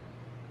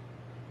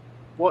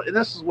 Well, and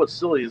this is what's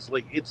silly is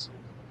like it's.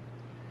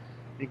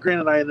 And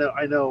granted,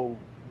 I know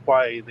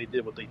why they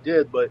did what they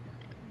did, but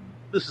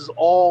this is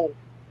all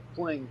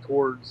playing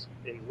towards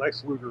a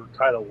Lex Luger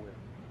title win.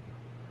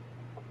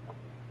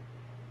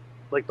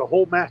 Like the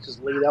whole match is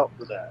laid out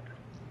for that.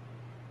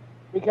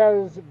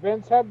 Because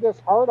Vince had this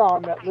hard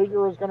on that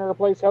Luger was going to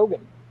replace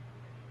Hogan.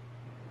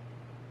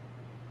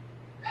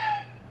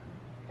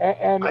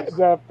 And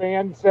the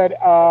fan said,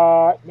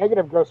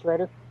 negative, Ghost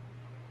Rider.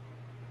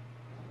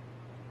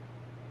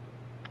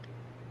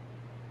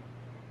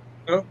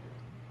 Oh.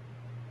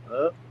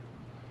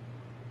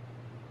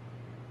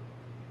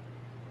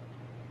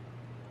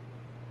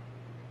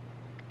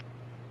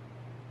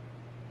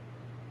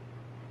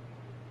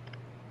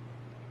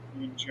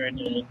 I'm trying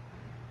to...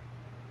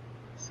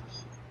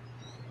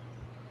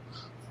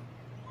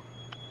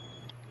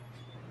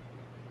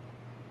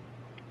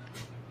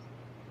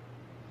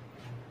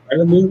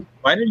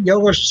 Why did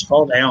Yoga just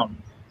fall down?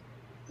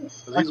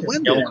 He's What is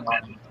winded. going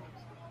on?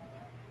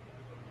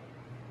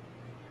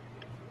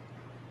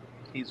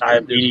 He's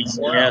Diabetes,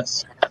 winded.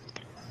 yes.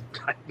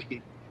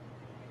 Diabetes.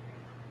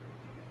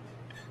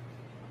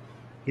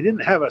 He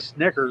didn't have a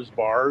Snickers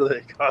bar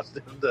that caused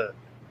him to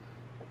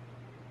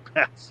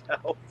pass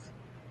out.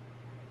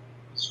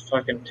 It's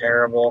fucking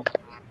terrible.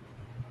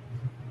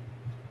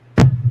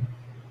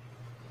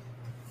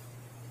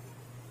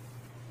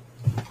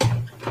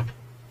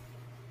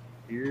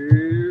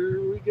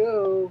 Here we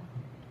go.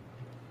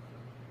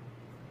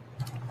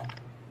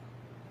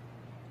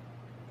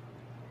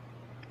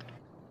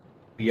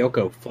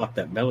 Yoko flopped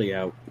that belly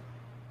out.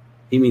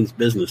 He means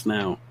business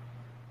now.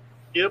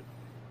 Yep.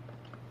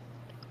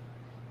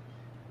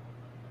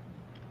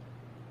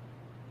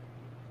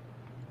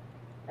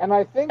 And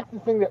I think the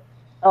thing that,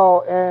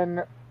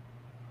 and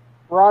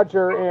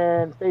Roger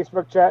in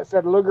Facebook chat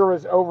said Luger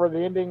was over. The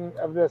ending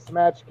of this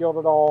match killed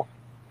it all.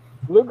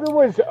 Luger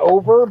was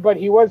over, but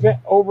he wasn't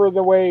over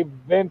the way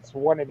Vince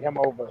wanted him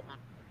over.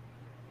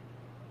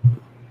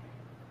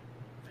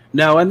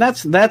 No, and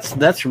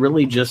that's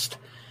really just.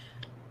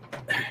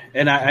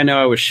 And I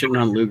know I was shitting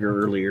on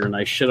Luger earlier, and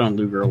I shit on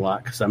Luger a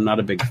lot because I'm not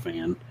a big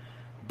fan.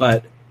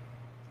 But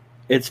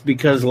it's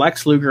because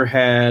Lex Luger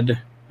had.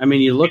 I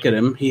mean, you look at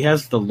him; he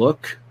has the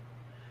look,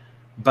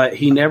 but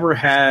he never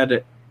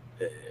had.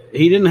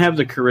 He didn't have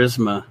the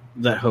charisma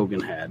that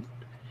Hogan had.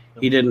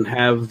 He didn't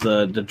have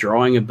the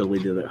drawing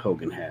ability that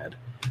Hogan had.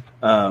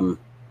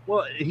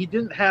 Well, he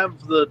didn't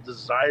have the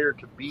desire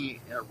to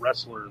be a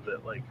wrestler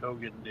that like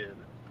Hogan did.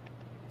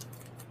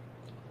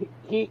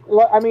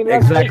 Let's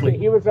Exactly. face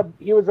it,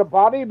 he was a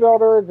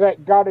bodybuilder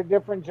that got a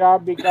different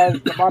job because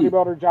the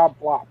bodybuilder job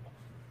flopped.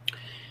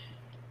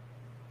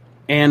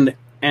 And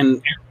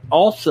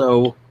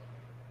also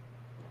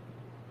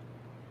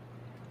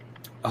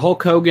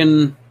Hulk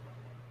Hogan,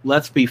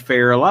 let's be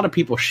fair, a lot of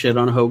people shit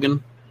on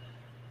Hogan,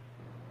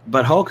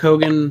 but Hulk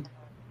Hogan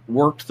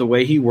worked the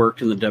way he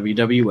worked in the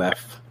WWF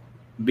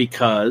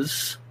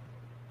because,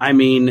 I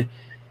mean,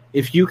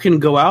 if you can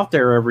go out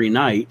there every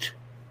night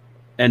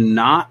and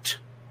not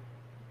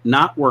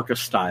work a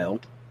style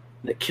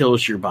that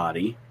kills your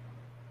body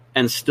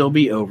and still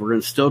be over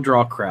and still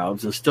draw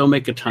crowds and still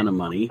make a ton of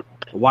money,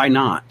 why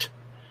not?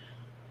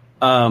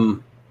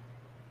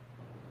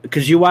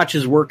 Because you watch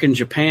his work in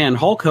Japan,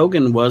 Hulk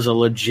Hogan was a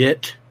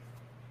legit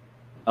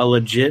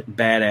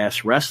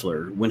badass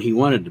wrestler when he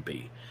wanted to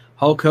be.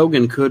 Hulk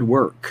Hogan could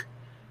work.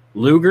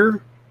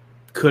 Luger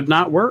could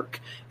not work.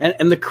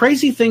 And the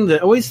crazy thing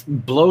that always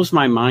blows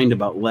my mind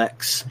about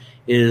Lex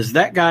is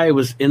that guy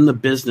was in the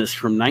business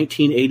from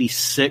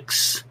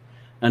 1986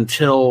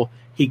 until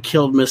he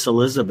killed Miss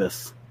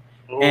Elizabeth.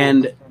 Oh.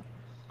 And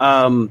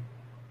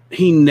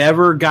he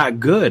never got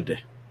good.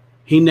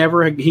 He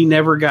never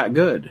got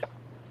good.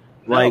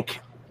 No. Like,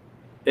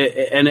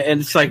 and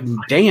it's like,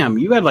 damn,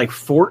 you had like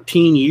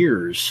 14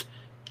 years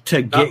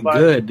to get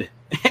good,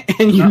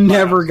 and you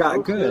never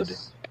got good.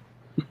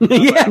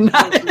 Yeah,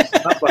 not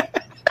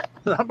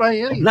by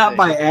anything. not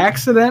by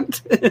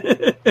accident.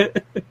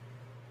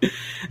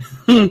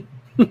 And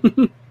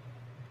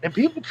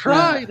people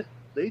tried.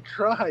 They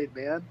tried,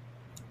 man.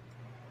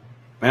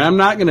 And I'm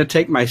not going to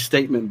take my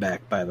statement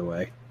back, by the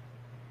way.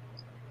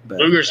 But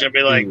Luger's going to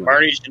be like, anyway.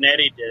 Marty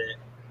Jannetty did it.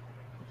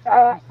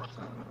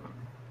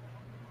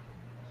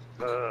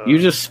 You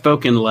just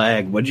spoke in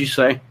lag. What'd you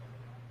say? I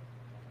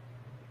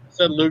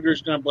said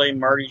Luger's going to blame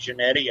Marty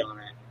Jannetty on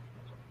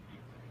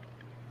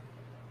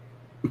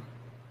it.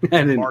 I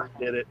didn't. Mark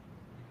did it.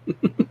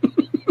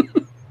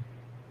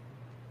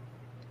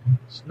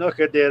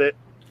 Snuka did it.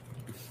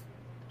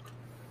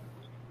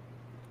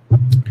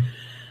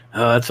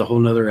 Oh, that's a whole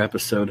nother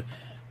episode.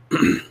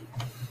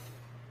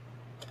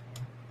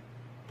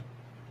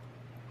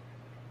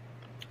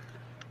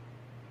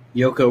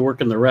 Yoko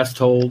working the rest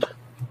hold.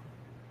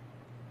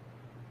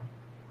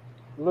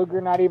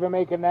 Luger not even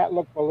making that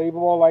look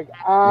believable. Like,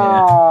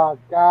 God,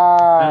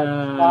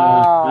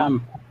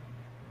 stop.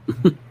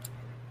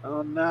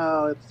 Oh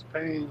no, it's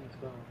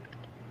painful.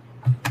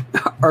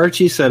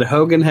 Archie said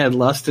Hogan had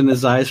lust in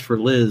his eyes for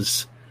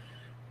Liz,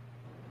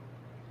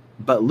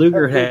 but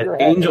Luger had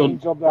angel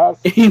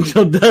dust.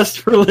 angel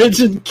dust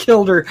religion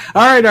killed her.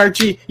 All right,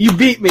 Archie, you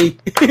beat me.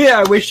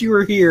 Yeah, I wish you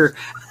were here.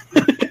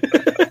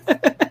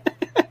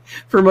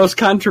 For most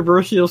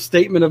controversial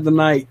statement of the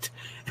night.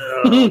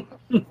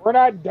 We're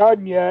not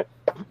done yet.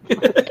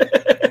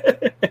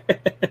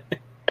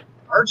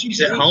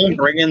 Archie's at home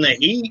bringing the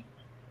heat.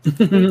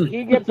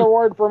 He gets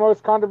award for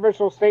most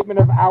controversial statement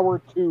of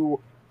hour 2.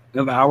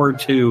 Of hour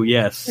 2,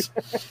 yes.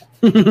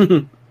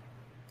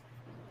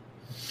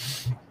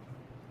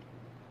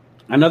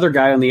 Another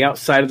guy on the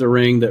outside of the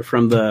ring that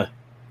from the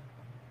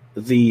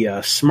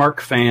Smark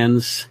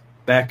fans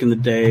back in the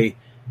day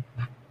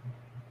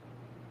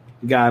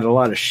got a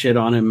lot of shit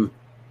on him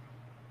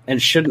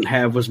and shouldn't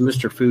have was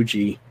Mr.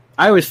 Fuji.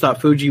 I always thought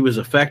Fuji was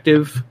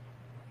effective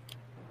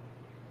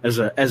as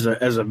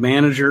a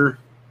manager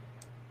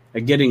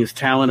at getting his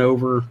talent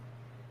over.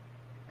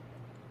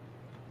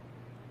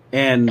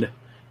 And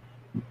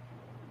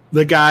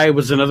the guy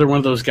was another one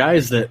of those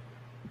guys that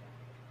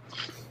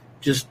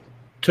just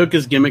took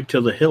his gimmick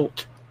to the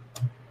hilt.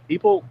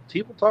 People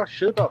talk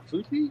shit about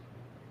Fuji?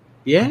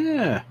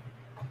 Yeah.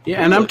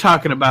 Yeah, and I'm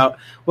talking about,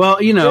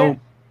 well, you know,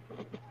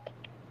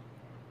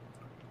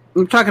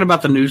 I'm talking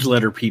about the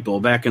newsletter people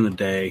back in the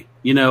day.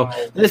 You know,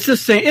 it's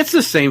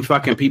the same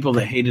fucking people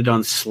that hated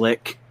on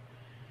Slick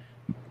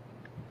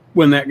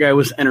when that guy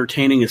was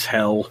entertaining as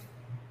hell.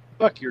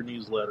 Fuck your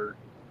newsletter.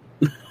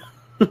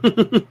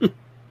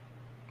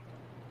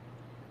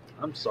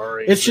 I'm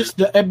sorry. It's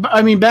just,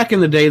 I mean, back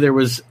in the day, it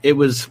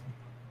was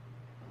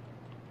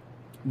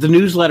the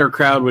newsletter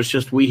crowd was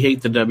just, we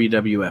hate the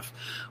WWF.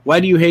 Why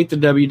do you hate the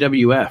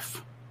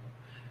WWF?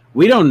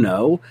 We don't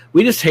know.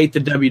 We just hate the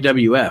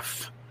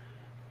WWF.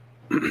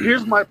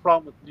 Here's my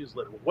problem with the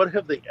newsletter. What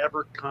have they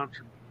ever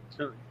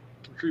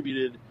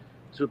contributed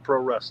to pro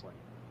wrestling?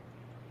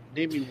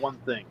 Name me one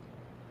thing.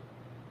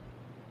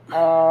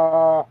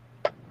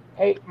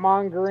 Hate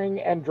mongering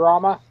and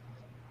drama.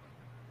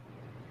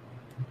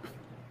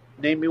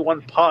 Name me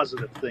one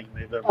positive thing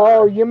they've ever.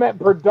 Oh, you meant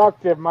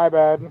productive. My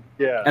bad.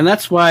 Yeah. And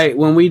that's why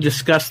when we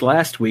discussed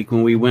last week,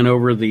 when we went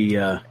over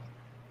the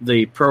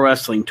Pro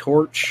Wrestling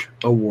Torch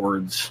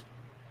Awards,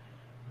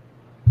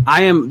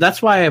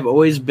 that's why I've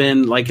always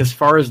been, like, as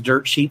far as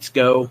dirt sheets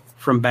go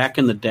from back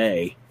in the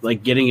day,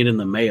 like getting it in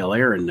the mail.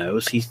 Aaron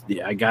knows.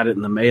 I got it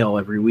in the mail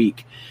every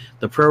week.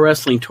 The Pro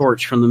Wrestling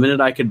Torch, from the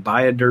minute I could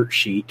buy a dirt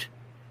sheet,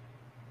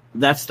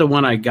 that's the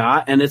one I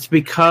got. And it's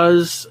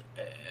because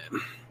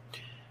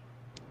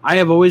I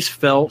have always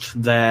felt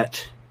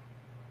that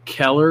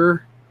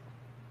Keller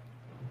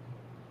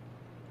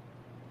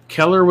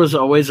was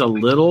always a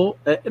little,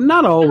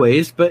 not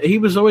always, but he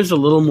was always a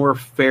little more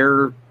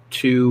fair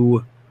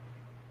to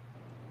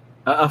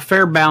a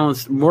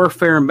more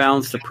fair and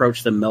balanced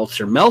approach than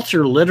Meltzer.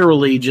 Meltzer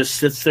literally just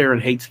sits there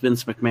and hates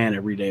Vince McMahon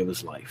every day of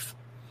his life.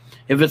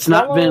 If it's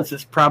not Vince,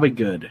 it's probably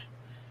good.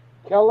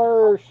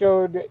 Keller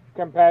showed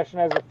compassion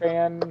as a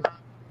fan.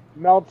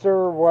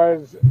 Meltzer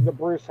was the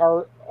Bruce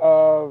Hart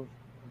of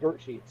dirt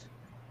sheets.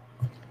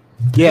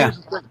 Yeah.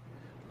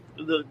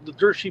 The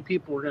dirt sheet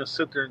people were going to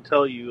sit there and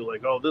tell you,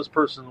 like, oh, this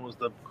person was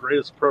the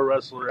greatest pro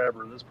wrestler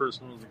ever. This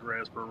person was the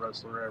greatest pro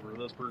wrestler ever.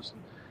 This person.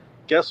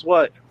 Guess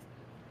what?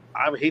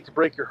 I hate to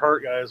break your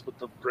heart, guys, but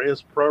the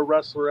greatest pro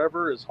wrestler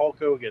ever is Hulk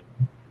Hogan.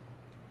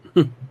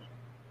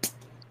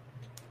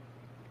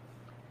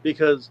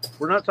 Because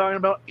we're not talking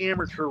about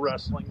amateur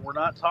wrestling. We're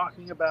not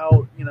talking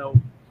about,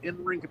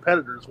 in-ring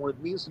competitors. What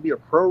it means to be a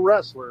pro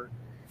wrestler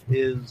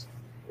is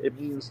it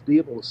means to be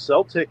able to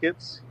sell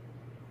tickets,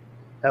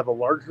 have a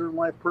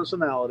larger-than-life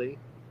personality.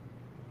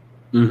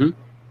 Mm-hmm.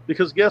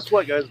 Because guess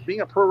what, guys?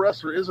 Being a pro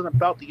wrestler isn't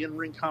about the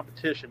in-ring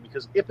competition.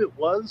 Because if it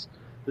was,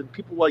 then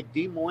people like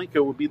Dean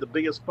Malenko would be the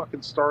biggest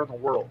fucking star in the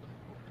world.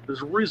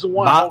 There's a reason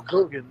why Hulk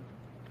Hogan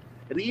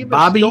and even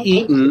Bobby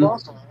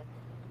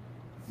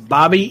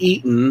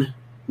Eaton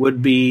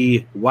would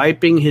be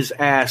wiping his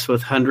ass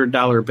with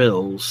 $100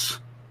 bills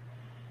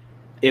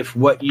if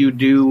what you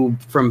do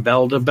from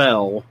bell to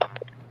bell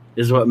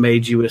is what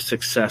made you a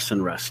success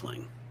in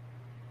wrestling.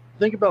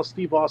 Think about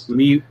Steve Austin.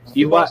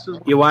 You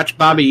watch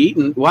Bobby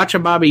Eaton, watch a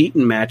Bobby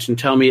Eaton match and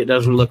tell me it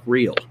doesn't look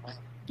real.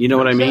 You know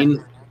what I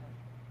mean?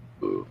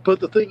 But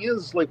the thing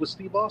is, like with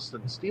Steve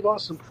Austin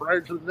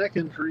prior to the neck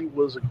injury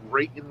was a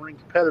great in-ring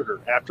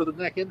competitor. After the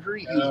neck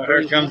injury, he was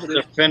very comes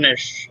the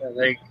finish. I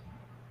think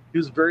he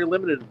was very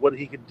limited in what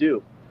he could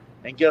do.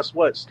 And guess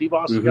what? Steve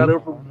Austin got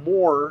over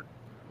more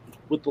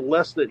with the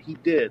less that he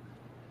did.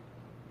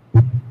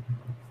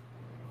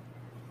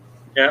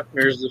 Yep,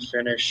 here's the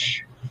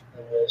finish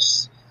of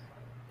this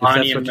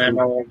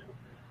monumental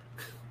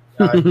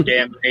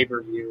goddamn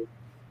pay-per-view.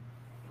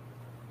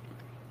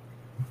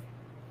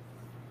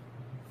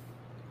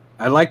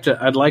 I'd like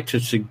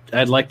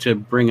to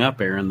bring up,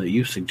 Aaron, that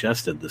you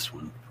suggested this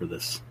one for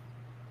this.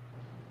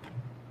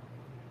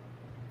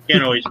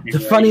 Can't always be the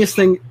right.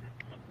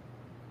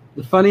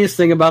 funniest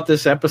thing about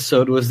this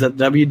episode was that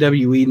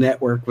WWE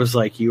Network was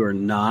like, "You are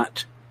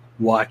not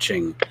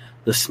watching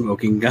the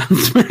Smoking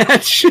Guns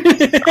match."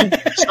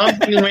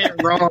 Something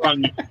went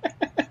wrong.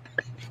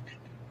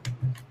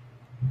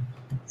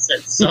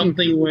 Said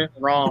something went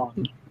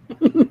wrong.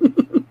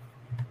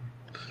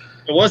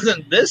 It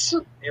wasn't this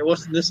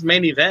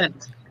main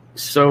event.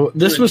 So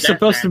this was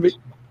supposed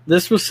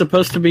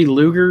to be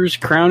Luger's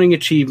crowning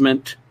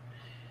achievement,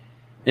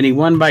 and he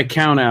won by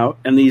countout.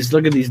 And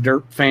look at these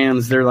dirt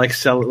fans. They're like,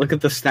 look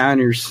at the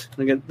Steiners.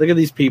 Look at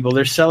these people.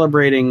 They're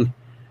celebrating.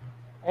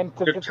 And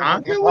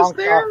Tatanka was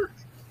there.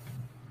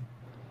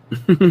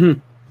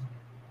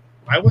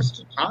 Why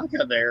was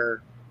Tatanka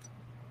there?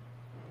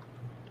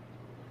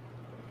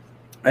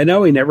 I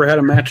know he never had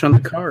a match on the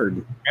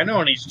card. I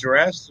know, and he's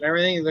dressed and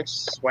everything. He looks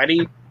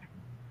sweaty.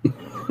 Must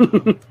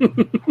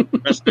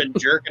have been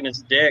jerking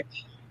his dick.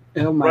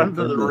 Oh my Run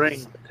to the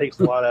ring takes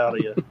a lot out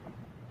of you.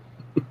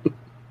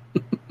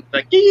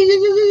 Like,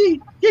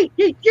 yee.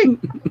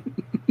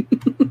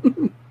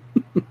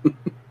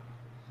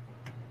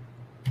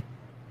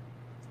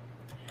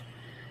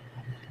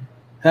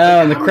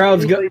 And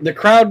the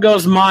crowd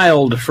goes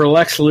mild for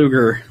Lex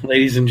Luger,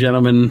 ladies and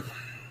gentlemen.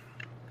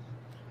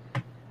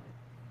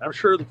 I'm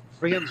sure the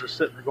fans are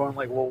sitting there going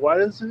like, well, why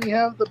doesn't he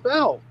have the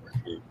belt?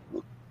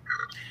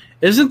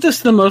 Isn't this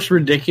the most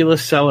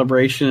ridiculous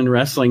celebration in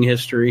wrestling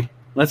history?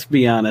 Let's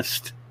be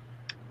honest.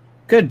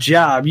 Good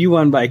job. You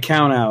won by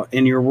countout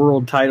in your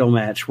world title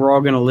match. We're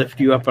all going to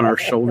lift you up on our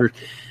shoulders.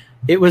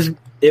 It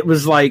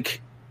was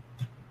like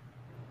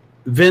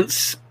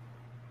Vince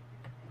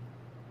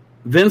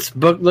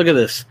booked, look at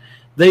this.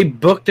 They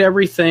booked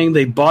everything.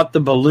 They bought the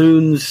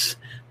balloons.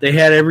 They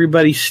had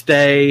everybody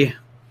stay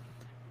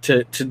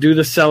to do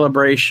the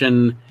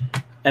celebration.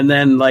 And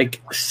then,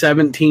 like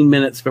 17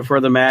 minutes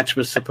before the match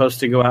was supposed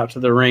to go out to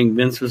the ring,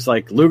 Vince was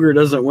like, Luger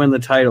doesn't win the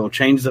title.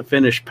 Change the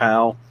finish,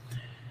 pal.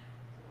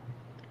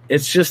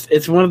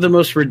 It's one of the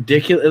most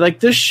ridiculous. Like,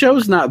 this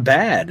show's not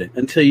bad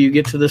until you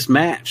get to this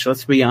match.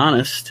 Let's be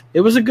honest. It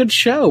was a good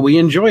show. We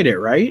enjoyed it,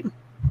 right?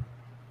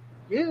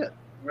 Yeah,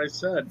 What I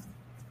said.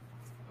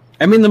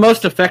 I mean, the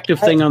most effective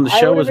thing on the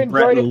show was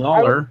Brett and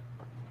Lawler.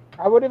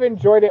 I would have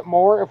enjoyed it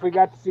more if we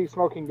got to see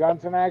Smoking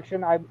Guns in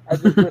action. I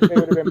just wish they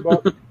would have been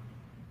booked.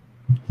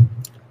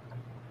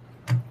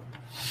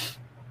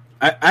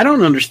 I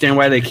don't understand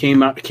why they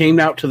came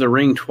out to the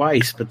ring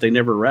twice, but they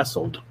never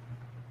wrestled.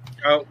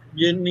 Oh,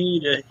 you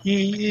need a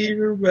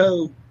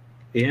hero.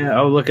 Yeah,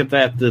 oh, look at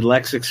that. The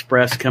Lex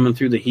Express coming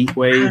through the heat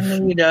wave. I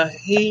need a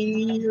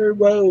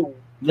hero.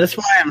 That's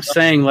why I'm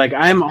saying, like,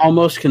 I'm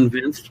almost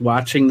convinced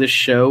watching this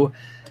show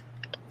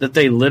that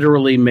they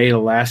literally made a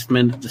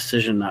last-minute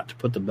decision not to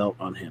put the belt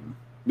on him.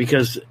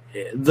 Because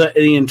the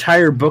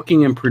entire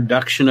booking and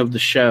production of the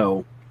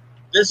show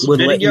This would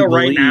let you video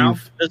right now.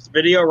 believe- This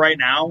video right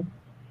now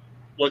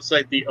looks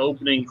like the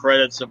opening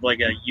credits of like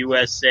a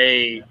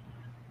USA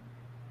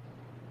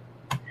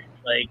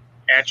like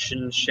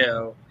action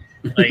show.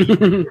 Like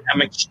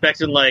I'm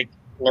expecting like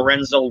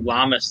Lorenzo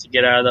Lamas to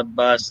get out of the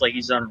bus like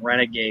he's on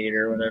Renegade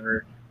or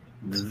whatever.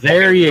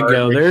 There you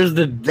go. There's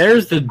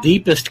the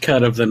deepest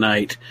cut of the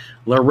night.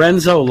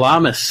 Lorenzo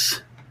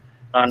Lamas.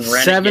 On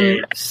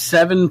Renegade.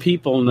 Seven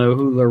people know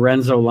who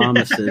Lorenzo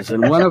Lamas is,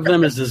 and one of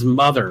them is his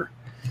mother.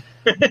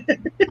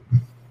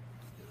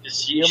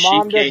 Your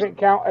mom doesn't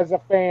count as a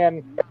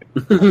fan.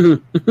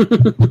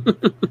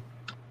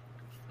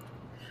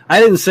 I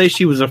didn't say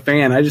she was a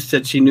fan. I just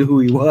said she knew who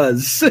he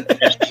was.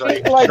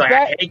 Like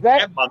I hate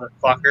that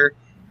motherfucker.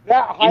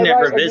 That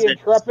highlight of the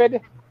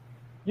Intrepid,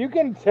 you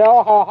can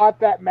tell how hot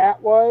that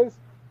mat was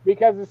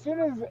because as soon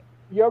as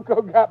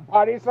Yoko got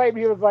body slammed,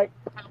 he was like,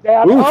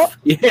 "Down up."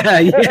 Yeah,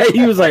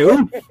 he was like,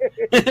 oof.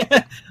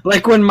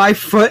 Like when my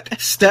foot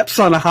steps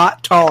on a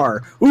hot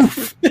tar.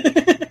 Oof.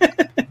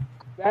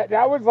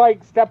 That was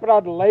like stepping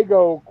on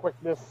Lego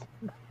quickness.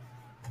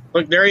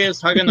 Look, there he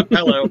is hugging the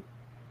pillow.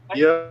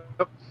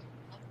 Yep.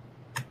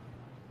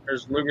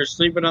 There's Luger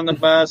sleeping on the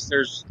bus.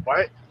 There's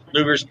Why,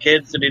 Luger's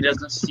kids that he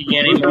doesn't see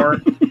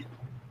anymore.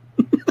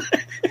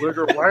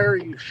 Luger? Why are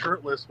you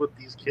shirtless with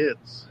these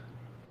kids?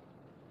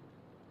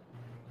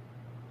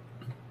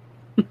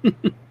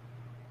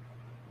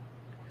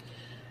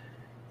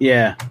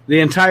 Yeah,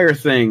 the entire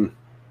thing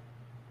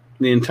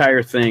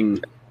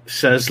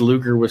says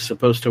Luger was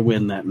supposed to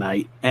win that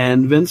night,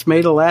 and Vince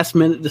made a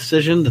last-minute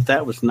decision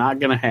that was not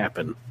going to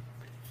happen.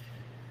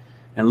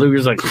 And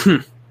Luger's like,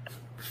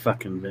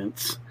 fucking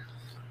Vince.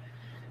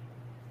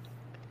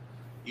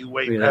 You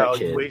wait, Look at that pal.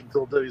 kid. You wait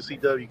until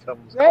WCW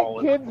comes That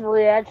calling. kid's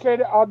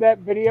reaction on that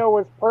video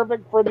was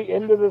perfect for the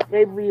end of this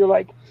pay-per-view.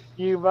 Like,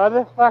 you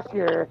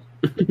motherfucker.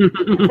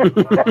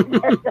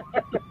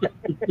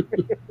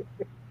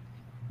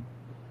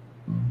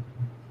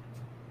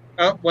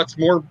 Oh, what's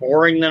more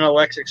boring than a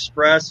Lex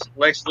Express?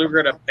 Lex Luger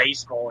at a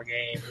baseball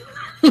game.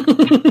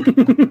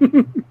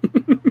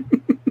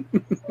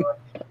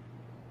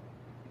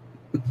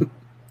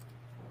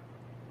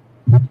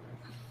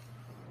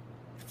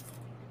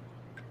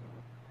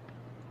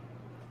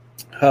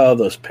 Oh,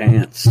 those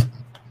pants.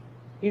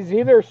 He's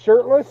either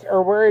shirtless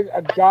or wearing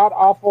a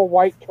god-awful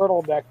white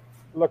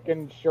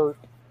turtleneck-looking shirt.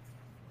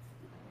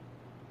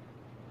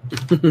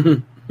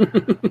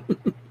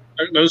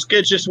 Those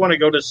kids just want to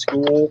go to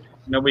school.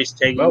 Nobody's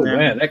taking Oh, them.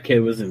 man, that kid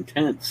was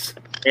intense.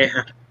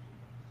 Yeah.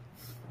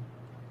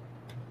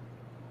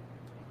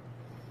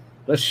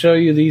 Let's show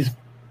you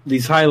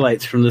these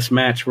highlights from this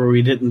match where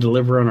we didn't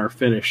deliver on our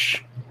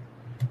finish.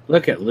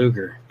 Look at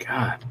Luger.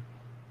 God,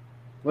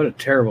 what a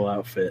terrible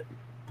outfit.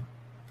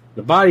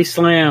 The body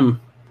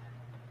slam.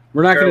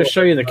 We're not going to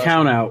show you the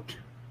count out.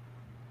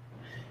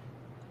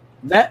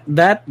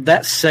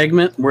 That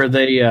segment where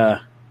they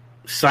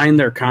signed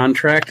their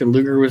contract and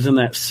Luger was in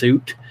that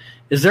suit.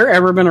 Has there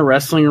ever been a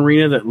wrestling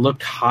arena that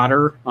looked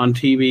hotter on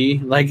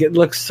TV? Like, it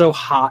looks so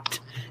hot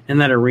in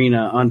that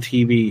arena on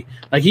TV.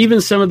 Like, even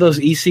some of those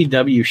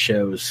ECW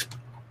shows.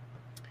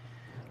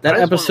 That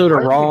episode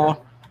of Raw.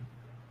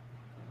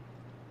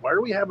 Why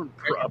are we having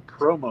a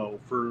promo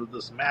for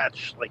this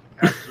match? Like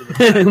after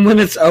the And when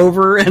it's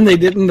over and they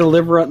didn't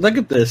deliver on, look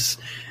at this.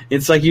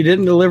 It's like you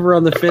didn't deliver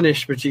on the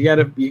finish, but you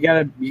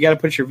gotta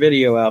put your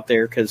video out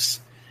there because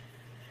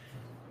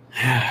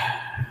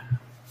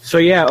So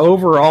yeah,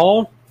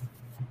 overall,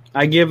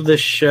 I give this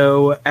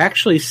show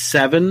actually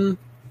 7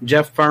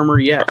 Jeff Farmer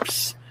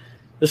yeps.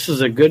 This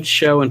is a good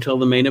show until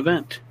the main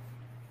event.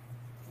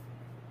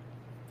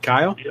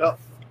 Kyle? Yep.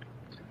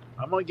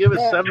 I'm going to give it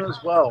 7 as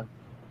well.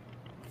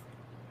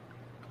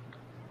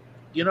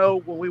 You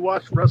know, when we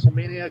watched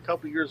WrestleMania a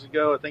couple years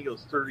ago, I think it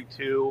was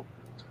 32.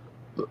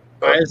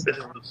 Why is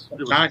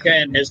Tonka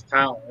and his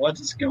pal? What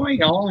is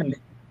going on?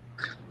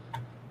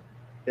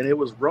 And it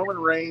was Roman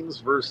Reigns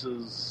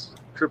versus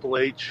Triple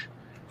H.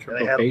 Triple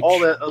And they had H. all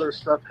that other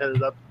stuff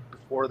headed up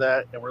before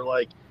that. And we're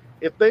like,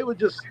 if they would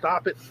just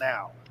stop it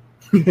now.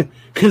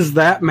 Because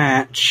that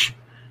match,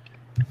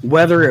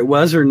 whether it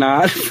was or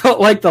not, felt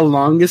like the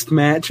longest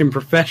match in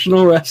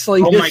professional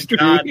wrestling Oh my history.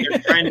 God!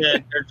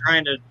 They're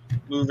trying to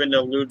move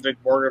into Ludwig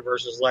Borga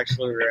versus Lex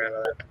Luger out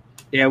of it.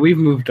 Yeah, we've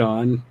moved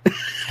on.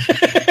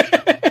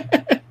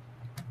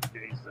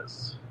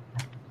 Jesus.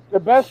 The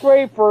best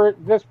way for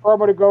this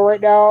promo to go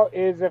right now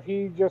is if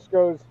he just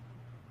goes,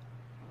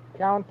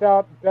 count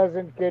out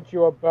doesn't get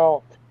you a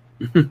belt.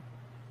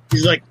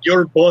 He's like,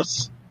 your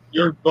bus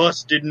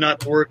did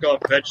not work off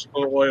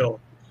vegetable oil,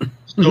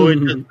 so it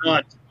does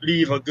not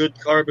leave a good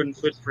carbon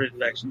footprint,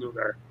 Lex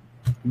Luger.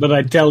 But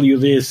I tell you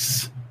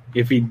this,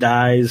 if he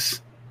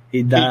dies,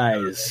 he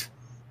dies.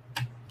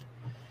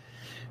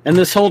 And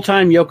this whole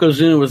time,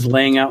 Yokozuna was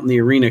laying out in the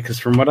arena, because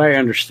from what I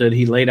understood,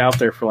 he laid out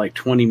there for like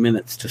 20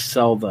 minutes to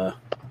sell the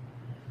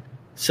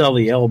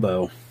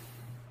elbow.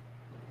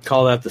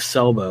 Call that the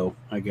Selbo,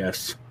 I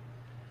guess.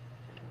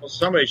 Well,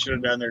 somebody should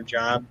have done their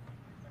job.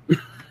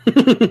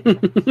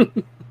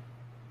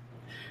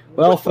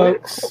 Well,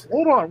 folks.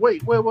 Hold on.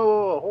 Wait.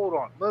 Hold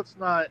on. Let's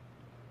not.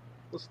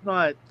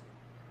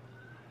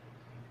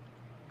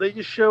 They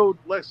just showed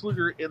Lex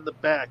Luger in the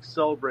back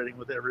celebrating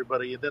with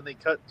everybody, and then they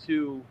cut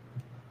to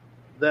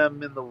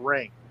them in the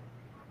ring.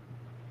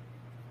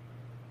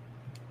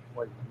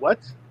 Like, what?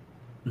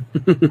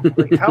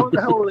 Like, how in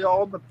the hell are they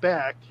all in the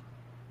back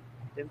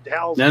in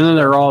Dallas? And then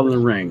they're all in the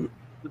ring.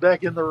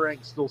 Back in the ring,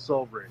 still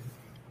celebrating.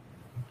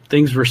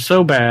 Things were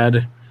so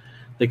bad,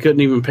 they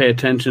couldn't even pay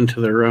attention to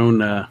their own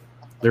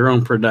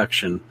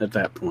production at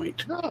that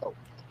point. No.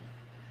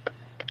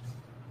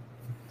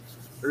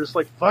 They're just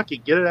like, fuck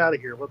it, get it out of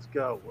here. Let's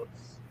go.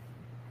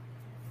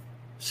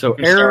 So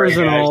I'm errors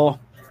sorry, and guys. all,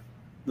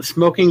 the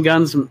Smoking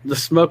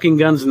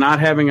Guns not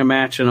having a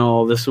match and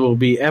all. This will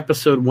be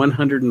episode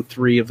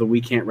 103 of the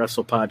We Can't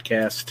Wrestle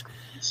podcast.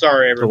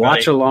 Sorry, To everybody.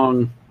 watch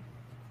along.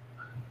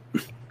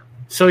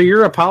 So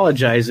you're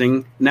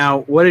apologizing. Now,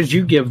 what did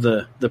you give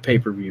the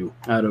pay-per-view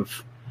out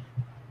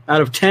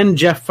of 10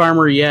 Jeff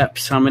Farmer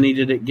yeps? How many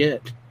did it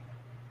get?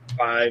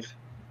 5.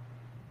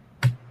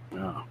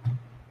 Oh.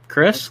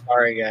 Chris?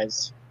 Sorry,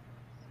 guys.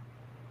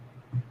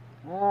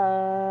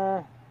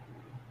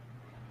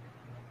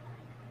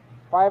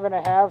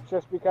 5.5,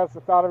 just because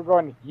the thought of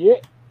going, yeah,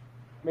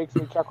 makes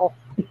me chuckle.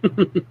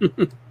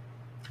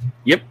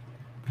 Yep.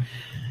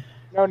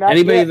 No, not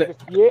Anybody yet, that-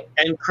 just yeah.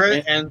 And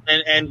Chris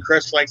and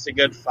Chris likes a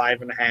good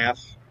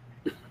 5.5.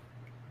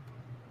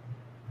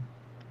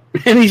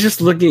 And he's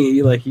just looking at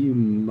you like, you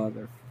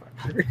motherfucker.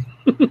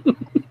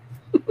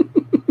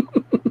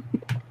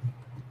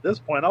 At this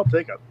point, I'll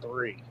take a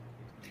 3.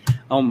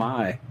 Oh,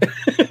 my.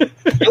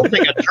 You'll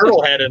think a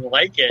turtle head and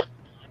like it.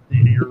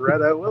 You're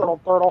right, I will.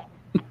 Little turtle.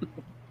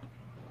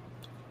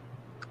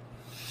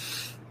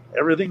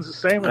 Everything's the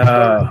same.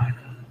 Oh,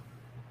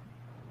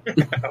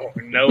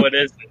 no, it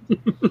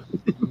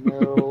isn't.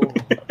 No.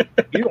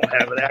 You don't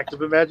have an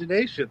active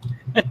imagination.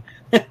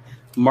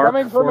 Mark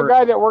Coming from a for-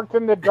 guy that worked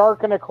in the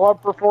dark in a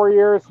club for 4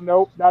 years,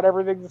 nope, not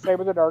everything's the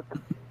same in the dark.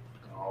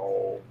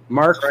 Oh,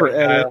 Mark for Right,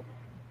 edit. Kyle.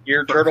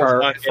 Your For turtle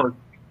Car- fucking. for-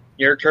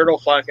 Your turtle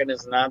fucking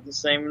is not the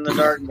same in the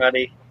dark,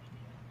 buddy.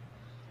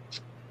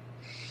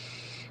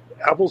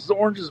 apples to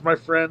oranges, my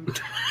friend.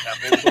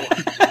 Apples to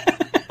oranges.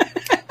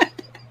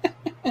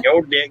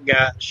 Your dick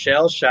got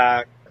shell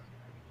shock.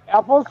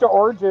 Apples to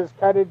oranges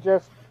kind of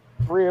just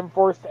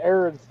reinforced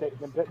Aaron's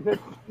statement, didn't it?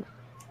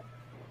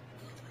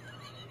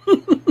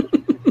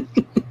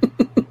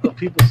 Some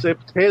people say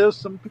potato,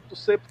 some people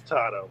say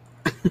potato.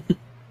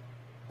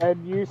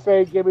 And you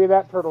say, give me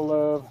that turtle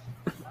love.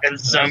 And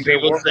some I say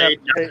people warm say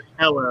that potato-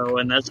 hello,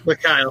 and that's what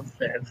Kyle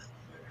says.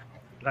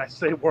 And I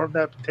say warm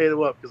that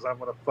potato up because I'm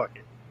going to fuck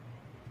it.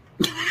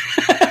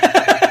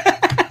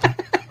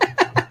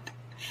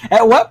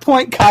 At what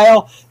point,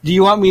 Kyle, do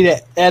you want me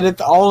to edit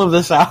all of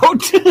this out?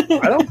 I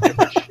don't give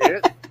a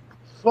shit.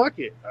 Fuck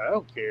it. I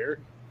don't care.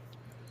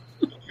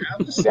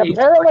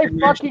 Apparently,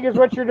 fucking is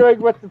what you're doing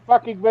with the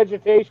fucking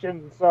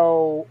vegetation,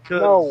 so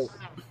 'Cause- no.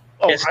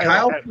 Oh, Is I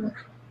Kyle? don't have-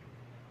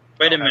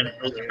 Wait a minute.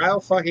 Is Kyle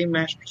fucking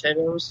mashed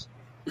potatoes?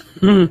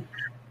 you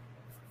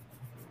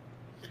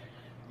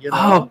know,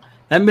 Oh,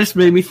 that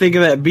made me think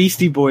of that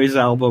Beastie Boys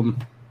album.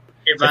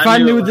 If If I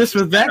knew this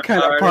was that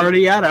kind of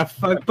party, I'd have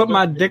put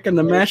my dick in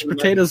the mashed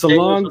potatoes a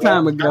long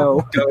time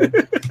ago.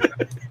 Do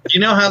you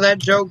know how that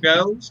joke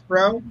goes,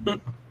 bro?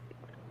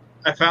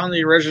 I found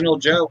the original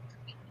joke.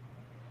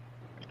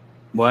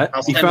 What?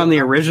 I'll You send found it.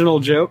 the original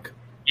joke?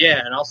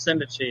 Yeah, and I'll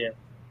send it to you.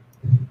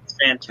 It's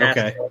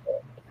fantastic.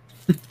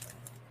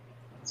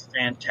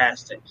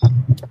 fantastic.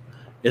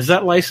 Is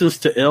that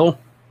Licensed to Ill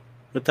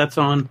that that's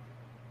on?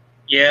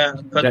 Yeah,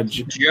 but That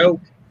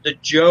the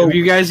joke. Have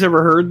you guys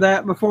ever heard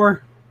that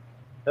before?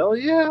 Hell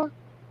yeah.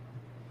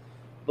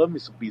 Love me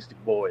some Beastie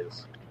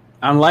Boys.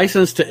 On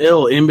Licensed to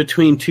Ill, in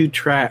between two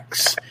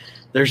tracks,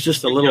 there's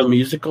just a little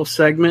musical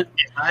segment.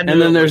 I And knew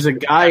then it there's was a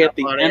guy at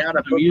the party. end I'd of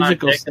have the put my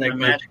musical dick in the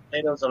segment. mashed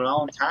potatoes a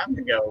long time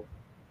ago.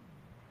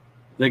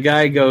 The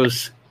guy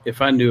goes,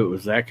 "If I knew it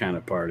was that kind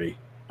of party,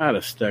 I'd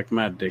have stuck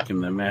my dick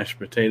in the mashed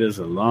potatoes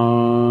a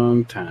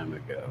long time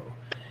ago."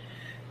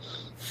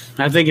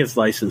 I think it's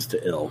Licensed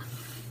to Ill.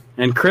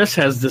 And Chris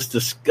has this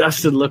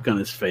disgusted look on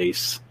his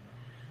face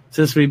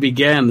since we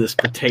began this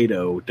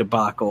potato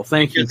debacle.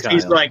 Thank you, Because Kyle.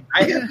 he's like,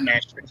 I have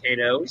mashed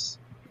potatoes.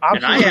 I'm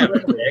And I have a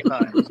sure dick.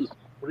 times.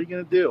 What are you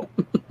going to do?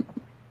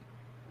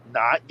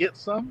 Not get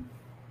some?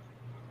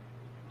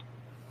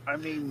 I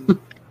mean,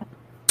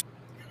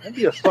 don't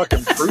be a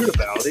fucking prude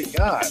about it.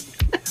 God.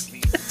 I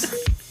mean,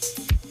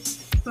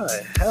 what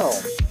the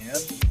hell,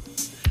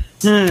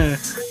 man?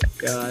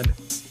 God.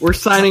 We're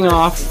signing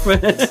off.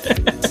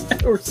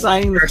 We're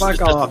signing the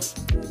fuck off.